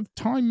lot of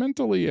time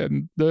mentally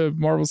in the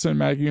Marvel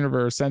Cinematic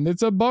Universe, and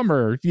it's a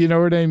bummer, you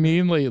know what I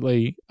mean,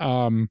 lately.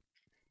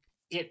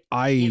 It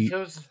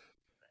feels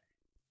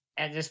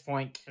at this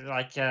point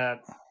like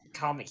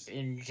comics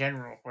in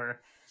general,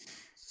 where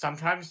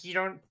sometimes you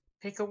don't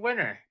pick a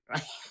winner.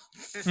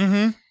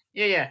 You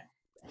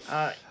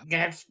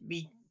have to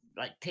be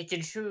like pick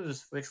and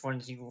choose which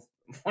ones you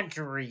want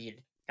to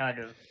read, kind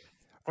of,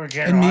 for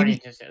general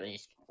audiences at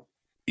least.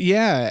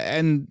 Yeah,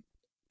 and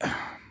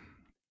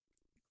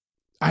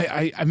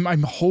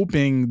I'm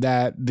hoping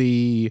that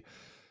the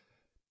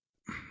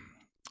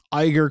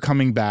Iger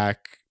coming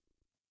back,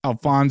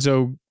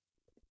 Alfonso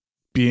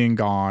being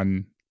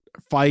gone,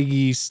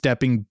 Feige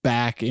stepping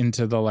back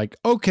into the like,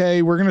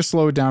 okay, we're gonna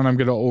slow it down, I'm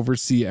gonna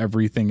oversee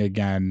everything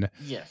again.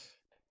 Yes.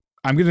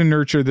 I'm gonna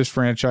nurture this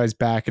franchise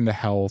back into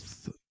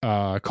health.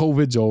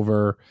 COVID's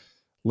over.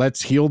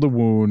 Let's heal the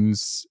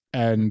wounds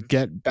and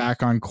get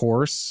back on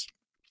course.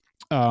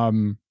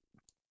 I'm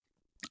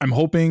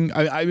hoping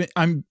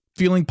I'm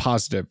feeling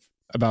positive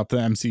about the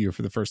MCU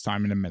for the first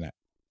time in a minute.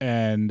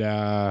 And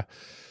the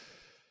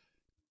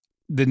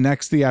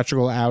next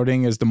theatrical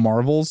outing is The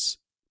Marvels,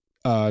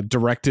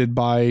 directed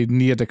by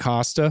Nia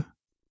DaCosta,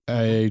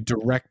 a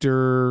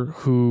director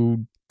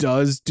who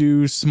does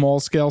do small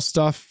scale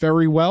stuff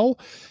very well,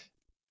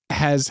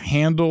 has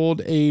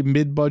handled a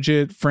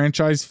mid-budget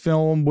franchise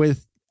film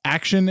with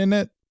action in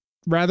it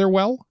rather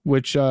well,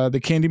 which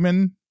the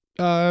Candyman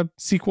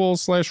sequel /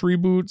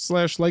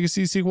 reboot /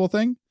 legacy sequel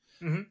thing.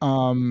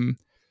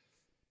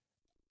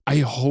 I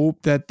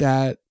hope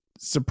that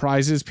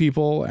surprises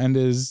people and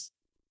is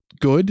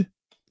good.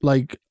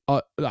 Like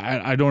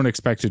I don't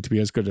expect it to be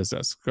as good as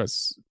this,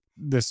 because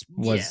this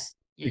was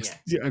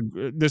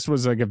this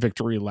was like a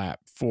victory lap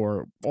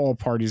for all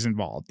parties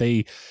involved.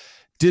 They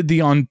did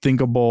the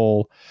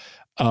unthinkable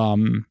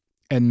and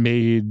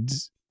made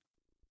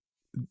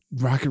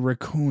Rocket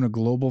Raccoon a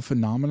global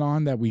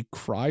phenomenon that we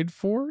cried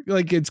for.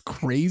 Like, it's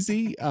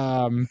crazy.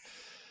 I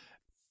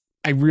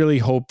really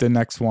hope the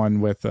next one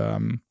with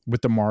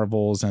the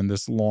Marvels and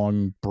this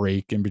long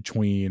break in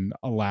between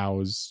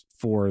allows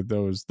for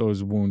those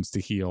wounds to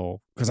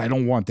heal, because I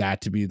don't want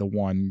that to be the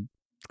one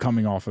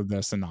coming off of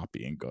this and not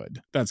being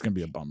good. That's gonna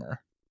be a bummer.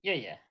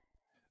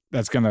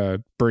 that's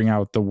gonna bring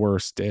out the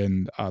worst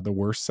in the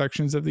worst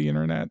sections of the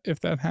internet if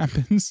that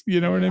happens.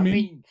 You know what I I mean?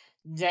 mean,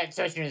 that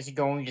section is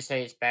going to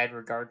say it's bad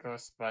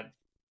regardless, but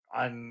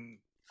I'm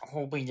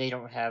hoping they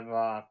don't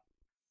have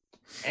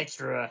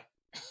extra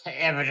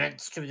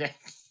evidence to that.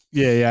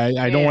 Yeah.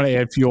 I don't Yeah. want to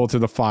add fuel to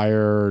the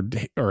fire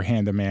or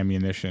hand them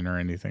ammunition or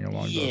anything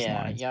along those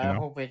lines. Yeah, You I know?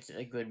 hope it's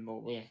a good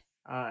movie.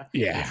 The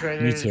Yeah, me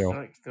trailers too.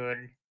 look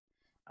good.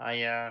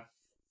 I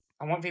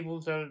want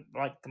people to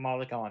like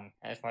Kamala Khan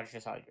as much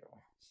as I do.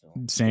 So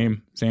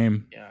Same.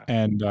 yeah.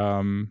 And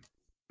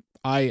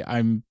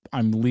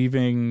I'm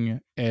leaving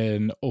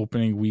an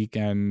opening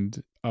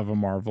weekend of a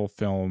Marvel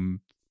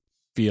film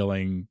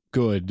feeling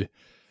good,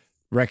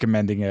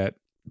 recommending it.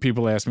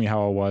 People ask me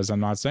how it was. I'm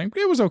not saying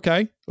it was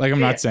okay. Like, I'm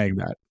Yeah. not saying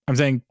that. I'm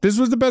saying this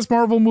was the best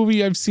Marvel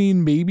movie I've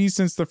seen maybe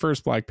since the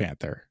first Black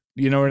Panther.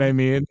 You know what I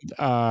mean?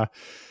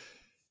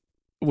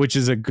 Which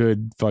is a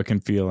good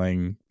fucking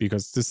feeling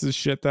because this is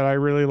shit that I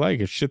really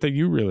like. It's shit that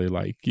you really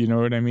like. You know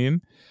what I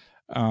mean?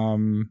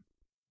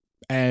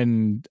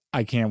 And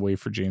I can't wait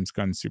for James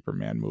Gunn's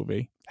Superman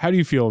movie. How do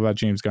you feel about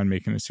James Gunn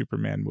making a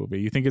Superman movie?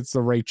 You think it's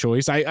the right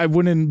choice? I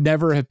wouldn't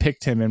never have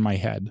picked him in my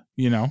head,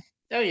 you know?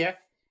 Oh yeah.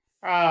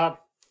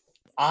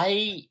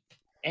 I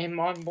am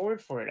on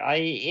board for it.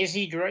 Is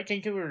he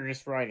directing too or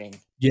just writing?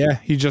 Yeah,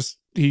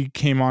 he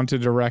came on to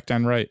direct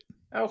and write.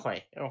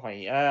 Okay.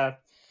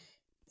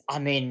 I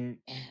mean,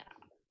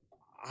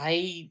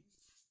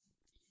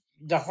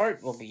 the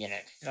heart will be in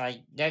it.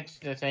 Like that's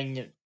the thing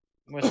that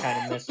was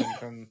kind of missing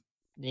from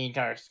the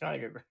entire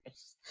Snyderverse.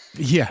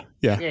 Yeah,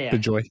 Yeah. the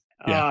joy.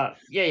 Yeah.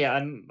 Yeah.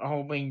 I'm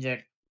hoping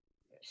that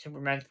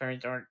Superman's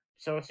parents aren't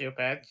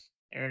sociopaths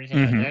or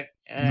anything like that,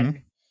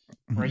 and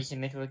raise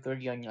him into a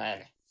good young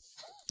lad.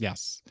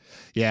 Yes.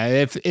 Yeah,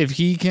 if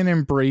he can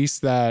embrace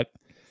that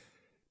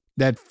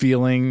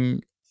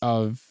feeling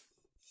of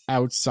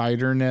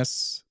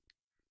outsiderness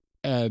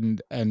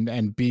and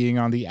being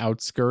on the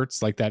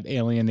outskirts, like that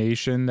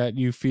alienation that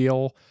you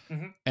feel,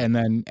 and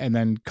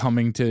then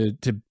coming to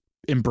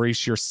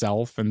embrace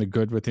yourself and the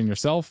good within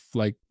yourself,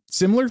 like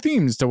similar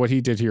themes to what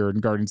he did here in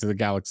Guardians of the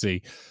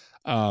Galaxy,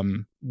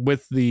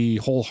 with the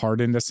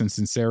wholeheartedness and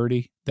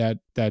sincerity that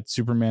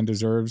Superman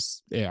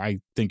deserves. I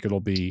think it'll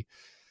be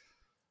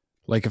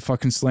like a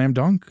fucking slam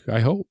dunk,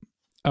 I hope.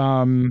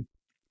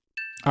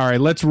 All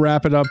right, let's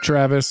wrap it up,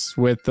 Travis,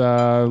 with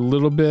a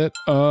little bit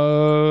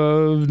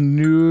of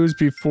news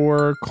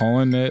before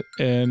calling it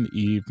an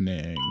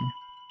evening.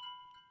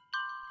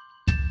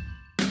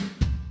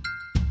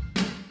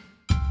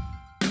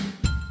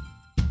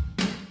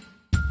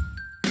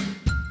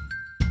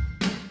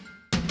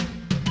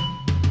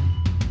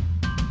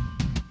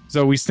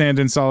 So we stand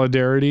in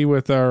solidarity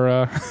with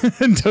our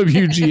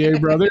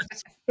WGA brothers.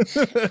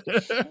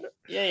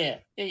 Yeah.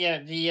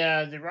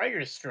 The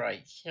writers'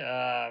 strike.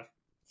 The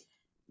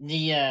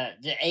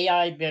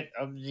AI bit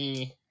of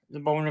the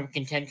bone of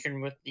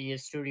contention with the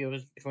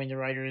studios between the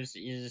writers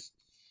is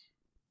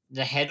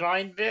the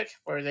headline bit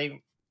where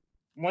they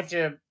want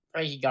to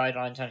place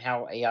guidelines on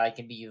how AI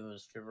can be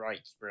used to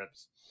write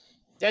scripts.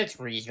 That's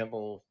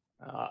reasonable.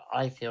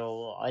 I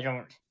feel I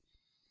don't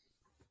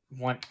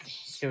want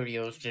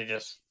studios to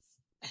just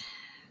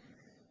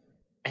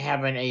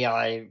have an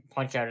AI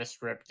punch out a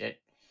script that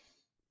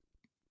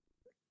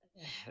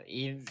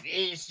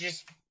it's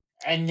just,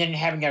 and then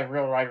having a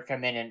real writer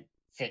come in and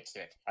fix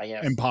it, I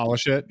guess, and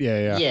polish it.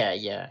 Yeah.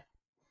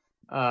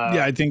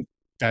 Yeah, I think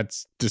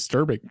that's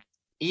disturbing.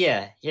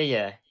 Yeah.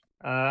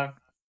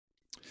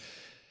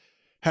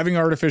 Having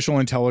artificial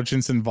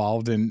intelligence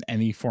involved in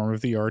any form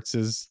of the arts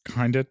is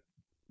kind of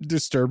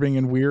disturbing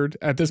and weird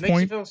at this point.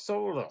 Makes you feel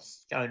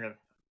soulless, kind of.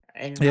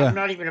 And I'm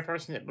not even a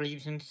person that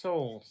believes in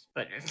souls,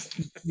 but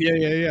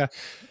yeah.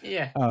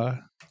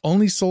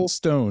 Only soul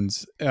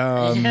stones.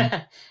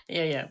 Yeah.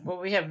 Well,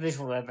 we have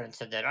visual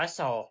evidence of that. I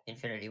saw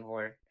Infinity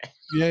War.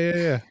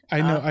 Yeah.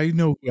 I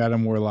know who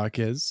Adam Warlock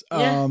is.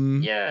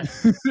 Yeah.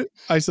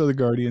 I saw the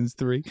Guardians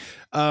 3.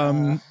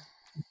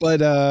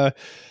 But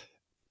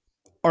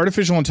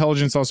artificial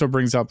intelligence also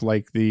brings up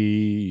like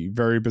the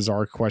very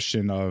bizarre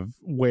question of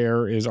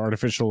where is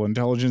artificial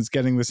intelligence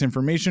getting this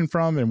information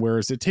from, and where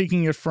is it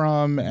taking it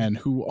from, and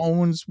who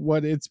owns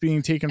what it's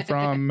being taken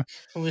from.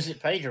 Who is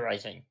it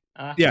plagiarizing?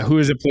 Who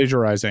is it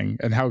plagiarizing,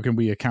 and how can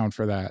we account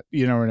for that?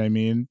 You know what I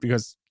mean?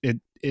 Because it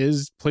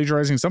is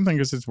plagiarizing something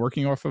because it's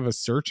working off of a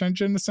search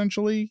engine,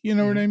 essentially. You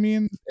know what I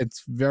mean?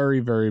 It's very,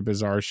 very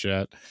bizarre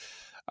shit.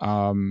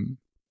 And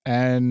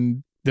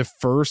the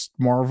first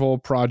Marvel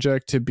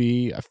project to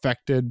be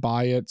affected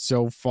by it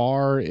so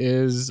far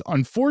is,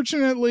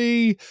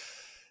 unfortunately,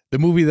 the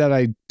movie that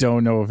I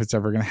don't know if it's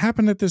ever going to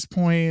happen at this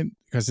point,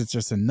 because it's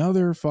just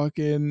another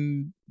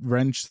fucking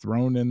wrench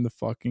thrown in the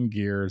fucking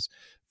gears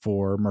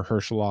for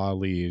Mahershala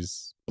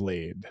Ali's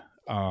Blade.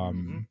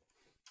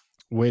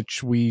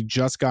 Which we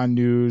just got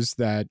news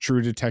that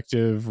True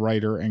Detective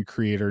writer and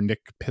creator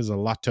Nick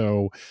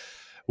Pizzolatto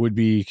would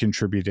be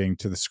contributing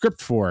to the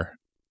script for.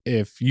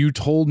 If you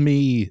told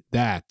me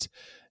that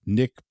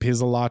Nick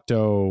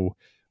Pizzolatto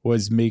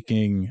was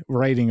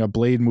writing a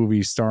Blade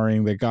movie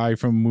starring the guy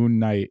from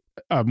Moonlight.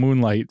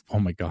 Oh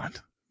my God.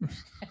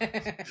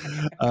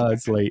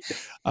 It's late.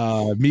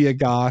 Mia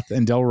Goth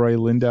and Delroy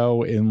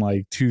Lindo in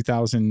like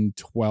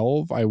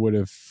 2012, I would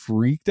have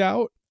freaked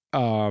out.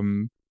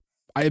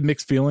 I had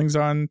mixed feelings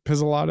on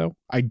Pizzolatto.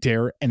 I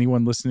dare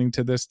anyone listening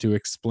to this to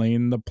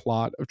explain the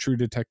plot of True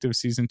Detective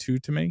season 2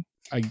 to me.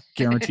 I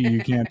guarantee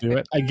you can't do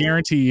it. I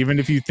guarantee even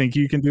if you think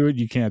you can do it,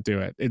 you can't do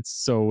it. It's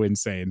so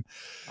insane.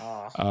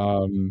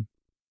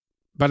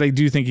 But I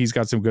do think he's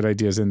got some good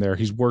ideas in there.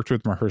 He's worked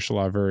with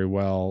Mahershala very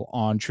well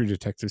on True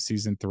Detective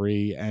season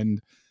 3.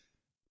 And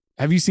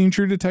have you seen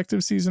True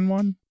Detective season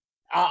 1?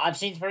 I've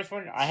seen the first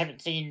one. I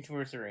haven't seen 2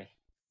 or 3.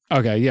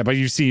 Okay, yeah, but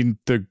you've seen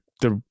the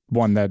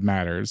one that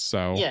matters.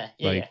 So yeah.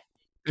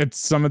 It's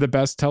some of the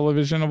best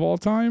television of all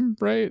time,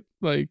 right?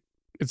 Like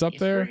it's up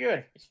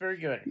there. It's very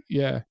good.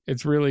 Yeah,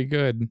 it's really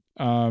good.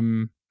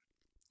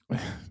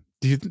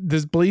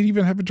 Does Blade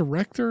even have a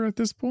director at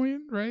this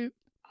point, right?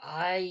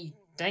 I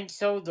think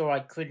so, though I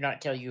could not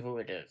tell you who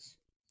it is.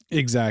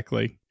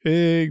 Exactly.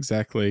 It's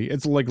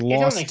like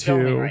Lost 2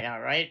 filming right now,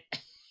 right?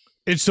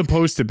 It's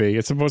supposed to be.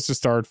 It's supposed to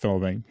start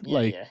filming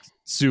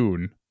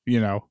soon, you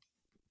know.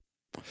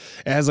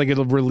 It has like a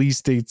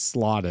release date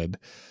slotted.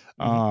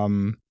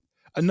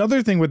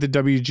 Another thing with the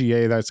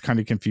WGA that's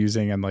kind of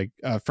confusing, and like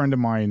a friend of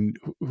mine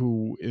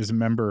who is a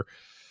member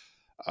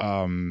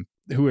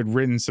who had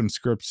written some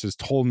scripts has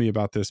told me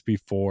about this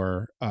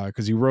before,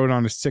 because he wrote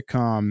on a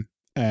sitcom,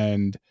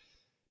 and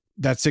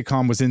that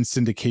sitcom was in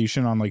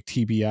syndication on like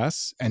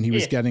TBS, and he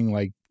was getting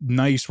like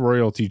nice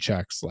royalty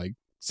checks, like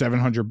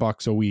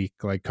 $700 a week,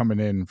 like coming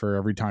in for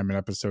every time an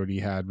episode he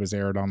had was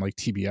aired on like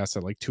TBS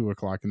at like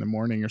 2:00 in the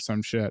morning or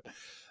some shit.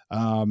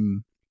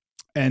 And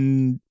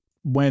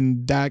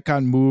when that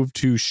got moved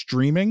to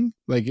streaming,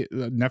 like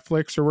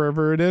Netflix or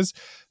wherever it is,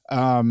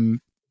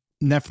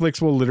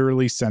 Netflix will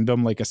literally send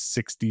them like a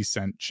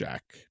 60-cent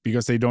check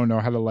because they don't know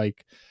how to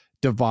like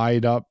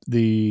divide up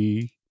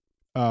the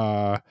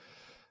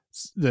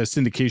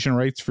syndication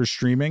rights for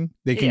streaming.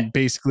 They can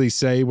basically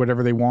say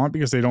whatever they want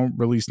because they don't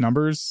release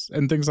numbers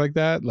and things like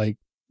that. Like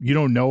you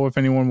don't know if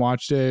anyone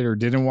watched it or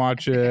didn't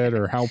watch it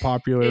or how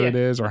popular it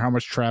is or how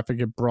much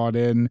traffic it brought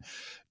in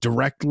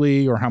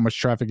directly or how much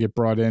traffic it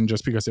brought in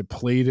just because it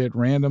played it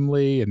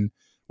randomly and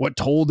what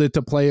told it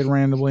to play it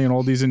randomly and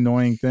all these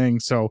annoying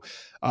things. So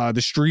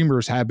the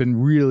streamers have been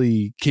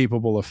really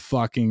capable of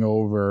fucking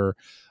over,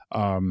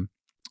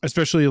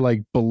 especially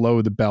like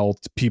below the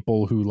belt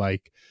people who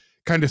like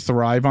kind of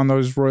thrive on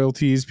those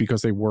royalties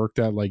because they worked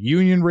at like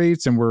union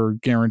rates and were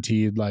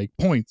guaranteed like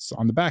points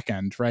on the back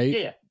end, right?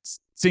 Yeah.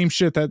 Same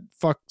shit that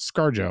fuck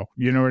ScarJo,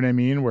 you know what I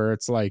mean? Where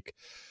it's like,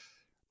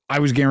 I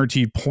was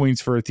guaranteed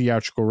points for a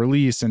theatrical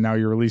release and now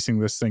you're releasing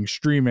this thing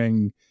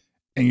streaming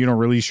and you don't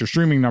release your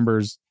streaming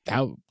numbers.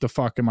 How the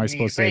fuck am I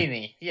supposed to pay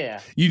me?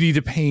 Yeah. You need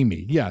to pay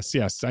me. Yes.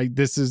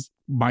 This is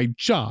my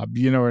job.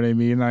 You know what I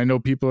mean? I know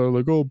people are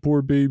like, oh,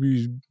 poor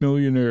babies,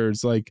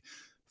 millionaires. Like,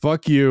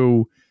 fuck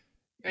you.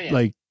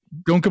 Like,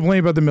 don't complain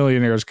about the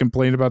millionaires.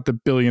 Complain about the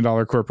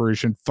billion-dollar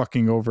corporation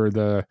fucking over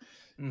the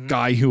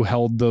guy who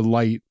held the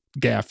light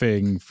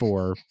gaffing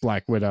for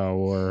Black Widow,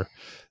 or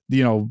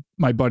you know,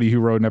 my buddy who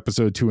wrote an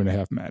episode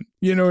 2.5 Men.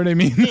 You know what I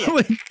mean?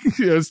 Like,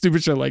 you know,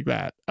 stupid shit like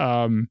that.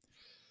 I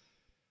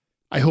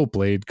hope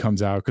Blade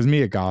comes out because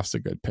Mia Goth's a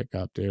good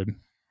pickup, dude.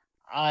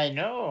 I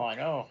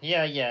know.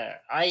 Yeah.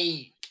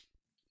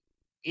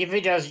 If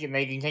it does get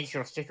made, do you think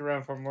she'll stick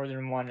around for more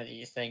than one of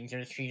these things, or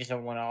is she just a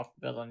one-off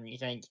villain, you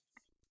think?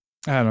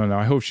 I don't know.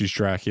 I hope she's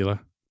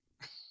Dracula.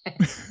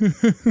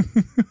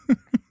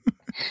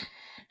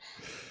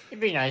 It'd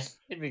be nice.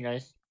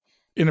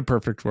 In a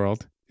perfect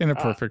world. How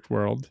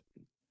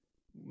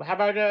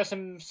about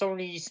some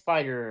Sony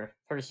Spider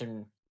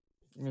person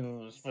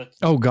news?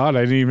 Oh God,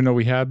 I didn't even know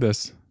we had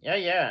this.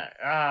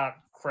 Yeah.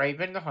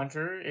 Kraven the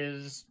Hunter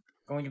is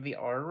going to be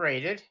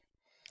R-rated.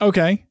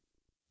 Okay.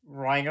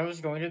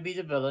 Rhino's going to be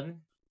the villain.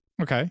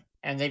 Okay.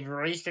 And they've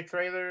released a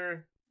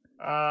trailer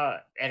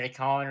at a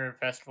con or a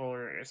festival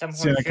or some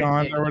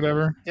Cinecon or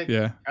whatever.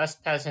 Yeah. Us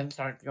peasants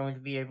aren't going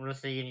to be able to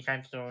see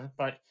anytime soon,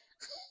 but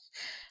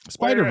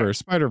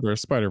Spider-Verse.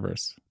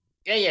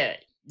 Yeah.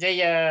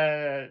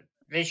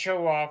 They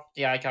show off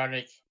the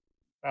iconic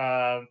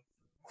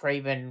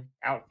Kraven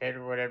outfit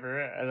or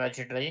whatever,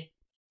 allegedly.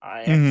 I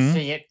have to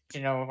see it to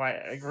know if I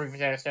agree with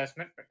that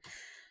assessment.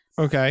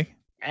 Okay.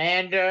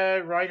 And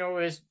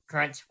Rhino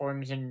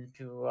transforms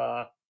into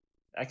a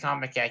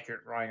comic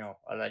accurate Rhino,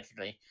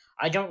 allegedly.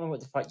 I don't know what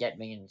the fuck that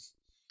means.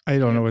 I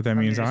don't know what that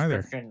means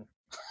either.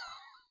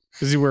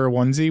 Does he wear a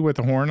onesie with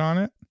a horn on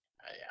it?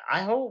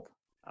 I hope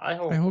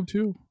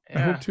too.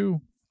 Yeah.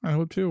 I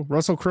hope too.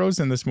 Russell Crowe's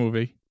in this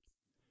movie.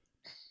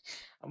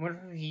 I wonder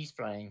who he's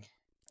playing.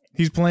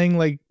 He's playing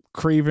like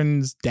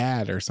Kraven's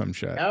dad or some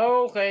shit.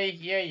 Oh, okay.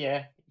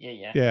 Yeah.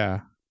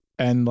 Yeah.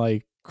 And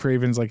like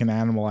Kraven's like an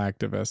animal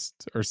activist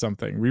or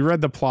something. We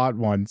read the plot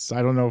once.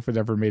 I don't know if it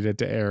ever made it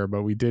to air,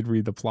 but we did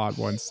read the plot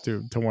once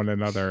to one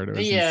another. And it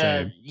was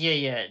insane.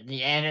 Yeah.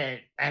 The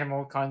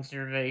animal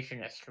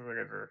conservationist or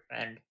whatever.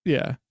 And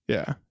yeah.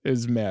 Yeah,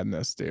 is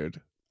madness,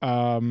 dude.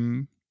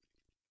 R-rated,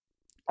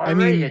 I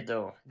mean,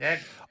 though. That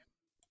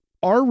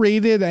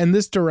R-rated, and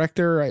this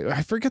director,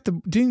 I forget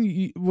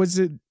was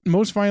it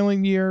Most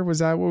Violent Year? Was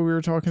that what we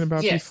were talking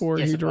about before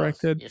he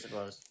directed? Yes, it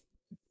was.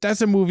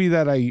 That's a movie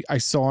that I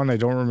saw and I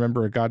don't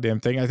remember a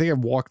goddamn thing. I think I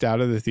walked out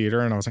of the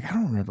theater and I was like, I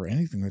don't remember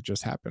anything that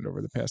just happened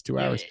over the past 2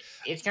 hours.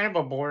 It's kind of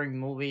a boring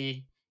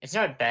movie. It's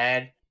not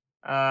bad.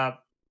 I'll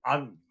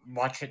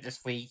watch it this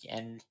week,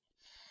 and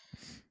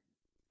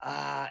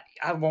I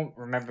won't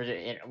remember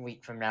it a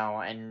week from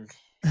now. And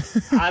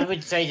I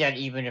would say that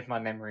even if my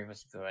memory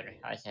was good,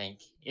 I think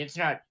it's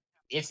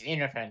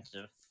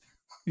inoffensive.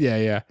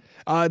 Yeah.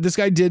 This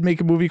guy did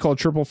make a movie called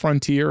Triple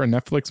Frontier, a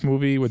Netflix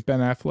movie with Ben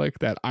Affleck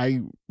that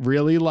I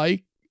really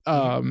like.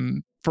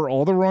 For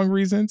all the wrong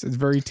reasons. It's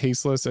very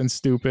tasteless and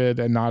stupid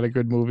and not a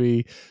good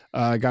movie.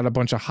 Got a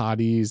bunch of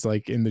hotties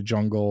like in the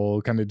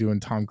jungle, kind of doing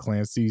Tom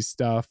Clancy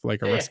stuff,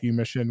 like a rescue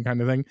mission kind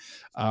of thing.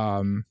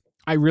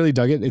 I really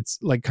dug it. It's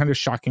like kind of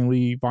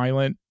shockingly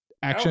violent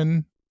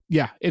action.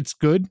 Yeah, it's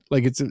good.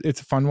 Like it's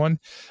a fun one.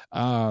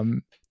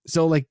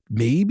 So like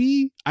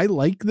maybe I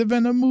like the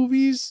Venom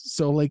movies.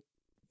 So like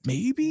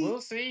maybe we'll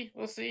see.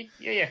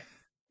 Yeah.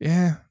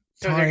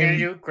 So they're gonna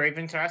do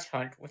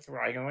Craven/Hunt with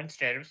Rhino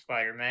instead of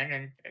Spider-Man,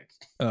 and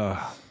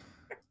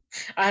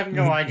I have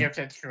no idea if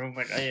that's true,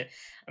 but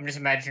I'm just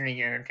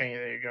imagining Aaron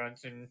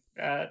Taylor-Johnson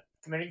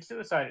committing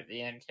suicide at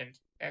the end, and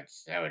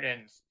that's how it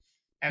ends.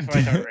 That's why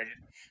it's R-rated.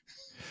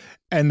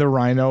 And the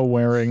Rhino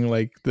wearing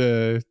like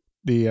the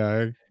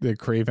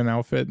Craven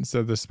outfit instead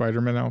of the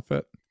Spider-Man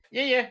outfit.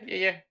 Yeah.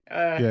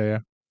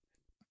 Yeah.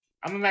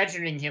 I'm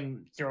imagining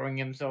him throwing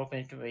himself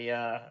into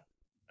a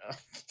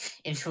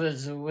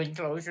zoo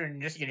enclosure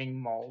and just getting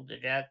mauled to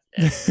death.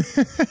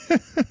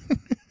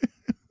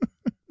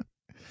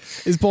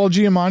 Is Paul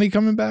Giamatti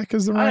coming back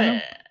as the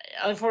Rhino?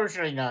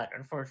 Unfortunately not.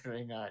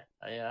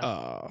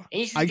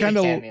 He should get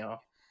a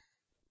cameo.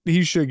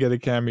 He should get a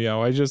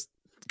cameo. I just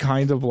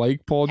kind of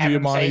like Paul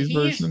Giamatti's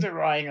version. He's the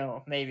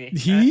Rhino, maybe.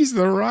 He's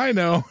the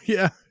Rhino.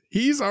 Yeah,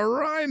 he's a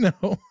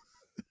Rhino.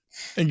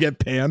 And get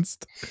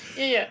pantsed.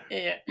 Yeah.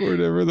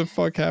 Whatever the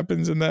fuck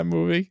happens in that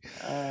movie.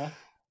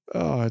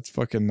 Oh, it's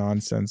fucking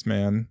nonsense,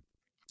 man.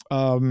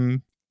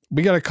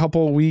 We got a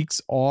couple weeks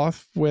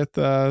off with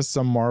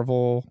some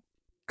Marvel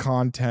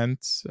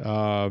content,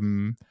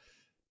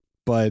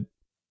 but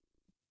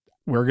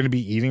we're going to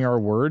be eating our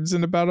words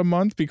in about a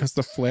month because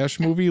the Flash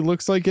movie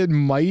looks like it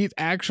might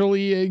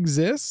actually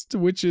exist,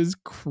 which is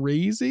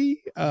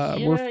crazy.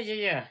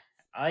 Yeah.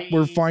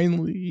 We're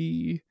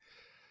finally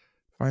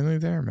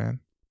there, man.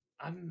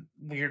 I'm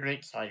weirdly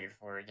excited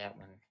for that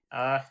one.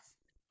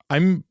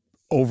 I'm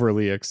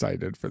overly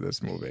excited for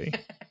this movie.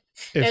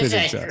 If it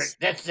exists.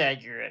 That's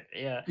accurate.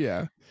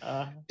 Yeah.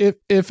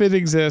 If it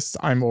exists,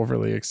 I'm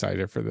overly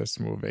excited for this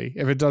movie.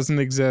 If it doesn't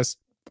exist,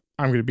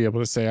 I'm going to be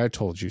able to say I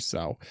told you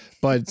so.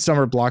 But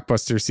summer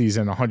blockbuster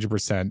season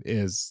 100%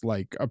 is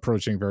like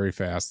approaching very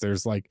fast.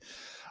 There's like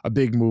a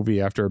big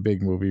movie after a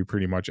big movie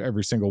pretty much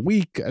every single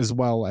week, as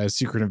well as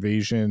Secret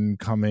Invasion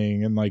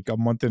coming in like a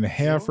month and a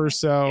half or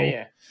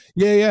so.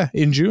 Yeah,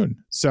 in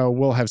June. So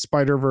we'll have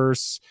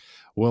Spider-Verse,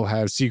 we'll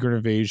have Secret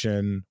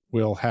Invasion,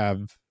 we'll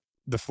have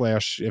The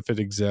Flash if it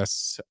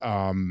exists,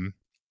 and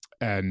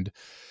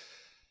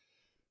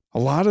a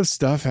lot of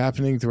stuff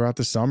happening throughout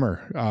the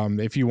summer.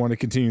 If you want to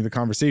continue the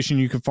conversation,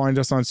 you can find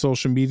us on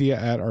social media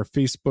at our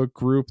Facebook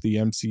group, the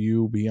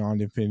MCU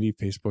Beyond Infinity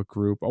Facebook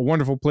group, a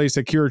wonderful place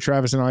that Kira,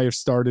 Travis, and I have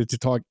started to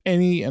talk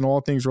any and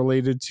all things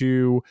related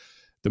to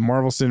the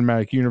Marvel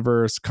Cinematic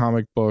Universe,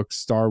 comic books,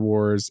 Star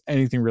Wars,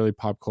 anything really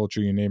pop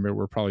culture, you name it.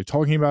 We're probably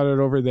talking about it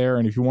over there.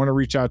 And if you want to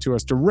reach out to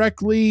us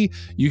directly,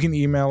 you can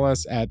email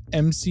us at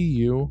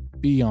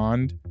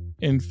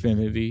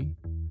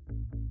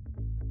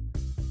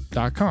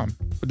mcubeyondinfinity.com.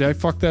 Did I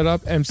fuck that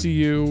up?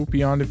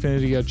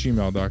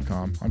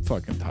 mcubeyondinfinity@gmail.com. I'm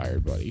fucking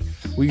tired, buddy.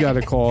 We got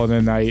to call it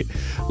a night.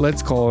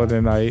 Let's call it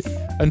a night.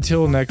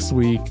 Until next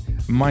week,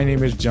 my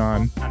name is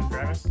John. I'm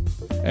Travis.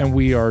 And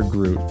we are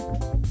Groot.